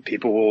because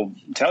people will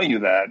tell you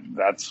that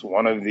that's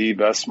one of the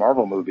best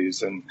Marvel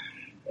movies.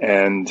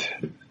 And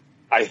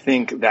I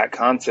think that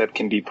concept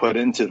can be put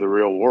into the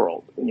real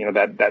world,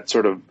 that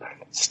sort of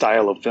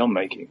style of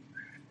filmmaking.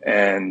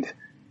 And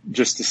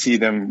just to see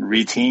them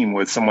reteam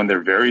with someone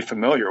they're very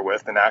familiar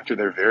with, an actor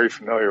they're very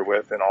familiar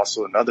with, and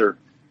also another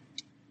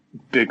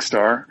big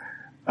star,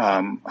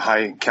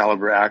 high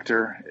caliber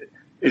actor,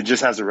 it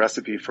just has a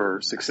recipe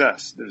for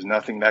success. There's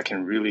nothing that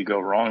can really go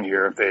wrong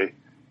here if they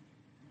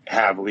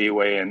have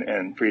leeway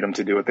and freedom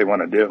to do what they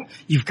want to do.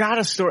 You've got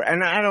a story,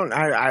 and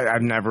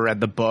I've never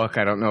read the book.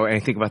 I don't know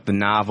anything about the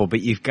novel,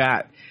 but you've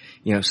got,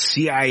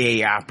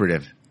 CIA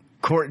operative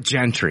Court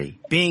Gentry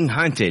being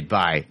hunted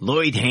by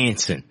Lloyd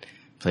Hansen,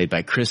 played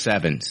by Chris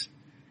Evans.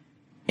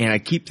 And I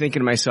keep thinking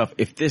to myself,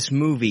 if this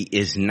movie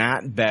is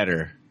not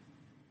better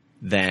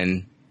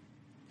than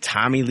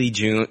Tommy Lee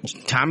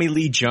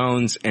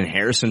Jones and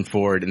Harrison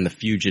Ford in The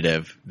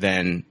Fugitive,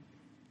 then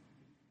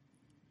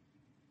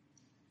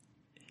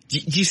do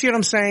you see what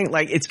I'm saying?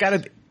 Like, it's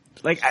gotta,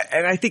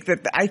 I think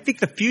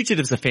The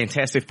Fugitive's a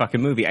fantastic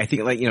fucking movie. I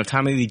think,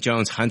 Tommy Lee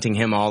Jones hunting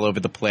him all over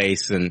the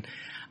place, and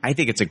I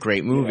think it's a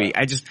great movie.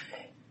 Yeah.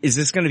 Is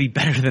this gonna be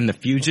better than The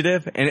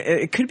Fugitive? And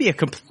it could be a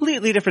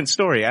completely different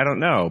story. I don't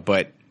know,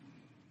 but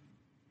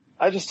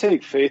I just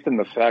take faith in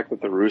the fact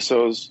that the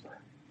Russos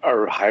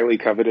are highly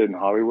coveted in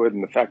Hollywood,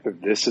 and the fact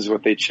that this is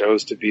what they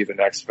chose to be the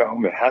next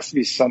film, it has to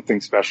be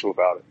something special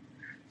about it.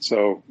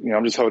 So,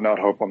 I'm just holding out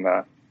hope on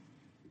that.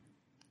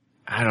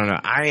 I don't know.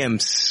 I am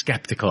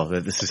skeptical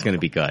that this is going to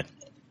be good.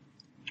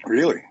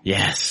 Really?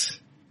 Yes.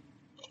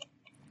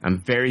 I'm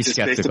very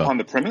skeptical. Based upon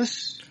the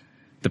premise?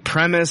 The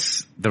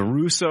premise, the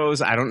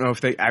Russos, I don't know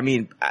if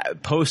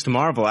post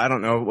Marvel, I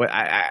don't know what,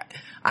 I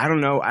don't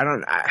know.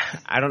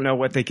 I don't know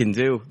what they can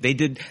do. They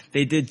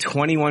did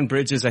 21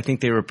 Bridges. I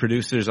think they were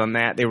producers on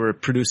that. They were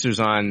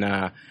producers on,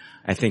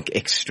 I think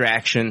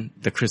Extraction,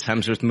 the Chris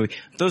Hemsworth movie.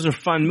 Those are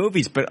fun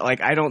movies, but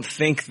I don't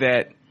think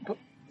that.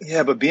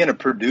 Yeah, but being a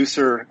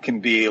producer can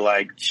be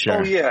like, sure.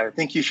 Oh yeah, I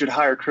think you should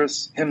hire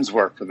Chris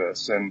Hemsworth for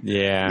this. And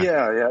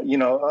yeah.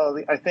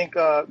 I think,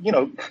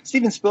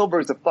 Steven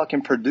Spielberg's a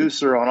fucking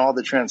producer on all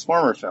the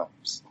Transformer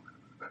films.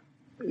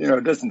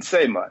 It doesn't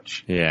say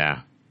much.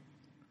 Yeah.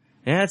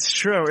 Yeah, it's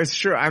true. It's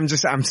true. I'm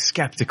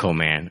skeptical,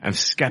 man. I'm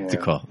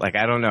skeptical. Yeah.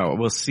 I don't know.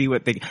 We'll see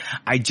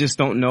I just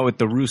don't know what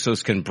the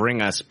Russos can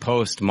bring us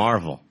post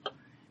Marvel.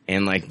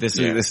 And this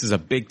is a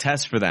big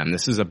test for them.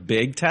 This is a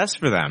big test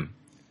for them.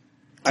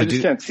 I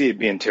just can't see it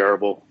being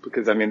terrible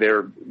because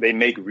they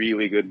make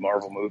really good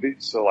Marvel movies.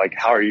 So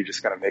how are you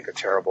just going to make a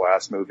terrible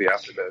ass movie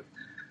after that?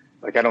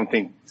 I don't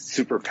think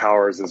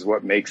superpowers is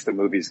what makes the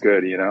movies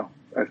good.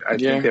 I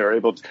think they're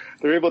able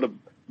to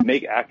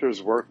make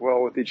actors work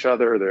well with each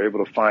other. They're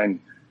able to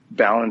find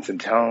balance and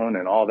tone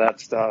and all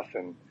that stuff.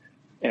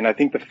 And I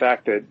think the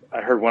fact that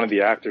I heard one of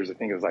the actors, I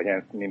think it was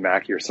Anthony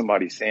Mackie or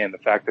somebody saying the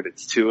fact that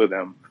it's two of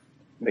them,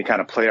 they kind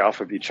of play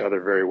off of each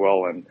other very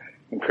well and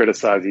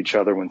criticize each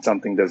other when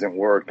something doesn't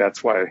work.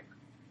 That's why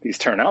these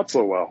turn out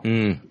so well.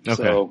 Okay.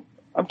 So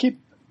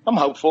I'm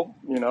hopeful.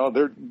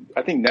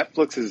 I think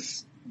Netflix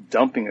is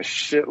dumping a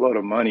shitload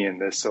of money in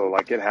this. So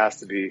it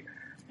has to be,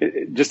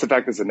 just the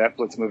fact that it's a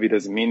Netflix movie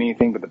doesn't mean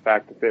anything, but the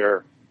fact that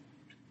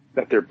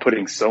they're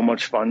putting so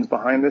much funds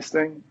behind this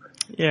thing.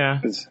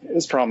 Yeah.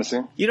 Is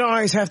promising. You don't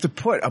always have to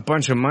put a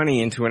bunch of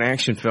money into an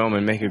action film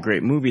and make a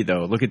great movie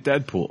though. Look at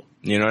Deadpool.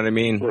 You know what I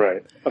mean?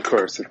 Right. Of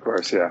course,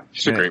 yeah.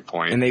 It's a great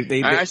point. And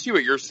I see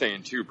what you're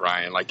saying too,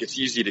 Brian. It's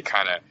easy to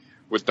kind of,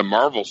 with the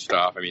Marvel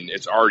stuff,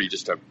 it's already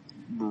just a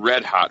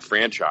red hot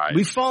franchise.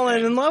 We've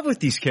fallen in love with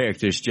these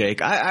characters,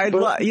 Jake. I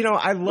love.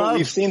 But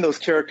we've seen those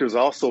characters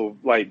also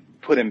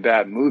put in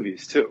bad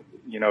movies too.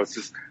 It's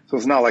just, so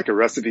it's not like a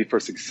recipe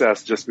for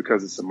success just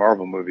because it's a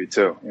Marvel movie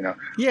too,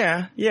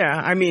 Yeah.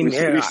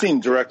 We've seen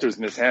directors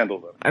mishandle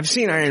them. I've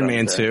seen Iron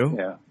Man 2.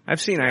 Yeah. I've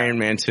seen Iron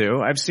Man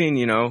 2. I've seen,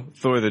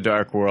 Thor the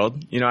Dark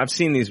World. I've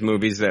seen these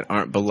movies that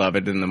aren't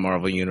beloved in the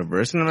Marvel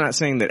universe. And I'm not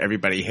saying that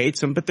everybody hates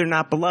them, but they're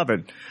not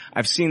beloved.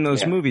 I've seen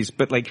those movies,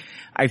 but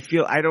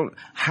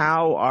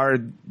how are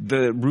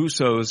the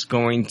Russos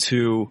going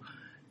to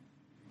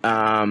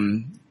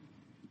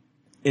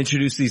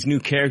introduce these new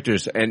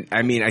characters. And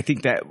I mean, I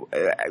think that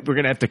we're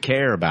going to have to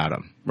care about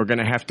them. We're going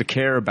to have to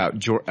care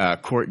about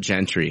Court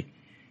Gentry.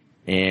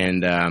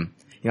 And,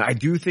 I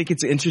do think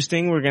it's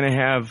interesting. We're going to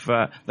have,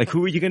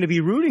 who are you going to be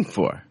rooting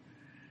for?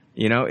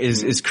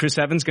 Is Chris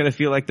Evans going to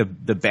feel like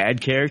the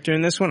bad character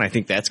in this one? I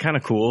think that's kind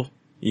of cool.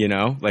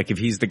 If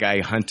he's the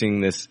guy hunting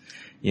this,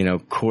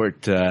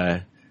 Court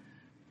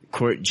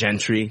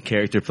Gentry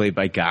character played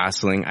by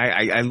Gosling.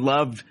 I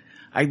love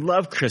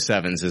Chris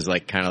Evans as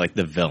kind of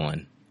the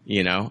villain.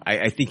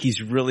 I think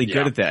he's really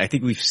good at that. I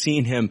think we've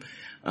seen him,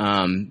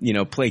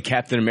 play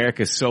Captain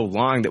America so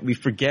long that we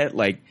forget,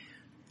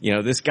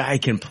 this guy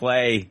can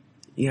play,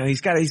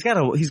 he's got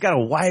a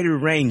wider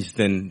range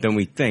than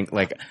we think.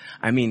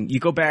 You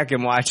go back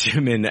and watch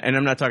him and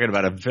I'm not talking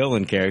about a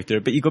villain character,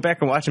 but you go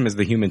back and watch him as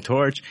the Human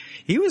Torch.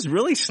 He was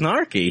really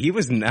snarky. He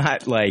was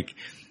not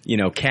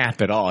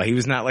Cap at all. He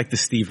was not like the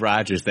Steve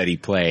Rogers that he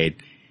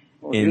played.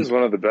 Well, he was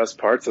one of the best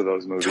parts of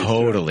those movies.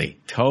 Totally.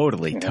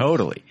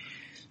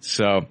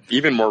 So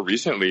even more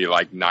recently,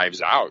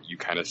 Knives Out, you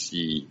kind of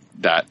see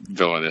that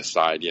villainous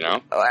side,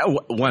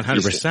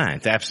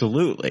 100%,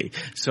 absolutely.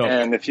 So,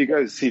 and if you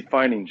guys see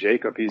Finding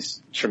Jacob,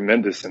 he's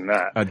tremendous in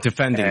that.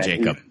 Defending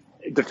Jacob.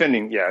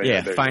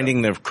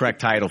 Finding the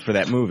correct title for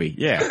that movie.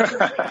 Yeah.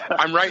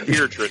 I'm right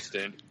here,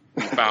 Tristan.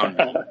 You found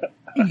me.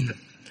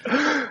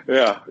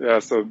 Yeah.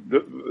 So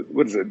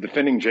what is it?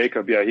 Defending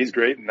Jacob. Yeah, he's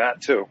great in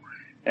that too,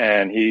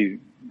 and he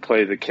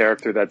plays a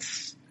character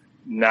that's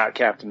not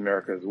Captain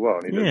America as well,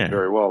 and he does it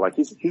very well.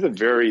 He's a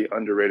very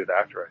underrated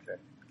actor, I think.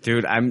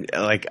 Dude, I'm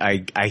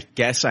I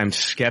guess I'm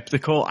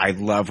skeptical. I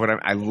love what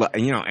I love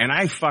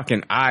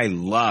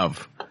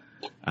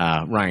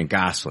Ryan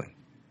Gosling.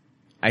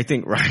 I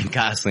think Ryan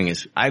Gosling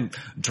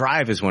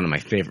Drive is one of my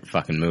favorite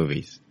fucking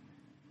movies.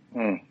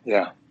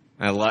 Yeah.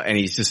 And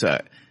he's just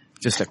a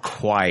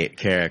quiet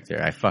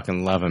character. I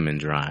fucking love him in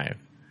Drive.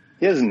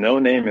 He has no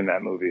name in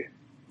that movie.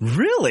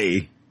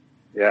 Really?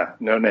 Yeah,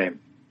 no name.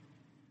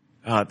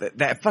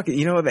 That fucking,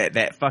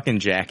 that fucking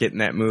jacket in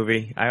that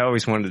movie? I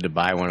always wanted to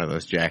buy one of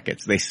those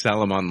jackets. They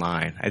sell them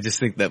online. I just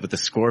think that with the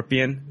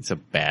Scorpion, it's a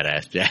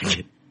badass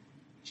jacket.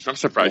 I'm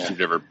surprised you've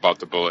never bought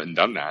the bullet and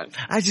done that.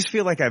 I just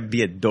feel like I'd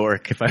be a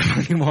dork if I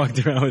fucking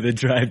walked around with a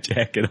Drive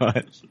jacket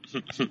on.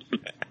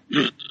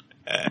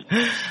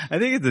 I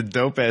think it's a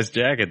dope ass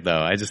jacket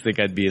though. I just think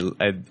I'd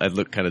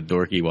look kind of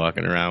dorky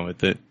walking around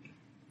with it.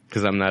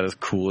 Cause I'm not as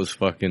cool as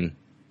fucking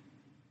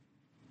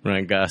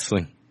Ryan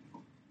Gosling.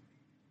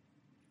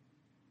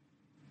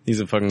 He's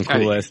a fucking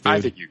cool ass dude.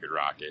 I think you could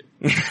rock it.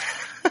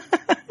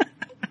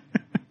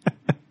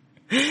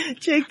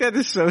 Jake, that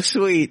is so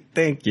sweet.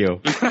 Thank you.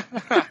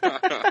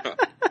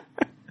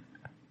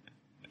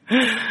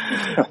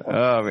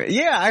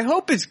 Yeah, I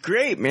hope it's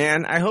great,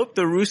 man. I hope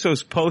the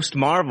Russos post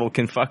Marvel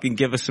can fucking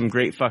give us some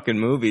great fucking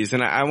movies.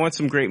 And I want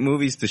some great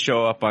movies to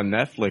show up on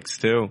Netflix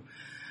too.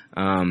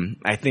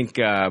 I think,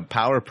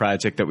 Power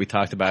Project that we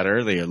talked about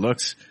earlier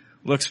looks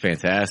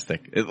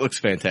fantastic. It looks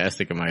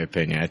fantastic in my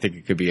opinion. I think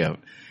it could be a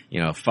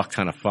fuck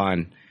ton of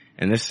fun.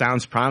 And this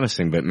sounds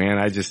promising, but man,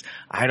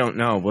 I don't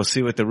know. We'll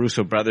see what the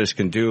Russo brothers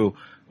can do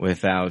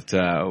without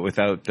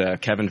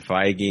Kevin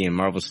Feige and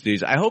Marvel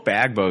Studios. I hope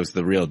Agbo's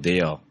the real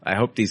deal. I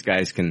hope these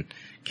guys can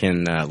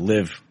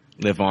live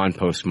on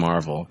post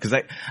Marvel. Cause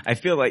I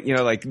feel like,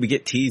 we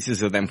get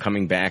teases of them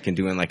coming back and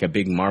doing a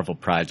big Marvel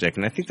project.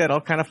 And I think that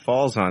all kind of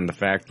falls on the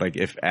fact,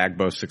 if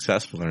Agbo's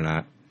successful or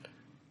not.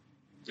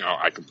 No,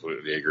 I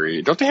completely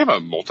agree. Don't they have a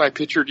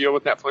multi-picture deal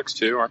with Netflix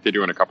too? Aren't they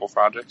doing a couple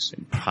projects?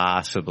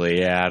 Possibly,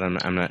 yeah.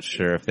 I'm not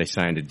sure if they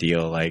signed a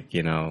deal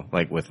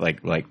with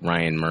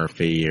Ryan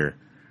Murphy or.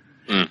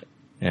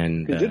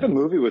 And they did a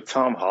movie with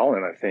Tom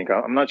Holland, I think.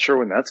 I'm not sure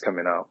when that's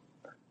coming out.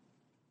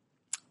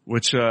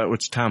 Which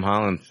Tom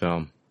Holland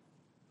film?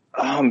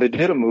 They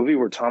did a movie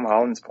where Tom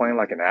Holland's playing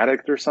an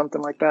addict or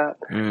something like that.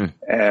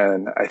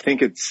 And I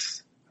think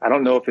I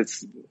don't know if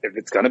it's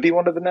going to be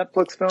one of the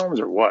Netflix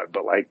films or what,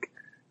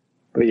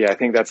 but yeah, I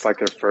think that's their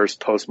first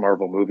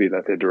post-Marvel movie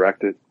that they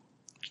directed.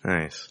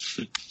 Nice.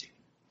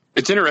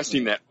 It's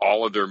interesting that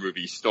all of their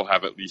movies still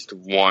have at least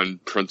one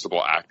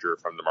principal actor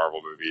from the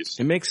Marvel movies.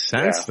 It makes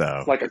sense,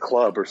 though. It's like a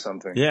club or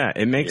something. Yeah,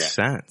 it makes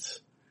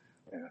sense.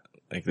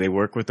 Yeah. They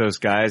work with those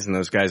guys, and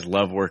those guys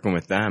love working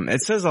with them.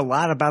 It says a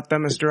lot about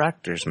them as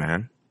directors,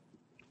 man.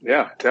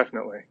 Yeah,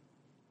 definitely.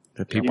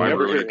 You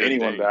never hear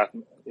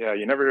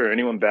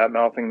anyone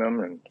bad-mouthing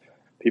them, and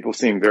people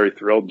seem very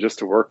thrilled just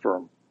to work for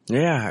them.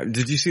 Yeah.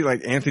 Did you see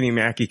Anthony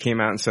Mackie came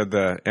out and said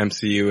the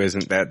MCU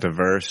isn't that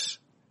diverse?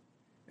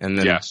 And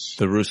then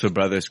the Russo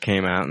brothers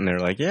came out and they're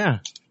like, yeah,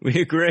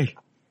 we agree.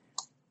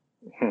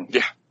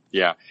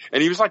 Yeah.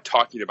 And he was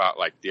talking about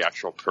the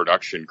actual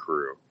production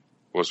crew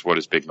was what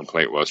his big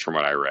complaint was from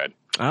what I read.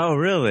 Oh,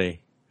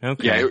 really?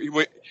 Okay. Yeah.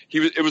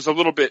 It was a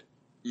little bit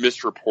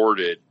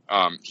misreported.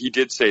 He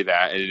did say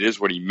that and it is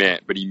what he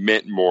meant, but he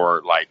meant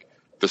more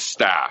the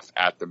staff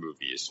at the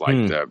movies,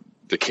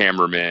 the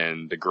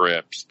cameramen, the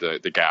grips,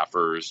 the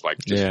gaffers,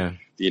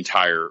 the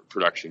entire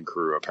production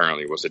crew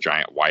apparently was a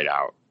giant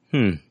whiteout.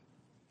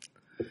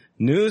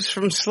 News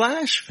from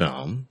Slash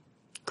Film.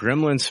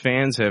 Gremlins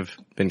fans have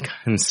been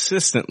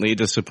consistently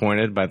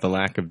disappointed by the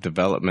lack of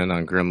development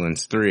on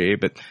Gremlins 3,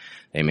 but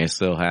they may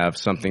still have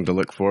something to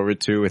look forward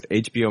to with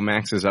HBO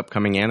Max's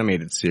upcoming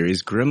animated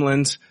series,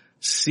 Gremlins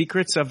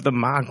Secrets of the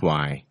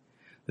Mogwai.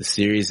 The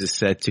series is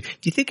said to... Do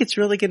you think it's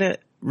really going to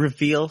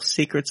reveal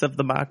Secrets of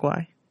the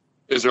Mogwai?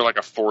 Is there like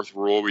a fourth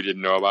rule we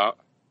didn't know about?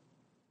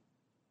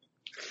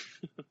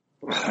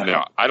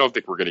 No, I don't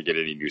think we're going to get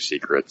any new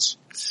secrets.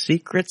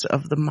 Secrets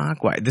of the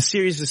Mogwai. The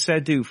series is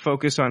said to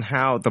focus on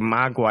how the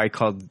Mogwai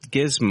called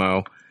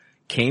Gizmo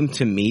came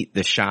to meet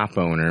the shop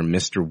owner,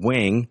 Mr.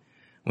 Wing,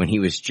 when he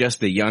was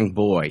just a young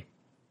boy.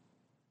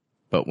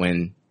 But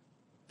when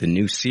the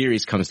new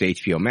series comes to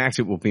HBO Max,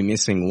 it will be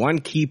missing one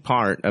key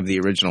part of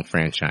the original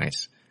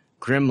franchise.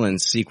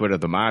 Gremlins Secret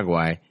of the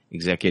Mogwai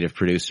executive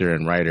producer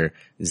and writer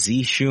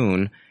Zee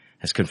Shun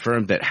has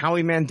confirmed that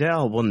Howie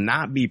Mandel will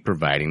not be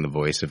providing the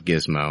voice of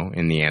Gizmo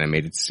in the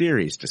animated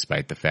series,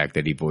 despite the fact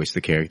that he voiced the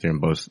character in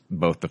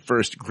both the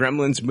first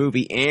Gremlins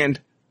movie and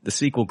the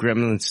sequel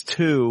Gremlins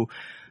 2,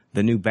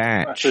 The New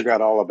Batch. I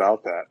forgot all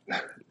about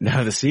that.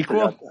 No, the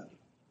sequel?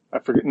 I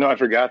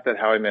forgot that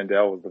Howie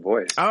Mandel was the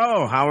voice.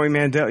 Oh, Howie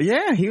Mandel.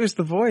 Yeah, he was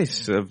the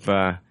voice of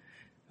sounded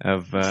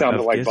of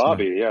like Gizmo.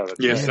 Bobby, yeah.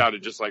 Yeah,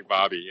 sounded just like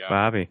Bobby, yeah.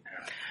 Bobby.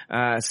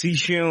 Zee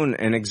Shun,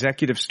 an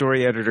executive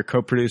story editor,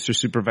 co-producer,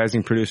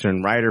 supervising producer,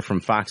 and writer from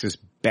Fox's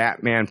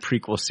Batman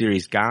prequel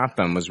series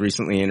Gotham, was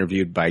recently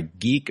interviewed by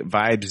Geek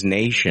Vibes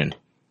Nation.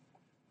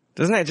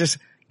 Doesn't that just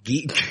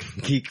Geek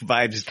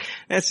Vibes?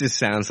 That just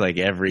sounds like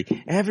every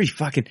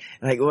fucking,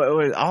 like,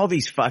 all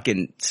these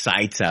fucking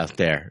sites out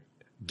there.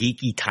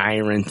 Geeky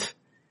Tyrant.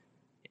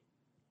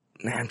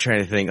 I'm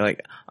trying to think,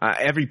 like,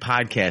 every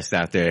podcast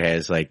out there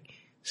has, like,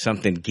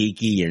 something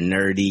geeky or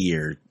nerdy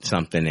or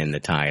something in the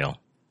title.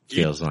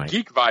 Feels like.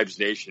 Geek Vibes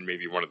Nation may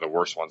be one of the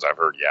worst ones I've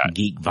heard yet.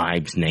 Geek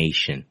Vibes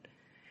Nation.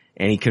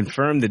 And he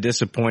confirmed the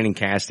disappointing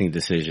casting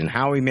decision.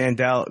 Howie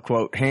Mandel,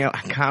 quote,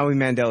 Howie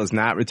Mandel is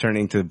not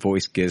returning to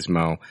voice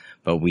Gizmo,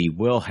 but we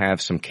will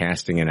have some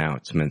casting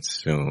announcements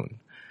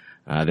soon.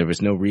 There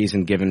was no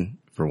reason given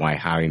for why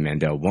Howie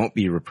Mandel won't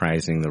be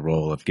reprising the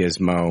role of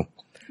Gizmo,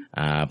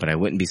 but I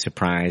wouldn't be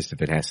surprised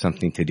if it has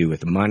something to do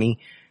with money.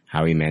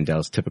 Howie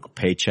Mandel's typical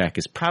paycheck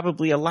is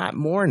probably a lot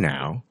more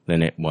now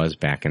than it was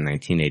back in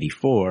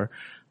 1984,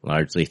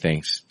 largely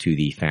thanks to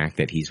the fact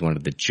that he's one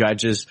of the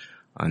judges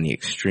on the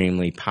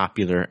extremely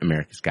popular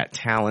America's Got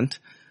Talent.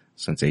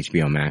 Since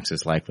HBO Max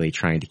is likely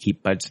trying to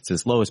keep budgets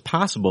as low as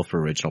possible for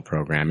original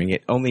programming,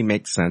 it only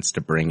makes sense to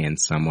bring in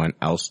someone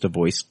else to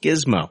voice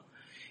Gizmo.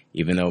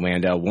 Even though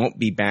Mandel won't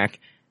be back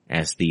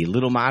as the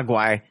Little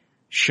Mogwai,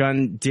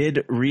 Shun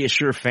did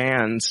reassure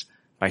fans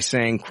by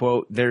saying,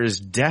 quote, there's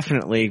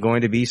definitely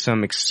going to be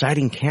some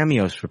exciting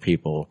cameos for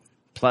people.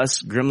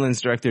 Plus, Gremlins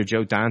director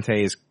Joe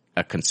Dante is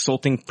a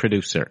consulting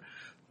producer.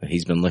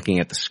 He's been looking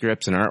at the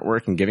scripts and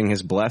artwork and giving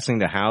his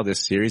blessing to how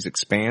this series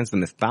expands the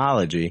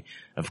mythology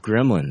of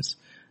Gremlins.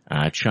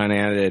 Chun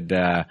added,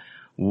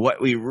 what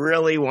we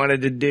really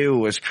wanted to do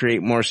was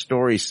create more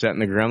stories set in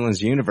the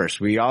Gremlins universe.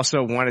 We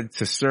also wanted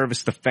to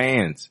service the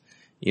fans.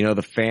 You know,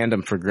 the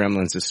fandom for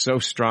Gremlins is so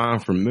strong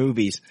for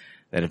movies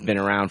that have been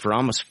around for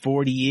almost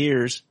 40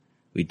 years.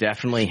 We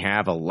definitely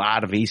have a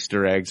lot of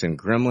Easter eggs in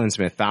Gremlins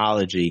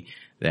mythology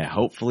that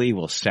hopefully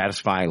will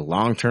satisfy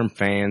long-term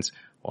fans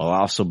while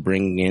also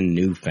bringing in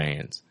new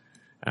fans.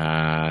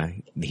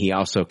 He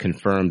also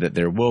confirmed that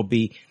there will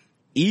be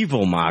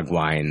evil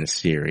Mogwai in the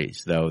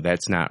series, though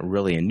that's not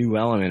really a new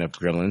element of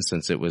Gremlins,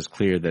 since it was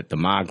clear that the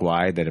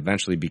Mogwai that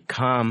eventually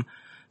become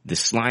the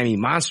slimy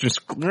monstrous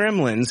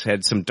Gremlins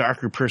had some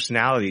darker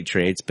personality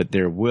traits, but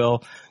there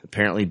will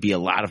apparently be a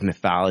lot of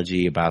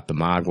mythology about the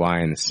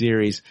Mogwai in the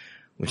series,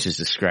 which is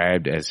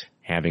described as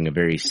having a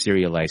very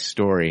serialized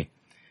story.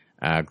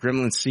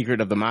 Gremlins Secret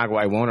of the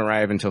Mogwai won't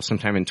arrive until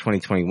sometime in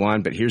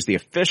 2021, but here's the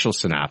official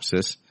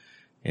synopsis.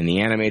 In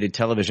the animated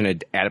television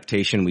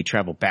adaptation, we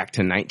travel back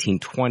to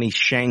 1920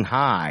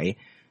 Shanghai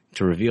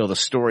to reveal the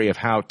story of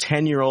how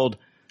 10-year-old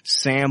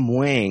Sam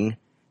Wing,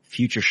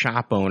 future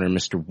shop owner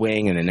Mr.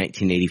 Wing in the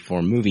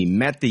 1984 movie,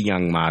 met the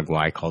young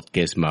Mogwai called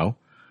Gizmo.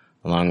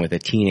 Along with a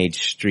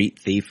teenage street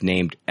thief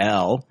named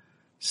Elle,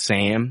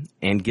 Sam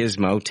and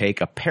Gizmo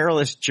take a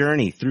perilous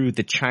journey through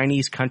the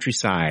Chinese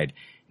countryside,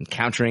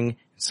 encountering and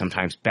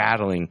sometimes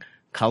battling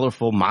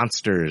colorful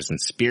monsters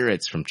and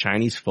spirits from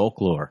Chinese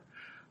folklore.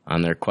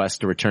 On their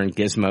quest to return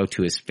Gizmo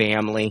to his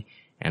family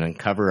and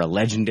uncover a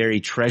legendary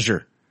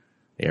treasure,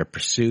 they are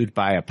pursued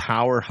by a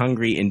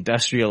power-hungry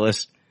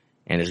industrialist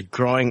and his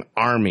growing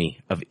army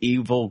of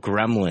evil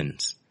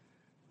gremlins.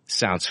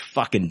 Sounds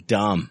fucking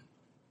dumb.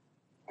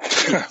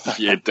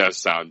 Yeah, it does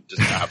sound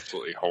just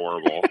absolutely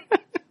horrible.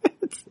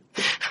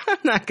 I'm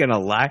not gonna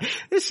lie.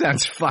 This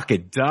sounds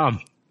fucking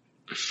dumb.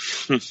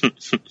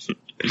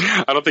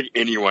 I don't think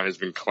anyone has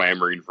been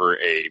clamoring for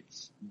a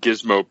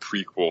Gizmo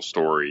prequel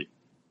story.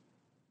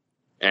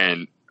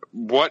 And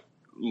what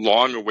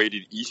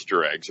long-awaited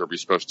Easter eggs are we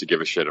supposed to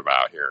give a shit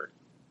about here?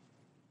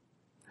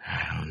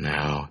 I don't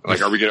know.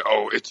 Like, are we gonna,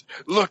 it's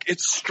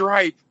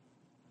Stripe.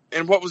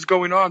 and what was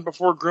going on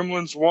before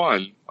Gremlins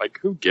 1. Like,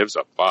 who gives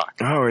a fuck?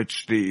 Oh,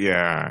 it's the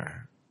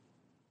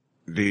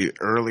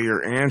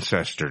earlier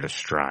ancestor to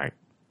strike.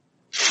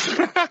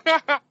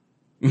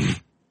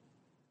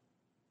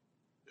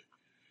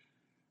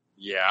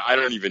 Yeah, I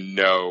don't even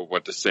know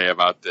what to say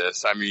about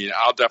this. I mean,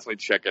 I'll definitely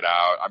check it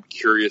out. I'm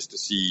curious to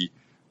see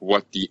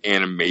what the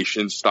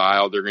animation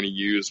style they're going to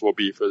use will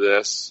be for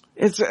this.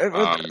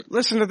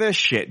 Listen to this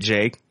shit,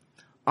 Jake.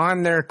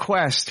 On their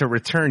quest to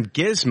return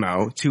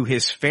Gizmo to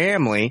his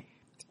family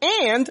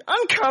and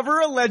uncover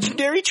a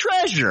legendary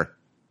treasure.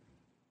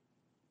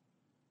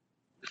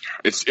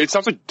 It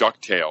sounds like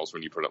DuckTales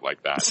when you put it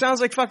like that. It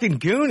sounds like fucking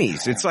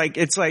Goonies.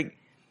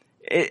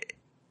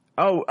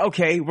 Oh,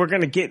 okay, we're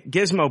gonna get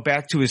Gizmo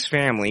back to his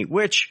family,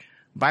 which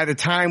by the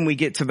time we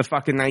get to the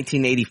fucking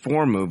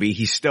 1984 movie,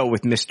 he's still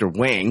with Mr.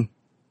 Wing.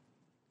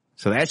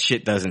 So that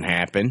shit doesn't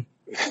happen.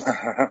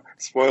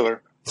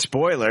 Spoiler.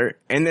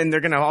 And then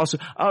they're gonna also,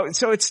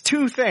 so it's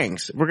two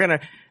things. We're gonna,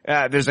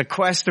 there's a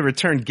quest to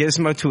return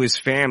Gizmo to his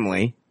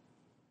family.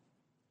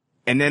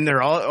 And then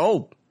they're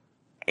all,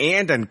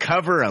 and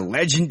uncover a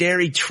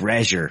legendary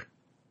treasure.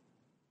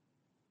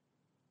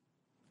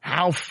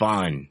 How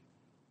fun.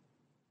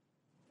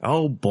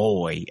 Oh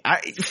boy.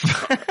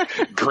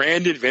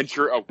 Grand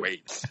adventure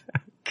awaits.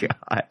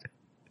 God.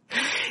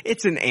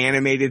 It's an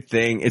animated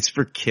thing. It's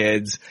for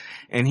kids.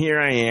 And here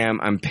I am.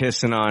 I'm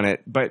pissing on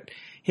it. But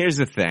here's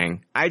the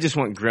thing. I just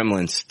want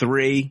Gremlins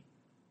 3.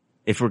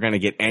 If we're going to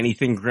get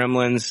anything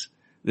Gremlins,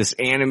 this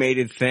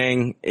animated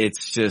thing,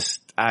 it's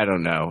just, I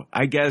don't know.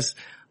 I guess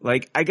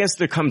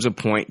there comes a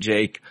point,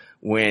 Jake,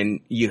 when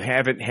you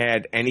haven't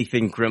had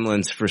anything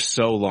Gremlins for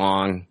so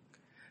long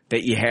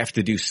that you have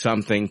to do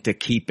something to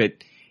keep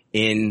it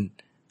in,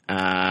 you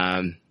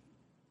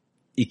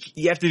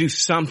have to do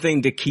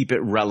something to keep it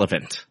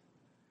relevant.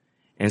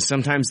 And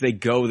sometimes they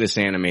go this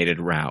animated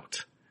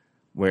route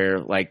where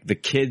like the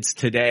kids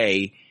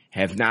today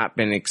have not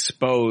been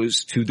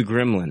exposed to the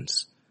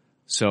Gremlins.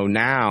 So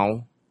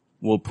now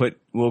we'll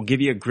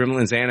give you a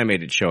Gremlins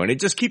animated show, and it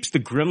just keeps the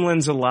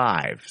Gremlins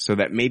alive so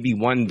that maybe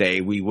one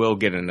day we will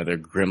get another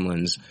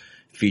Gremlins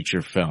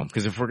feature film.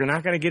 Because if we're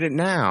not going to get it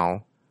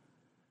now,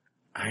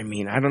 I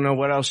mean, I don't know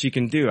what else you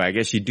can do. I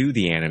guess you do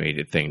the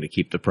animated thing to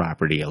keep the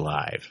property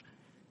alive.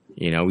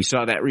 You know, we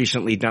saw that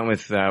recently done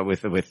with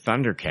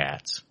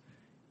Thundercats.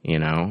 You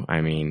know,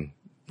 I mean,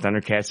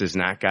 Thundercats has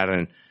not got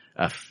a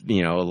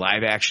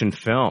live action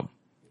film.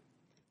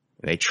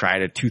 They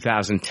tried a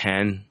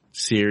 2010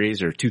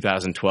 series or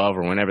 2012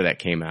 or whenever that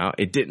came out.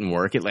 It didn't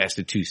work. It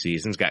lasted 2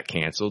 seasons, got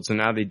canceled. So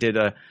now they did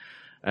a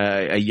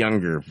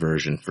younger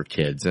version for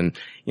kids. And,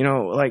 you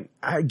know, like,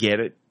 I get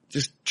it.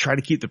 Just try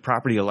to keep the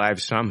property alive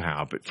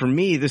somehow. But for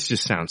me, this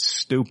just sounds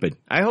stupid.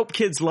 I hope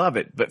kids love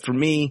it. But for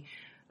me,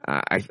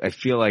 I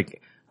feel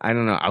like, I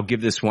don't know, I'll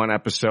give this one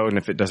episode, and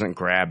if it doesn't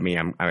grab me,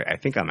 I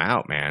think I'm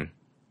out, man.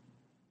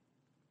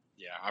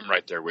 Yeah, I'm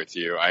right there with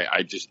you.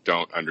 I just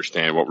don't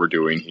understand what we're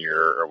doing here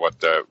or what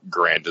the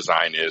grand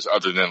design is,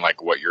 other than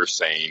like what you're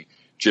saying,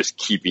 just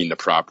keeping the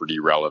property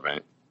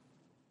relevant.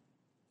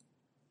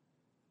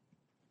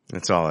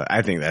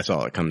 I think that's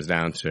all it comes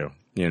down to,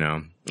 you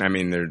know. I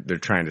mean, they're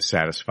trying to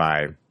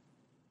satisfy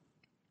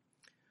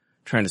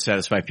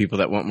people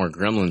that want more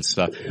Gremlins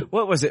stuff.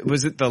 What was it?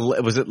 Was it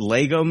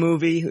Lego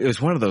Movie? It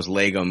was one of those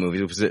Lego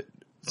movies. Was it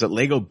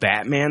Lego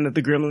Batman that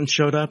the Gremlins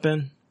showed up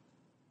in?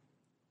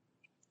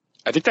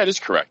 I think that is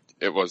correct.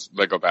 It was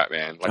Lego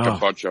Batman. Like a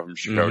bunch of them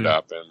showed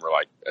up and were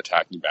like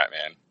attacking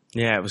Batman.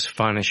 Yeah, it was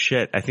fun as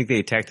shit. I think they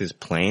attacked his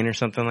plane or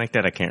something like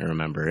that. I can't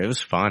remember. It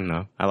was fun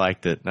though. I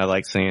liked it. I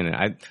liked seeing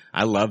it.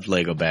 I loved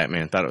Lego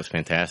Batman. Thought it was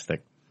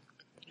fantastic.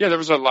 Yeah, there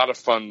was a lot of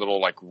fun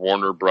little like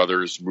Warner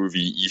Brothers movie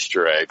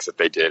Easter eggs that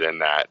they did in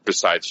that,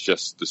 besides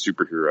just the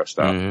superhero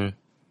stuff. Mm-hmm.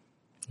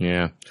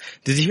 Yeah.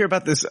 Did you hear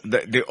about this,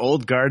 the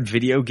Old Guard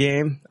video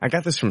game? I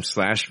got this from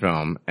Slash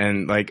Film,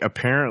 and like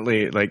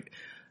apparently, like,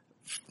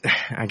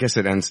 I guess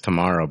it ends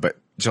tomorrow, but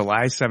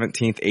July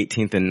 17th,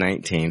 18th, and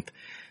 19th,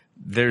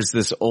 there's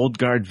this Old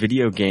Guard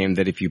video game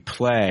that if you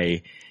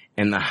play,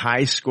 and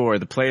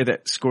the player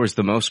that scores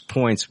the most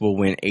points will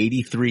win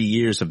 83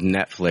 years of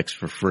Netflix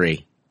for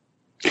free.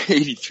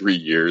 83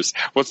 years.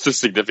 What's the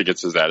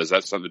significance of that? Is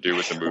that something to do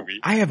with the movie?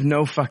 I have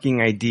no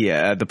fucking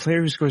idea. The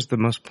player who scores the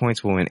most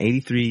points will win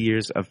 83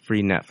 years of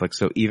free Netflix.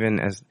 So even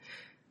as,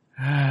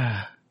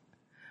 I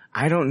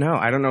don't know.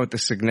 I don't know what the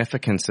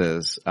significance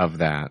is of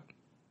that.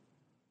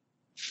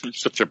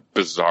 Such a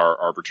bizarre,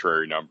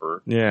 arbitrary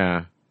number.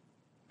 Yeah.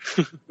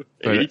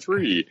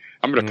 83.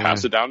 I'm going to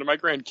pass it down to my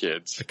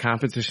grandkids. The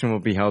competition will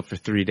be held for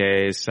 3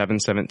 days, 7,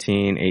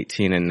 17,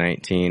 18, and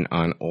 19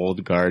 on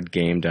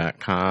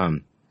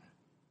oldguardgame.com.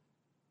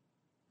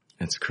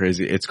 That's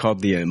crazy. It's called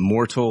the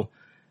Immortal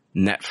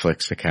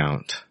Netflix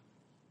account.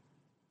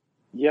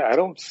 Yeah, I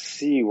don't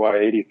see why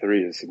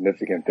 83 is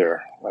significant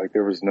there. Like,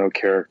 there was no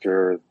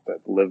character that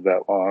lived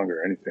that long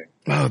or anything.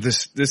 Oh,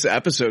 this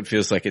episode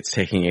feels like it's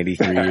taking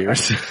 83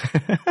 years.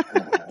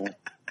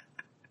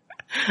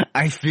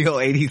 I feel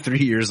 83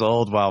 years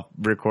old while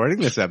recording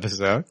this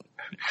episode.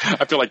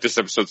 I feel like this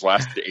episode's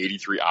lasted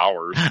 83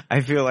 hours.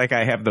 I feel like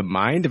I have the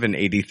mind of an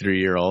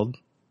 83-year-old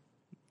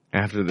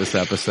after this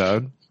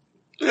episode.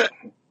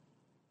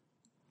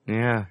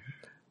 Yeah,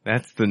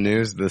 that's the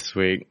news this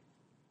week.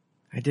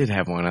 I did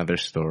have one other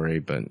story,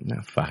 but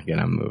no, fuck it,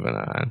 I'm moving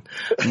on.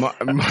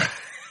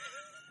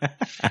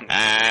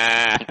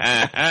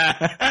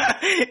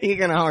 You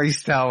can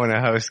always tell when a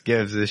host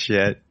gives a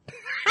shit.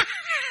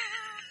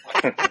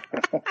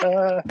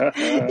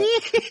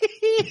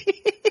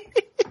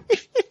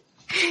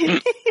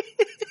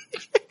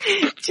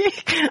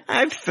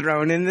 I've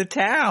thrown in the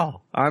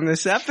towel on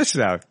this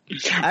episode.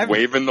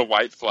 Waving the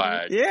white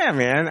flag. Yeah,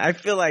 man. I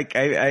feel like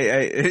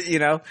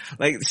I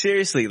like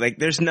seriously, like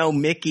there's no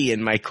Mickey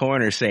in my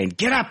corner saying,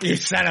 "Get up, you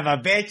son of a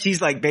bitch."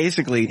 He's like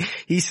basically,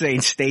 he's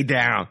saying, "Stay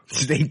down."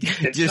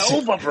 It's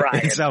over,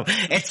 Brian. It's over.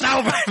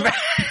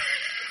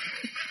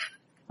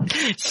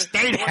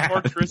 Stay down.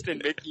 More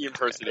Tristan Mickey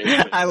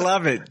impersonation. I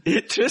love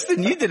it.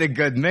 Tristan, you did a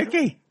good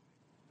Mickey.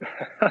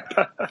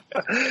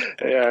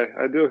 Yeah,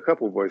 I do a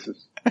couple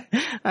voices.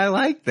 I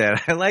like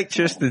that. I like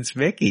Tristan's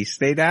Mickey.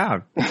 Stay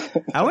down.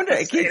 I wonder.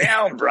 Stay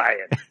down,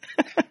 Brian.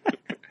 I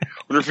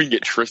wonder if we can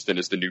get Tristan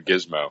as the new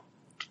Gizmo.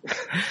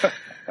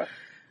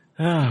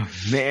 Oh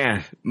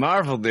man,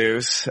 Marvel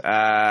news.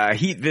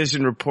 Heat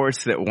Vision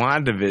reports that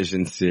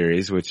WandaVision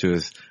series, which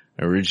was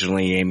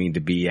originally aiming to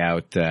be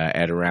out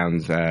at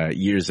around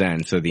year's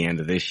end, so the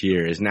end of this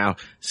year, is now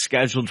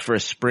scheduled for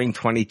a spring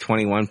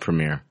 2021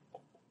 premiere.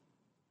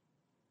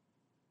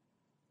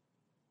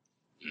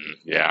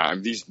 Yeah,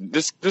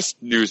 this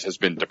news has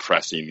been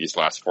depressing these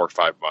last 4 or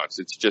 5 months.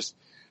 It's just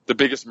the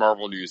biggest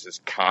Marvel news is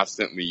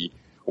constantly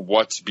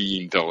what's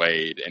being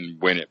delayed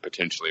and when it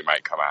potentially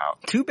might come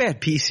out. Too bad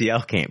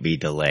PCL can't be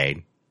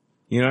delayed.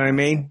 You know what I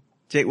mean?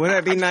 Jake,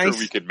 wouldn't that be nice? I'm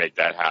sure we could make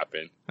that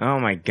happen. Oh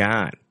my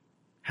God.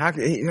 How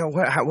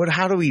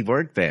do we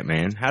work that,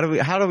 man? How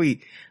do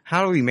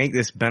we make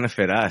this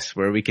benefit us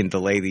where we can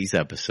delay these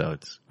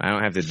episodes? I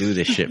don't have to do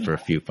this shit for a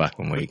few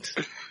fucking weeks.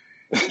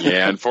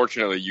 Yeah,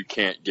 unfortunately you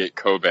can't get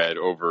COVID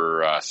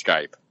over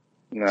Skype.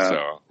 No.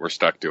 So we're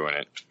stuck doing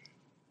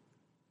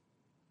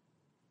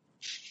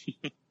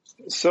it.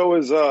 So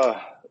is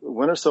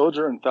Winter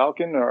Soldier and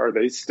Falcon, are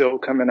they still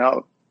coming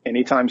out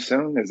anytime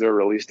soon? Is there a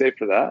release date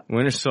for that?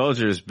 Winter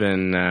Soldier's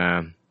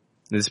been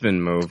it's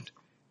been moved.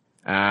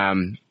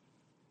 Okay,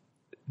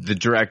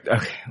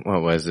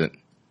 what was it?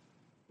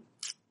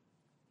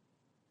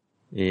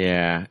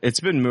 Yeah,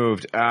 it's been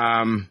moved.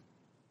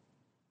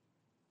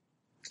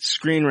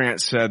 Screen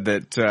Rant said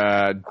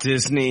that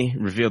Disney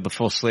revealed the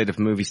full slate of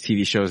movies,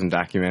 TV shows, and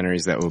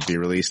documentaries that will be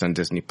released on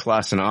Disney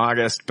Plus in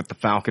August, but The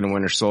Falcon and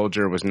Winter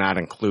Soldier was not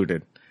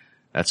included.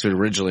 That's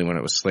originally when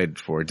it was slated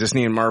for.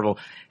 Disney and Marvel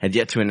had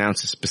yet to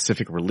announce a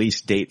specific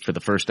release date for the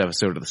first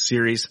episode of the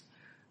series.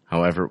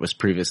 However, it was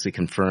previously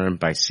confirmed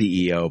by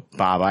CEO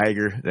Bob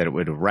Iger that it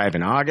would arrive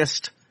in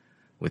August.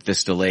 With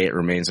this delay, it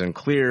remains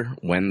unclear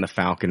when The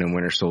Falcon and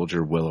Winter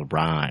Soldier will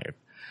arrive.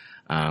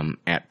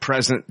 At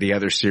present, the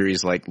other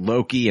series like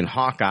Loki and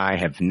Hawkeye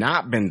have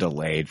not been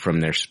delayed from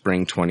their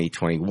spring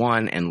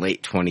 2021 and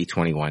late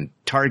 2021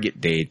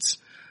 target dates,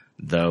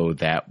 though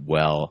that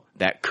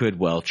could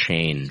well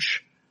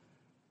change.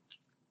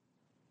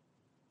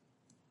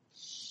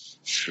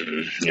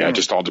 Yeah, it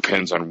just all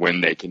depends on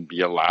when they can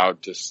be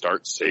allowed to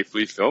start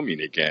safely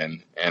filming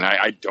again. And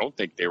I don't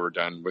think they were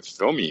done with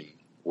filming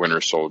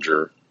Winter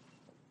Soldier.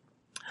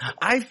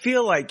 I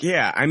feel like,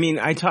 yeah, I mean,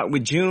 I talked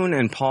with June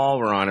and Paul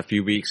were on a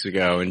few weeks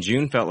ago, and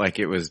June felt like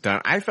it was done.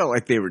 I felt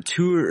like they were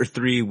 2 or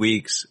 3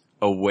 weeks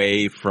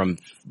away from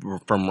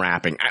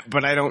wrapping,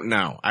 but I don't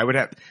know.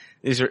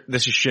 This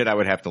is shit I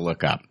would have to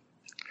look up.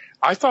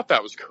 I thought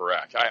that was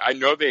correct. I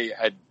know they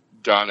had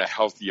done a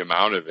healthy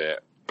amount of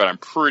it, but I'm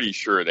pretty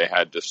sure they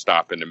had to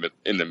stop in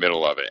the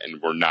middle of it and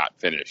were not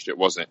finished. It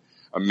wasn't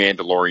a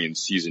Mandalorian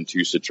season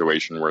 2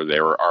 situation where they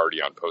were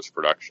already on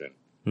post-production.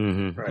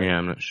 Mm-hmm. Right. Yeah,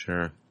 I'm not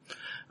sure.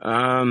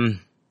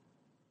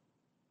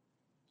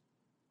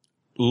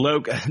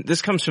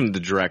 This comes from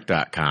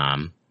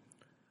thedirect.com,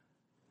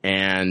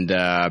 and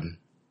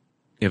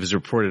it was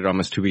reported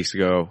almost 2 weeks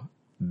ago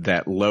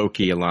that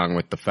Loki, along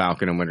with the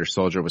Falcon and Winter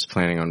Soldier, was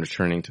planning on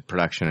returning to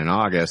production in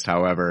August.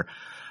 However,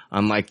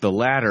 unlike the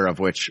latter, of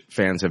which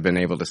fans have been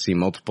able to see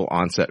multiple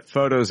on-set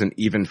photos and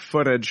even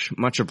footage,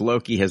 much of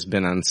Loki has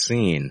been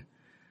unseen.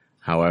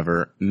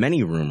 However,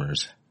 many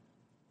rumors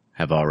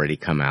have already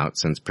come out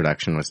since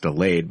production was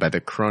delayed by the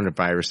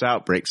coronavirus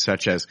outbreak,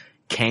 such as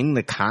Kang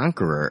the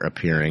Conqueror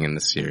appearing in the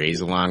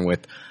series, along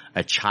with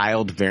a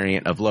child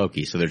variant of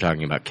Loki. So they're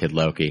talking about Kid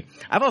Loki.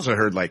 I've also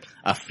heard like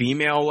a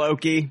female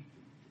Loki.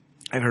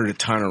 I've heard a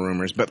ton of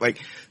rumors, but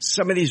like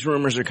some of these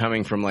rumors are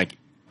coming from like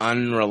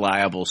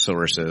unreliable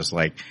sources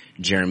like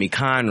Jeremy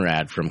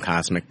Conrad from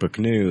Cosmic Book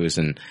News.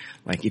 And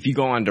like if you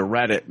go onto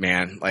Reddit,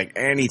 man, like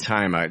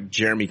anytime a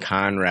Jeremy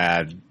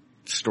Conrad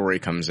story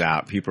comes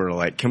out, people are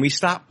like, can we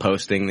stop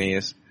posting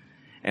these?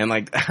 And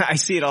like I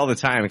see it all the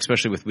time,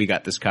 especially with We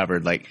Got This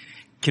Covered. Like,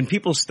 can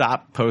people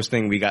stop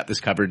posting We Got This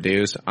Covered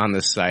news on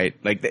this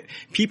site? Like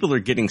people are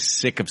getting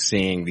sick of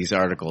seeing these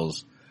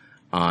articles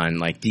on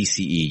like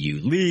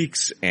DCEU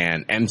leaks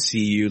and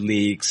MCU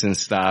leaks and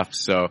stuff.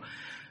 So,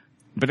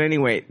 but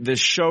anyway, the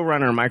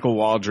showrunner Michael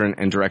Waldron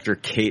and director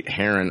Kate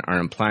Herron are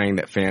implying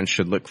that fans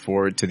should look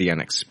forward to the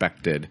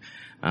unexpected.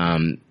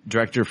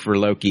 Director for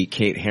Loki,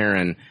 Kate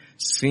Herron,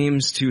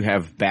 seems to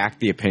have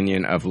backed the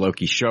opinion of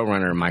Loki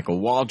showrunner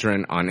Michael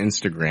Waldron on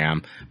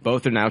Instagram.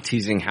 Both are now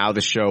teasing how the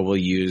show will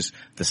use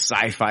the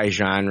sci-fi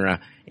genre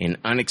in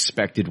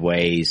unexpected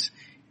ways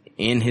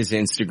in his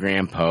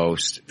Instagram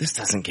post. This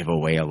doesn't give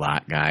away a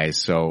lot, guys.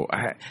 So,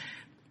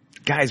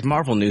 guys,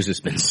 Marvel news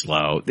has been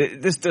slow.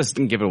 This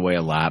doesn't give away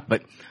a lot,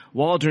 but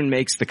Waldron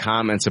makes the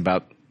comments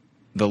about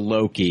the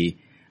Loki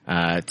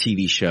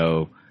TV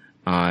show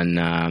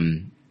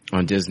on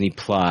Disney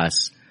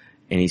Plus,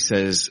 and he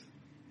says,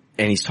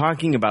 and he's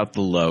talking about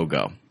the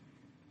logo,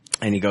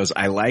 and he goes,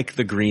 "I like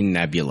the green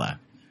nebula.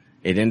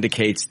 It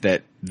indicates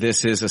that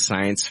this is a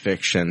science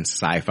fiction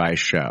sci-fi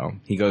show."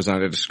 He goes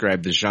on to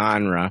describe the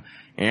genre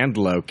and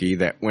Loki,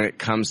 that when it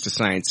comes to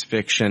science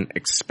fiction,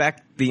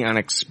 expect the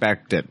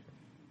unexpected.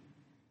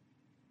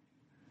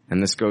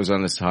 And this goes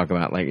on to talk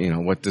about, like, you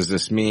know, what does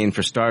this mean?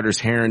 For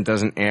starters, Herron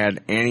doesn't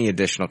add any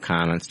additional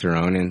comments to her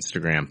own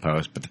Instagram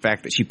post, but the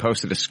fact that she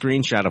posted a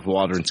screenshot of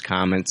Waldron's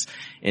comments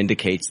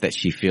indicates that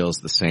she feels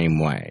the same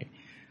way.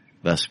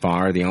 Thus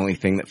far, the only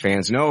thing that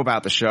fans know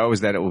about the show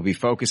is that it will be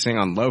focusing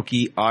on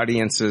Loki.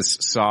 Audiences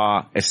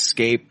saw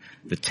escape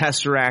the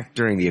Tesseract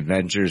during the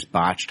Avengers'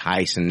 botched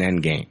heist in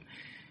Endgame.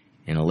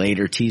 In a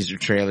later teaser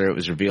trailer, it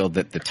was revealed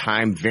that the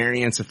Time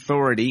Variance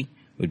Authority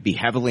would be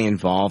heavily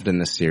involved in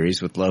the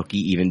series, with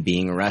Loki even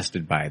being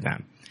arrested by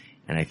them.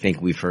 And I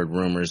think we've heard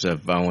rumors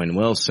of Owen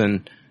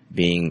Wilson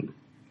being,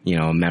 you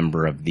know, a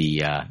member of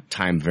the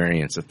Time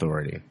Variance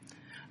Authority.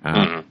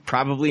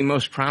 Probably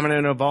most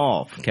prominent of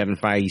all, Kevin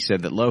Feige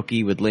said that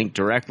Loki would link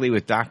directly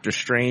with Doctor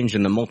Strange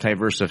in the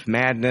Multiverse of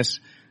Madness.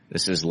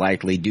 This is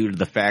likely due to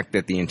the fact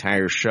that the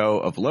entire show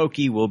of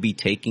Loki will be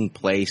taking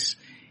place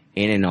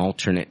in an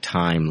alternate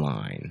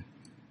timeline.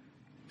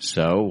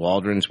 So,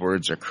 Waldron's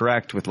words are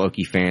correct, with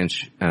Loki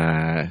fans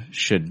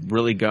should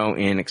really go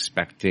in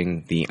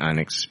expecting the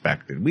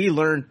unexpected. We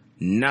learned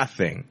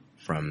nothing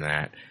from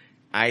that.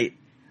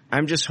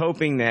 I'm just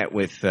hoping that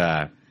with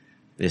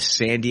this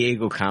San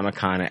Diego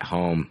Comic-Con at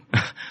home,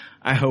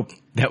 I hope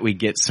that we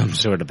get some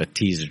sort of a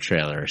teaser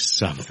trailer or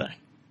something.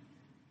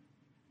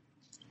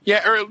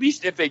 Yeah, or at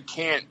least if they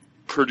can't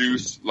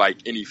produce like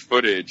any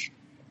footage,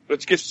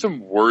 let's get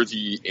some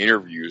worthy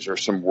interviews or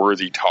some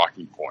worthy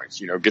talking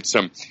points. You know, get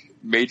some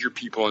major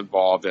people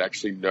involved that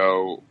actually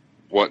know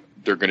what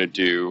they're going to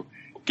do.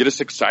 Get us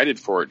excited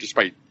for it just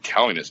by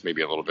telling us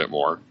maybe a little bit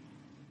more.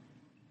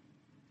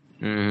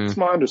 It's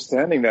my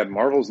understanding that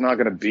Marvel's not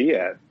going to be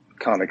at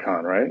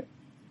Comic-Con, right?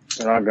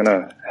 They're not going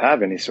to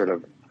have any sort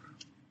of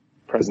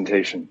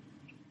presentation.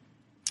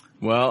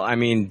 Well, I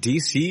mean,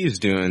 DC's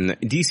doing the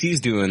DC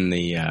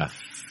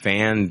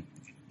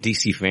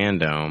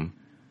Fandom,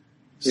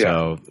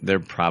 so they're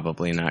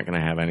probably not going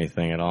to have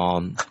anything at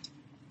all.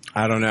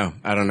 I don't know.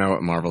 I don't know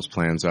what Marvel's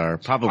plans are.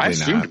 Probably not. I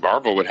assumed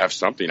Marvel would have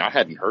something. I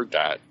hadn't heard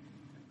that.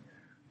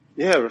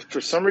 Yeah, for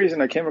some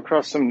reason I came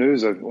across some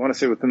news, I want to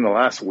say within the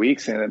last week,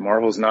 saying that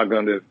Marvel's not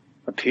going to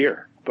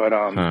appear. But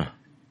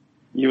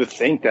you would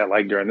think that,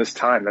 like, during this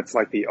time, that's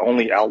like the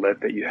only outlet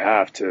that you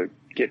have to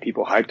get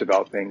people hyped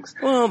about things.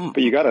 Well,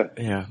 but you gotta...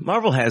 Yeah,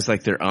 Marvel has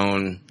like their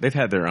own, they've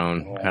had their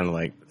own kind of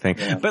like thing.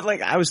 Yeah. But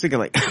like, I was thinking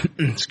like,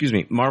 excuse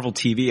me, Marvel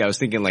TV, I was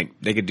thinking like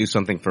they could do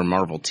something for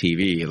Marvel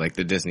TV, like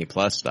the Disney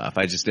Plus stuff.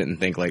 I just didn't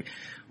think like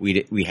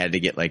we had to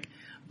get like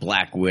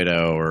Black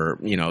Widow or,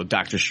 you know,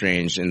 Doctor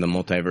Strange in the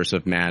Multiverse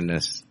of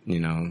Madness, you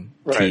know,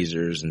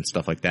 teasers and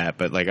stuff like that.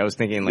 But like, I was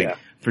thinking like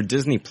for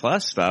Disney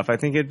Plus stuff, I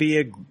think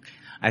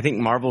I think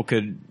Marvel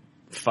could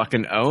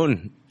fucking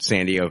own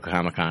San Diego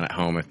Comic-Con at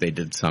home if they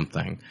did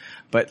something.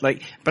 But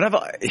like,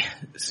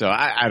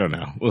 I don't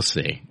know. We'll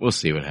see. We'll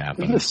see what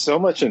happens. There's so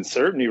much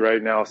uncertainty right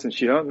now,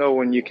 since you don't know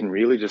when you can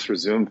really just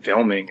resume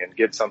filming and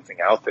get something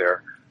out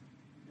there.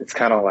 It's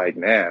kind of like,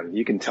 man,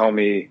 you can tell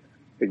me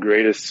the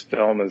greatest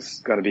film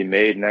is going to be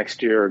made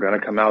next year or going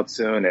to come out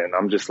soon, and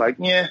I'm just like,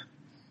 yeah,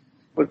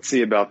 let's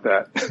see about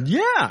that.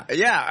 Yeah.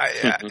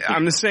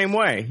 I'm the same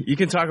way. You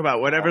can talk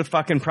about whatever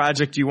fucking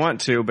project you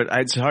want to, but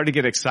it's hard to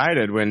get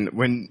excited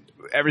when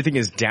everything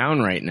is down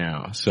right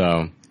now.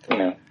 So,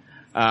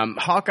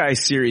 Hawkeye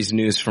series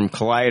news from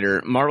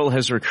Collider. Marvel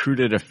has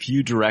recruited a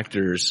few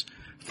directors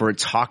for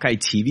its Hawkeye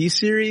TV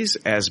series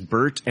as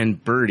Bert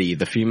and Birdie,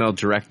 the female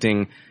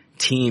directing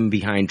team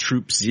behind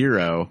Troop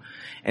Zero.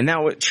 And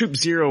now Troop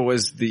Zero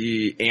was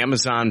the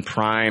Amazon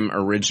Prime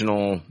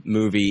original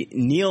movie.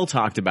 Neil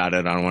talked about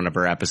it on one of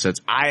our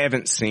episodes. I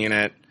haven't seen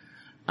it.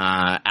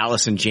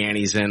 Allison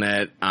Janney's in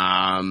it.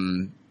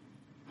 I'm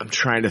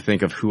trying to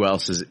think of who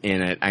else is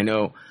in it. I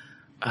know,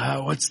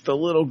 what's the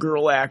little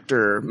girl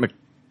actor?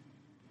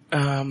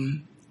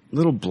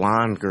 Little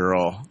blonde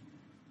girl.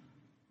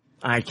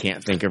 I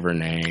can't think of her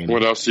name.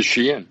 What else is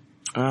she in?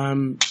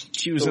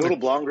 She was the little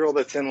blonde girl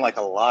that's in like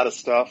a lot of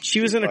stuff. She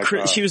was in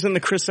she was in the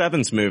Chris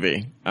Evans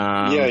movie.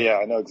 Yeah,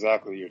 I know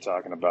exactly what you're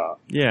talking about.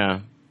 Yeah.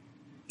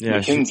 Yeah,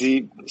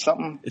 Mackenzie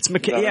something? It's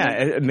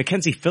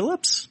Mackenzie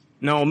Phillips?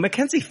 No,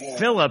 Mackenzie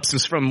Phillips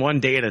is from One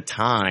Day at a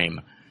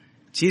Time.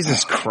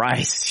 Jesus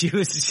Christ.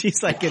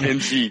 She's like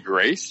Mackenzie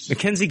Grace?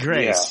 Mackenzie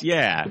Grace.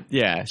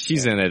 Yeah.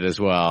 She's in it as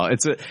well.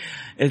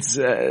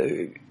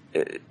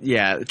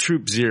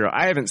 Troop Zero.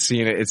 I haven't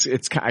seen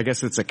it. I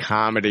guess it's a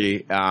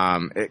comedy.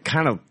 It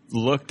kind of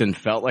looked and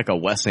felt like a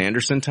Wes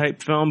Anderson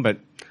type film, but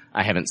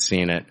I haven't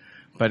seen it.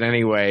 But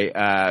anyway,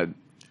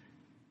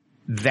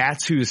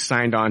 that's who's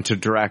signed on to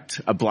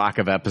direct a block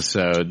of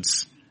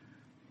episodes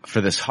for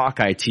this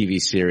Hawkeye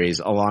TV series,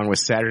 along with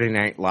Saturday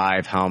Night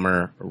Live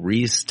Helmer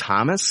Rhys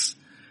Thomas.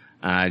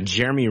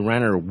 Jeremy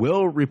Renner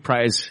will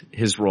reprise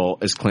his role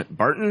as Clint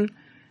Barton,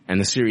 and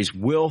the series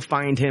will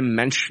find him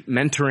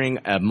mentoring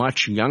a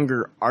much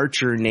younger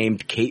archer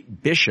named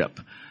Kate Bishop,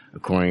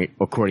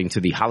 according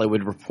to The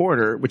Hollywood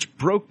Reporter, which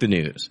broke the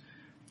news.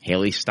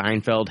 Haley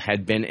Steinfeld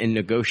had been in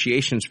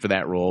negotiations for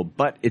that role,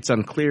 but it's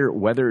unclear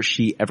whether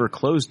she ever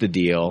closed the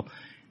deal,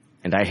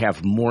 and I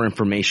have more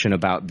information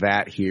about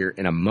that here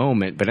in a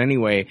moment. But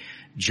anyway,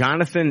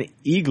 Jonathan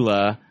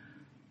Igla,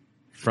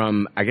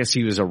 I guess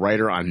he was a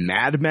writer on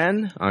Mad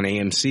Men on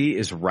AMC,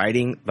 is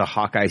writing the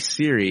Hawkeye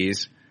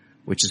series,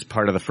 which is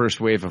part of the first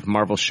wave of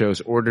Marvel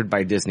shows ordered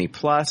by Disney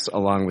Plus,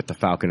 along with The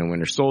Falcon and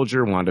Winter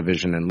Soldier,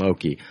 WandaVision, and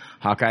Loki.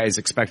 Hawkeye is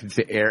expected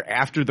to air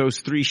after those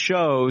 3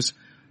 shows,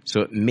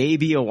 so it may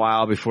be a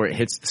while before it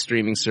hits the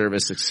streaming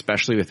service,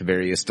 especially with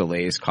various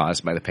delays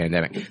caused by the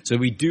pandemic. So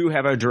we do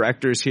have our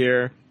directors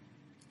here.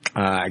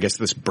 I guess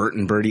this Bert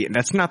and Birdie,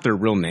 that's not their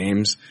real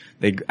names.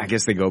 I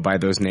guess they go by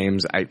those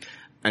names.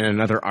 In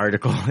another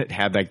article, it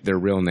had like their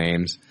real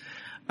names.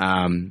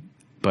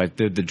 But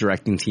they're the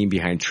directing team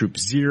behind Troop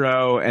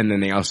Zero, and then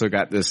they also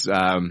got this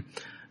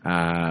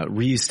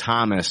Rhys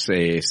Thomas,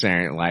 a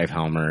Saturday Night Live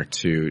Helmer,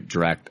 to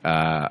direct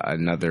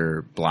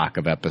another block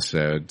of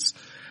episodes.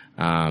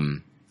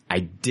 I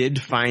did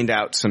find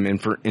out some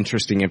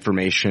interesting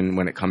information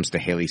when it comes to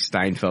Haley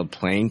Steinfeld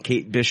playing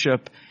Kate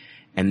Bishop,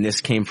 and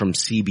this came from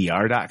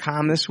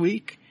CBR.com this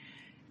week.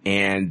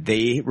 And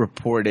they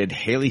reported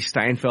Haley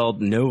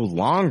Steinfeld no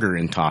longer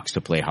in talks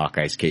to play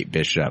Hawkeye's Kate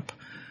Bishop.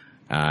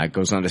 It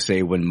goes on to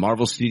say, when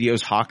Marvel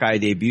Studios' Hawkeye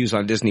debuts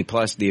on Disney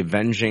Plus, the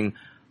avenging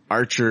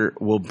Archer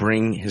will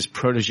bring his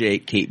protege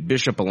Kate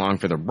Bishop along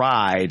for the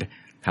ride.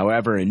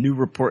 However, a new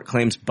report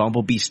claims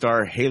Bumblebee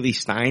star Haley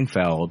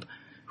Steinfeld,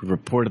 who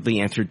reportedly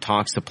entered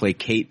talks to play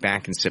Kate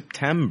back in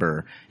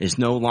September, is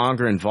no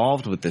longer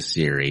involved with the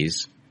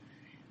series.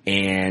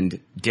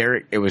 And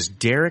it was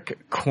Derek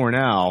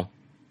Cornell,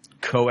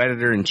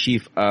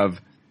 co-editor-in-chief of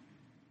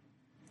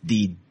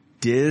the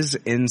Diz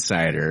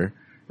Insider,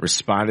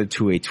 responded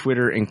to a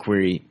Twitter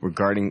inquiry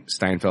regarding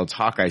Steinfeld's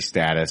Hawkeye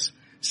status,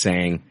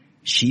 saying,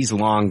 she's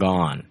long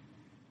gone.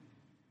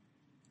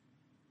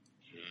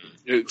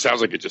 It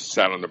sounds like it just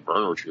sat on the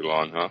burner too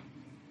long, huh?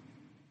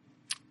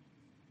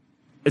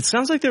 It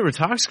sounds like there were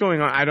talks going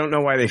on. I don't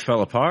know why they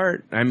fell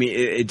apart. I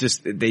mean,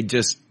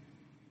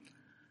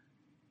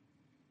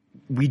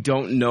 we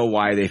don't know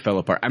why they fell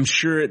apart. I'm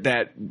sure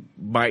that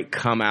might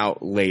come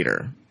out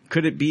later.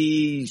 Could it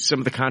be some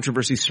of the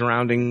controversy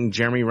surrounding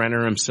Jeremy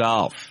Renner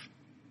himself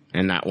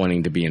and not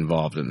wanting to be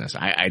involved in this?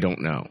 I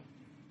don't know.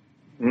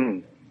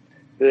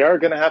 They are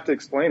going to have to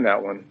explain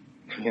that one,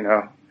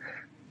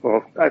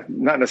 Well,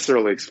 not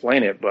necessarily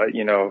explain it, but,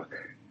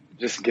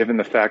 just given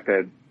the fact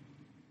that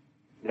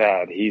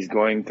he's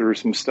going through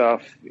some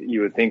stuff,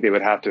 you would think they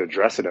would have to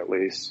address it at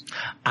least.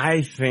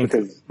 I think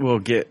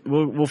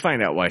we'll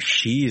find out why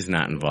she's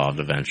not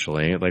involved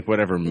eventually. Like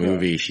whatever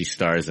movie she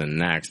stars in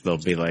next, they'll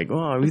be like,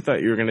 "Oh, we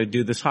thought you were going to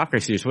do this Hawkeye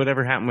series.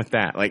 Whatever happened with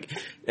that?" Like,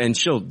 and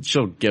she'll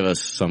give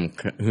us some.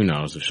 Who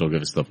knows if she'll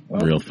give us the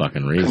real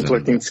fucking reason?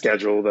 Conflicting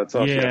schedule. That's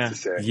all she has to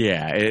say.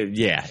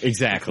 Yeah,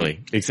 exactly.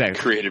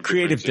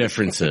 Creative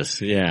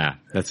differences. Yeah,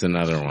 that's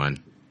another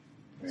one.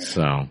 Yeah.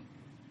 So.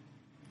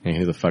 And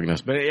who the fuck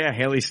knows? But yeah,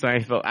 Haley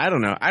Steinfeld. I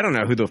don't know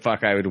who the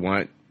fuck I would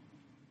want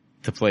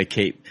to play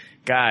Kate.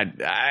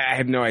 God, I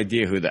have no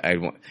idea who I'd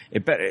want.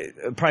 It'd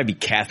probably be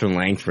Catherine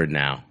Langford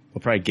now.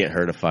 We'll probably get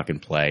her to fucking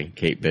play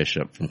Kate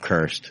Bishop from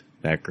Cursed.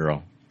 That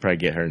girl. Probably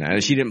get her now.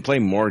 And she didn't play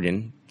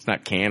Morgan. It's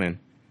not canon.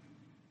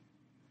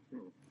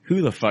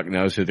 Who the fuck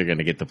knows who they're going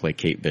to get to play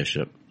Kate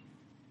Bishop?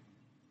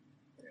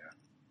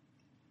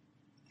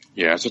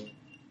 Yeah.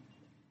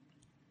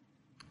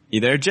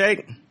 You there,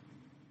 Jake?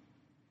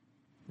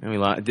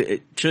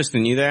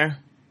 Tristan, you there?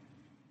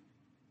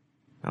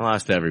 I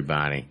lost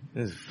everybody.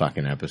 This is a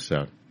fucking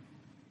episode.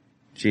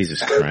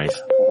 Jesus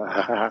Christ.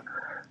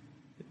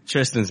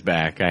 Tristan's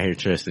back. I hear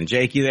Tristan.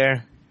 Jake, you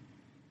there?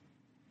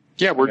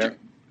 Yeah, what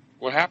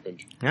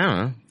happened? I don't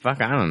know. I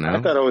don't know. I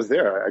thought I was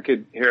there. I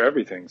could hear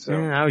everything. So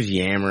I was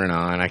yammering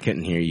on. I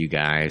couldn't hear you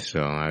guys,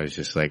 so I was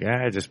just like,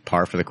 just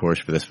par for the course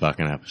for this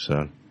fucking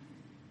episode.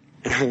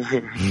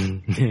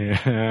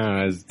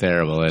 Yeah, it's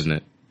terrible, isn't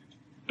it?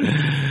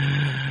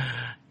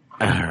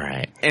 All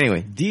right.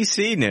 Anyway,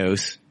 DC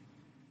news.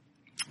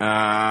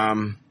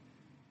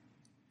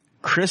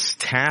 Chris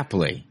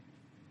Tapley.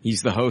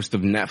 He's the host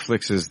of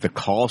Netflix's The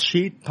Call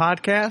Sheet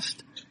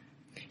podcast.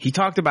 He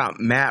talked about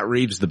Matt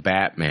Reeves, the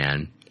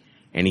Batman,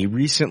 and he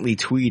recently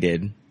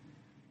tweeted,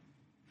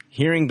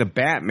 hearing the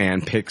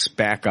Batman picks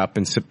back up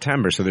in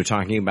September. So they're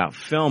talking about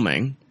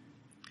filming.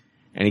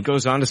 And he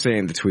goes on to say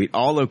in the tweet,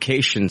 all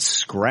locations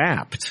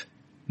scrapped,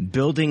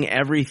 building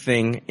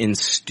everything in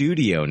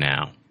studio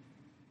now.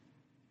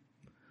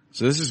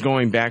 So this is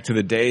going back to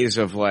the days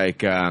of like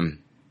Tim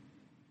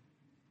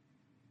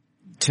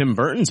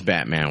Burton's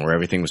Batman, where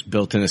everything was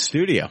built in a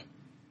studio.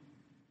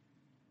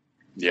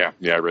 Yeah,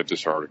 I read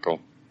this article.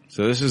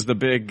 So this is the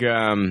big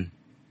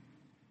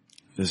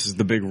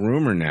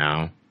rumor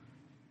now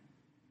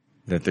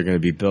that they're going to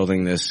be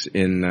building this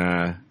in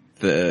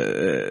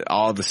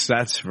all the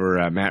sets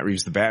for Matt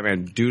Reeves the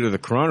Batman due to the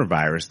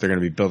coronavirus. They're going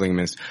to be building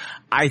this.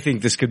 I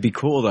think this could be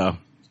cool though.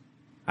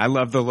 I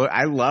love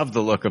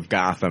the look of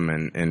Gotham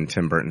and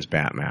Tim Burton's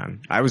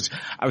Batman. I was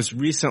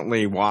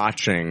recently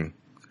watching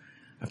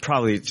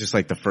probably just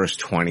like the first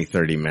 20,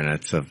 30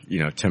 minutes of,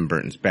 Tim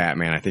Burton's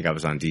Batman. I think I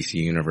was on DC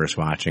Universe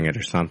watching it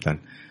or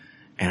something.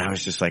 And I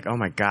was just like, oh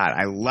my God,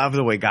 I love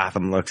the way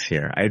Gotham looks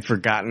here. I had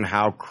forgotten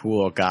how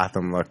cool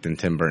Gotham looked in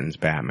Tim Burton's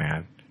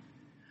Batman.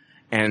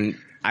 And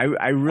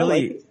I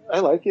really... I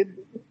like it.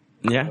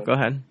 Yeah, go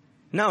ahead.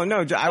 No,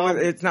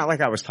 it's not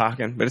like I was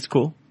talking, but it's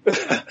cool.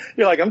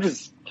 You're like, I'm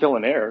just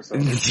killing air. So.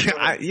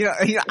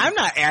 I'm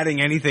not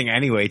adding anything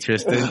anyway,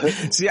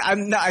 Tristan. See,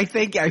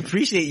 I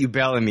appreciate you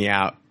bailing me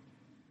out.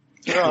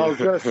 No, I was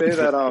going to say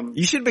that,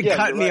 you should have been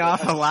cutting me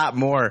off a lot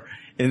more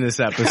in this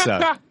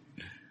episode.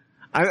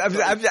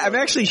 I'm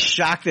actually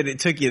shocked that it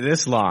took you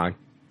this long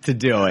to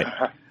do it.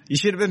 You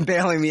should have been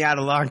bailing me out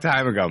a long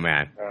time ago,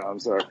 man. I'm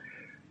sorry.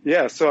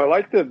 Yeah, so I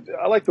like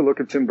the look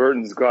of Tim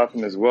Burton's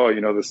Gotham as well.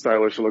 The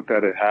stylish look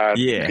that it had.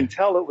 Yeah. You can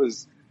tell it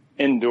was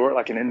indoor,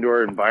 like an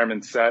indoor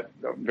environment set,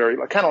 very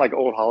kind of like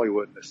old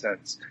Hollywood in a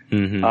sense.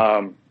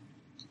 Mm-hmm.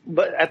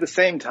 But at the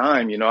same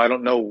time, I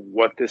don't know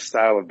what this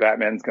style of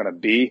Batman's going to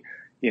be.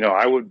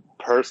 I would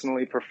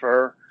personally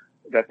prefer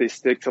that they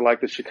stick to like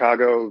the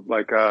Chicago,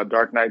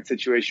 Dark Knight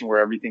situation where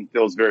everything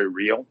feels very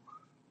real.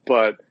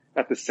 But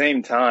at the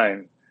same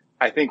time,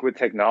 I think with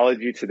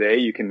technology today,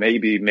 you can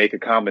maybe make a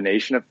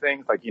combination of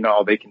things. Like,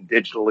 they can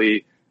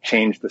digitally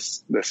change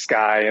the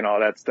sky and all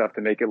that stuff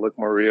to make it look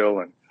more real.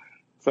 And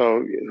so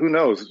who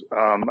knows?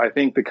 I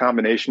think the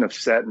combination of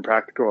set and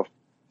practical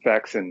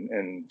effects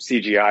and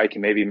CGI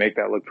can maybe make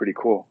that look pretty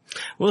cool.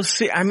 Well,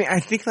 see, I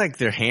think like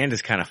their hand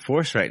is kind of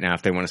forced right now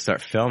if they want to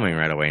start filming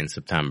right away in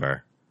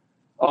September.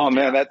 Oh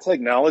man, that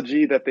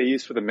technology that they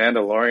use for the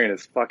Mandalorian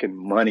is fucking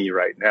money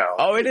right now.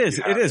 Oh, it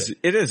is.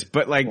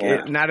 But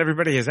not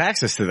everybody has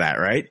access to that,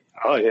 right?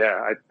 Oh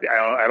yeah.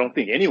 I don't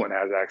think anyone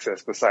has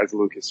access besides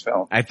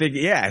Lucasfilm. I think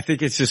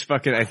it's just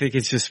fucking like,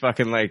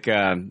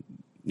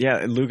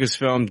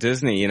 Lucasfilm,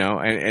 Disney,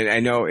 and I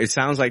know it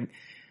sounds like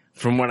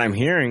from what I'm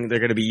hearing, they're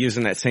going to be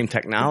using that same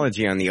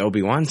technology on the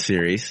Obi-Wan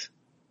series.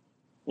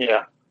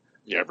 Yeah.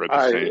 Yeah, I've read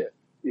the same.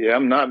 Yeah,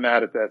 I'm not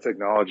mad at that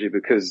technology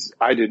because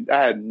I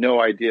had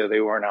no idea they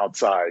weren't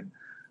outside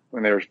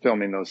when they were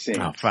filming those scenes.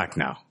 Oh, fuck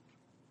no.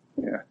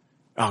 Yeah.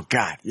 Oh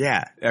God,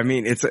 yeah. And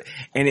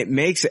it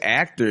makes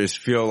actors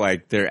feel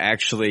like they're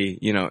actually,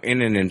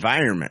 in an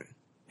environment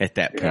at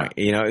that point.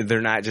 Yeah.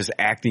 They're not just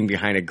acting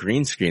behind a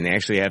green screen. They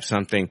actually have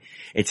something.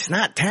 It's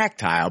not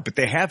tactile, but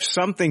they have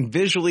something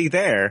visually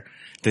there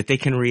that they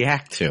can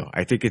react to.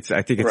 I think it's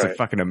right. A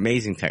fucking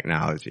amazing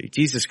technology.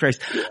 Jesus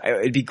Christ.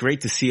 It'd be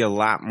great to see a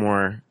lot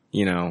more,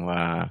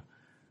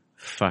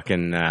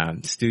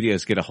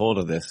 studios get a hold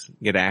of this,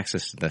 get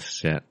access to this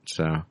shit.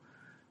 So,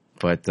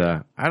 but,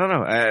 I don't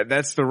know.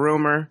 That's the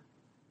rumor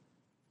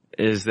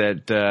is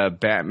that,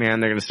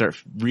 Batman, they're going to start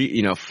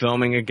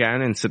filming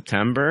again in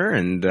September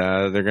and,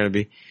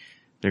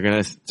 they're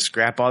going to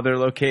scrap all their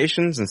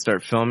locations and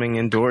start filming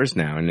indoors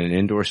now in an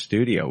indoor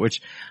studio,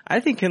 which I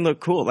think can look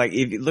cool. Like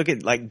if you look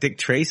at like Dick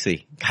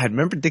Tracy. God,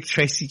 remember Dick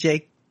Tracy,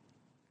 Jake?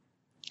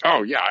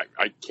 Oh yeah,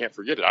 I can't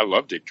forget it. I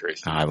love Dick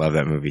Tracy. Oh, I love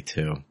that movie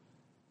too.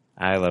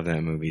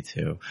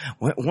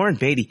 Warren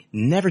Beatty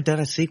never done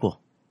a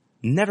sequel.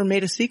 Never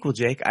made a sequel,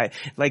 Jake.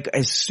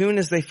 As soon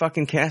as they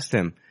fucking cast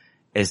him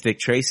as Dick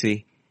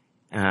Tracy,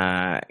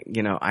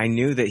 I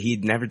knew that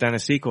he'd never done a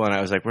sequel and I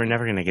was like, we're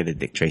never going to get a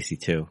Dick Tracy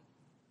 2.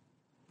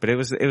 But it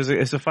was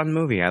a fun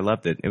movie. I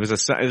loved it. It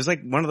was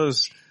like one of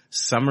those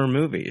summer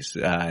movies,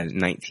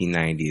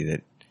 1990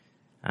 that,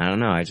 I don't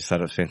know. I just thought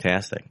it was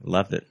fantastic.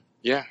 Loved it.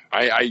 Yeah.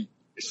 I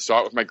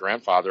saw it with my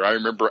grandfather. I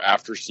remember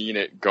after seeing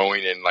it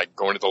going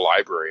to the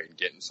library and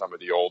getting some of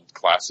the old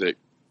classic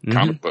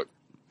comic book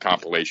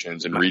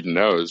compilations and reading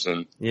those.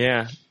 And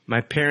yeah,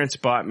 my parents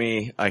bought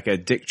me like a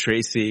Dick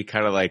Tracy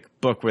kind of like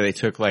book where they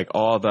took like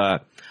all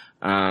the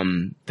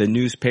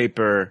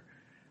newspaper,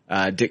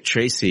 Dick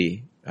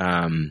Tracy,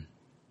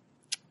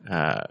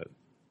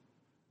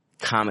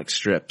 comic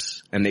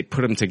strips and they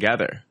put them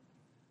together.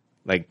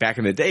 Like back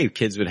in the day,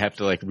 kids would have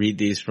to like read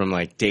these from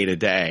like day to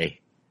day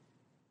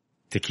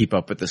to keep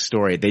up with the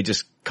story. They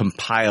just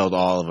compiled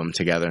all of them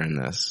together in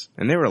this.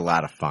 And they were a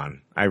lot of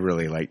fun. I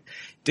really liked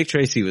Dick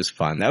Tracy was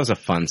fun. That was a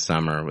fun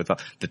summer with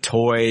the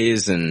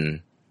toys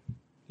and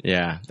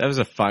Yeah, that was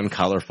a fun,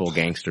 colorful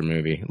gangster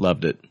movie.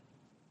 Loved it.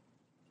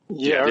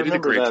 Yeah, I they did a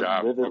remember great that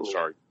job. vividly. I'm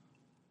sorry.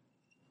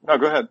 No,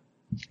 go ahead.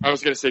 I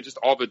was going to say just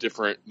all the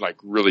different, like,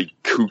 really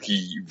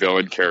kooky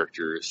villain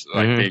characters.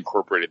 Like, they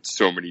incorporated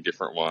so many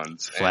different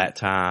ones. Flat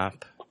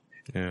Top.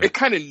 Yeah. It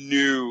kind of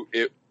knew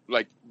it,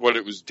 like, what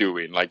it was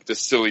doing. Like, the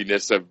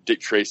silliness of Dick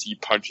Tracy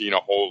punching a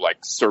whole, like,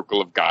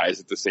 circle of guys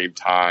at the same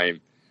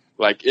time.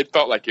 Like, it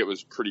felt like it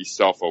was pretty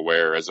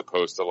self-aware as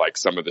opposed to, like,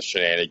 some of the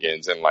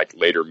shenanigans in, like,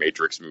 later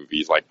Matrix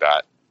movies like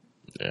that.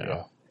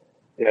 Yeah.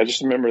 Yeah, I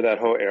just remember that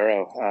whole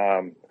era,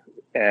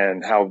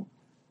 and how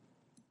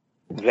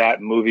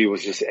that movie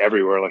was just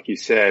everywhere. Like you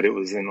said, it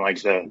was in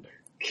like the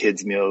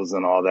kids' meals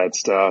and all that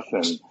stuff,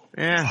 and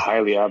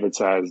highly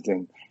advertised,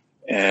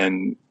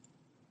 and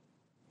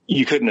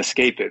you couldn't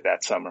escape it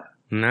that summer.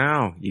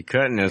 No, you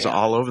couldn't. It was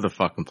all over the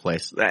fucking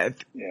place. I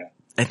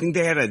think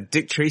they had a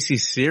Dick Tracy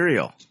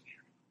cereal.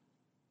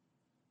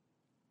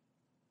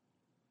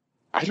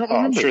 I don't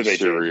remember I'm sure the they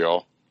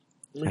cereal.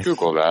 Let me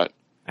Google that.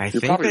 I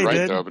You're think probably they right,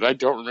 did. though, but I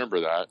don't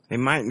remember that. They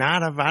might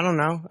not have. I don't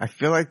know. I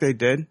feel like they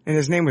did. And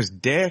his name was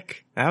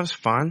Dick. That was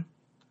fun.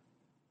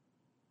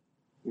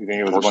 You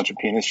think it was a bunch of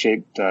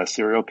penis-shaped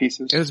cereal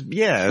pieces?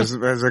 It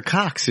was a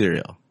cock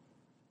cereal.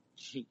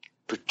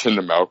 Pretend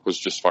the milk was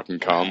just fucking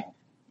cum.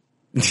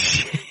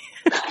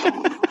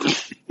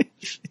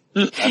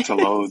 That's a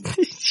load.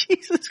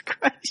 Jesus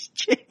Christ,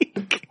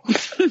 Jake.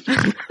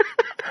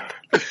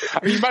 I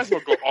mean, you might as well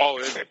go all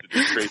in with the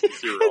Dick Tracy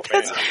cereal,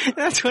 man.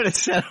 That's what it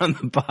said on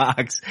the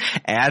box.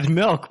 Add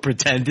milk,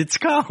 pretend it's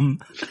cum.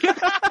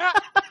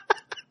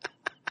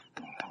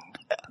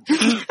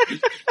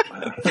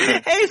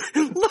 Hey,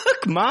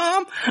 look,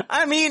 Mom,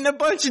 I'm eating a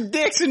bunch of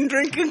dicks and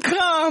drinking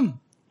cum.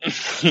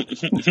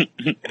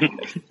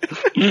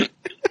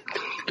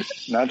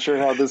 Not sure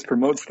how this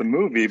promotes the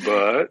movie,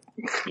 but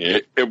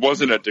it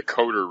wasn't a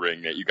decoder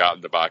ring that you got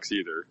in the box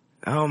either.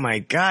 Oh my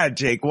God,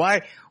 Jake,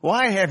 why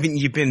haven't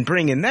you been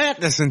bringing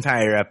that this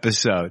entire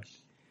episode?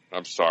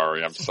 I'm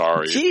sorry.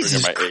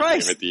 Jesus Bringing my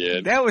Christ, A-game at the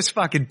end. that was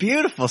fucking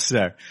beautiful,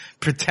 sir.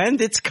 Pretend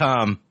it's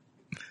cum.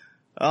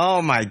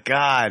 Oh my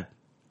God.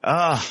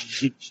 Oh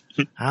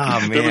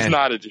man. There was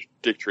not a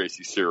Dick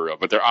Tracy cereal,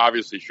 but there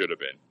obviously should have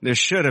been. There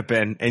should have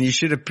been, and you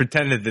should have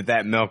pretended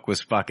that milk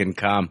was fucking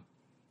cum.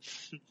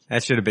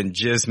 That should have been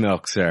jizz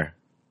milk, sir.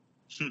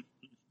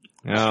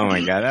 Oh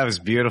my God, that was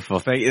beautiful.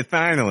 Thank you.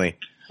 Finally.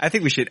 I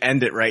think we should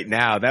end it right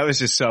now. That was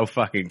just so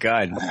fucking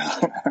good.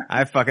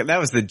 That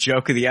was the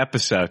joke of the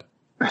episode.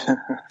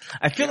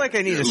 I feel like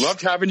I need to.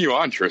 Loved having you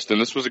on, Tristan.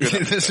 This was a good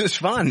episode. This is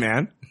fun,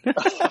 man.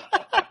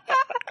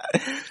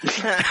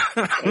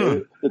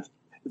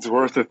 it's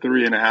worth a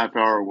 3.5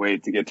 hour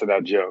wait to get to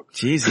that joke.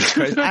 Jesus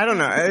Christ. I don't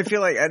know. I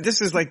feel like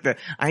this is like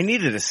I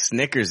needed a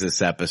Snickers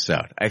this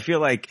episode. I feel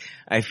like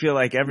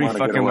every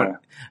fucking one.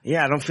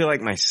 Yeah, I don't feel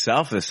like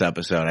myself this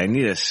episode. I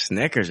need a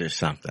Snickers or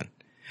something.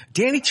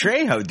 Danny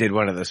Trejo did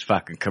one of those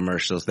fucking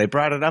commercials. They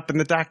brought it up in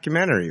the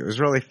documentary. It was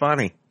really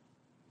funny.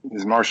 It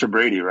was Marsha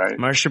Brady, right?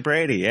 Marsha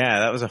Brady. Yeah,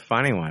 that was a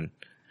funny one.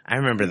 I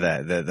remember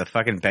the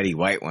fucking Betty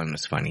White one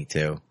was funny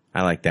too.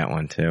 I like that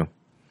one too.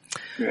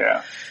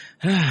 Yeah.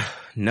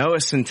 Noah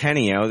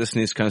Centineo. This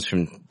news comes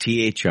from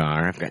THR.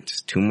 I've got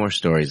just 2 more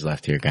stories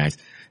left here, guys.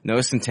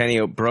 Noah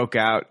Centineo broke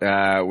out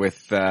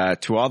with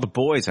To All the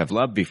Boys I've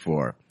Loved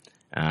Before.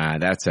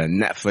 That's a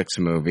Netflix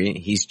movie.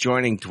 He's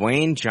joining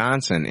Dwayne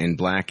Johnson in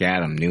Black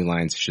Adam, New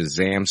Line's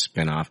Shazam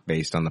spinoff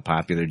based on the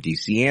popular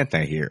DC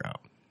anti-hero.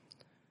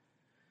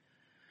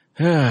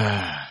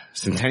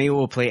 Centennial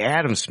will play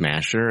Atom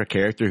Smasher, a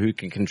character who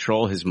can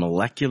control his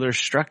molecular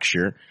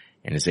structure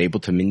and is able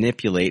to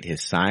manipulate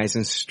his size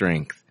and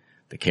strength.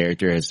 The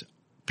character has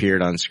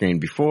appeared on screen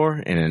before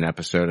in an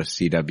episode of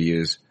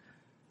CW's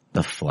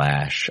The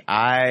Flash.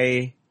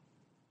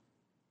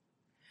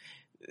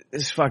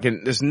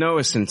 This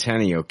Noah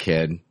Centineo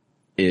kid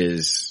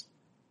he's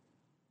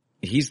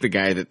the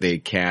guy that they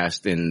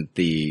cast in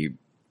the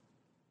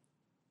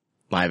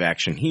live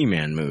action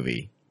He-Man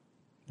movie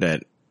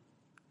that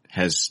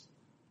has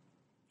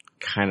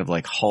kind of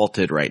like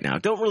halted right now.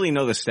 Don't really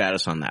know the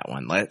status on that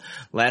one.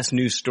 Last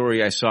news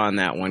story I saw on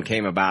that one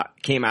came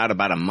out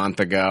about a month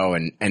ago,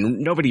 and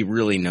nobody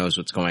really knows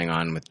what's going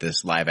on with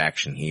this live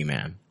action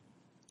He-Man.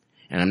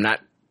 And I'm not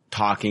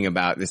talking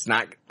about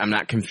I'm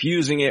not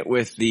confusing it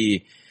with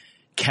the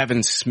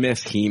Kevin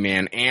Smith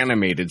He-Man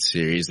animated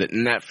series that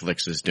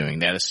Netflix is doing.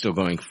 That is still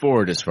going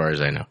forward as far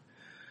as I know.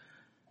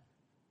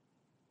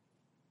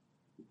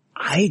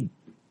 I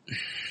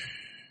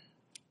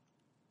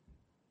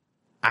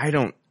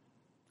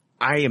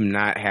am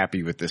not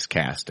happy with this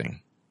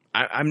casting.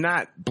 I'm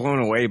not blown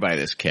away by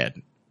this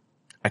kid.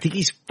 I think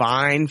he's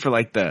fine for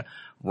like the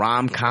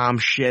rom-com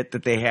shit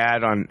that they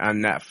had on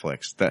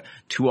Netflix. The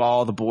To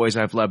All the Boys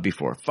I've Loved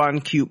Before.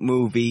 Fun, cute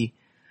movie.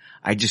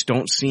 I just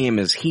don't see him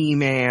as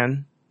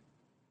He-Man.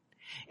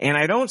 And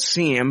I don't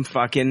see him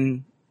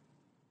fucking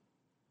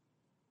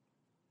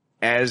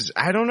as,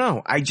 I don't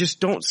know. I just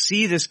don't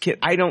see this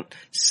kid.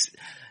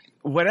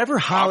 Whatever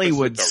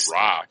Hollywood's. The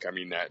Rock. I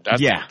mean,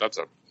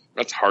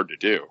 that's hard to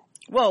do.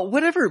 Well,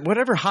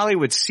 whatever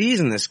Hollywood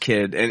sees in this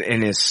kid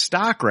and his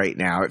stock right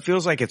now, it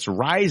feels like it's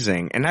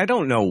rising, and I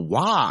don't know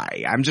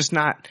why. I'm just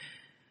not.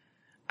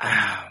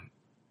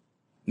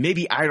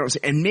 Maybe I don't,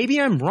 and maybe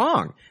I'm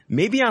wrong.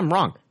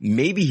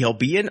 Maybe he'll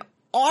be an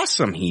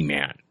awesome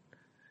He-Man.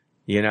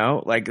 You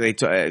know, like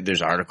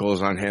there's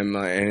articles on him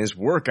and his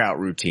workout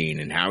routine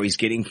and how he's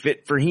getting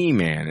fit for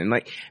He-Man, and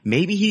like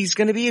maybe he's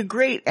going to be a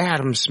great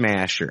Atom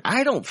Smasher.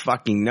 I don't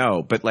fucking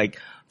know, but like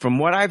from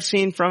what I've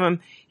seen from him,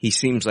 he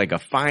seems like a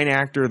fine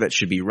actor that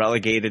should be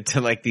relegated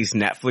to like these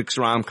Netflix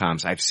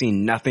rom-coms. I've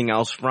seen nothing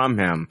else from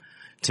him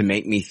to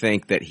make me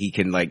think that he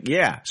can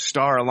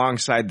star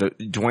alongside the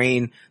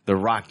Dwayne The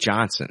Rock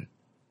Johnson.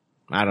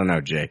 I don't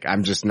know, Jake.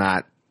 I'm just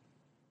not.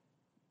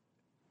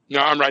 No,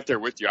 I'm right there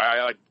with you.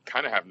 I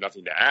kind of have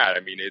nothing to add.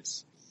 I mean,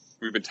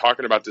 we've been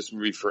talking about this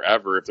movie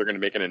forever. If they're going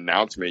to make an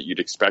announcement, you'd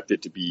expect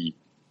it to be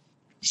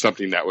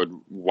something that would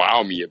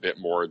wow me a bit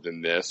more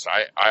than this.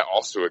 I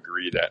also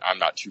agree that I'm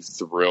not too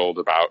thrilled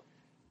about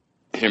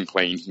him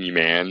playing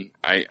He-Man.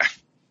 I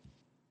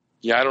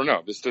don't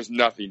know. This does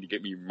nothing to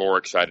get me more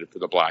excited for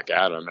the Black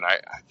Adam. And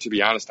to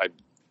be honest,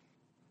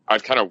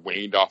 I've kind of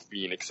waned off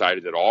being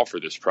excited at all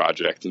for this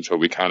project until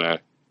we kind of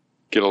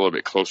get a little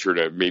bit closer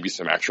to maybe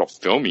some actual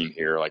filming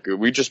here. Like,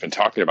 we've just been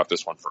talking about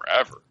this one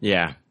forever.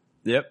 Yeah.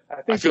 Yep.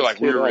 I feel like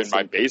we were in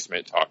my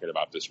basement talking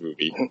about this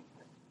movie.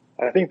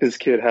 I think this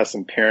kid has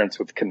some parents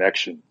with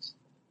connections.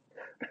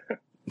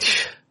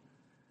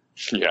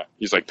 Yeah.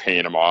 He's like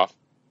paying them off.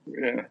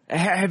 Yeah.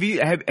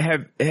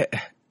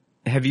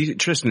 Have you,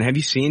 Tristan, have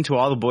you seen To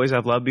All the Boys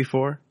I've Loved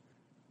Before?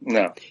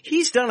 No.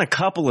 He's done a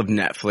couple of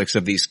Netflix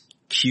of these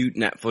cute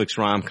Netflix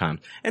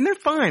rom-coms, and they're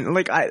fine.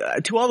 Like,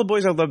 To All the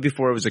Boys I've Loved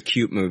Before was a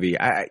cute movie.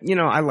 I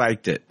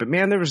liked it, but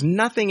man, there was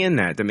nothing in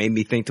that made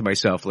me think to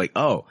myself, like,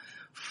 oh,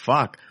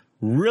 fuck,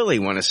 really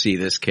want to see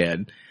this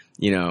kid,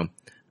 be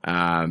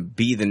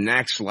the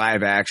next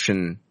live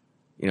action,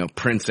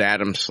 Prince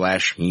Adam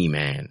 /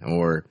 He-Man,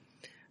 or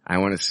I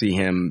want to see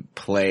him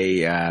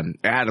play,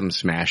 Atom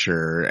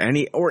Smasher,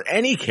 or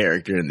any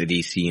character in the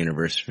DC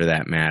universe for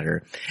that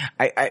matter.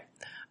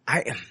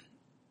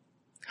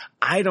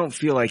 I don't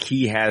feel like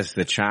he has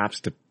the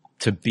chops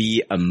to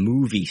be a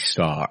movie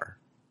star.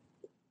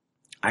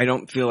 I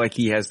don't feel like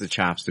he has the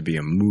chops to be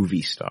a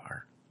movie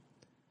star.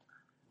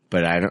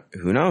 But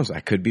who knows?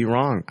 I could be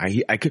wrong.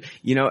 I could,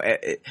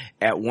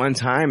 at one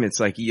time, it's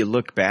like you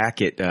look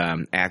back at,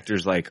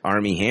 actors like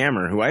Armie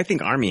Hammer, who I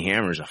think Armie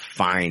Hammer is a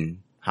fine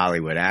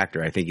Hollywood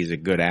actor. I think he's a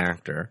good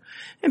actor.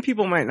 And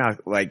people might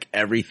not like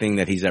everything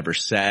that he's ever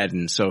said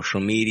in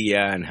social media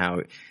and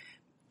how.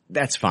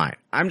 That's fine.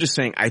 I'm just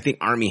saying I think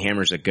Armie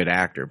Hammer's a good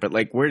actor. But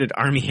like, where did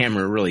Armie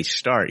Hammer really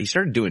start? He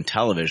started doing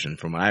television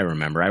from what I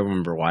remember. I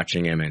remember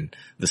watching him in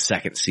the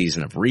second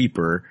season of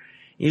Reaper.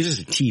 He was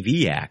just a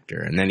TV actor.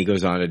 And then he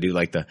goes on to do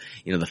like the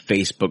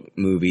Facebook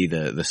movie,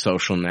 the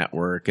Social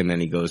Network. And then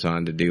he goes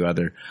on to do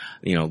other,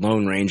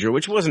 Lone Ranger,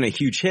 which wasn't a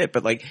huge hit,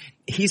 but like,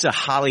 he's a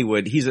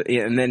Hollywood,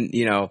 and then,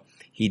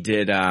 he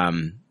did,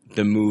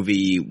 the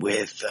movie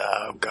with,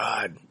 oh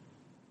God,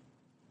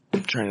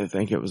 I'm trying to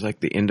think. It was like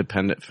the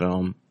independent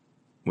film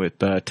with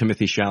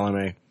Timothée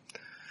Chalamet.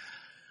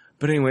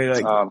 But anyway,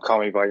 like Call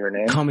Me by Your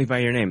Name. Call Me by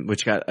Your Name,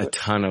 which got a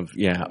ton of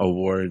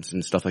awards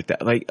and stuff like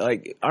that.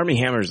 Like Armie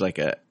Hammer's like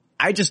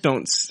I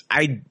don't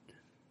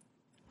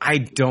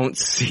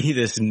see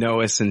this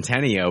Noah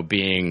Centineo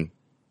being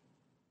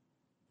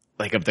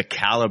like of the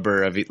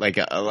caliber of like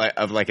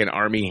an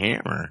Armie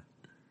Hammer.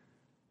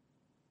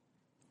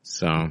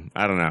 So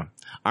I don't know.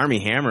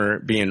 Armie Hammer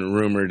being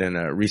rumored in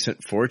a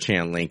recent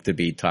 4chan link to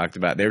be talked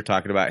about. They were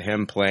talking about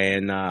him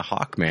playing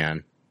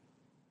Hawkman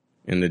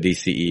in the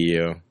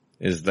DCEU.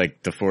 Is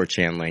like the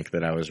 4chan link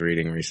that I was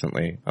reading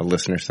recently. A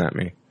listener sent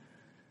me.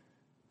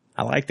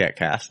 I like that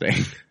casting.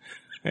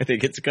 I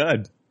think it's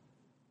good.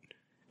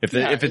 If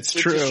it's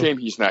true. It's a shame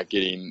he's not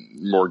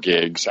getting more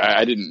gigs.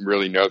 I didn't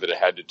really know that it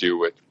had to do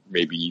with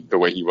maybe the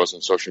way he was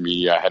on social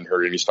media. I hadn't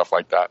heard any stuff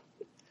like that.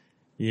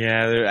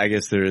 Yeah, I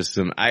guess there is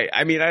some.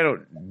 I mean, I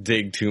don't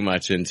dig too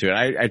much into it.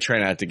 I try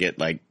not to get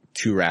like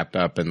too wrapped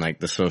up in like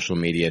the social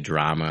media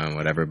drama and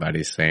what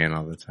everybody's saying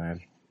all the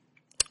time.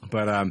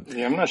 But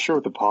yeah, I'm not sure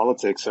what the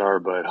politics are,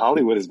 but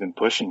Hollywood has been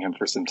pushing him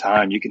for some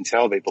time. You can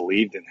tell they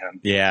believed in him.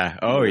 Yeah.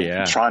 Oh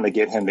yeah. Trying to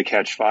get him to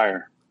catch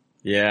fire.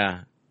 Yeah.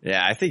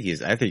 Yeah. I think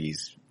he's a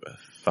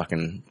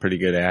fucking pretty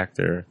good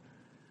actor.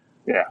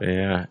 Yeah.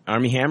 Yeah.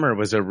 Armie Hammer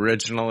was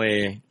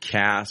originally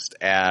cast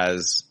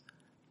as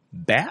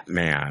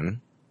Batman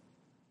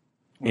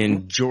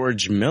in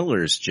George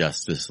Miller's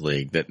Justice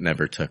League that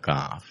never took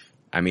off.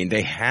 I mean,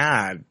 they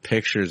had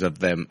pictures of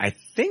them. I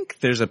think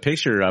there's a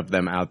picture of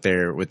them out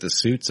there with the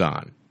suits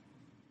on.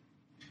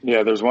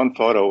 Yeah, there's one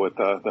photo with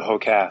the whole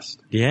cast.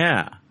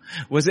 Yeah.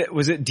 Was it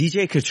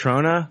DJ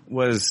Catrona?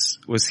 Was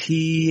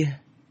he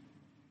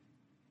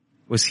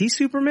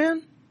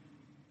Superman?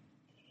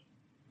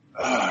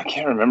 I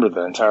can't remember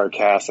the entire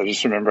cast. I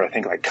just remember, I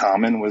think like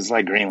Common was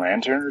like Green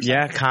Lantern or something.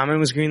 Yeah, Common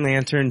was Green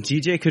Lantern.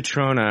 DJ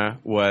Catrona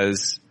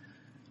was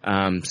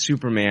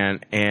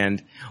Superman.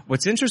 And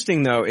what's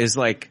interesting though is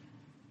like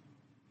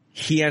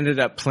he ended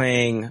up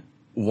playing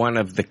one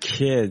of the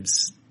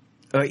kids.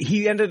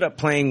 He ended up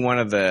playing one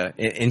of the,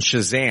 in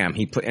Shazam,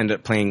 he ended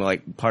up playing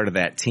like part of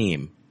that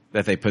team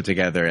that they put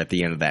together at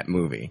the end of that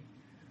movie.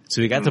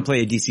 So he got to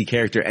play a DC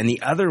character, and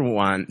the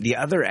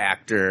other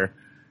actor,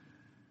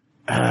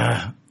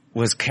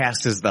 was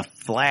cast as the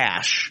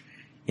Flash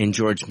in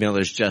George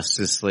Miller's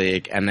Justice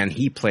League, and then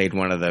he played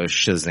one of those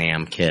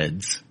Shazam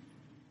kids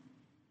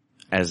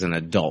as an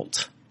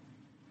adult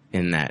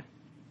in that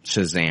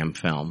Shazam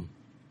film.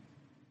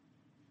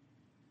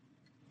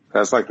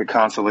 That's like the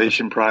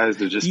consolation prize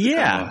to just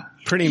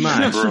pretty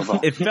much.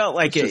 It felt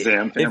like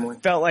Shazam family.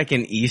 It felt like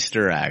an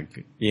Easter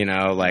egg, you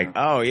know, like,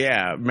 oh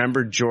yeah,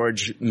 remember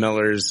George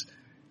Miller's,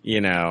 you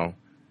know,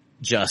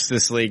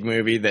 Justice League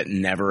movie that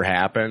never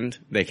happened?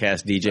 They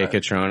cast DJ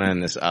Catrona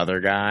and this other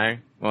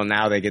guy. Well,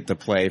 now they get to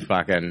play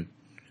fucking,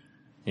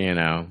 you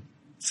know,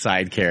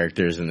 side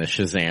characters in the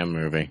Shazam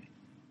movie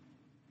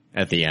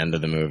at the end of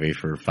the movie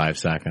for 5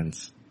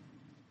 seconds.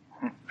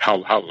 How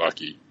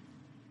lucky.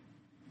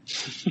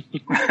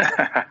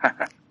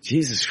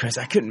 Jesus Christ,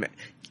 I couldn't.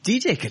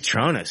 DJ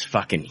Catrona's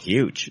fucking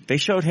huge. They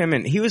showed him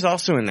he was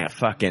also in that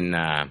fucking,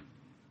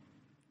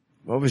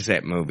 what was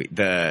that movie?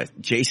 The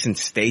Jason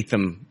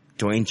Statham,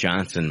 Dwayne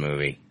Johnson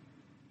movie.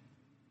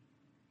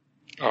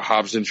 Oh,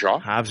 Hobbs and Shaw?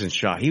 Hobbs and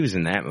Shaw. He was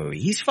in that movie.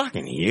 He's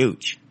fucking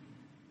huge.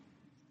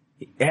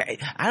 I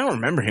don't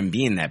remember him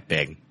being that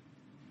big.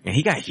 And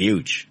he got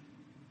huge.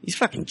 He's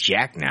fucking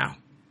jacked now.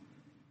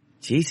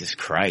 Jesus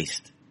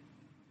Christ.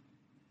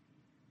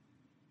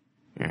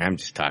 I'm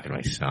just talking to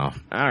myself.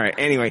 All right.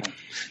 Anyway,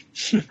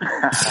 you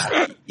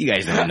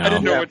guys don't know. I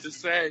didn't know what to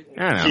say.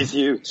 I don't know. He's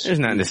huge. There's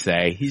nothing to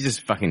say. He's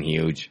just fucking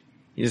huge.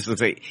 He just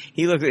looks like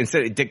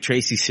instead of Dick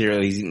Tracy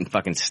cereal, he's eating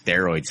fucking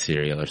steroid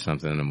cereal or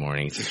something in the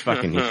morning. He's just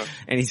fucking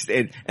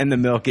huge. And the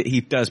milk.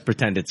 He does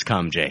pretend it's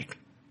cum, Jake.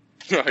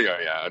 Oh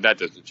yeah, that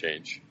doesn't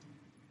change.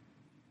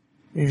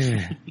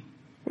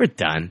 We're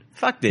done.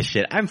 Fuck this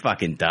shit. I'm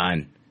fucking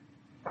done.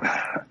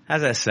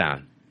 How's that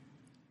sound?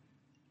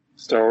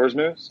 Star Wars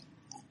news?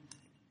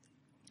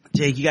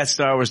 Jake, you got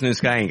Star Wars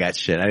news? I ain't got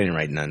shit. I didn't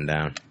write nothing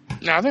down.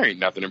 No, there ain't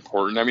nothing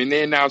important. I mean,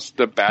 they announced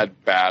the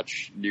Bad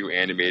Batch new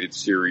animated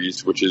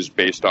series, which is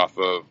based off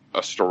of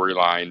a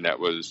storyline that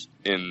was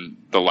in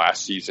the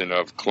last season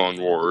of Clone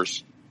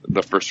Wars,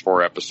 the first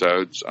 4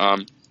 episodes.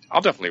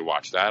 I'll definitely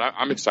watch that.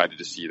 I'm excited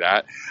to see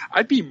that.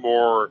 I'd be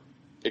more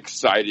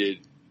excited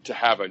to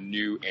have a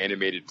new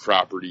animated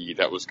property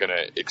that was going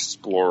to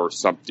explore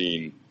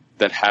something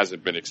that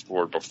hasn't been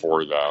explored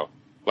before, though.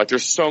 Like,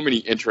 there's so many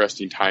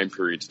interesting time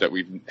periods that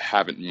we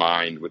haven't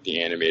mined with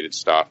the animated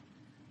stuff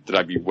that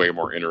I'd be way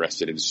more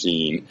interested in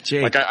seeing.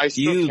 Jake, like, I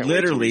still you can't wait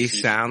literally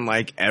till sound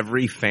like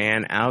every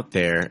fan out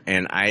there,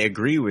 and I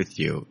agree with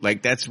you.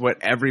 Like, that's what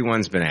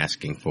everyone's been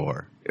asking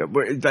for.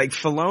 Like,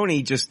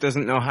 Filoni just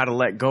doesn't know how to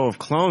let go of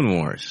Clone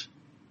Wars.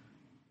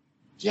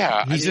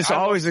 Yeah, he's just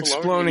always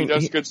exploding. He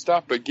does good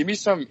stuff, but give me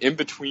some in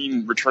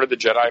between Return of the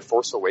Jedi,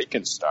 Force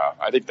Awakens stuff.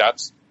 I think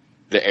that's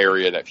the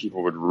area that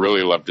people would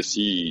really love to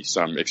see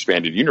some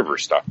expanded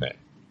universe stuff in.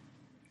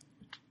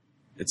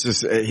 It's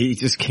just he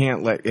just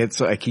can't let.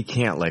 It's like he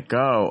can't let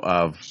go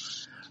of.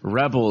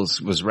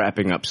 Rebels was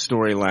wrapping up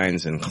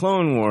storylines in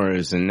Clone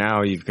Wars, and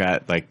now you've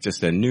got like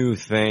just a new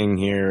thing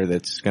here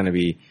that's going to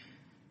be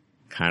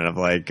kind of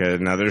like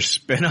another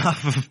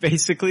spin-off of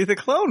basically the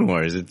Clone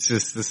Wars. It's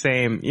just the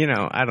same, you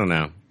know, I don't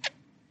know.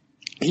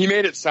 He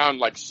made it sound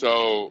like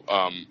so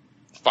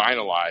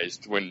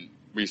finalized when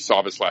we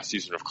saw this last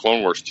season of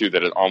Clone Wars too,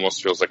 that it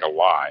almost feels like a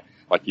lie.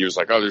 Like he was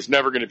like, oh, there's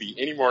never going to be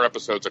any more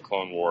episodes of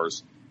Clone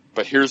Wars,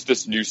 but here's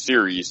this new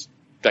series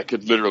that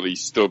could literally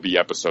still be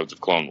episodes of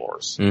Clone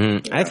Wars.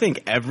 Mm-hmm. Yeah. I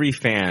think every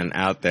fan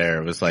out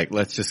there was like,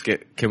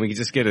 can we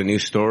just get a new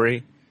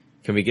story?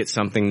 Can we get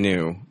something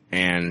new?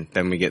 And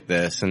then we get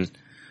this, and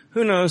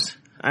who knows?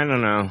 I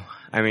don't know.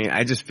 I mean,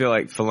 I just feel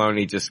like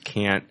Filoni just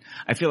can't.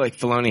 I feel like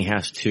Filoni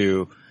has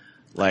to,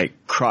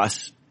 like,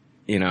 cross,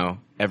 you know,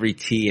 every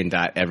T and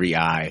dot every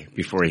I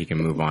before he can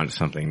move on to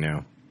something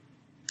new.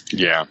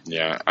 Yeah.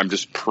 I'm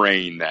just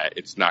praying that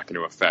it's not going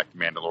to affect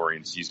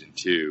Mandalorian Season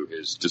 2,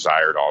 his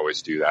desire to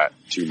always do that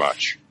too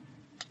much.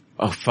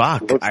 Oh,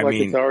 fuck. Looks like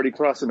it's already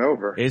crossing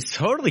over. It's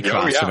totally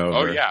crossing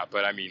over. Oh, yeah,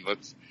 but I mean,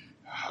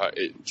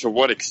 to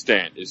what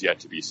extent is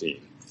yet to be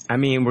seen. I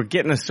mean, we're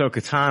getting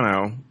Ahsoka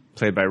Tano,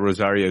 played by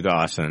Rosario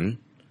Dawson,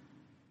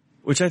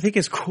 which I think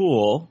is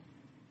cool.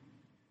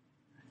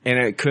 And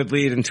it could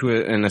lead into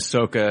an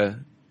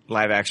Ahsoka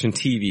live-action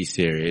TV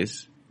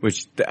series,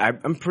 which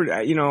I'm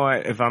pretty, you know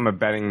what, if I'm a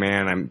betting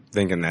man, I'm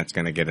thinking that's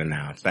going to get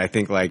announced. I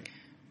think, I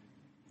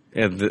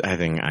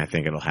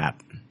think it'll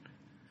happen.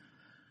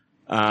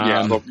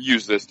 They'll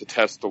use this to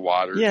test the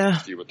waters and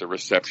see what the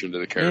reception to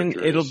the character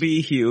and it'll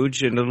be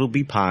huge and it'll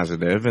be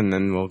positive, and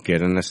then we'll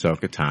get an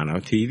Ahsoka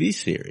Tano TV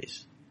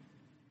series.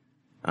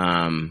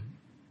 I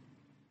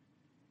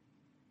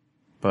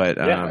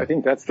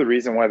think that's the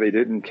reason why they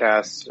didn't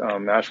cast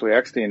Ashley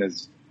Eckstein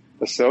as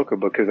Ahsoka,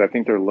 because I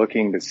think they're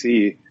looking to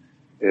see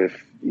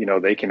if, you know,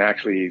 they can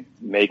actually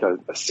make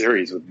a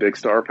series with big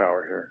star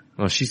power here.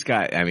 Well, she's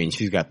got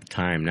the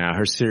time now.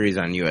 Her series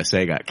on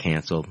USA got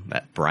canceled,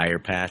 that Briar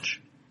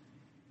Patch.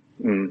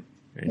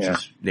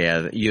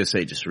 The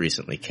USA just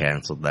recently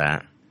canceled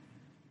that.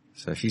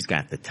 So she's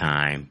got the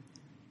time.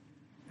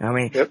 I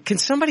mean, Can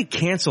somebody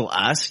cancel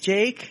us,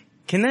 Jake?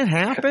 Can that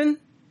happen?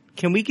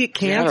 Can we get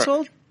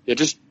canceled? Yeah,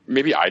 just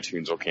maybe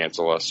iTunes will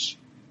cancel us.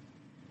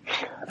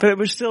 But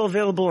we're still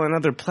available on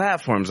other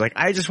platforms. Like,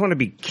 I just want to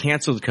be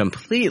canceled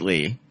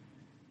completely.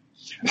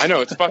 I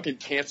know, it's fucking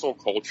cancel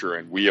culture,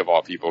 and we of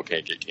all people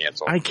can't get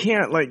canceled. I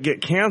can't, like,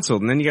 get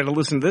canceled, and then you gotta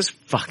listen to this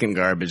fucking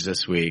garbage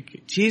this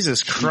week.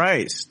 Jesus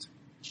Christ.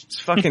 It's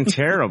fucking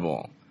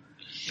terrible.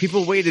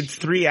 People waited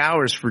 3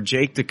 hours for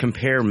Jake to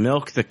compare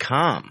Milk the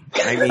Calm.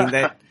 I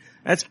mean,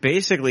 that's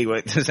basically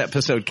what this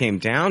episode came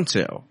down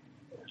to.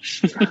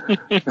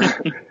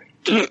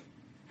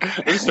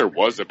 At least there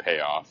was a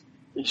payoff.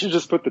 You should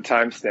just put the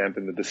timestamp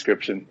in the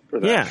description for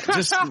that. Yeah,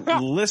 just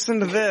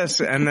listen to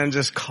this and then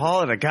just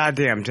call it a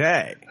goddamn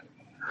day.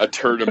 A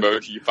turd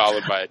emoji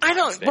followed by a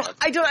timestamp.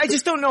 I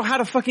just don't know how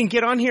to fucking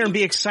get on here and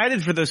be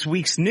excited for this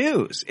week's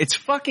news. It's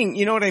fucking,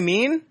 you know what I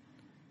mean?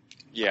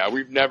 Yeah,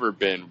 we've never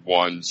been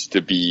ones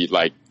to be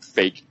like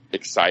fake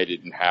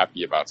excited and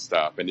happy about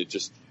stuff. And it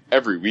just,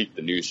 every week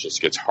the news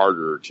just gets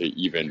harder to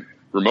even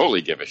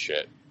remotely give a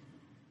shit.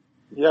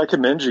 Yeah, I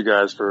commend you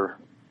guys for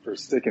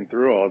sticking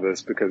through all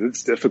this because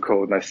it's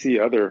difficult, and I see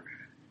other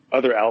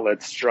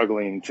outlets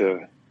struggling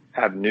to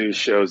have news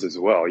shows as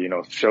well, you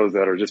know, shows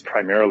that are just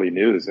primarily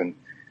news, and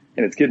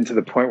it's getting to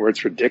the point where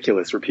it's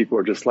ridiculous, where people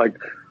are just like,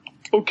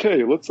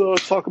 okay, let's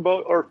talk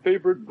about our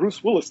favorite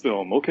Bruce Willis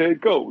film. Okay,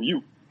 go,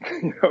 you.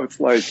 You know, it's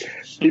like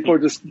people are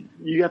just,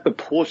 you have to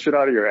pull shit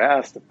out of your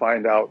ass to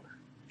find out,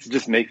 to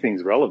just make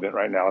things relevant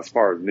right now as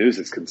far as news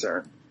is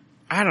concerned.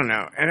 I don't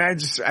know. And I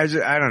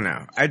don't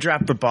know. I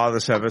dropped the ball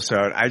this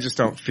episode. I just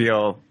don't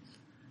feel,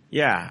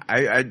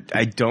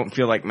 I don't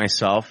feel like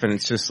myself, and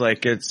it's just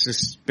like, it's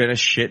just been a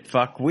shit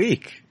fuck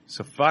week.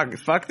 So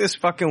fuck this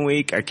fucking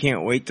week. I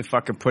can't wait to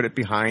fucking put it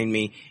behind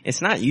me.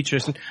 It's not you,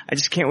 Tristan. I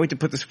just can't wait to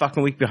put this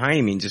fucking week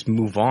behind me and just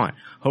move on.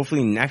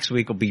 Hopefully next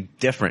week will be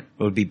different.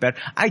 It will be better.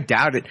 I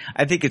doubt it.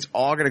 I think it's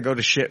all gonna go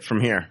to shit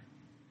from here.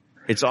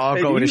 It's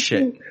all going to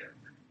shit.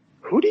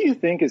 Who do you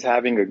think is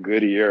having a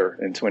good year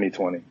in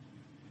 2020?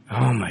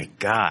 Oh my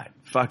God.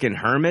 Fucking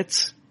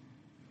hermits?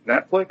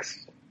 Netflix?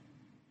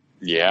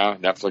 Yeah,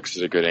 Netflix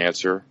is a good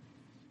answer.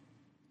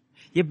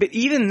 Yeah, but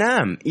even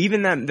them,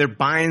 they're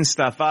buying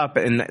stuff up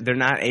and they're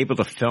not able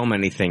to film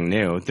anything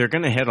new. They're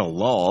gonna hit a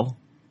lull.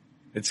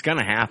 It's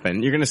gonna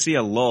happen. You're gonna see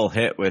a lull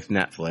hit with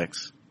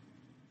Netflix.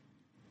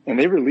 And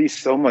they release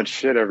so much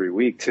shit every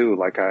week too.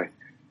 Like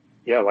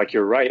like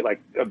you're right. Like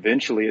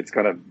eventually it's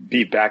gonna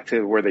be back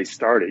to where they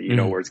started, you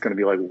know, where it's gonna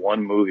be like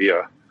one movie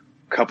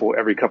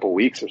every couple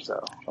weeks or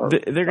so.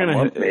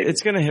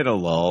 It's gonna hit a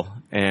lull,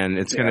 and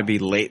it's gonna be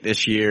late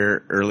this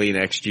year, early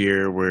next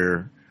year,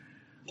 where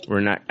we're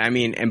not,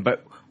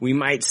 but we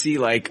might see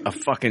like a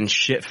fucking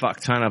shit fuck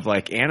ton of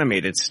like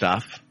animated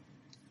stuff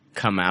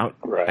come out.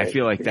 Right. I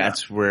feel like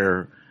that's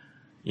where,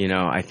 you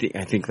know, I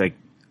think like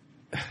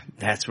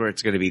that's where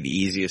it's gonna be the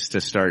easiest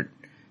to start,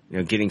 you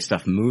know, getting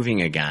stuff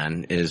moving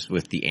again, is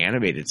with the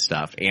animated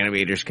stuff.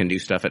 Animators can do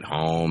stuff at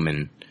home,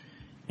 and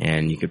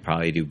you could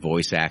probably do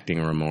voice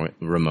acting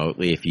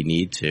remotely if you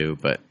need to,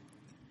 but.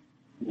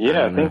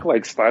 Yeah, I think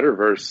like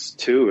Spider-Verse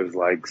 2 is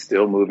like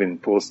still moving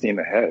full steam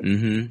ahead.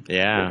 Mm-hmm.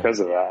 Yeah. Because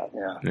of that,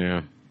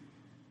 Yeah.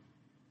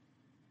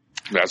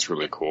 That's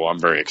really cool. I'm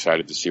very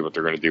excited to see what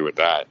they're going to do with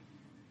that.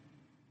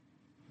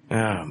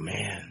 Oh,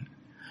 man.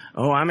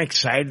 Oh, I'm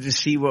excited to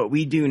see what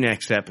we do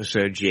next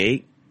episode,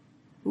 Jake.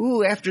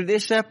 Ooh, after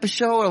this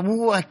episode,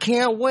 I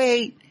can't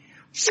wait.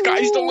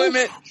 Sky's the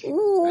limit.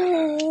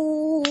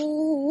 Ooh,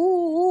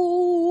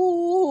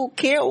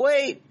 can't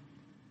wait.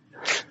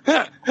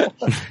 That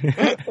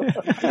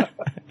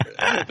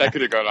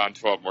could have gone on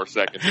 12 more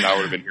seconds and I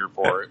would have been here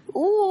for it.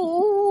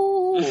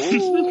 Ooh,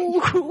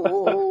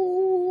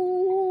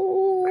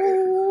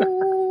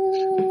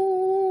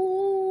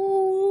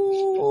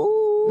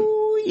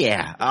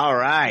 yeah. All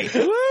right.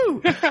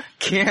 Woo.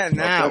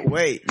 Cannot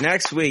wait.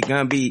 Next week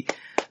gonna be,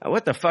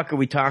 what the fuck are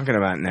we talking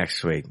about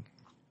next week?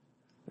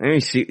 Let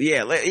me see.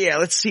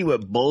 Let's see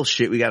what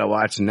bullshit we gotta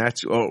watch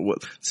next,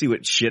 let's see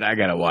what shit I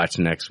gotta watch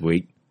next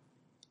week.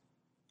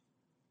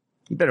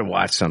 You better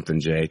watch something,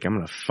 Jake. I'm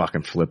gonna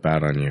fucking flip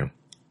out on you.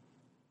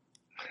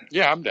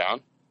 Yeah, I'm down.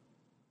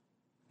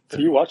 Are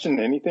you watching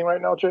anything right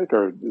now, Jake?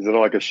 Or is it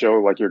like a show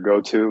like your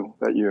go-to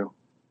that you...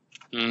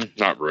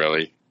 Not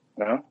really.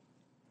 No?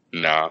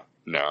 No,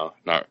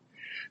 not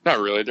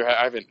really.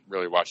 I haven't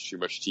really watched too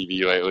much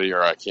TV lately,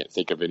 or I can't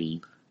think of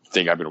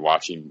anything I've been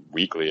watching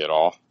weekly at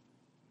all.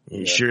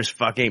 You sure as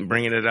fuck ain't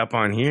bringing it up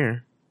on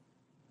here.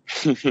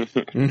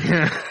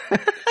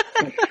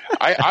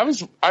 I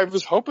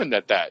was hoping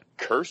that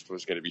Cursed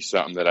was going to be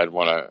something that I'd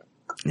want to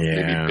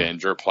maybe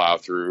binge or plow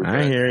through.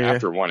 I hear you.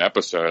 After one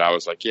episode, I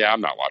was like,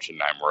 I'm not watching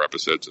 9 more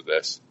episodes of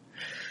this.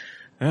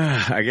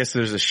 I guess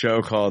there's a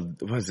show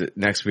called, what is it?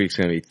 Next week's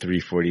going to be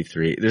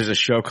 343. There's a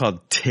show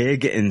called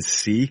Tig and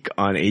Seek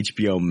on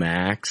HBO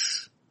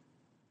Max.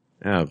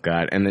 Oh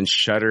God. And then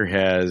Shudder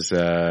has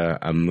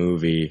a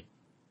movie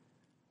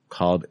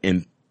called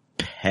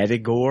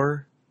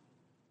Impetigore.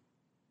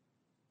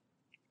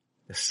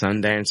 The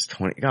Sundance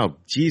 20. Oh,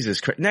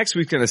 Jesus Christ. Next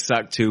week's going to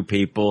suck too,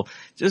 people.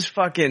 Just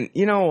fucking,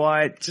 you know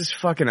what? Just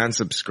fucking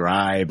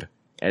unsubscribe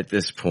at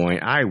this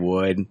point. I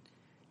would.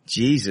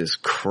 Jesus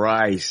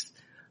Christ.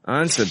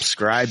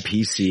 Unsubscribe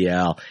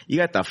PCL. You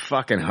got the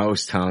fucking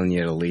host telling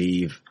you to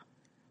leave.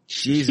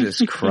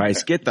 Jesus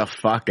Christ. Get the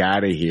fuck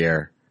out of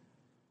here.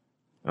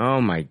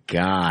 Oh my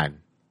God.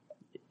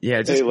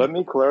 Yeah. Just, hey, let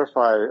me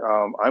clarify.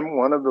 I'm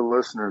one of the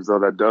listeners though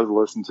that does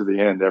listen to the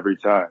end every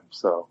time.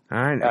 So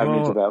add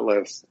me to that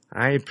list.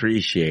 I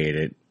appreciate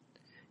it.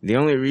 The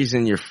only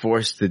reason you're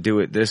forced to do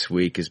it this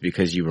week is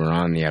because you were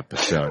on the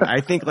episode.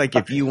 I think like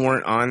if you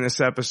weren't on this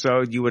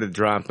episode, you would have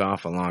dropped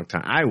off a long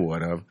time. I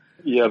would have.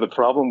 Yeah, the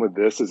problem with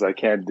this is I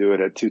can't do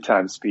it at 2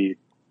 times speed.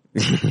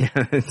 Yeah,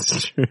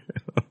 that's true.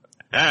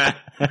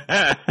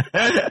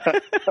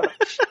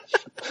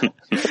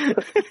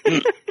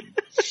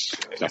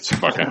 That's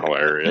fucking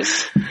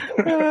hilarious.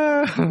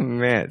 Oh,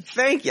 man.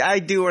 Thank you. I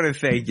do want to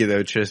thank you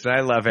though, Tristan. I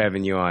love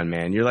having you on,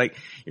 man. You're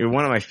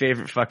one of my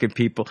favorite fucking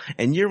people.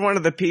 And you're one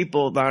of the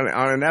people on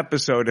an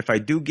episode, if I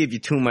do give you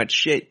too much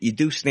shit, you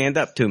do stand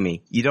up to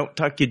me. You don't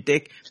tuck your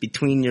dick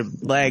between your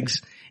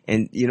legs.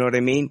 And you know what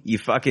I mean? You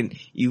stand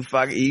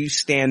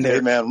there.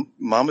 Hey man,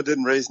 mama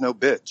didn't raise no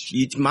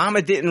bitch.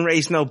 Mama didn't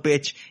raise no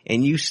bitch,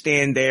 and you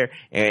stand there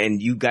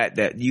and you got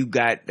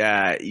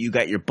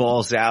your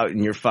balls out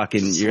and you're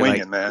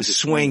like, man.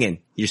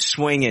 You're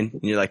swinging,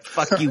 and you're like,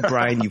 fuck you,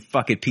 Brian, you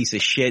fucking piece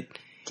of shit.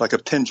 It's like a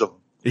pendulum.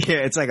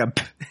 Yeah, it's like a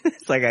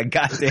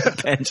goddamn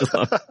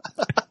pendulum.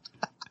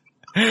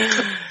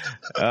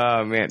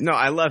 Oh man. No,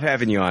 I love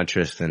having you on,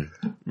 Tristan.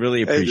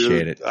 Really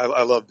appreciate it.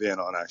 I love being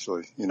on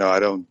actually. You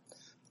know,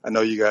 I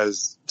know you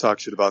guys talk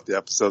shit about the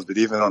episodes, but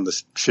even on the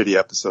shitty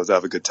episodes, I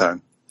have a good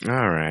time. All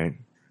right.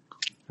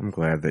 I'm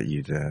glad that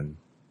you did.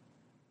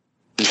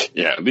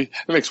 Yeah, it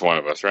makes one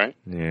of us, right?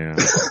 Yeah.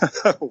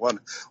 one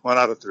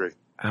out of 3.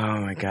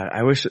 Oh my God.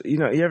 I wish,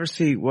 you ever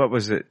see, what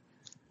was it?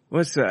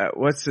 What's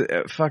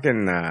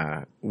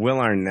fucking, Will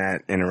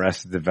Arnett in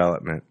Arrested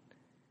Development?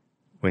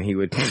 When he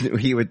would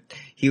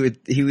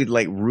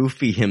like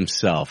roofie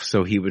himself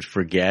so he would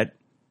forget.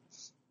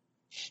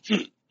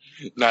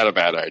 Not a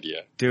bad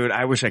idea. Dude,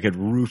 I wish I could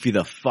roofie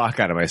the fuck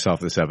out of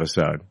myself this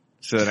episode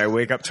so that I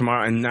wake up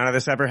tomorrow and none of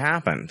this ever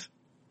happened.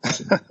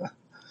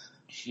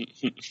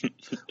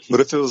 What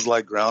if it was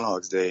like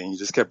Groundhog's Day and you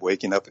just kept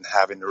waking up and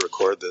having to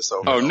record this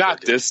over? Oh,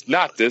 not this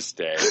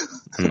day.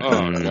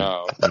 Oh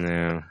no.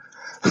 No.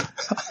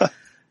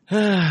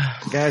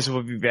 Guys,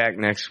 we'll be back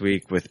next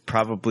week with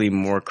probably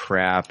more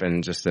crap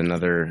and just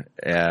another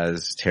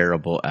as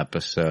terrible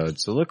episode.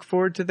 So look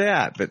forward to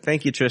that. But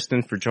thank you,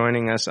 Tristan, for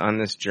joining us on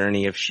this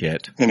journey of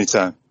shit.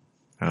 Anytime.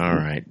 All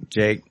right.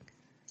 Jake,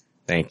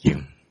 thank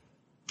you.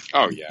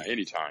 Oh, yeah,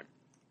 anytime.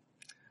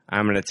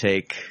 I'm going to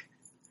take...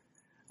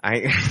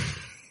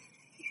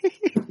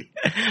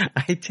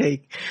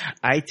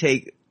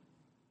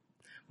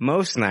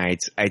 most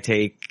nights, I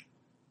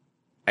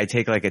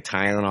take like a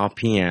Tylenol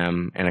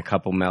PM and a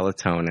couple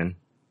melatonin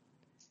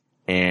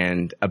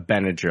and a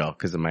Benadryl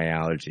because of my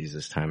allergies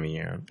this time of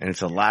year. And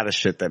it's a lot of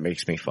shit that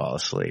makes me fall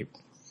asleep.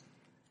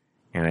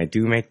 And I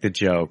do make the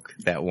joke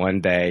that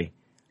one day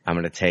I'm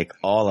going to take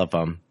all of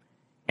them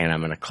and I'm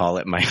going to call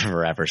it my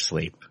forever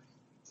sleep.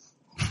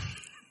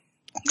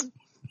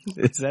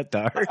 Is that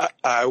dark?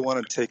 I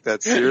want to take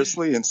that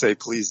seriously and say,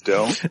 please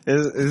don't.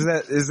 Is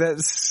that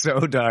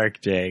so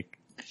dark, Jake?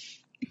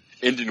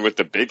 Ending with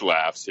the big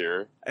laughs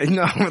here.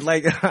 No,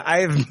 like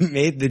I've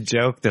made the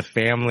joke to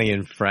family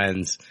and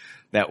friends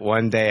that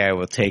one day I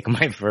will take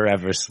my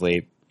forever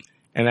sleep,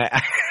 and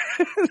I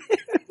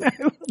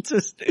will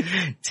just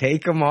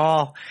take them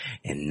all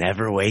and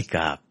never wake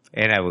up,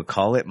 and I would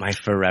call it my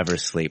forever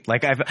sleep.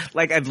 Like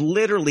I've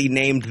literally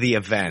named the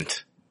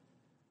event.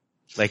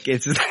 Like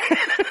it's is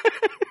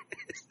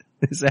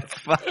that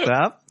fucked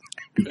up?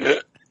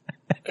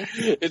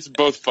 It's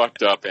both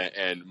fucked up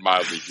and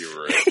mildly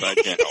humorous. I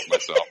can't help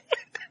myself.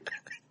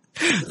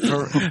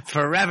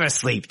 Forever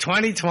Sleep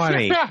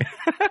 2020.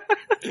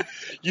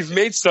 You've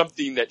made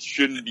something that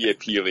shouldn't be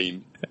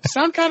appealing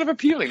sound kind of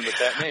appealing with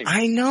that name.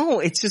 I know.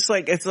 It's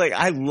like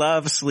I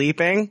love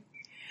sleeping.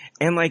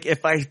 And like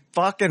if I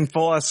fucking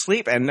fall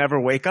asleep and never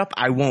wake up,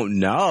 I won't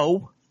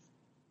know.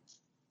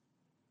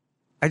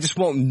 I just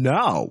won't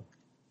know.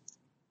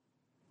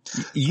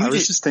 I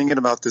was just thinking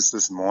about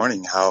this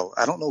morning, how,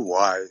 I don't know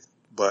why,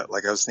 but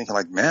like I was thinking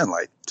like, man,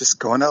 like just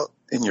going out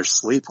in your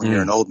sleep when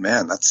you're an old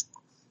man, that's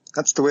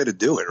the way to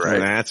do it, right?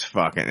 That's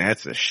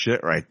the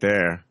shit right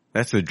there.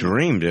 That's a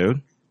dream,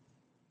 dude.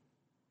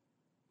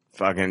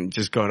 Fucking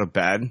just go to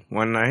bed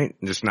one night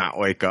and just not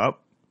wake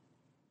up.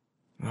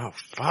 Oh,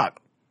 fuck.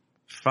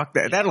 Fuck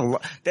that.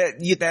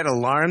 That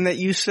alarm that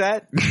you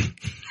set.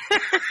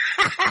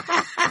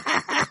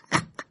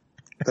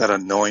 That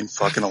annoying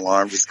fucking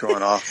alarm just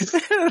going off.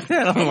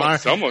 That alarm.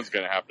 Someone's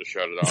going to have to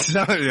shut it off.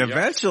 So,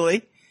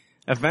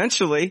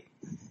 eventually,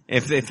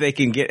 if they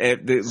can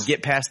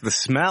get past the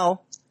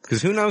smell,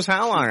 because who knows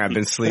how long I've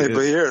been sleeping. Hey,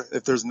 but here,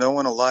 if there's no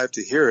one alive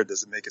to hear it,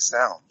 does it make a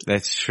sound?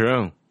 That's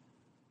true.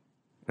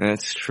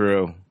 That's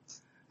true.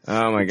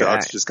 Oh my God. God.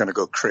 Dog's just going to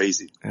go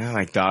crazy. Oh,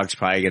 my dog's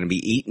probably going to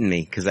be eating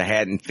me because I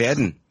hadn't fed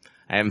him.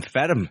 I haven't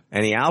fed him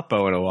any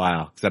Alpo in a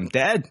while because I'm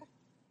dead.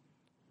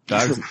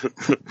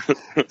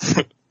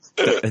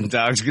 And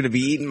dog's going to be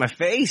eating my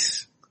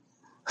face.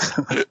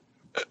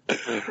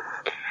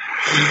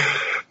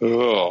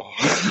 Oh.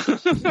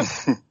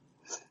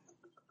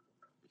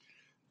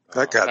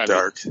 That got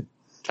dark.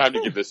 Time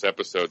to give this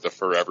episode the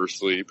forever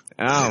sleep.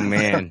 Oh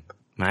man,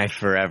 my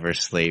forever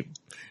sleep.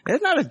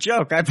 It's not a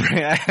joke.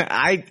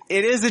 It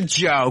is a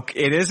joke.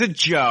 It is a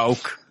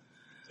joke.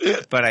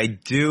 But I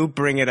do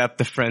bring it up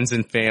to friends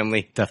and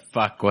family to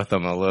fuck with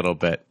them a little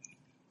bit.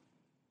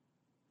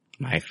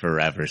 My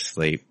forever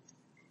sleep.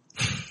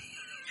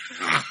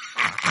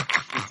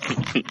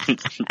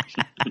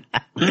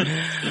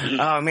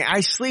 Oh man,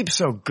 I sleep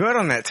so good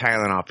on that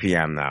Tylenol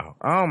PM though.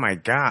 Oh my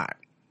God.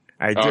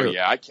 I do. Oh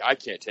yeah, I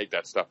can't take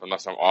that stuff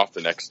unless I'm off the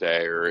next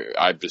day or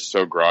I'm just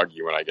so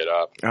groggy when I get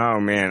up.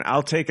 Oh man,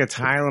 I'll take a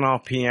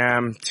Tylenol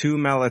PM, 2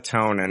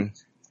 melatonin,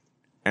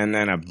 and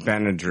then a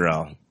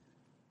Benadryl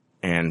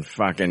and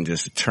fucking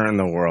just turn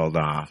the world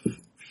off.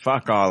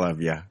 Fuck all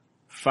of you.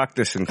 Fuck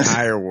this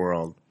entire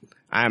world.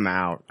 I'm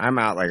out. I'm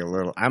out like a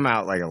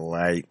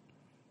light.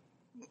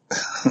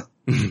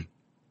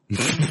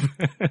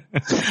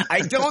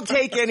 I don't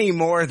take any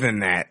more than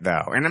that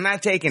though. And I'm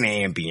not taking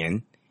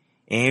Ambien.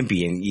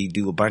 Ambien, you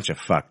do a bunch of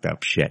fucked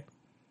up shit.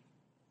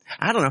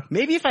 I don't know.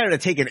 Maybe if I would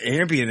have taken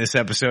Ambien this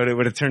episode, it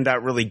would have turned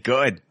out really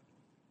good.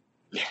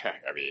 Yeah,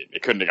 I mean,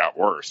 it couldn't have got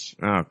worse.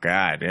 Oh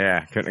God,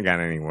 yeah, couldn't have got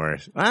any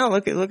worse. Wow,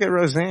 look at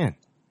Roseanne.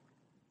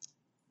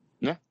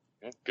 Yeah,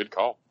 good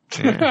call.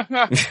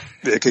 Yeah.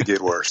 It could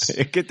get worse.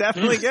 It could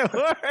definitely get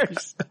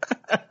worse.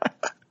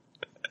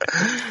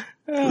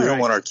 We don't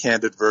want our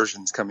candid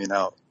versions coming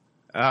out.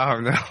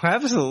 Oh no,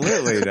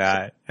 absolutely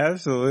not.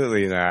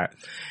 Absolutely not.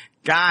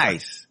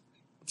 Guys,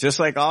 just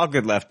like all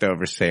good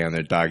leftovers say on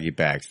their doggy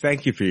bags,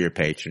 thank you for your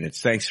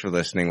patronage. Thanks for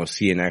listening. We'll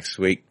see you next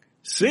week.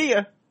 See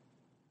ya.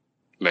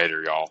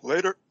 Later, y'all.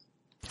 Later.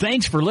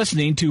 Thanks for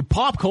listening to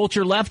Pop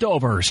Culture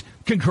Leftovers.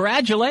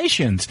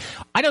 Congratulations.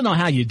 I don't know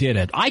how you did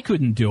it. I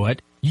couldn't do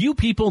it. You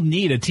people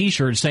need a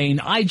t-shirt saying,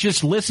 I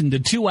just listened to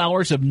 2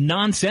 hours of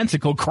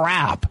nonsensical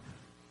crap.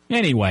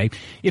 Anyway,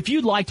 if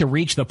you'd like to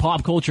reach the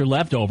Pop Culture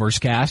Leftovers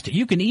cast,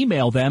 you can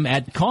email them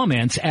at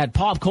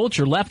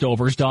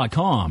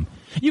comments@popcultureleftovers.com.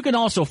 You can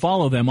also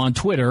follow them on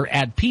Twitter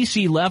at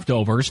PC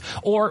Leftovers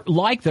or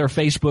like their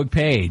Facebook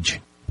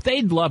page.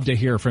 They'd love to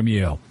hear from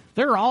you.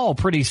 They're all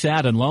pretty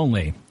sad and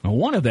lonely.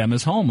 One of them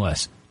is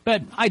homeless,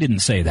 but I didn't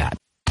say that.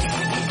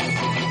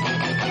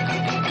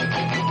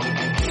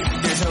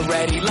 There's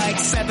already like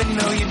 7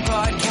 million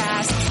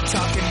podcasts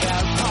talking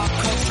about pop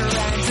culture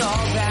and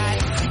all that.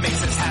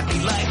 Makes us happy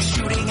like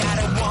shooting at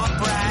a womp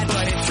rat,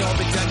 but it's all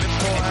been done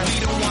before. We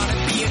don't want to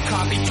be a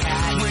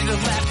copycat. We're the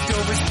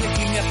leftovers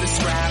picking up the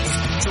scraps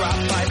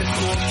dropped by the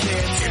cool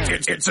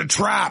kids. It's a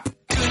trap.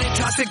 Good at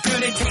toss it,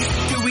 good at taste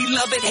it. Do we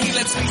love it? Hey,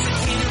 let's face it,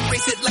 can't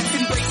erase it. Let's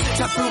embrace the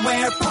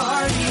Tupperware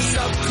party.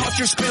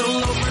 Subculture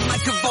spill over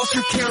like a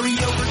vulture. Carry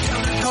over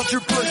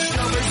counterculture,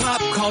 pushovers,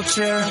 pop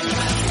culture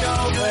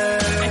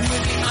leftovers. And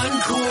with the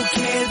uncool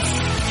kids,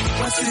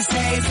 what's to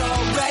say's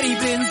already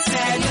been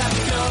said.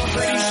 Leftovers.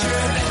 Pretty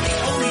sure that the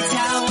only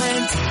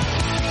talent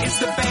is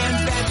the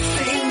band that's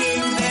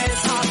singing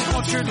this. Pop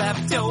culture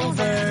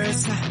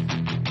leftovers.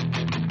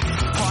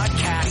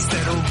 Podcasts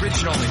that are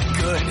original and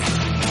good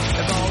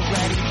have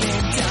already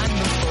been done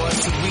before,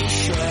 so we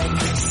should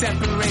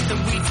separate the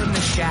wheat from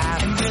the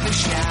chaff, and we're the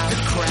chaff, the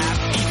crap,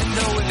 even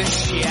though we're the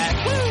shit.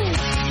 Woo!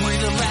 We're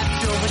the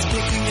leftovers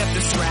picking up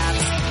the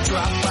scraps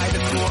dropped by the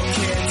cool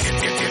kids.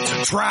 It's a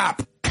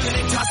trap. Good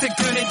at toss it,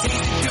 good at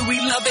taste it. Do we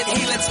love it?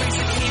 Hey, let's face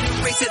it,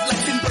 can't erase it.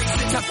 Let's embrace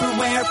the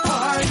Tupperware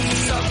party.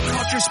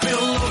 Subculture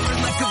spill over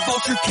like a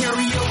vulture.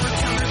 Carry over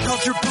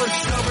counterculture,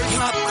 pushovers,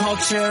 pop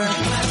culture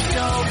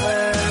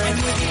leftovers. And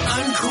with the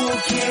uncool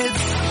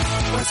kids,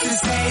 what's to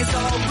say's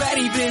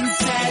already been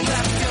said.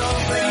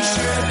 Leftovers. Pretty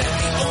sure that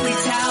the only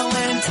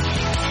talent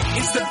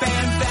is the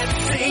band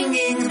that's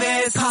singing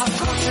this. Pop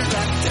culture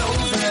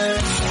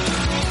leftovers.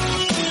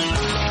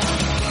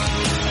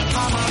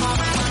 Pop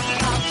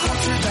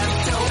culture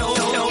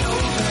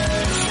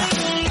leftovers.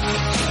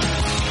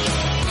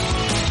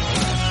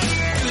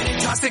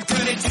 Toss it,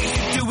 good at taste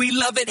it. Do we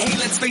love it? Hey,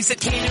 let's face it,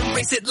 can't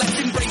erase it. Let's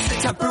embrace the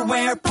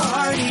Tupperware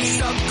party.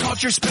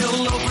 Subculture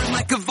spill over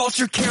like a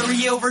vulture.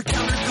 Carry over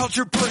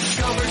counterculture,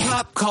 pushovers,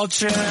 pop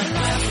culture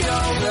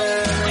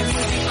leftovers. And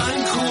with the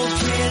uncool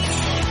kids,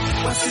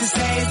 what's to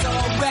say's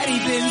already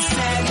been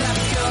said.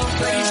 Leftovers.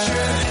 Pretty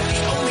sure that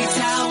the only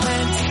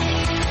talent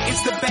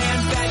is the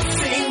band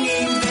that's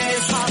singing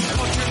this. Pop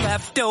culture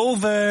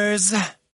leftovers.